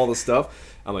rattles off all the stuff.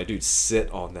 I'm like, dude, sit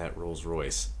on that Rolls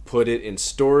Royce. Put it in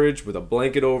storage with a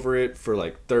blanket over it for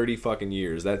like 30 fucking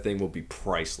years. That thing will be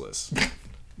priceless.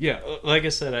 Yeah, like I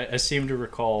said, I seem to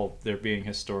recall there being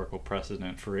historical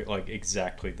precedent for like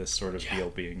exactly this sort of deal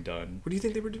being done. What do you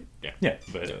think they were doing? Yeah,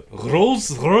 but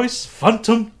Rolls Royce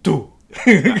Phantom 2.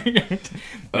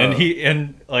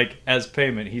 and like as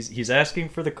payment, he's asking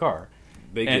for the car.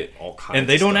 They get all kinds and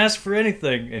they of don't stuff. ask for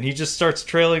anything, and he just starts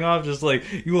trailing off, just like,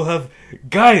 you will have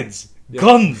guides,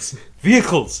 guns,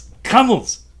 vehicles,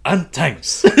 camels, and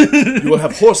tanks. You will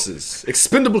have horses,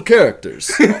 expendable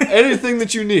characters, anything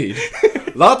that you need.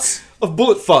 Lots of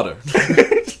bullet fodder.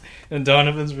 And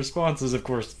Donovan's response is, of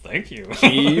course, thank you.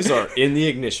 Keys are in the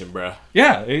ignition, bruh.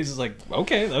 Yeah, he's like,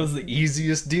 okay, that was the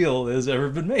easiest deal that has ever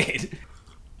been made.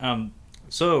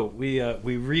 So we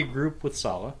regroup with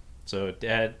Sala. So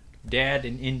Dad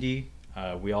and Indy,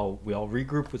 we all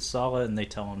regroup with Sala, and they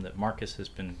tell him that Marcus has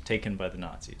been taken by the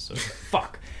Nazis. So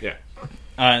fuck. Yeah.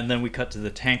 And then we cut to the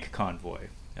tank convoy,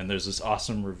 and there's this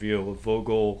awesome reveal of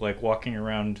Vogel like walking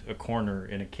around a corner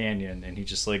in a canyon, and he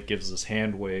just like gives this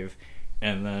hand wave,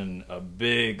 and then a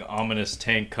big ominous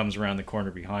tank comes around the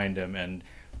corner behind him, and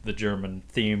the German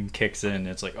theme kicks in.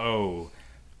 It's like, oh,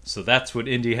 so that's what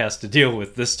Indy has to deal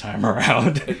with this time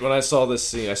around. When I saw this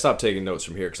scene, I stopped taking notes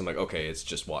from here because I'm like, okay, it's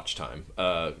just watch time.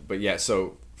 But yeah,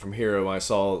 so from here, when I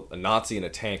saw a Nazi in a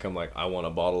tank, I'm like, I want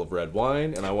a bottle of red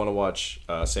wine, and I want to watch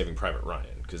Saving Private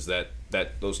Ryan, because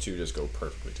those two just go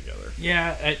perfectly together.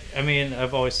 Yeah, I mean,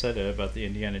 I've always said it about the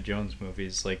Indiana Jones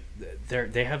movies. Like,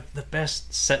 they have the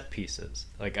best set pieces.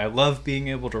 Like, I love being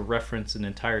able to reference an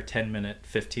entire 10-minute,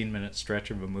 15-minute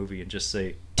stretch of a movie and just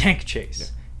say, tank chase. Yeah.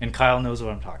 And Kyle knows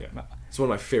what I'm talking about. It's one of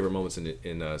my favorite moments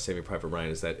in Saving Private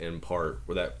Ryan is that end part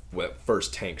where that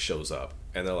first tank shows up,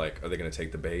 and they're like, are they going to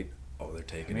take the bait? Oh, they're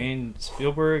taking it. I mean,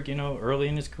 Spielberg, early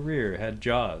in his career had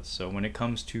Jaws. So when it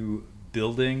comes to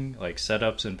building, like,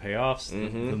 setups and payoffs,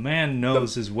 the man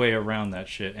knows his way around that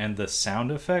shit. And the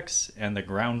sound effects and the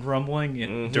ground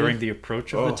rumbling during the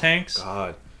approach of the tanks.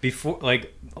 God. Before,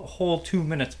 like, a whole 2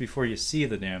 minutes before you see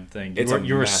the damn thing,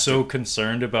 you were so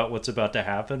concerned about what's about to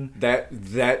happen. That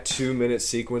 2-minute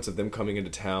sequence of them coming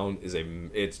into town is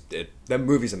that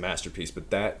movie's a masterpiece. But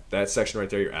that section right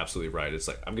there, you're absolutely right. It's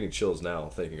like I'm getting chills now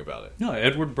thinking about it. No,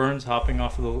 Edward Burns hopping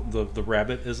off of the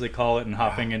rabbit, as they call it, and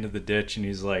hopping into the ditch, and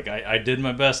he's like, I did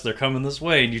my best. They're coming this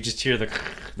way, and you just hear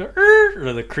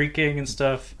the creaking and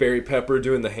stuff. Barry Pepper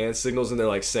doing the hand signals, and they're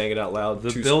like saying it out loud.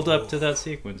 The build up to that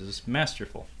sequence is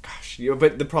masterful. Gosh,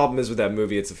 but the problem is with that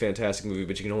movie, it's a fantastic movie,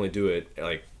 but you can only do it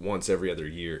like once every other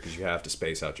year because you have to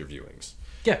space out your viewings.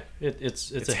 Yeah,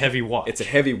 it's a heavy watch. It's a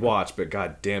heavy watch, but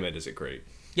god damn it, is it great.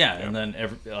 Yeah, and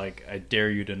then I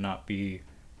dare you to not be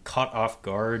caught off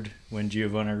guard when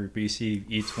Giovanni Ribisi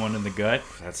eats one in the gut.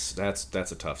 That's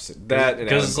a tough scene.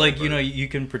 Because it's like, you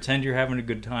can pretend you're having a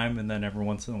good time, and then every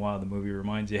once in a while the movie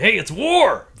reminds you, hey, it's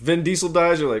war! Vin Diesel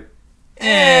dies, you're like,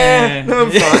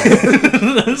 I'm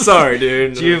fine. Sorry,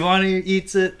 dude. Giovanni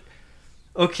eats it.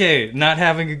 Okay, not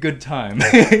having a good time.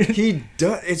 He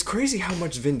does. It's crazy how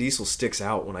much Vin Diesel sticks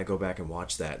out when I go back and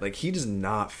watch that. Like, he does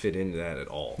not fit into that at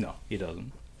all. No, he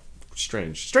doesn't.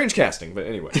 Strange casting, but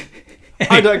anyway.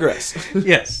 I digress.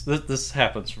 Yes, this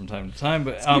happens from time to time,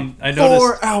 but I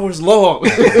noticed 4 hours long.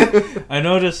 I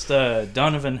noticed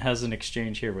Donovan has an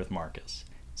exchange here with Marcus.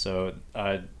 So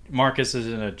Marcus is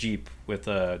in a Jeep with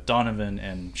Donovan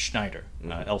and Schneider,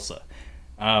 Elsa.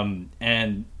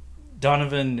 And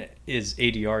Donovan is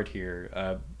ADR'd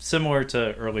here, similar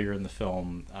to earlier in the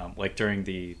film, like during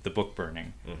the book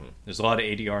burning. Mm-hmm. There's a lot of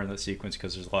ADR in that sequence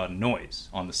because there's a lot of noise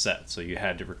on the set, so you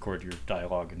had to record your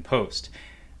dialogue in post.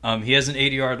 He has an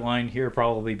 80-yard line here,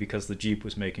 probably because the Jeep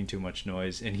was making too much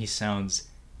noise, and he sounds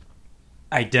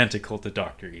identical to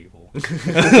Dr. Evil.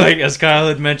 Like, as Kyle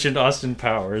had mentioned, Austin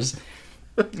Powers.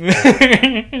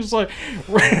 He's like,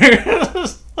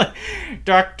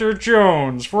 Dr.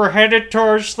 Jones, we're headed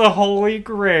towards the Holy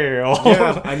Grail.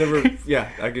 I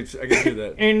could do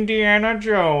that. Indiana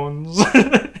Jones.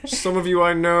 Some of you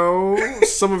I know,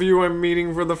 some of you I'm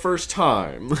meeting for the first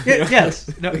time.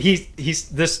 Yes. No, he's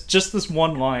this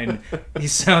one line, he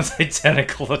sounds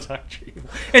identical to Dr. Evil.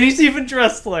 And he's even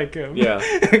dressed like him. Yeah.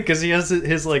 Because he has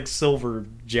his like silver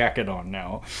jacket on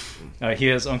now. He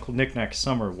has Uncle Knick-Knack's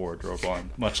summer wardrobe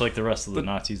on, much like the rest of the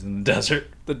Nazis in the desert.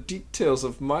 The details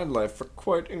of my life are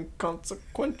quite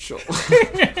inconsequential.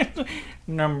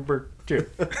 Number 2.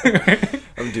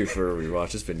 I'm due for a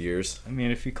rewatch. It's been years. I mean,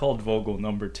 if you called Vogel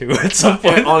number 2 at some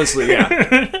point. Yeah, honestly,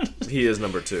 yeah. He is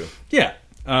number 2. Yeah.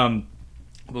 But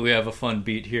we have a fun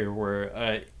beat here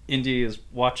where Indy is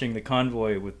watching the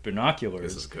convoy with binoculars.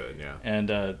 This is good, yeah. And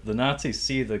the Nazis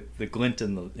see the glint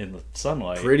in the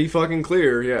sunlight. Pretty fucking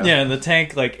clear, yeah. Yeah, and the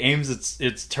tank like aims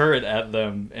its turret at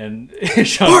them, and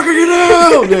Parker, get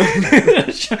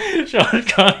out! Sean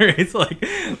Connery's like,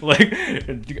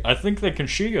 I think they can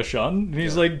see you, Sean. And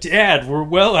he's like, Dad, we're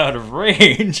well out of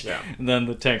range. Yeah. And then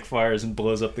the tank fires and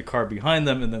blows up the car behind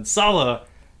them, and then Sallah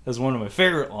has one of my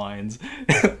favorite lines.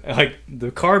 Like,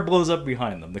 the car blows up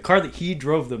behind them, the car that he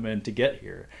drove them in to get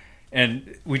here.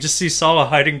 And we just see Sallah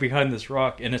hiding behind this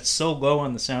rock, and it's so low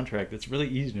on the soundtrack that it's really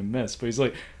easy to miss. But he's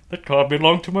like, that car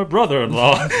belonged to my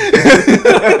brother-in-law. I'm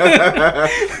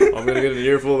going to get an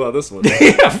earful about this one.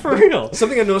 Yeah, for real.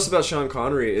 Something I noticed about Sean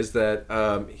Connery is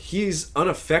that he's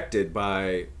unaffected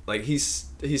by, like, he's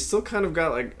still kind of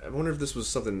got, like, I wonder if this was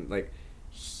something, like,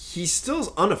 he still is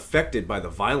unaffected by the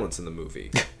violence in the movie.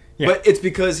 Yeah. But it's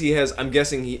because he has, I'm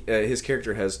guessing his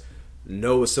character has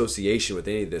no association with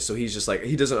any of this, so he's just like,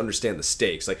 he doesn't understand the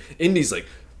stakes. Like, Indy's like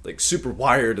super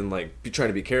wired and like trying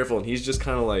to be careful, and he's just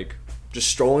kind of like just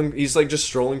strolling. He's like just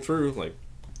strolling through. Like,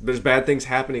 there's bad things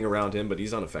happening around him, but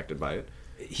he's unaffected by it.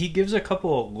 He gives a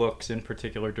couple of looks in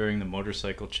particular during the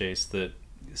motorcycle chase that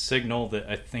signal that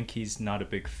I think he's not a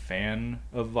big fan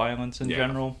of violence in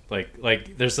general.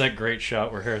 Like there's that great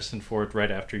shot where Harrison Ford,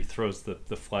 right after he throws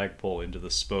the flagpole into the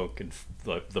spoke and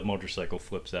the motorcycle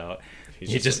flips out,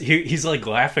 he's like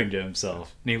laughing to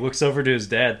himself, and he looks over to his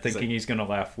dad thinking he's gonna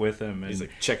laugh with him, and he's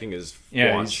like checking his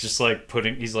watch. He's just like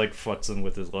he's like futzing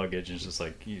with his luggage, and it's just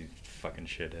like, you fucking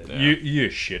shithead. Yeah. You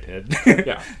shithead.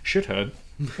 Yeah. Shithead.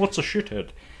 What's a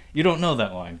shithead? You don't know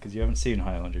that line because you haven't seen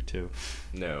Highlander 2.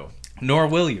 No. Nor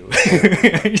will you.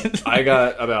 I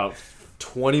got about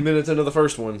 20 minutes into the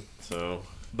first one, so.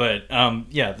 But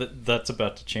that's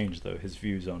about to change though, his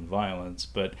views on violence.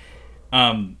 But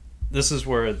this is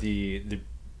where the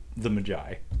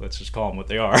Magi, let's just call them what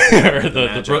they are, or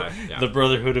the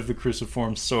Brotherhood of the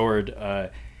Cruciform Sword.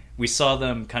 We saw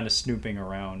them kind of snooping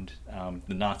around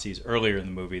the Nazis earlier in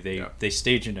the movie. They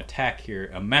stage an attack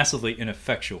here, a massively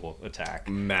ineffectual attack.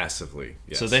 Massively,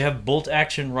 yes. So they have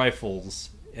bolt-action rifles,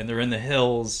 and they're in the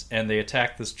hills, and they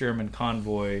attack this German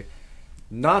convoy.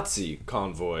 Nazi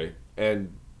convoy.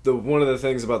 And one of the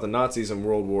things about the Nazis in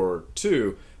World War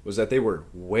II was that they were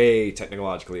way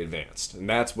technologically advanced, and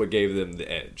that's what gave them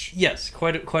the edge. Yes,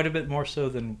 quite a bit more so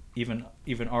than even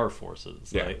our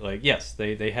forces. Yeah. Like yes,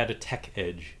 they had a tech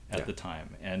edge at the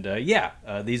time, and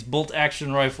these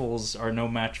bolt-action rifles are no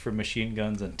match for machine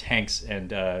guns and tanks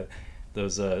and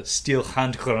those steel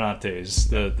hand granates,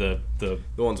 the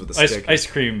ones with the stick. ice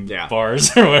cream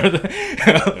bars or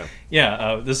whatever.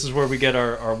 This is where we get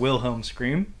our Wilhelm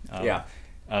scream.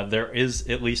 There is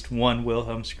at least one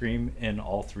Wilhelm scream in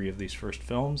all 3 of these first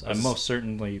films. I'm most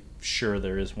certainly sure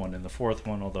there is one in the 4th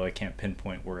one, although I can't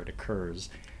pinpoint where it occurs.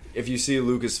 If you see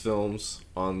Lucasfilms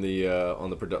on the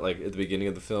like at the beginning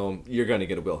of the film, you're gonna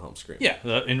get a Wilhelm scream. Yeah,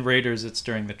 in Raiders, it's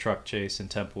during the truck chase. In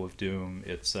Temple of Doom,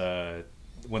 it's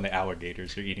when the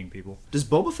alligators are eating people. Does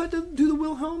Boba Fett do the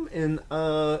Wilhelm in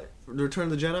Return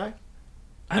of the Jedi?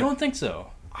 I don't think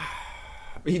so.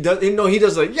 He does. No, he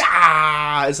does like,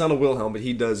 yeah. It's not a Wilhelm, but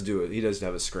he does do it. He does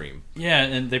have a scream. Yeah,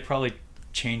 and they probably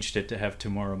changed it to have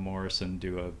Tamora Morrison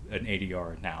do an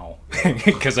ADR now,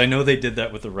 because I know they did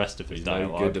that with the rest of his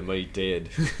dialogue. Good to me dead.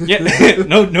 Yeah,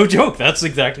 no joke. That's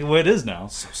exactly what it is now.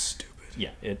 So stupid.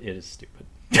 Yeah, it is stupid.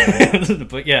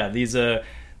 But yeah, these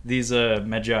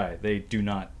Magi, they do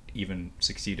not even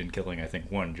succeed in killing, I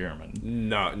think, one German.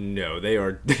 No, they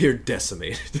are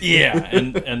decimated. Yeah,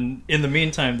 and in the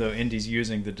meantime, though, Indy's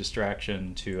using the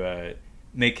distraction to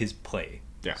make his play.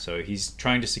 Yeah. So he's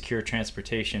trying to secure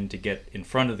transportation to get in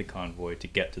front of the convoy to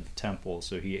get to the temple.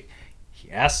 So he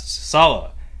asks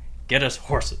Sallah, get us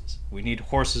horses. We need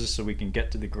horses so we can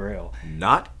get to the Grail.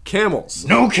 Not camels.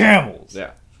 No camels.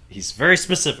 Yeah. He's very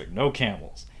specific. No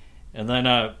camels. And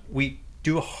then we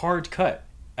do a hard cut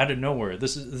out of nowhere.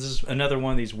 This is another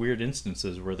one of these weird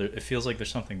instances where it feels like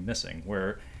there's something missing.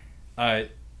 Where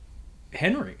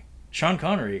Sean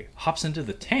Connery, hops into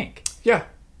the tank. Yeah.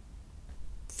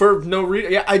 For no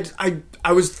reason. Yeah,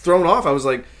 I was thrown off. I was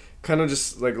like, kind of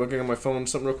just like looking at my phone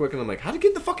something real quick, and I'm like, how did he get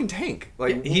in the fucking tank?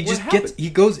 Like, he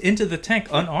goes into the tank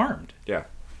unarmed. Yeah.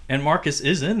 And Marcus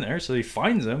is in there, so he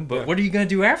finds him. But what are you going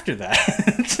to do after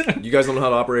that? You guys don't know how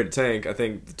to operate a tank. I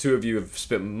think the two of you have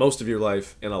spent most of your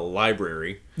life in a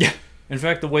library. Yeah. In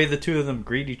fact, the way the two of them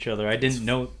greet each other, I didn't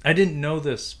know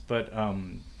this, but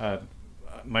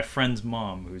my friend's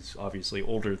mom, who's obviously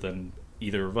older than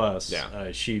either of us,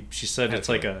 she said it's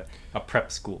like a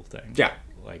prep school thing. Yeah.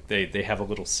 Like they have a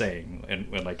little saying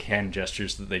and like hand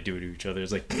gestures that they do to each other.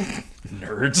 It's like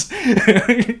nerds.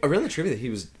 I read the trivia that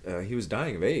he was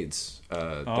dying of AIDS.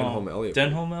 Denholm Elliott.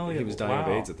 Denholm Elliott. He was dying of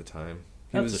AIDS at the time.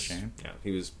 That's a shame. Yeah,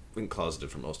 he was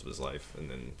closeted for most of his life, and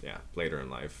then later in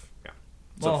life,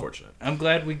 it's well, unfortunate. I'm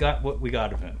glad we got what we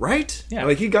got of him. Right? Yeah.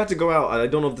 Like he got to go out. I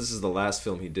don't know if this is the last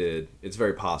film he did. It's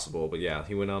very possible, but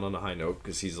he went out on a high note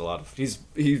because he's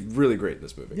really great in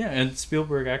this movie. Yeah, and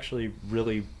Spielberg actually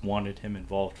really wanted him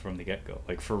involved from the get-go.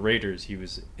 Like for Raiders, he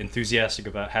was enthusiastic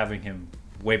about having him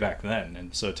way back then,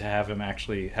 and so to have him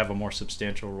actually have a more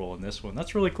substantial role in this one,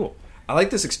 that's really cool. I like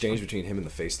this exchange between him and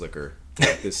the face licker.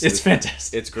 Like it's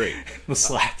fantastic. It's great. The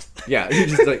slap. Yeah,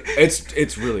 just like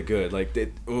it's really good. Like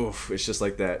it's just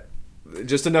like that,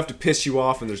 just enough to piss you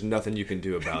off, and there's nothing you can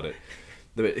do about it.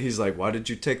 He's like, "Why did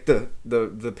you take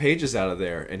the pages out of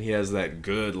there?" And he has that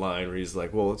good line where he's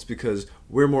like, "Well, it's because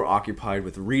we're more occupied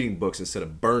with reading books instead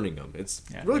of burning them." It's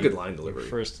really good line delivery.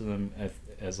 Refers to them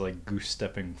as like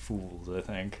goose-stepping fools, I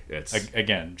think.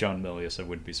 Again, John Milius, I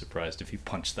wouldn't be surprised if he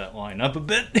punched that line up a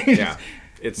bit. Yeah.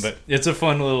 But it's a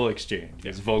fun little exchange.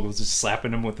 Yeah. Vogel's just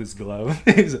slapping him with his glove.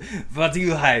 He's like, "What are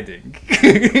you hiding?"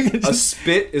 A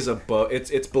spit is above.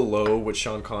 It's below what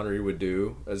Sean Connery would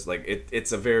do. As like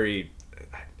it's a very.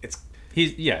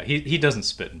 He doesn't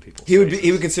spit in people's faces. Faces.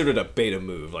 He would consider it a beta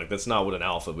move. Like that's not what an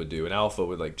alpha would do. An alpha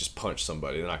would like just punch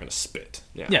somebody. They're not going to spit.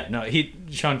 Yeah. Yeah. No.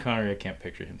 Sean Connery. I can't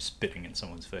picture him spitting in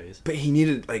someone's face. But he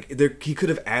needed he could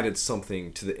have added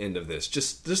something to the end of this.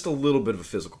 Just a little bit of a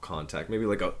physical contact. Maybe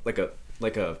like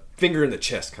a finger in the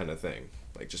chest kind of thing.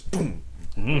 Like just boom.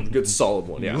 Mm-hmm. Good solid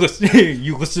one. Yeah.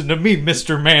 You listen to me,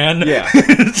 Mr. Man. Yeah.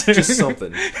 Just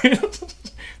something.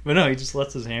 But no, he just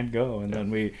lets his hand go, and then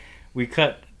we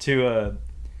cut to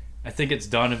I think it's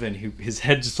Donovan who his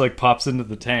head just like pops into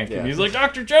the tank, and he's like,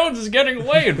 "Dr. Jones is getting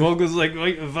away," and Vogel's like,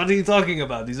 "What are you talking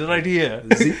about? He's right here."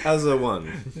 The other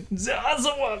one. The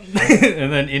other one.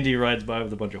 And then Indy rides by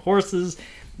with a bunch of horses,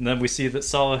 and then we see that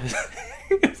Sallah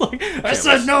it's like, camels. "I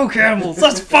said no camels.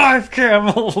 That's 5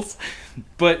 camels."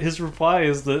 But his reply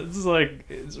is that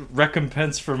it's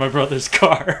recompense for my brother's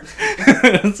car.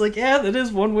 It's like, yeah, that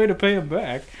is one way to pay him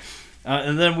back.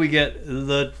 And then we get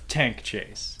the tank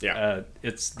chase. Yeah.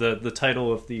 It's the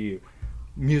title of the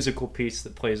musical piece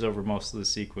that plays over most of the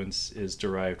sequence is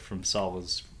derived from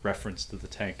Salah's reference to the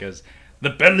tank as the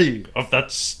belly of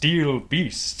that steel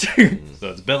beast.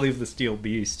 So it's belly of the steel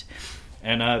beast.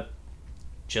 And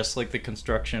just like the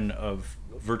construction of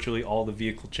virtually all the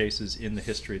vehicle chases in the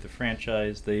history of the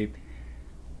franchise, they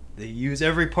use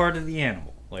every part of the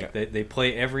animal. Like they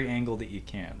play every angle that you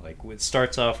can. Like it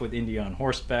starts off with Indy on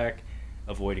horseback,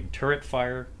 avoiding turret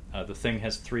fire. The thing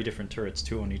has 3 different turrets,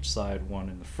 2 on each side, 1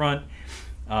 in the front.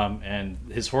 And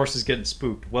his horse is getting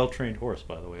spooked. Well-trained horse,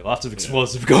 by the way. Lots of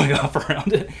explosive going off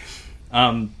around it.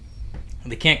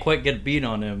 They can't quite get a beat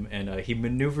on him, and he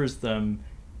maneuvers them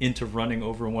into running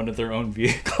over one of their own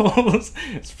vehicles.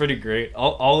 It's pretty great.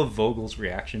 All of Vogel's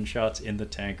reaction shots in the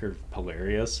tank are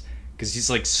hilarious, because he's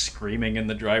like screaming in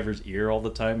the driver's ear all the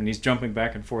time, and he's jumping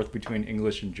back and forth between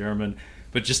English and German.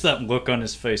 But just that look on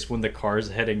his face when the car's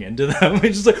heading into them,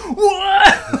 he's just like,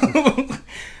 "What?"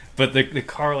 But the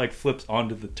car like flips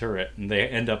onto the turret, and they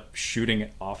end up shooting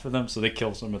it off of them, so they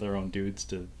kill some of their own dudes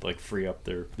to like free up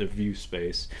their view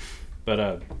space.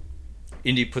 But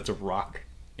Indy puts a rock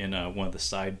in one of the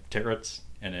side turrets,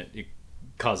 and it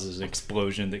causes an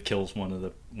explosion that kills one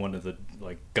of the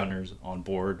like gunners on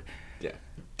board. Yeah,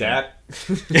 Dad.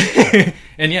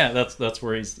 And yeah, that's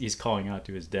where he's calling out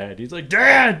to his dad. He's like,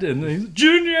 "Dad!" And he's like,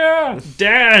 "Junior!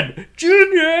 Dad!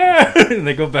 Junior!" And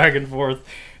they go back and forth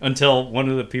until one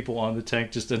of the people on the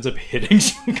tank just ends up hitting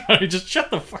some guy. Just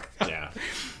shut the fuck up. Yeah.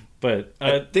 But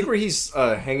I think where he's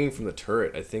hanging from the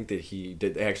turret, I think that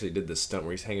they actually did this stunt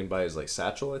where he's hanging by his like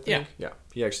satchel. I think. Yeah,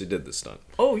 he actually did this stunt.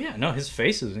 Oh yeah, no, his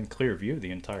face is in clear view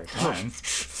the entire time.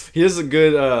 He has a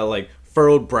good like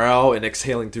furrowed brow and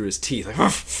exhaling through his teeth.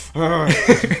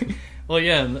 Like, Well,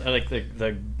 yeah, and like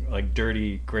the like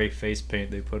dirty gray face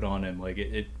paint they put on him, like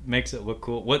it makes it look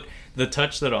cool. What the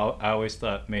touch that I always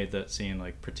thought made that scene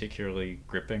like particularly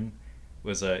gripping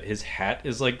was his hat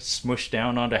is like smushed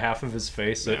down onto half of his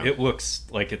face, so it looks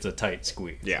like it's a tight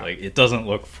squeeze. Yeah, like it doesn't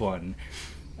look fun.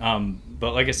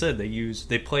 But like I said,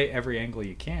 they play every angle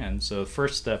you can. So the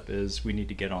first step is we need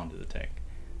to get onto the tank.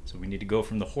 So we need to go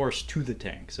from the horse to the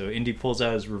tank. So Indy pulls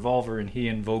out his revolver and he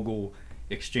and Vogel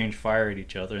exchange fire at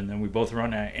each other, and then we both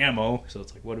run out of ammo. So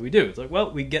it's like, what do we do? It's like,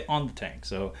 well, we get on the tank.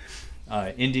 So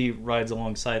Indy rides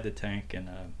alongside the tank, and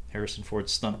Harrison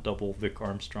Ford's stunt double Vic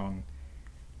Armstrong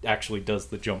actually does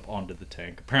the jump onto the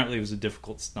tank. Apparently it was a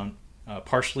difficult stunt,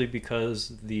 partially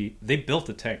because they built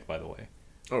a tank, by the way.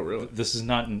 Oh, really? This is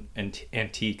not an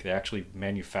antique. They actually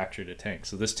manufactured a tank.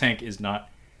 So this tank is not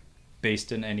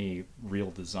based in any real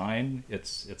design.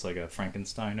 It's like a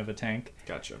Frankenstein of a tank.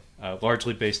 Gotcha.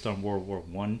 Largely based on World War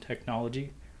I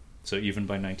technology. So even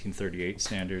by 1938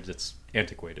 standards, it's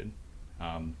antiquated.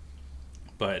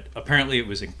 But apparently it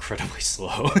was incredibly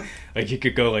slow. Like you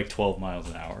could go like 12 miles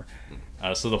an hour.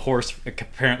 So the horse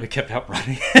apparently kept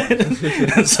outrunning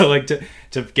it. And so like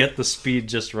to get the speed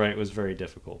just right was very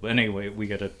difficult. But anyway, we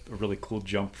get a really cool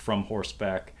jump from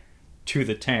horseback to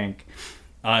the tank.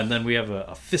 And then we have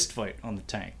a fist fight on the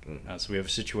tank. So we have a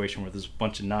situation where there's a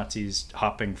bunch of Nazis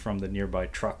hopping from the nearby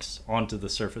trucks onto the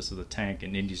surface of the tank,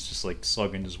 and Indy's just like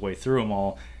slugging his way through them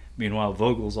all. Meanwhile,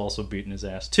 Vogel's also beating his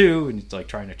ass too, and he's like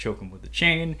trying to choke him with a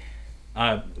chain.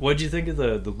 What did you think of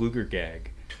the Luger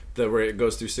gag? Where it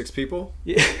goes through 6 people?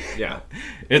 Yeah.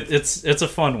 It's a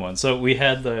fun one. So we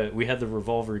had the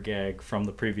revolver gag from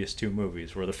the previous 2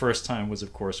 movies, where the first time was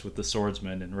of course with the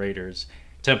swordsman and Raiders.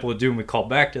 Temple of Doom, we call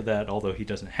back to that, although he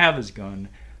doesn't have his gun.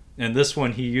 And this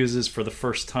one he uses for the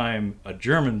first time a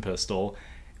German pistol,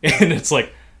 and it's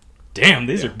like, damn,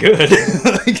 these are good.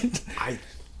 I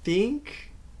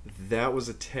think that was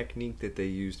a technique that they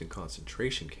used in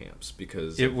concentration camps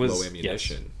because it was low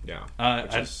ammunition. Yes.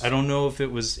 Yeah. I don't know if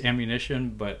it was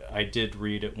ammunition, but I did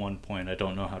read at one point, I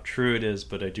don't know how true it is,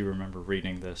 but I do remember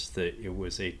reading this, that it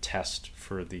was a test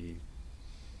for the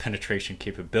penetration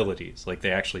capabilities. Like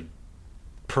they actually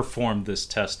performed this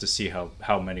test to see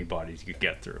how many bodies you could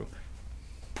get through.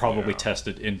 Probably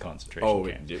tested in concentration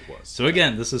camps. It was. So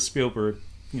again, this is Spielberg,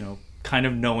 kind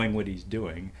of knowing what he's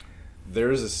doing.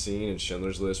 There's a scene in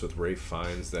Schindler's List with Ralph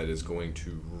Fiennes that is going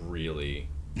to really,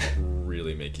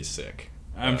 really make you sick.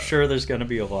 I'm sure there's going to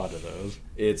be a lot of those.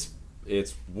 It's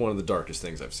one of the darkest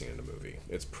things I've seen in a movie.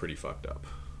 It's pretty fucked up.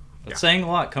 That's saying a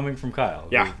lot coming from Kyle.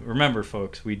 Yeah. Remember,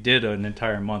 folks, we did an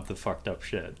entire month of fucked up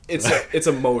shit. It's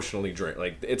emotionally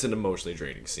it's an emotionally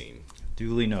draining scene.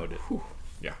 Duly noted. Whew.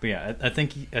 Yeah. But yeah, I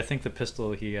think the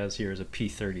pistol he has here is a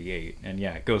P38, and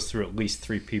yeah, it goes through at least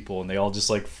 3 people, and they all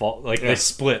just like fall, like they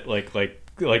split like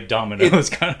dominoes.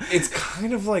 It's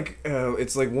kind of like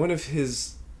it's like one of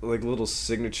his like little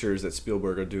signatures that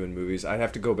Spielberg will do in movies. I'd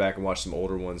have to go back and watch some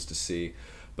older ones to see,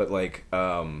 but like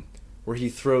where he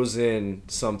throws in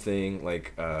something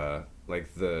like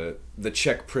the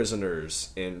Czech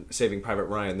prisoners in Saving Private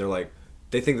Ryan. They're like,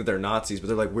 they think that they're Nazis, but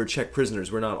they're like, we're Czech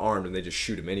prisoners, we're not armed, and they just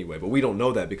shoot him anyway. But we don't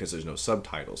know that because there's no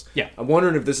subtitles. Yeah. I'm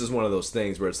wondering if this is one of those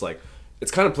things where it's like,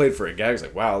 it's kind of played for a gag. It's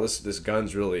like, wow, this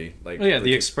gun's really like... Well, yeah,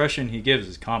 the expression he gives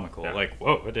is comical. Yeah. Like,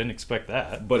 whoa, I didn't expect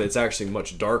that. But it's actually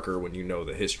much darker when you know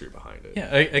the history behind it.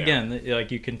 Yeah, again,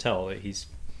 like you can tell that he's...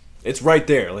 It's right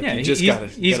there. Like,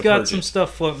 he's got some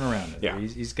stuff floating around. Yeah.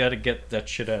 He's got to get that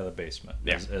shit out of the basement,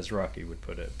 as Rocky would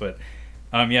put it. But...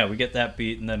 we get that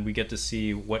beat, and then we get to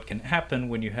see what can happen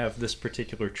when you have this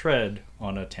particular tread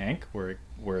on a tank, where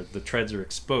the treads are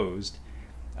exposed.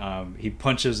 He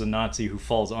punches a Nazi who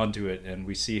falls onto it, and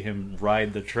we see him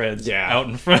ride the treads out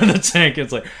in front of the tank.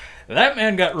 It's like, that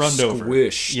man got run over.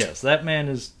 Squished. Yes, that man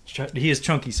is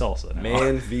chunky salsa now.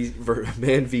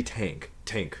 Man v tank.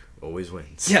 Tank always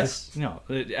wins. Yes, no,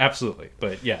 absolutely.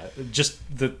 But yeah, just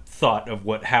the thought of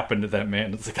what happened to that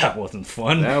man, it's like, that wasn't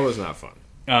fun. That was not fun.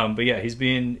 But yeah, he's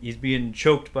being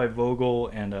choked by Vogel,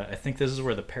 and I think this is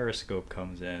where the periscope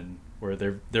comes in, where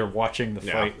they're watching the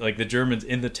fight. Like the Germans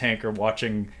in the tank are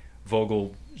watching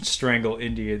Vogel strangle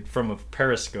Indy from a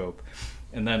periscope,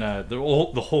 and then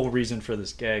the whole reason for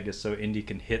this gag is so Indy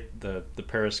can hit the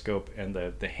periscope, and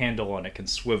the handle on it can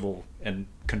swivel and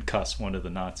concuss one of the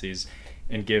Nazis,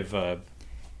 and give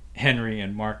Henry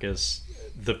and Marcus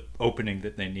the opening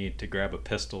that they need to grab a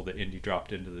pistol that Indy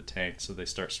dropped into the tank. So they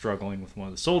start struggling with one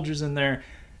of the soldiers in there.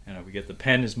 And we get the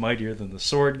pen is mightier than the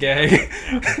sword gag.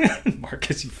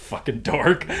 Marcus, you fucking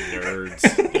dork.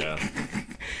 Nerds.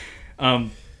 Yeah.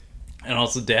 And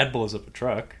also, Dad blows up a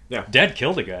truck. Yeah. Dad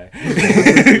killed a guy.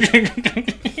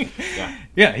 Yeah.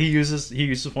 Yeah, he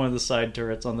uses one of the side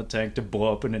turrets on the tank to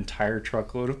blow up an entire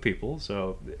truckload of people.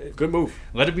 So Good move.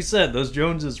 let it be said, those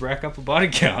Joneses rack up a body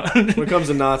count. When it comes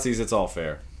to Nazis, it's all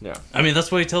fair. Yeah. I mean,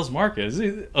 that's what he tells Marcus.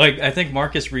 Like, I think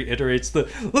Marcus reiterates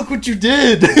 "Look what you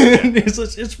did." He's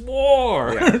like, "It's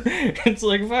war." Yeah. It's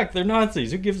like, fuck, they're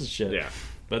Nazis. Who gives a shit? Yeah.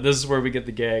 But this is where we get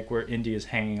the gag where Indy is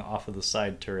hanging off of the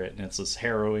side turret, and it's this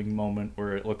harrowing moment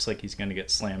where it looks like he's going to get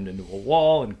slammed into a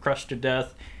wall and crushed to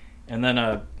death. And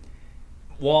then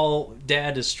while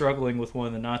Dad is struggling with one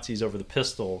of the Nazis over the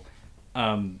pistol,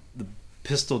 the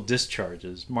pistol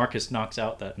discharges. Marcus knocks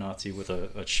out that Nazi with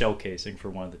a shell casing for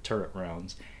one of the turret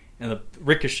rounds. And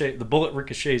the bullet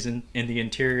ricochets in the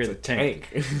interior of the tank.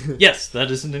 Yes, that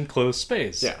is an enclosed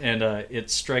space. Yeah. And it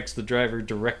strikes the driver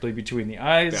directly between the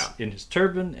eyes in his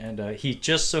turban, and he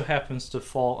just so happens to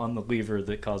fall on the lever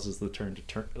that causes the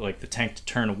tank to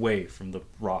turn away from the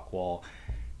rock wall.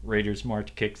 Raiders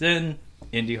March kicks in.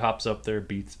 Indy hops up there,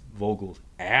 beats Vogel's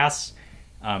ass,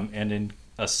 and in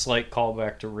a slight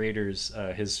callback to Raiders,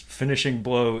 his finishing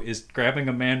blow is grabbing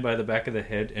a man by the back of the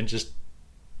head and just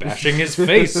bashing his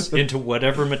face into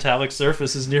whatever metallic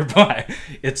surface is nearby.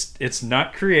 It's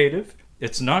not creative,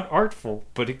 it's not artful,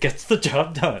 but it gets the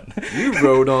job done. You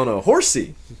rode on a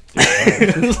horsey.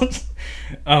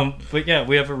 But yeah,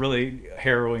 we have a really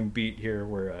harrowing beat here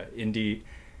where Indy...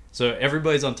 So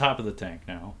everybody's on top of the tank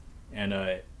now,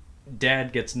 and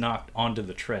Dad gets knocked onto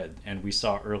the tread, and we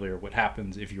saw earlier what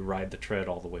happens if you ride the tread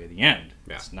all the way to the end.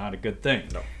 Yeah. It's not a good thing.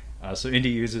 No. So Indy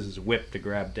uses his whip to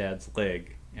grab Dad's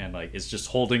leg, and it's just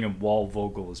holding him while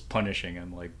Vogel is punishing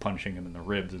him in the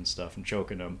ribs and stuff and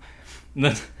choking him. And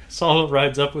then Saul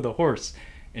rides up with a horse,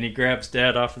 and he grabs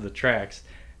Dad off of the tracks.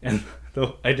 And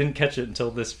though I didn't catch it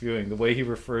until this viewing, the way he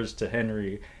refers to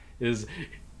Henry is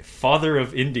 "Father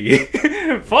of Indy."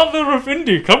 "Father of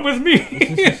Indy, come with me."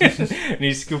 And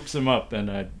he scoops him up,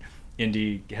 and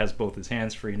Indy has both his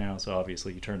hands free now, so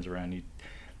obviously he turns around, he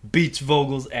beats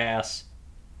Vogel's ass.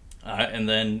 And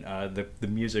then the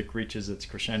music reaches its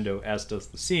crescendo, as does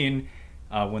the scene,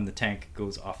 when the tank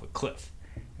goes off a cliff.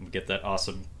 And we get that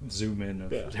awesome zoom in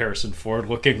of Harrison Ford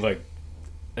looking like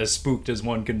as spooked as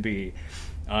one can be.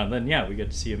 And then, we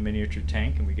get to see a miniature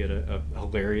tank, and we get a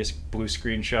hilarious blue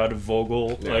screen shot of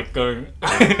Vogel going,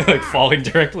 falling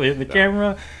directly in the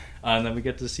camera. And then we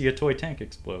get to see a toy tank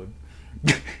explode.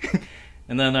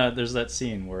 And then there's that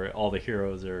scene where all the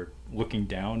heroes are looking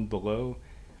down below.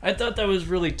 I thought that was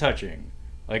really touching.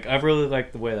 I really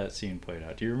liked the way that scene played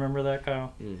out. Do you remember that,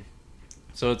 Kyle? Mm.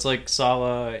 So it's like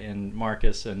Sala and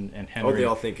Marcus and Henry. Oh, they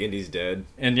all think Indy's dead.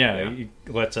 And he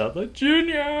lets out the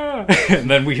 "Junior!" And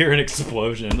then we hear an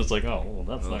explosion. It's like, oh, well,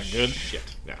 that's not good.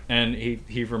 Shit. Yeah. And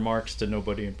he remarks to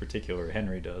nobody in particular.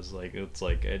 Henry does.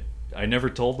 I never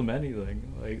told them anything.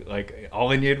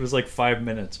 All I needed was 5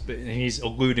 minutes. And he's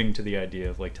alluding to the idea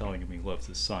of telling him he loves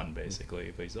his son,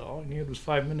 basically. But he's all I needed was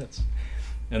 5 minutes.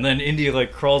 And then Indy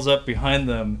crawls up behind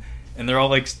them, and they're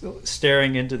all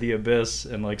staring into the abyss,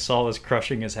 and Saul is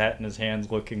crushing his hat in his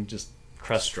hands, looking just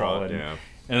crestfallen. Yeah.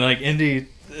 And Indy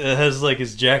has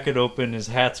his jacket open, his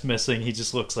hat's missing, he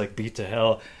just looks beat to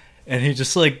hell, and he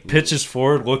just pitches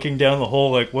forward, looking down the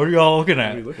hole, what are y'all looking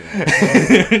at? What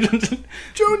are you looking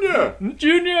at?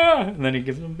 Junior! And then he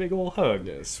gives him a big old hug.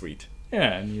 Yeah, sweet.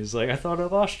 Yeah, and he's like, "I thought I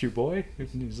lost you, boy." And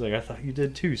he's like, "I thought you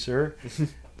did too, sir."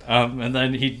 And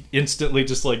then he instantly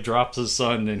just drops his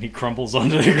son, and he crumbles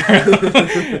onto the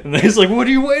ground. And then he's like, "What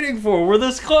are you waiting for? We're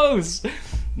this close."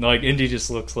 And, Indy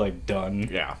just looks done.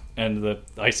 Yeah. And the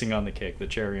icing on the cake, the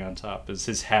cherry on top, is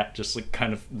his hat just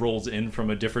kind of rolls in from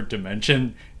a different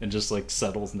dimension and just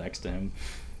settles next to him.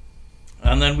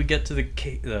 And then we get to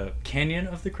the canyon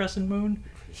of the crescent moon.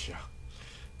 Yeah.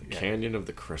 The canyon of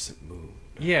the crescent moon.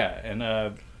 Yeah,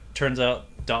 and turns out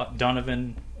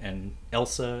Donovan and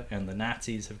Elsa and the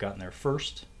Nazis have gotten there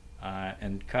first.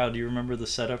 And Kyle, do you remember the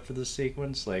setup for this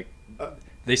sequence?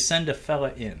 They send a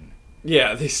fella in.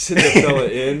 Yeah, they send a fella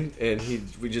in, and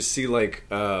we just see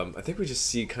I think we just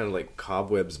see kind of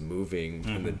cobwebs moving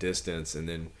in the distance, and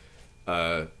then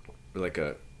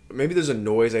maybe there's a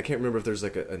noise. I can't remember if there's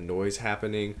a noise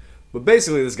happening, but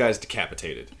basically this guy's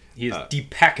decapitated. He is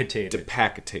depacitated.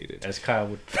 Decapitated, as Kyle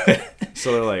would.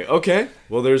 So they're like, okay,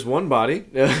 well, there's one body.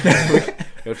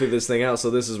 Gotta figure this thing out. So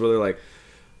this is where they're like,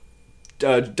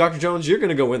 Dr. Jones, you're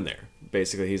gonna go in there.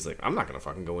 Basically, he's like, I'm not gonna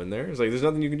fucking go in there. It's like, there's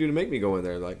nothing you can do to make me go in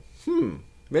there. Like,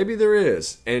 Maybe there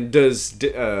is. And does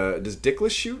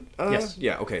Dickless shoot? Yes.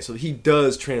 Yeah. Okay. So he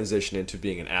does transition into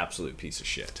being an absolute piece of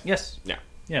shit. Yes. Yeah.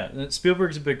 Yeah.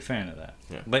 Spielberg's a big fan of that.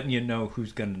 Yeah. Letting you know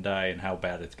who's going to die and how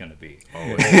bad it's going to be.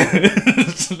 Oh,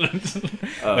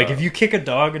 Like if you kick a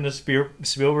dog in a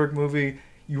Spielberg movie,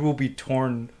 you will be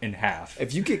torn in half.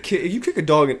 if you kick a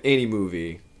dog in any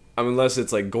movie, unless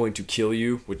it's like going to kill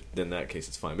you, which then in that case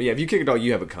it's fine. But yeah, if you kick a dog,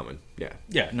 you have it coming. Yeah.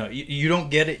 Yeah, no, you don't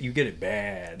get it. You get it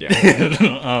bad.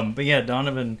 Yeah. But yeah,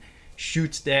 Donovan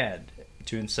shoots Dad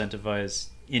to incentivize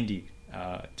Indy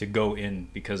to go in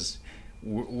because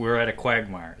we're at a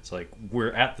quagmire. It's like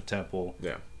we're at the temple.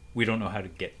 Yeah. We don't know how to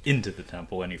get into the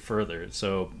temple any further.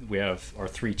 So we have our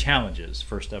 3 challenges.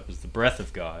 First up is the breath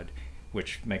of God,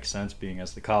 which makes sense being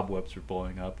as the cobwebs are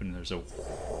blowing up and there's a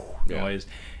noise.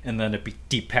 And then a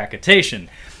depacitation.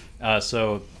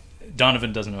 So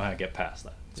Donovan doesn't know how to get past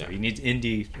that. So he needs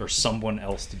Indy or someone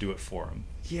else to do it for him.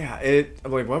 Yeah,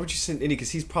 I'm like, why would you send Indy?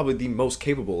 Because he's probably the most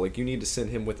capable. Like, you need to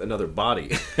send him with another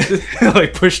body.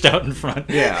 Like pushed out in front.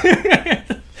 Yeah.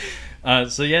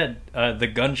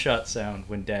 The gunshot sound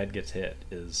when Dad gets hit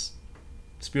is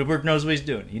Spielberg knows what he's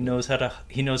doing. He knows how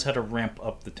to ramp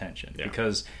up the tension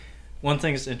because one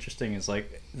thing that's interesting is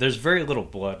like there's very little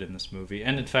blood in this movie,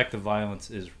 and in fact the violence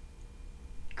is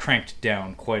cranked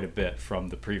down quite a bit from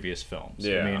the previous films.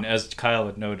 Yeah. I mean, as Kyle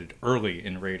had noted early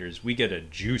in Raiders, we get a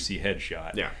juicy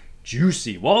headshot. Yeah.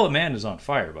 Juicy. While a man is on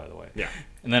fire, by the way. Yeah.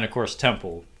 And then of course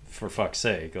Temple, for fuck's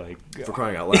sake, like For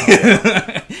crying out loud.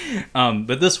 Yeah.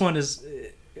 But this one is,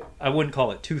 I wouldn't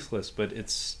call it toothless, but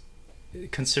it's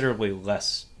considerably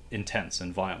less intense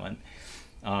and violent.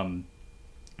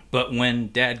 But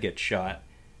when Dad gets shot,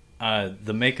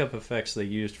 the makeup effects they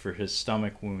used for his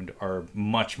stomach wound are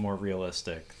much more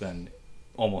realistic than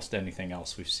almost anything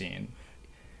else we've seen.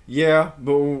 Yeah,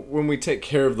 but when we take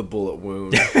care of the bullet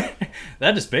wound,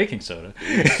 That is baking soda.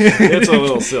 it's a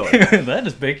little silly. That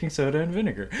is baking soda and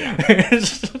vinegar.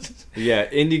 Yeah,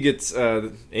 Indy's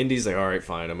like, all right,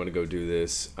 fine, I'm gonna go do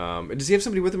this. Does he have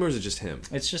somebody with him, or is it just him?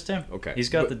 It's just him. Okay. He's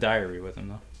got the diary with him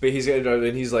though. But he's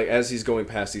like, as he's going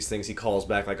past these things, he calls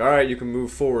back like, all right, you can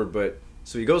move forward. But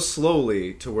so he goes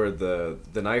slowly to where the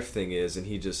knife thing is, and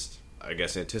he just, I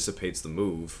guess, anticipates the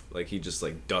move. Like he just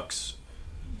like ducks.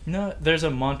 No, there's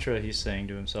a mantra he's saying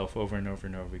to himself over and over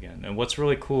and over again. And what's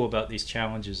really cool about these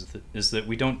challenges is that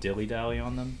we don't dilly-dally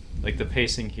on them. Like, the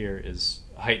pacing here is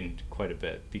heightened quite a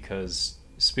bit because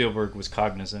Spielberg was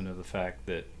cognizant of the fact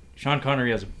that Sean Connery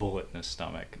has a bullet in his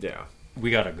stomach. Yeah. We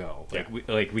gotta go. Yeah.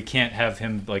 We can't have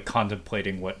him, like,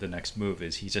 contemplating what the next move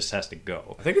is. He just has to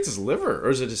go. I think it's his liver, or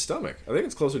is it his stomach? I think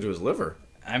it's closer to his liver.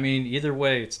 I mean, either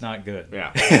way, it's not good.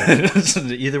 Yeah.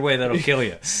 Either way, that'll kill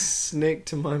you. Snake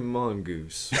to my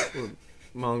mongoose. Or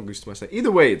mongoose to my snake.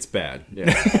 Either way, it's bad.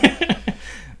 Yeah.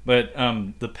 But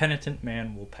the penitent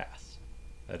man will pass.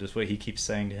 That is what he keeps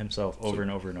saying to himself over and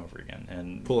over and over again.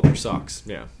 And pull up your socks.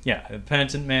 Yeah. Yeah, a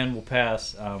penitent man will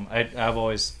pass. I've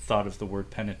always thought of the word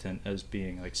penitent as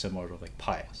being like similar to like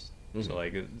pious. Mm-hmm. So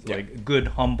like a good,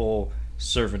 humble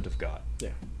servant of God. Yeah.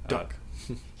 Duck.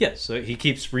 Yes, so he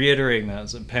keeps reiterating that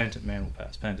as a penitent man will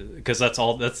pass, because that's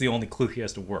the only clue he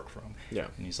has to work from. Yeah.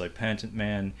 And he's like, penitent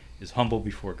man is humble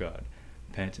before God.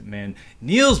 Penitent man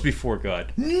kneels before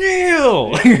God.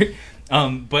 Kneel!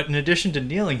 But in addition to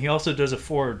kneeling, he also does a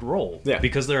forward roll. Yeah.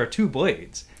 Because there are 2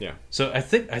 blades. Yeah. So I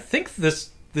think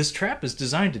this trap is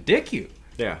designed to dick you.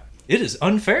 Yeah. It is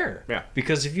unfair. Yeah.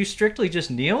 Because if you strictly just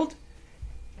kneeled,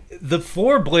 the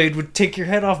 4 blade would take your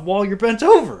head off while you're bent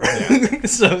over. Yeah.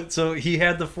 So he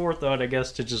had the forethought, I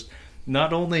guess, to just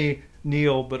not only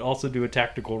kneel but also do a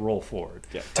tactical roll forward.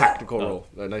 Yeah, tactical roll,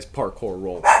 a nice parkour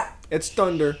roll. It's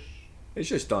thunder. It's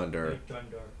just thunder.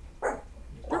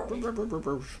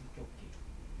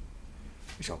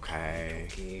 It's okay.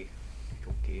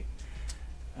 Okay.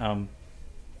 So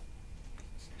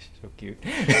cute.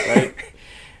 Right?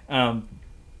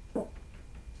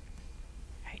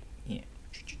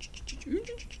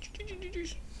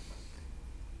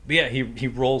 But yeah, he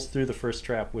rolls through the first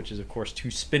trap, which is of course 2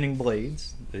 spinning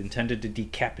blades intended to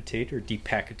decapitate or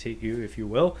depacitate you, if you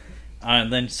will.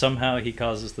 And then somehow he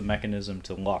causes the mechanism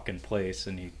to lock in place,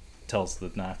 and he tells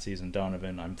the Nazis and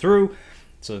Donovan, "I'm through."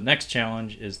 So the next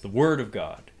challenge is the Word of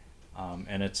God,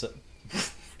 and it's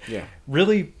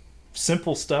really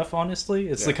simple stuff. Honestly,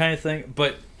 it's the kind of thing.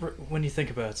 But when you think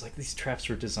about it, it's like these traps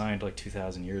were designed like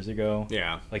 2,000 years ago.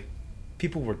 Yeah, like.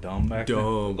 People were dumb back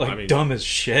then. Like, dumb as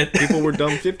shit. People were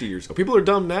dumb 50 years ago. People are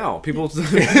dumb now. People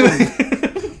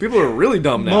People are really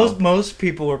dumb now. Most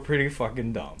people are pretty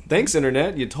fucking dumb. Thanks,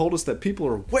 Internet. You told us that people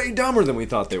are way dumber than we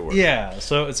thought they were. Yeah,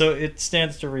 so it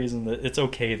stands to reason that it's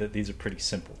okay that these are pretty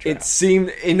simple traps. It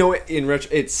seemed,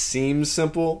 it seems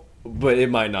simple, but it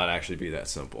might not actually be that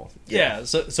simple. Yeah,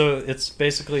 so it's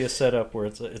basically a setup where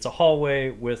it's a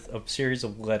hallway with a series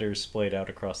of letters splayed out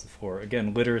across the floor.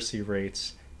 Again, literacy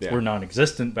rates were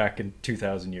non-existent back in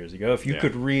 2,000 years ago. If you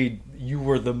could read, you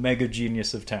were the mega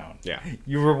genius of town. Yeah.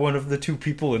 You were one of the 2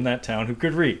 people in that town who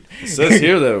could read. It says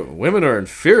here that women are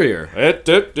inferior. It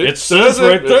says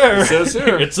right there. It says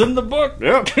here. It's in the book.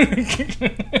 Yep.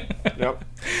 Yep.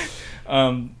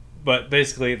 But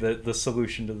basically, the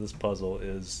solution to this puzzle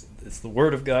is it's the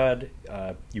Word of God.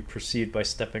 You proceed by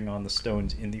stepping on the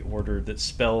stones in the order that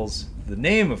spells the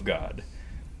name of God,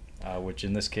 which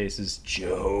in this case is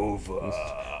Jehovah.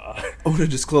 I want to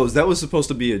disclose, that was supposed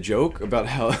to be a joke about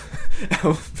how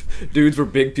dudes were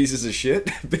big pieces of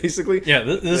shit, basically. Yeah,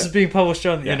 this is being published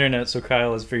on the internet, so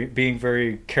Kyle is being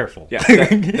very careful. Yeah,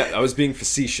 I was being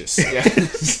facetious. Yeah,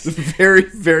 very,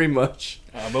 very much.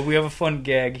 But we have a fun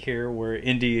gag here where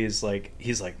Indy is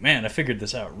he's like, man, I figured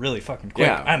this out really fucking quick.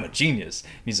 Yeah. I'm a genius.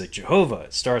 And he's like, Jehovah,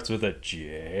 it starts with a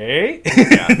J.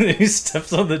 Yeah. And he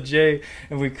steps on the J,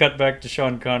 and we cut back to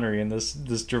Sean Connery in this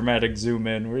dramatic zoom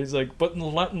in where he's like, but in the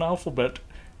Latin alphabet,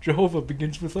 Jehovah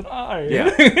begins with an I.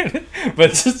 Yeah.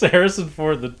 But just Harrison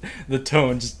Ford, the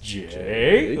tone, just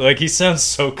J. Like, he sounds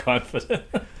so confident.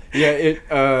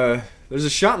 Yeah, there's a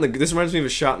shot this reminds me of a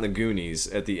shot in the Goonies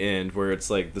at the end where it's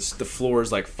like the floor is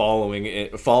like falling,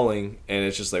 and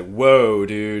it's just like, whoa,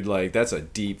 dude, like that's a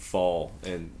deep fall.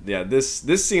 And yeah, this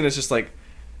scene is just like,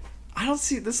 I don't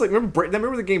see this. Like,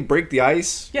 remember the game Break the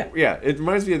Ice? Yeah, it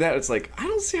reminds me of that. It's like, I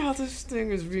don't see how this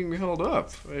thing is being held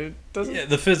up. It doesn't. Yeah,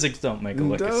 the physics don't make a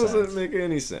lick of sense. Doesn't make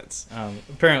any sense.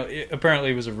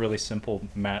 Apparently, it was a really simple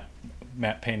matte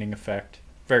painting effect.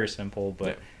 Very simple, but.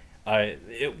 Yeah.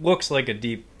 It looks like a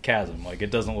deep chasm. Like,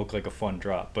 it doesn't look like a fun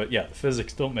drop. But yeah, the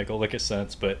physics don't make a lick of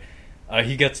sense. But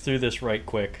he gets through this right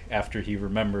quick after he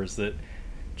remembers that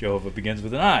Jehovah begins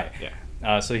with an I.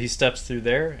 Yeah. So he steps through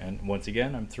there, and once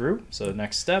again, I'm through. So the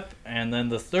next step, and then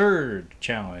the third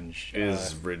challenge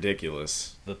is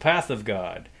ridiculous. The Path of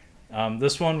God.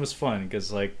 This one was fun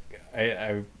because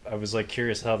I was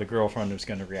curious how the girlfriend was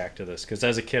going to react to this, because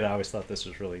as a kid I always thought this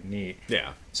was really neat.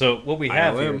 Yeah. So what we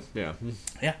have ILM, here,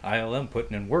 ILM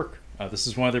putting in work. This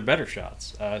is one of their better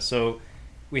shots. So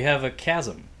we have a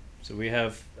chasm. So we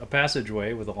have a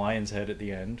passageway with a lion's head at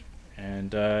the end,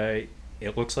 and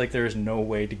it looks like there is no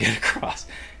way to get across.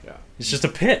 Yeah. It's just a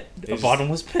pit, a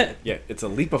bottomless pit. Yeah, it's a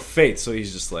leap of faith. So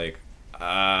he's just like,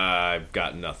 I've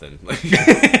got nothing.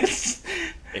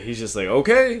 He's just like,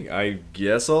 okay, I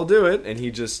guess I'll do it. And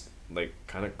he just,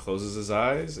 kind of closes his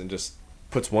eyes and just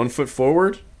puts one foot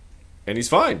forward, and he's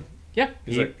fine. Yeah,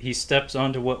 he steps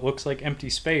onto what looks like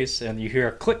empty space, and you hear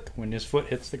a click when his foot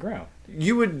hits the ground.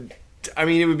 It would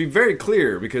be very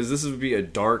clear, because this would be a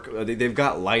dark... they've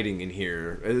got lighting in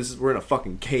here. We're in a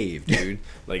fucking cave, dude.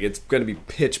 It's going to be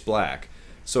pitch black.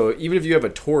 So even if you have a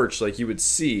torch, you would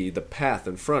see the path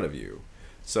in front of you.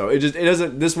 So it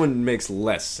doesn't. This one makes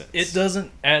less sense. It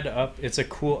doesn't add up. It's a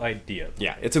cool idea, though.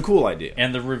 Yeah, it's a cool idea,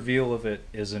 and the reveal of it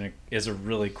is a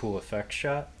really cool effect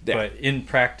shot. Yeah. But in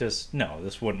practice, no,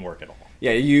 this wouldn't work at all.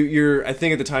 Yeah, you're. I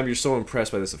think at the time you're so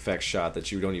impressed by this effect shot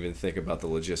that you don't even think about the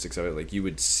logistics of it. You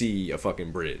would see a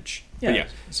fucking bridge. Yeah.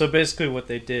 So basically, what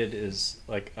they did is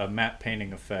a matte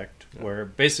painting effect, where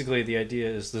basically the idea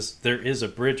is this: there is a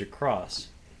bridge across,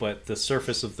 but the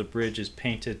surface of the bridge is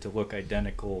painted to look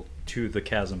identical to the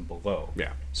chasm below.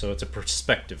 Yeah. So it's a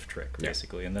perspective trick,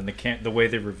 basically. And then the way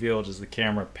they revealed is the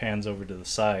camera pans over to the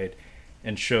side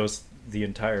and shows the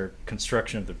entire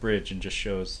construction of the bridge, and just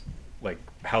shows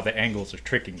how the angles are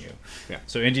tricking you. Yeah.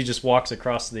 So Indy just walks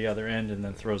across to the other end and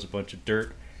then throws a bunch of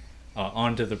dirt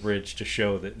onto the bridge to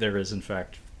show that there is in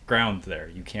fact ground there.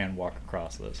 You can walk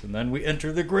across this, and then we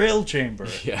enter the Grail Chamber.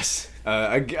 Yes.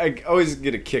 I always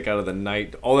get a kick out of the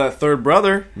knight. Oh, that third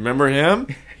brother, remember him?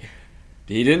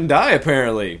 He didn't die,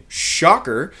 apparently.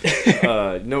 Shocker.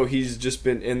 No, he's just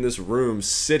been in this room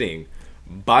sitting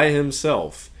by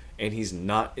himself, and he's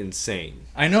not insane.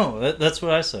 I know. That's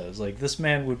what I said. It's this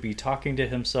man would be talking to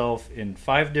himself in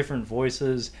 5 different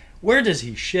voices. Where does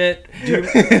he shit? Do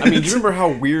you remember how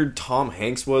weird Tom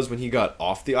Hanks was when he got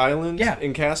off the island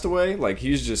in Castaway?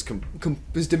 He's just...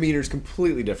 his demeanor's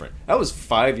completely different. That was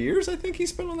 5 years, I think, he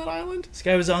spent on that island. This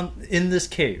guy was in this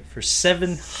cave for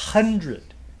 700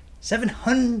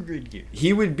 years.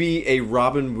 He would be a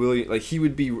Robin Williams... he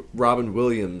would be Robin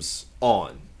Williams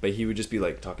on but he would just be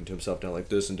like talking to himself down like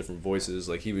this in different voices.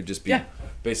 Like he would just be Yeah.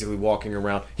 basically walking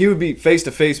around. He would be face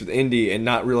to face with Indy and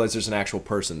not realize there's an actual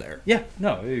person there. Yeah,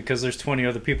 no, because there's 20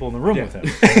 other people in the room Yeah. with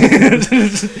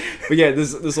him. But yeah,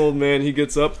 this old man, he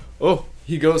gets up. Oh,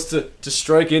 he goes to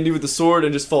strike Indy with the sword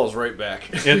and just falls right back.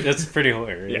 It's pretty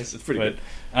hilarious. Yes, it's pretty good.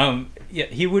 Yeah,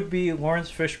 he would be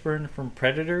Lawrence Fishburne from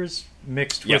Predators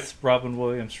mixed Yeah. with Robin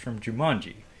Williams from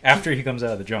Jumanji after he comes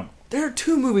out of the jungle. There are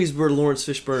 2 movies where Lawrence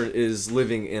Fishburne is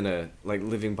living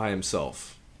living by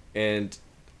himself, and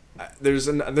there's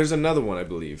another one I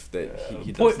believe that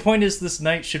he does. Point is, this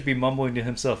knight should be mumbling to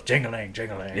himself, "Jingling,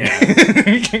 jingling." Yeah,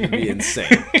 it'd be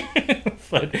insane.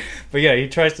 but yeah, he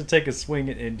tries to take a swing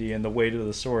at Indy, and the weight of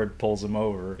the sword pulls him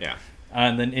over. Yeah,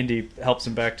 and then Indy helps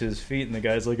him back to his feet, and the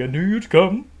guy's like, "I knew you'd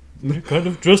come. You're kind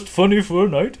of dressed funny for a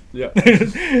knight." yeah.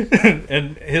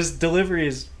 And his delivery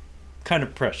is kind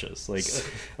of precious.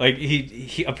 Like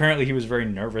he apparently he was very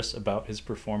nervous about his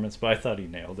performance, but I thought he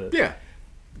nailed it. Yeah.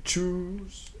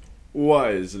 Choose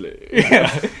wisely.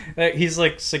 Yeah. He's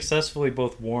like successfully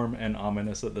both warm and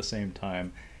ominous at the same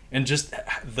time. And just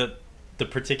the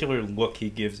particular look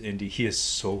he gives Indy, he is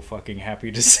so fucking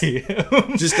happy to see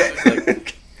him. Just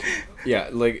yeah,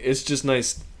 like it's just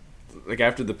nice. Like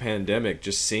after the pandemic,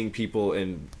 just seeing people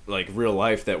in like real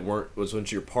life that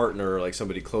wasn't your partner or like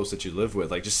somebody close that you live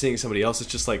with, like just seeing somebody else, it's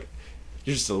just like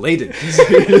you're just elated.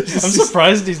 I'm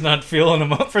surprised he's not feeling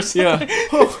him up for something. Yeah.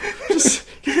 Oh, just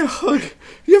give me a hug.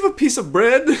 You have a piece of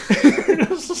bread?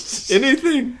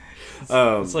 Anything?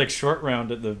 It's like Short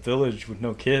Round at the village with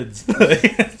no kids.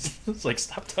 It's like,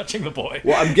 stop touching the boy.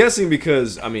 Well, I'm guessing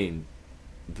because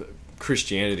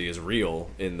Christianity is real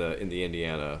in the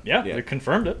Indiana. Yeah, they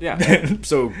confirmed it. Yeah.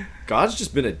 So God's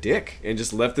just been a dick and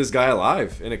just left this guy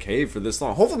alive in a cave for this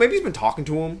long. Hopefully, maybe he's been talking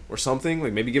to him or something.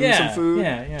 Like maybe giving him some food.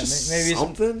 Yeah. Just maybe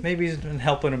something. Maybe he's been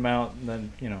helping him out, and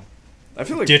then I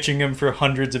feel like ditching him for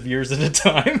hundreds of years at a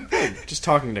time. just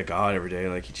talking to God every day,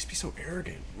 like he'd just be so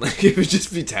arrogant. Like it would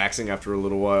just be taxing after a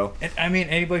little while. And, I mean,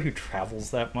 anybody who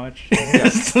travels that much. Yeah.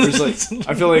 There's like,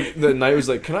 I feel like the knight was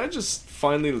like, "Can I just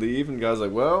finally leave?" And God's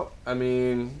like, "Well, I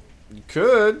mean, you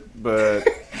could, but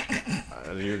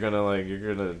you're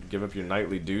gonna give up your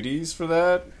knightly duties for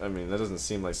that. I mean, that doesn't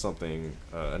seem like something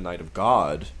a knight of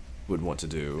God would want to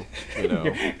do, you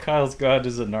know." Kyle's God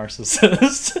is a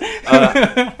narcissist.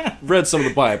 Read some of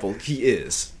the Bible. He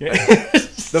is. Yeah.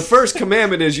 The first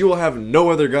commandment is, "You will have no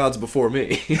other gods before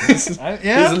me." He's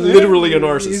Yeah, literally a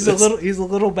narcissist. He's a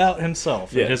little about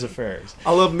himself Yeah. and his affairs.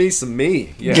 I love me some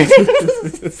me. Yeah.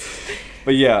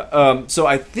 But yeah, so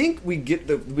I think we get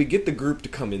the group to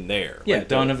come in there. Yeah, Like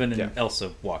Donovan and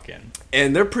Elsa walk in.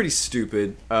 and they're pretty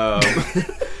stupid.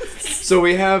 So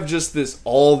we have just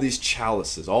all these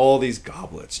chalices, all these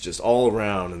goblets, just all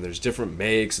around, and there's different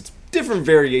makes. It's different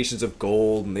variations of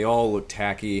gold, and they all look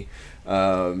tacky.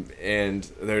 And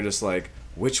they're just like,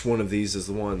 which one of these is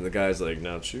the one? And the guy's like,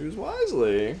 now choose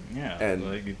wisely. Yeah, And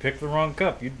like you picked the wrong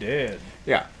cup, you dead.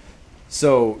 yeah.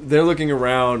 So they're looking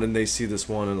around and they see this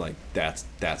one and like, that's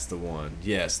the one.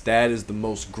 Yes, that is the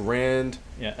most grand.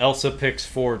 Yeah, Elsa picks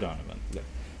for Donovan.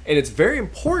 And it's very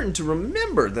important to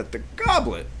remember that the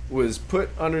goblet was put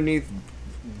underneath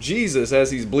Jesus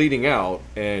as he's bleeding out,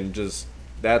 and just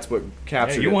that's what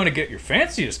captured Yeah, you it. want to get your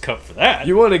fanciest cup for that.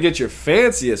 You want to get your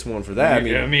fanciest one for that. I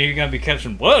mean, you're gonna be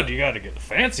catching blood. You got to get the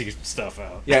fancy stuff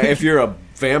out. Yeah, if you're a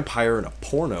vampire in a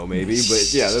porno, maybe.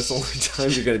 But yeah, that's the only time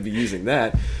you're going to be using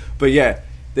that. But yeah,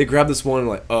 they grab this one and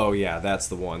like, oh yeah, that's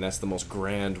the one. That's the most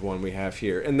grand one we have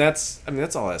here. And that's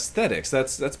all aesthetics.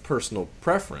 That's personal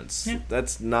preference. Yeah.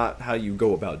 That's not how you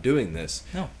go about doing this.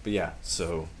 No. But yeah,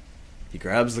 so he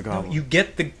grabs the goblet. You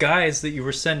get the guys that you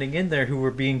were sending in there who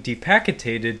were being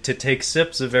depacketated to take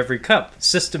sips of every cup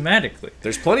systematically.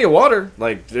 There's plenty of water.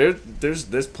 Like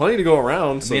there's plenty to go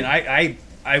around. So. I mean,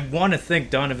 I want to think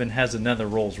Donovan has another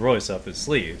Rolls Royce up his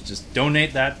sleeve. Just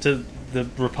donate that to the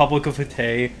Republic of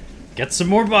Hatay. Get some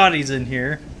more bodies in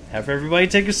here. Have everybody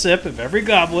take a sip of every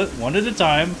goblet, one at a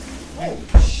time. Holy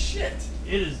shit!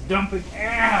 It is dumping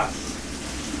ass.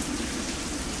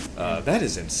 That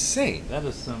is insane. That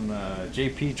is some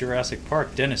JP Jurassic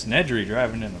Park Dennis Nedry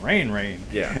driving in the rain.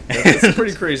 Yeah, that's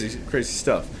pretty crazy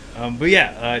stuff. But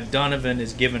yeah, Donovan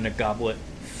is given a goblet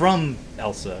from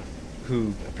Elsa,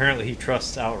 who apparently he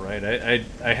trusts outright.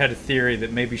 I had a theory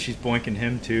that maybe she's boinking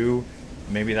him too.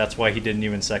 Maybe that's why he didn't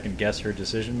even second guess her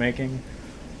decision making.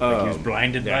 Like he was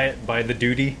blinded by the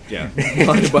duty. Yeah,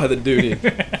 blinded by the duty.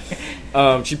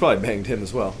 She probably banged him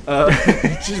as well.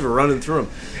 She's running through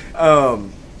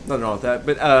him. Nothing wrong with that.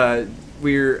 But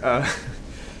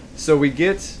so we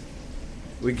get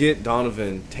we get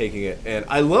Donovan taking it, and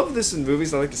I love this in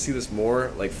movies. I like to see this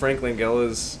more. Like Frank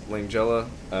Langella,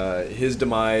 his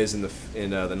demise in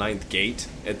the Ninth Gate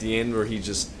at the end, where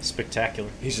he's spectacular.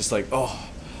 He's just like, oh,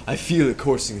 I feel it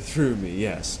coursing through me.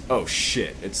 Yes. Oh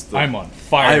shit! I'm on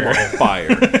fire. I'm on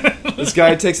fire. This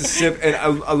guy takes a sip, and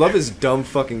I love his dumb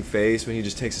fucking face when he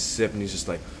just takes a sip, and he's just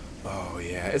like, oh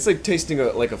yeah, it's like tasting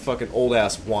a fucking old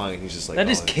ass wine. He's just like, that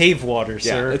is cave water,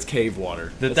 sir. Yeah, it's cave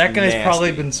water. That guy's nasty.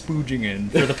 Probably been spooging in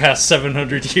for the past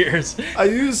 700 years. I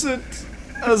use it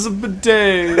as a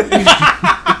bidet.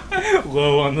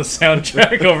 Low on the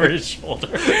soundtrack over his shoulder.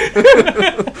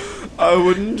 I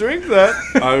wouldn't drink that.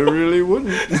 I really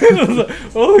wouldn't.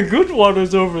 Oh, the good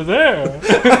water's over there.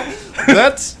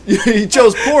 He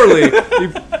chose poorly.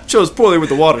 He chose poorly with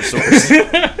the water source.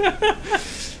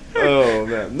 Oh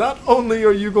man! Not only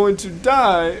are you going to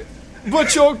die,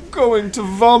 but you're going to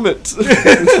vomit.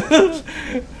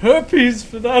 Herpes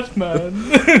for that man.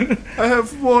 I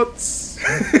have warts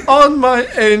on my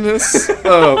anus.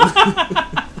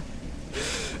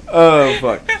 Oh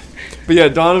fuck! But yeah,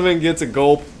 Donovan gets a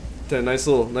gulp, a nice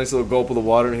little gulp of the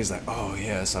water, and he's like, "Oh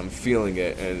yes, I'm feeling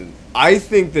it." And I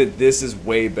think that this is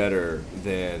way better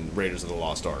than Raiders of the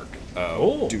Lost Ark.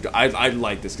 Dude, I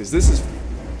like this because this is.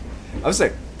 I was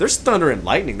like, there's thunder and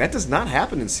lightning. That does not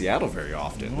happen in Seattle very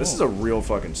often. No. This is a real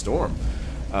fucking storm.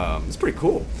 It's pretty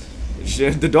cool.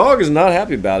 The dog is not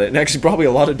happy about it, and actually probably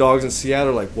a lot of dogs in Seattle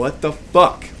are like, what the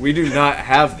fuck? We do not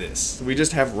have this. We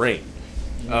just have rain.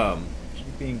 She's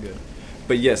being good.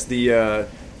 But yes, the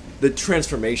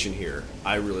transformation here,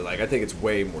 I really like. I think it's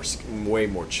way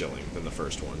more chilling than the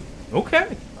first one.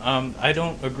 Okay. I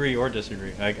don't agree or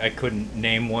disagree. I couldn't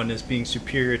name one as being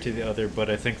superior to the other, but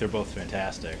I think they're both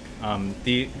fantastic.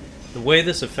 The way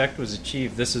this effect was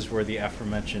achieved, this is where the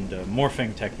aforementioned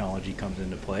morphing technology comes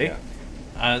into play.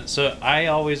 Yeah. So I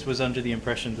always was under the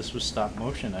impression this was stop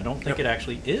motion. I don't think it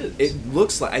actually is. It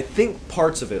looks like, I think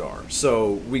parts of it are.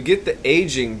 So we get the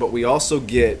aging, but we also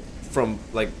get from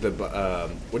like the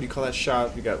what do you call that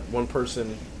shot? We got one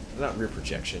person, not rear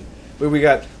projection.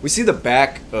 We see the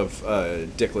back of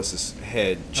Dickless's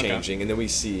head changing, and then we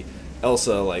see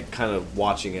Elsa like kind of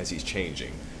watching as he's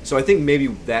changing. So I think maybe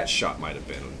that shot might have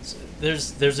been.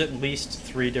 There's at least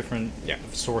 3 different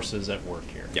sources at work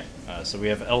here. Yeah. So we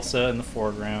have Elsa in the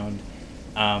foreground.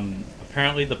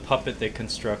 Apparently the puppet they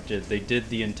constructed, they did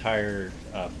the entire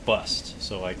bust,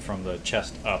 so like from the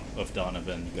chest up of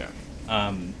Donovan. Yeah.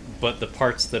 But the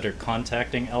parts that are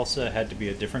contacting Elsa had to be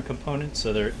a different component,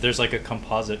 so there's like a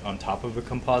composite on top of a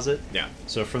composite. Yeah.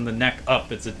 So from the neck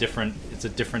up, it's a different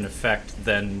effect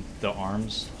than the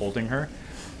arms holding her.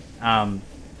 And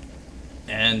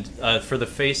for the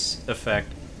face effect,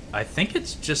 I think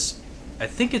it's just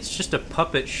a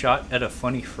puppet shot at a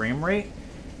funny frame rate,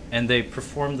 and they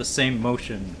perform the same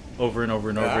motion over and over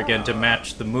and over again to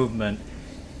match the movement.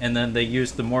 And then they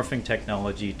used the morphing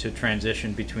technology to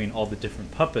transition between all the different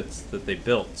puppets that they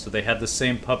built. So they had the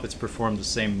same puppets perform the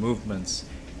same movements,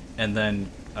 and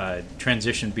then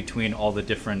transition between all the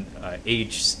different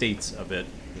age states of it.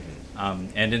 Mm-hmm.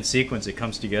 And in sequence, it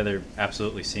comes together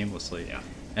absolutely seamlessly. Yeah.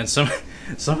 And some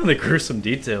of the gruesome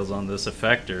details on this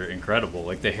effect are incredible.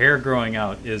 Like the hair growing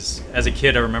out is, as a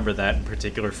kid, I remember that in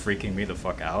particular freaking me the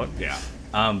fuck out. Yeah.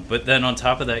 But then on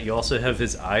top of that, you also have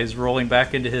his eyes rolling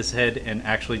back into his head and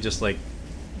actually just like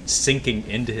sinking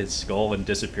into his skull and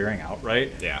disappearing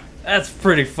outright. Yeah. That's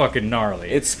pretty fucking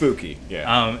gnarly. It's spooky.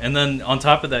 Yeah. And then on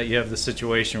top of that, you have the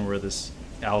situation where this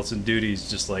Allison Duty's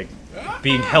just like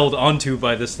being held onto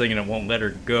by this thing and it won't let her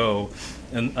go,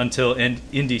 and until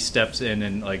Indy steps in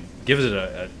and like gives it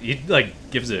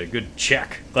a good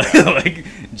check, like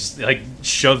just like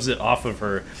shoves it off of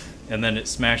her. And then it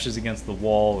smashes against the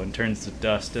wall and turns to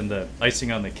dust, and the icing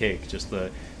on the cake, just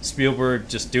the Spielberg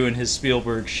just doing his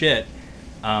Spielberg shit.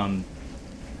 A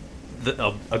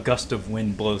gust of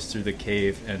wind blows through the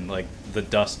cave, and like the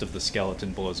dust of the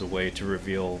skeleton blows away to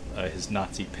reveal his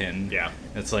Nazi pin. Yeah,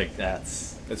 it's like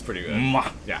that's pretty good.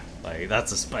 Yeah, like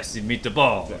that's a spicy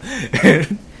meatball.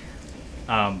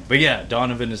 Yeah. But yeah,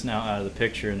 Donovan is now out of the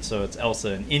picture, and so it's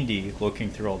Elsa and Indy looking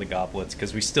through all the goblets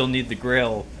because we still need the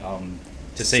Grail.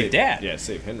 To save Dad. Yeah,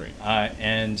 save Henry.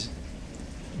 And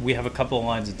we have a couple of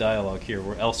lines of dialogue here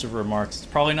where Elsa remarks, it's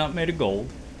probably not made of gold.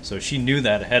 So she knew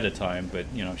that ahead of time, but,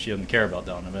 you know, she doesn't care about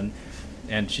Donovan.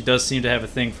 And she does seem to have a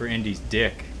thing for Indy's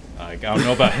dick. I don't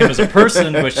know about him as a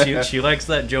person, but she likes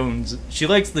that Jones. She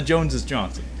likes the Joneses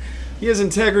Johnson. He has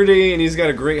integrity, and he's got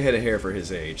a great head of hair for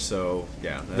his age. So,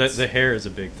 yeah. The hair is a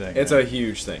big thing. It's a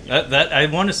huge thing. Yeah. That I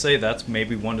want to say that's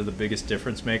maybe one of the biggest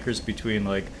difference makers between,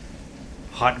 like,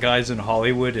 hot guys in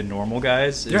Hollywood and normal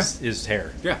guys is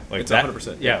hair. Yeah, like it's that.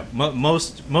 100%. Yeah,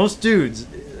 most dudes,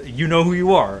 you know who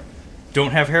you are,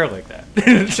 don't have hair like that.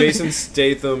 Jason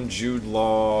Statham, Jude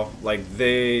Law, like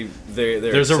they're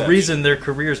There's a reason their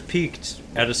careers peaked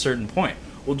at a certain point.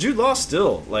 Well, Jude Law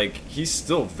still, like, he's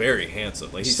still very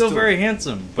handsome. Like, He's still very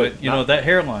handsome, but you know that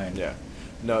hairline. Yeah.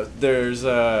 No, there's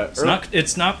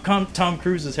It's not Tom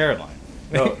Cruise's hairline.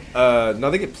 no, now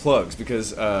they get plugs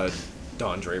because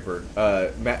Don Draper,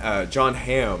 John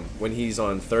Hamm, when he's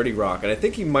on 30 Rock, and I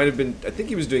think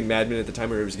he was doing Mad Men at the time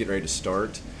where he was getting ready to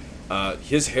start.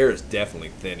 His hair is definitely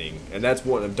thinning, and that's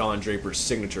one of Don Draper's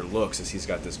signature looks. Is he's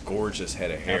got this gorgeous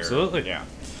head of hair. Absolutely, yeah,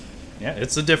 yeah.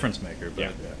 It's a difference maker.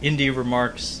 But Indy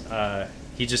remarks,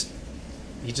 he just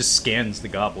scans the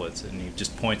goblets and he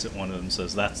just points at one of them and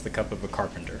says, "That's the cup of a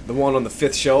carpenter." The one on the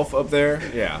 5th shelf up there.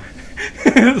 Yeah.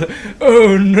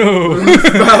 Oh no! Who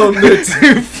found it?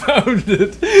 Who found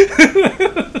it?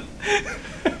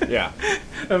 Yeah.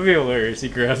 That'd be hilarious. He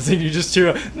grabs it and you just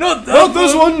hear, "Not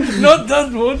this one! Not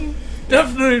that one!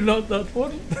 Definitely not that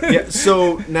one!" Yeah,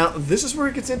 so now this is where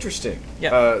it gets interesting.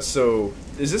 Yeah. So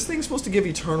is this thing supposed to give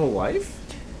eternal life?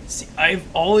 See, I've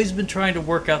always been trying to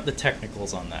work out the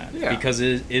technicals on that. Yeah. Because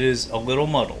it is a little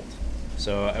muddled.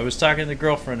 So I was talking to the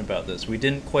girlfriend about this. We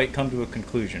didn't quite come to a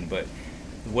conclusion, but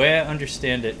the way I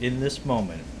understand it in this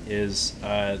moment is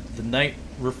the knight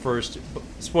refers to...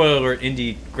 Spoiler alert,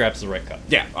 Indy grabs the right cup.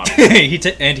 Yeah. he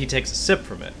takes a sip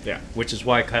from it. Yeah. Which is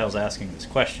why Kyle's asking this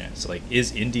question. It's like,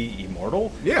 is Indy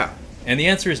immortal? Yeah. And the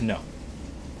answer is no.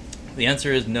 The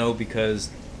answer is no because,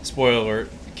 spoiler alert,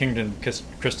 Kingdom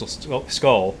Crystal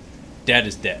Skull, Dad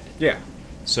is dead. Yeah.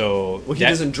 So he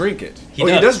doesn't drink it. He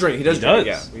does drink. He does drink.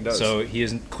 Yeah, he does. So he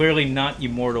is clearly not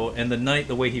immortal. And the knight,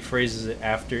 the way he phrases it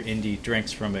after Indy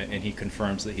drinks from it, and he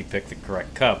confirms that he picked the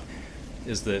correct cup,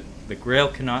 is that the Grail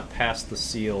cannot pass the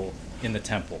seal in the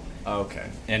temple. Okay.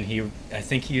 And I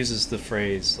think he uses the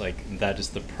phrase like that is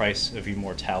the price of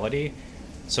immortality.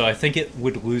 So I think it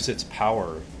would lose its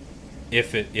power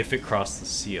if it crossed the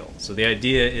seal. So the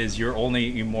idea is you're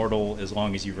only immortal as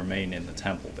long as you remain in the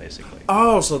temple, basically.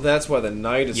 Oh, so that's why the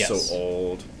knight is Yes. so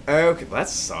old. Okay, that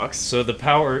sucks. So the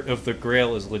power of the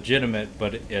Grail is legitimate,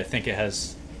 but I think it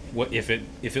has if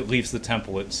it leaves the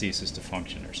temple, it ceases to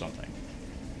function or something.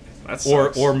 That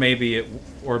sucks. Or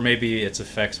maybe its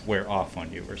effects wear off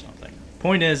on you or something.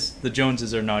 Point is, the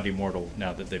Joneses are not immortal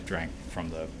now that they've drank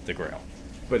from the Grail.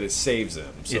 But it saves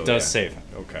him. So It does save him.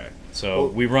 Okay. So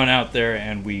we run out there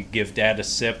and we give Dad a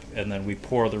sip, and then we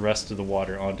pour the rest of the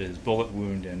water onto his bullet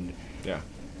wound, and Yeah.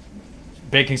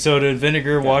 baking soda and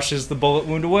vinegar washes the bullet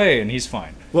wound away, and he's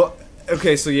fine. Well,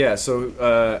 okay, so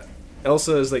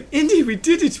Elsa is like, Indy, we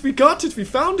did it, we got it, we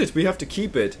found it, we have to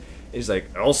keep it. He's like,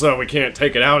 Elsa, we can't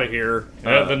take it out of here.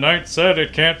 The knight said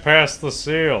it can't pass the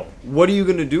seal. What are you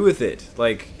gonna do with it?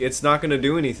 Like, it's not gonna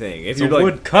do anything. If It's a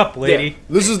wood cup, lady. Yeah,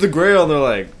 this is the Grail, and they're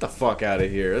like, get the fuck out of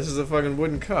here. This is a fucking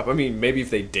wooden cup. I mean, maybe if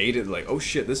they dated, like, oh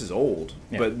shit, this is old.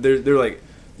 Yeah. But they're like,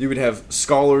 you would have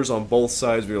scholars on both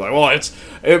sides be like, well,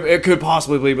 it could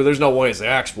possibly be, but there's no way it's the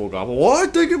actual goblin. Well, I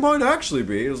think it might actually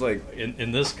be. It was like,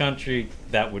 In this country,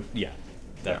 that would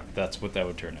that's what that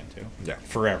would turn into. Yeah.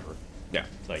 Forever. yeah,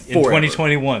 It's like in Forever.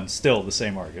 2021, still the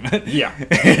same argument. Yeah.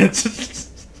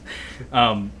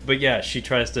 But yeah, she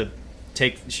tries to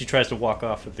walk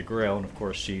off with the Grail, and of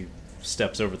course she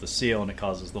steps over the seal, and it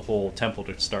causes the whole temple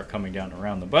to start coming down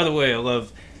around them. By the way, I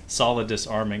love Sala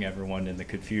disarming everyone in the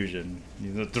confusion.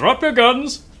 Drop your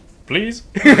guns, please.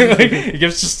 He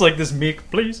gives just like this meek,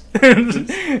 please.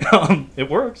 It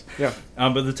works. Yeah.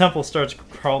 But the temple starts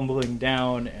crumbling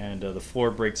down, and the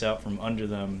floor breaks out from under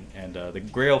them, and the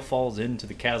Grail falls into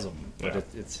the chasm. But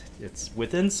Yeah. it's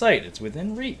within sight. It's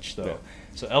within reach, though. Yeah.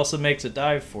 So Elsa makes a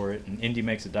dive for it, and Indy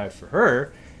makes a dive for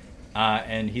her.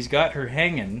 And he's got her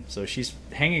hanging, so she's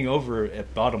hanging over a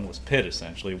bottomless pit,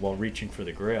 essentially, while reaching for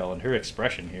the Grail. And her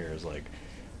expression here is like,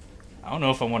 I don't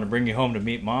know if I want to bring you home to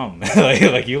meet Mom.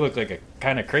 like you look like a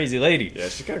kind of crazy lady. Yeah,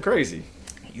 she's kind of crazy.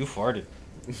 You farted.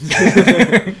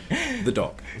 The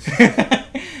dog.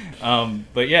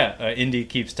 But yeah, Indy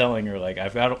keeps telling her, like,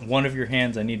 I've got one of your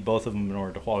hands, I need both of them in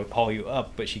order to haul you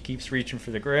up. But she keeps reaching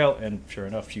for the Grail, and sure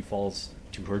enough, she falls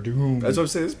to her doom. That's what I'm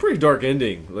saying. It's a pretty dark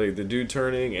ending. Like, the dude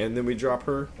turning, and then we drop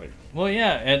her. Like, Well,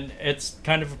 yeah, and it's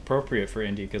kind of appropriate for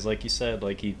Indy, because like you said,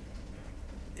 like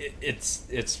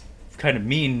it's kind of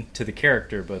mean to the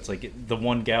character, but it's like the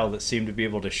one gal that seemed to be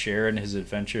able to share in his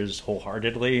adventures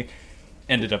wholeheartedly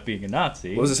ended up being a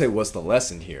Nazi. what does it say? What's the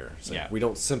lesson here? It's like, Yeah. we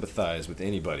don't sympathize with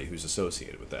anybody who's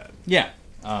associated with that. Yeah.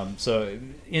 So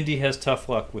Indy has tough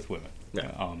luck with women.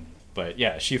 Yeah. But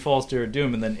yeah, she falls to her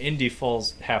doom, and then Indy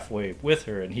falls halfway with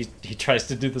her, and he tries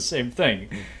to do the same thing.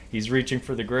 He's reaching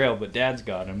for the Grail, but Dad's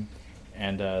got him.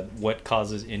 And what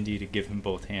causes Indy to give him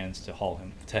both hands to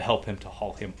help him to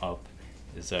haul him up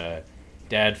is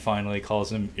Dad finally calls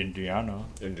him Indiana.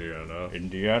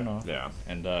 Yeah.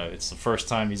 And it's the first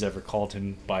time he's ever called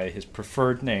him by his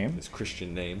preferred name. His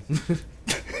Christian name.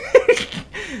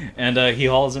 And he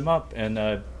hauls him up,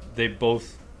 and they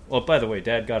both... Well, by the way,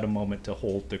 Dad got a moment to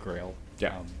hold the Grail.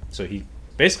 Yeah. So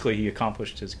he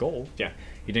accomplished his goal. Yeah.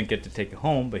 He didn't get to take it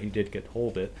home, but he did get to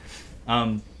hold it.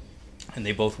 And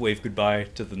they both wave goodbye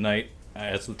to the knight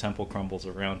as the temple crumbles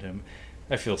around him.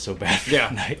 I feel so bad for the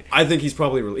knight. I think he's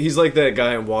probably... He's like that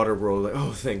guy in Waterworld. Like,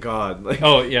 oh, thank God. Like,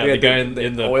 oh, yeah, the guy in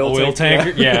the oil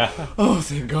tanker. Yeah. Oh,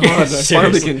 thank God. I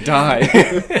finally can die.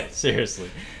 Seriously.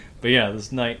 But yeah,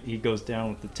 this knight, he goes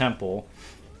down with the temple.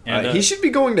 And he should be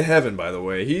going to heaven, by the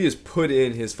way. He has put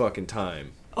in his fucking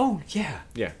time. Oh, yeah.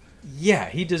 Yeah. Yeah,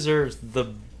 he deserves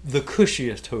the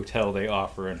cushiest hotel they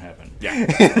offer in heaven. Yeah.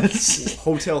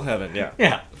 Hotel heaven, yeah.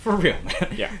 Yeah, for real,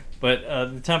 man. Yeah. But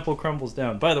the temple crumbles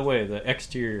down. By the way, the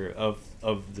exterior of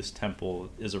this temple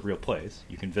is a real place.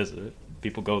 You can visit it.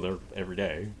 People go there every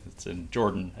day. It's in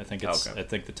Jordan. I think I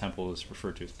think the temple is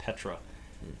referred to as Petra.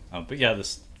 But yeah,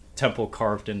 this temple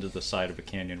carved into the side of a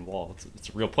canyon wall. It's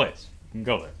a real place. You can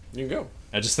go there. You can go.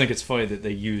 I just think it's funny that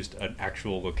they used an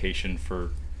actual location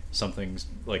for something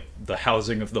like the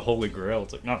housing of the Holy Grail.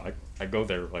 It's like, no, I go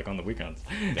there like on the weekends.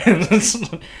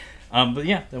 But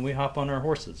yeah, then we hop on our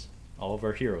horses. All of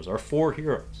our heroes, our 4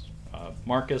 heroes,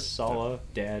 Marcus, Sala,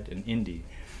 Dad, and Indy.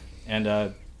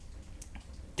 And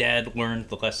Dad learned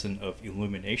the lesson of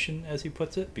illumination, as he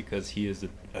puts it, because he is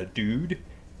a dude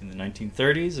in the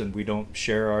 1930s, and we don't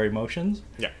share our emotions.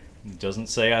 Yeah. He doesn't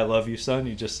say "I love you, son."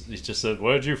 He just said,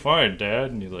 "What did you find,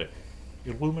 Dad?" And he's like,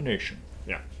 "Illumination."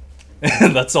 Yeah.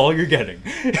 That's all you're getting.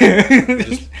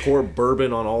 Just pour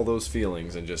bourbon on all those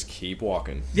feelings and just keep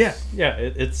walking. Yeah.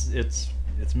 It's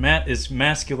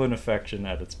masculine affection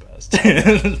at its best.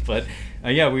 But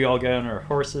yeah, we all get on our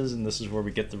horses, and this is where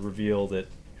we get the reveal that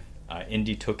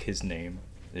Indy took his name.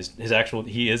 His actual,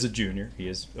 he is a junior. He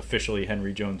is officially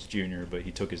Henry Jones Jr., but he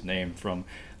took his name from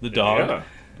the dog. Yeah.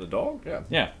 The dog? Yeah.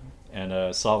 Yeah.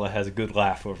 And Sala has a good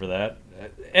laugh over that.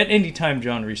 At any time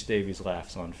John Rhys Davies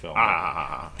laughs on film.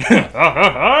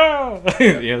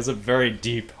 It was a very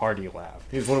deep, hearty laugh.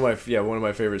 He's one of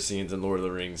my favorite scenes in Lord of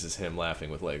the Rings is him laughing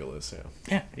with Legolas.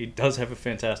 Yeah, he does have a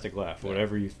fantastic laugh.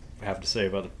 Whatever you have to say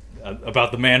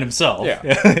about the man himself. Yeah.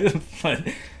 But,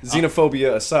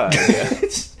 xenophobia aside. Yeah.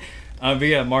 But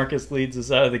yeah, Marcus leads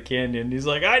us out of the canyon. He's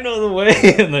like, "I know the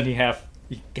way," and then he half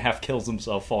kills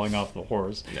himself falling off the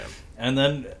horse. Yeah. And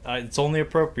then it's only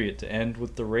appropriate to end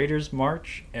with the Raiders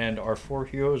march and our 4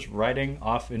 heroes riding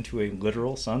off into a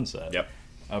literal sunset. Yep.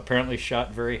 Apparently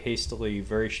shot very hastily,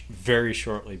 very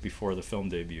shortly before the film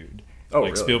debuted. Oh,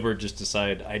 like really? Spielberg just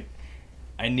decided,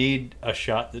 I need a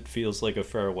shot that feels like a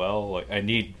farewell. Like I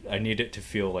need it to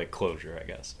feel like closure, I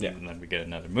guess. Yeah. And then we get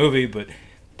another movie. But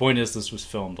point is, this was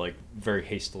filmed like very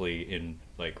hastily in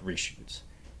like reshoots,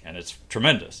 and it's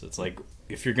tremendous. It's like,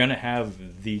 if you're gonna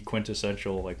have the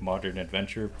quintessential like modern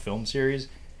adventure film series,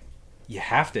 you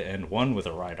have to end one with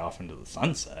a ride off into the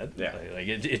sunset. Yeah. Like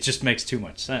it just makes too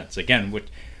much sense. Again,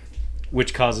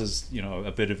 which causes,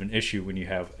 a bit of an issue when you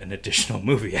have an additional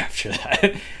movie after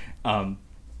that. But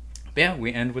yeah,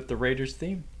 we end with the Raiders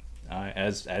theme,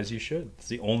 as you should. It's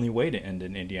the only way to end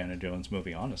an Indiana Jones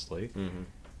movie, honestly.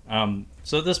 Mm-hmm.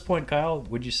 So at this point, Kyle,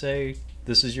 would you say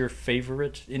this is your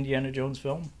favorite Indiana Jones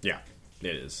film? Yeah,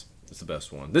 it is. It's the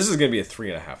best one. This is going to be a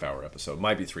 3.5 hour episode.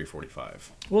 Might be 3:45.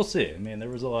 We'll see. I mean, there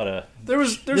was a lot of there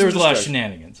was a lot of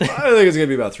shenanigans. I think it's going to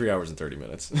be about 3 hours and 30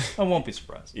 minutes. I won't be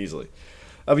surprised. Easily.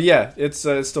 But yeah, it's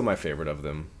still my favorite of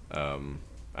them. I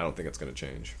don't think it's going to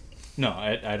change. No,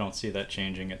 I don't see that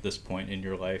changing at this point in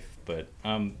your life. But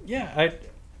yeah,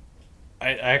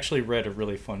 I actually read a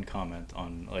really fun comment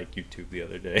on like YouTube the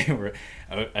other day where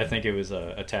I think it was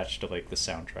attached to like the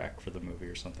soundtrack for the movie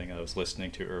or something I was listening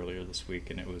to earlier this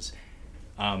week, and it was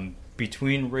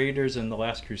between Raiders and The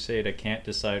Last Crusade, I can't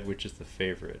decide which is the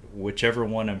favorite. Whichever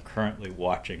one I'm currently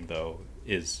watching though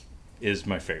is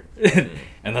my favorite.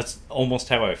 And that's almost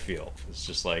how I feel. It's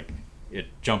just like it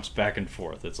jumps back and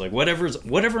forth. It's like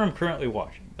whatever I'm currently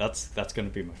watching, that's going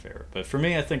to be my favorite. But for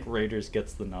me, I think Raiders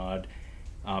gets the nod.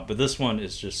 But this one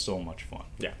is just so much fun.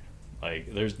 Yeah.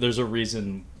 Like, there's a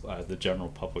reason the general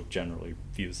public generally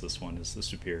views this one as the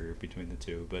superior between the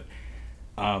two. But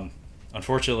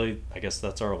unfortunately, I guess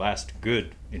that's our last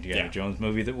good Indiana Jones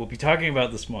movie that we'll be talking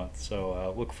about this month.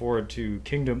 So look forward to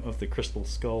Kingdom of the Crystal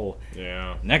Skull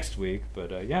next week.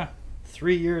 But yeah,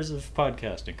 3 years of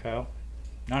podcasting, Kyle.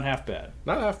 Not half bad.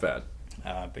 Not half bad.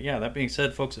 But yeah, that being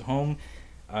said, folks at home,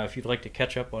 if you'd like to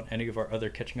catch up on any of our other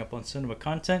Catching Up on Cinema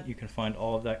content, you can find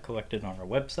all of that collected on our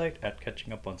website at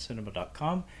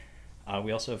catchinguponcinema.com.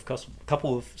 We also have a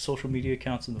couple of social media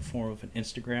accounts in the form of an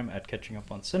Instagram at Catching Up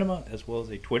on Cinema, as well as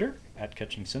a Twitter at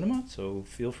Catching Cinema. So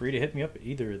feel free to hit me up at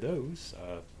either of those.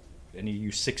 Any of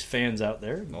you 6 fans out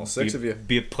there, all 6 of you,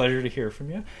 be a pleasure to hear from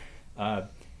you.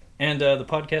 And the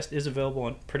podcast is available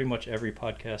on pretty much every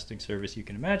podcasting service you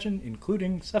can imagine,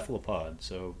 including Cephalopod.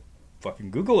 So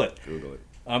fucking Google it. Google it.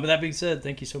 But that being said,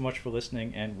 thank you so much for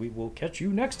listening, and we will catch you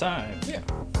next time. Yeah.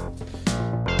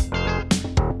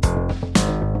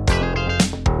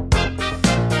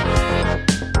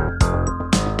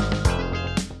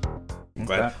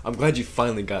 I'm glad you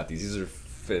finally got these.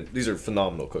 These are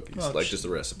phenomenal cookies. Well, like just the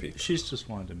recipe. She's just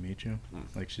wanted to meet you.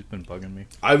 Like she's been bugging me.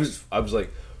 I was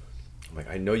like,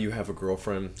 I know you have a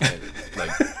girlfriend, and,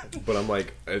 like, but I'm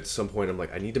like, at some point, I'm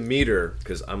like, I need to meet her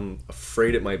because I'm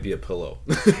afraid it might be a pillow.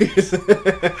 That's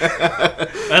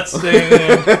staying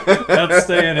in. That's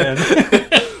staying in.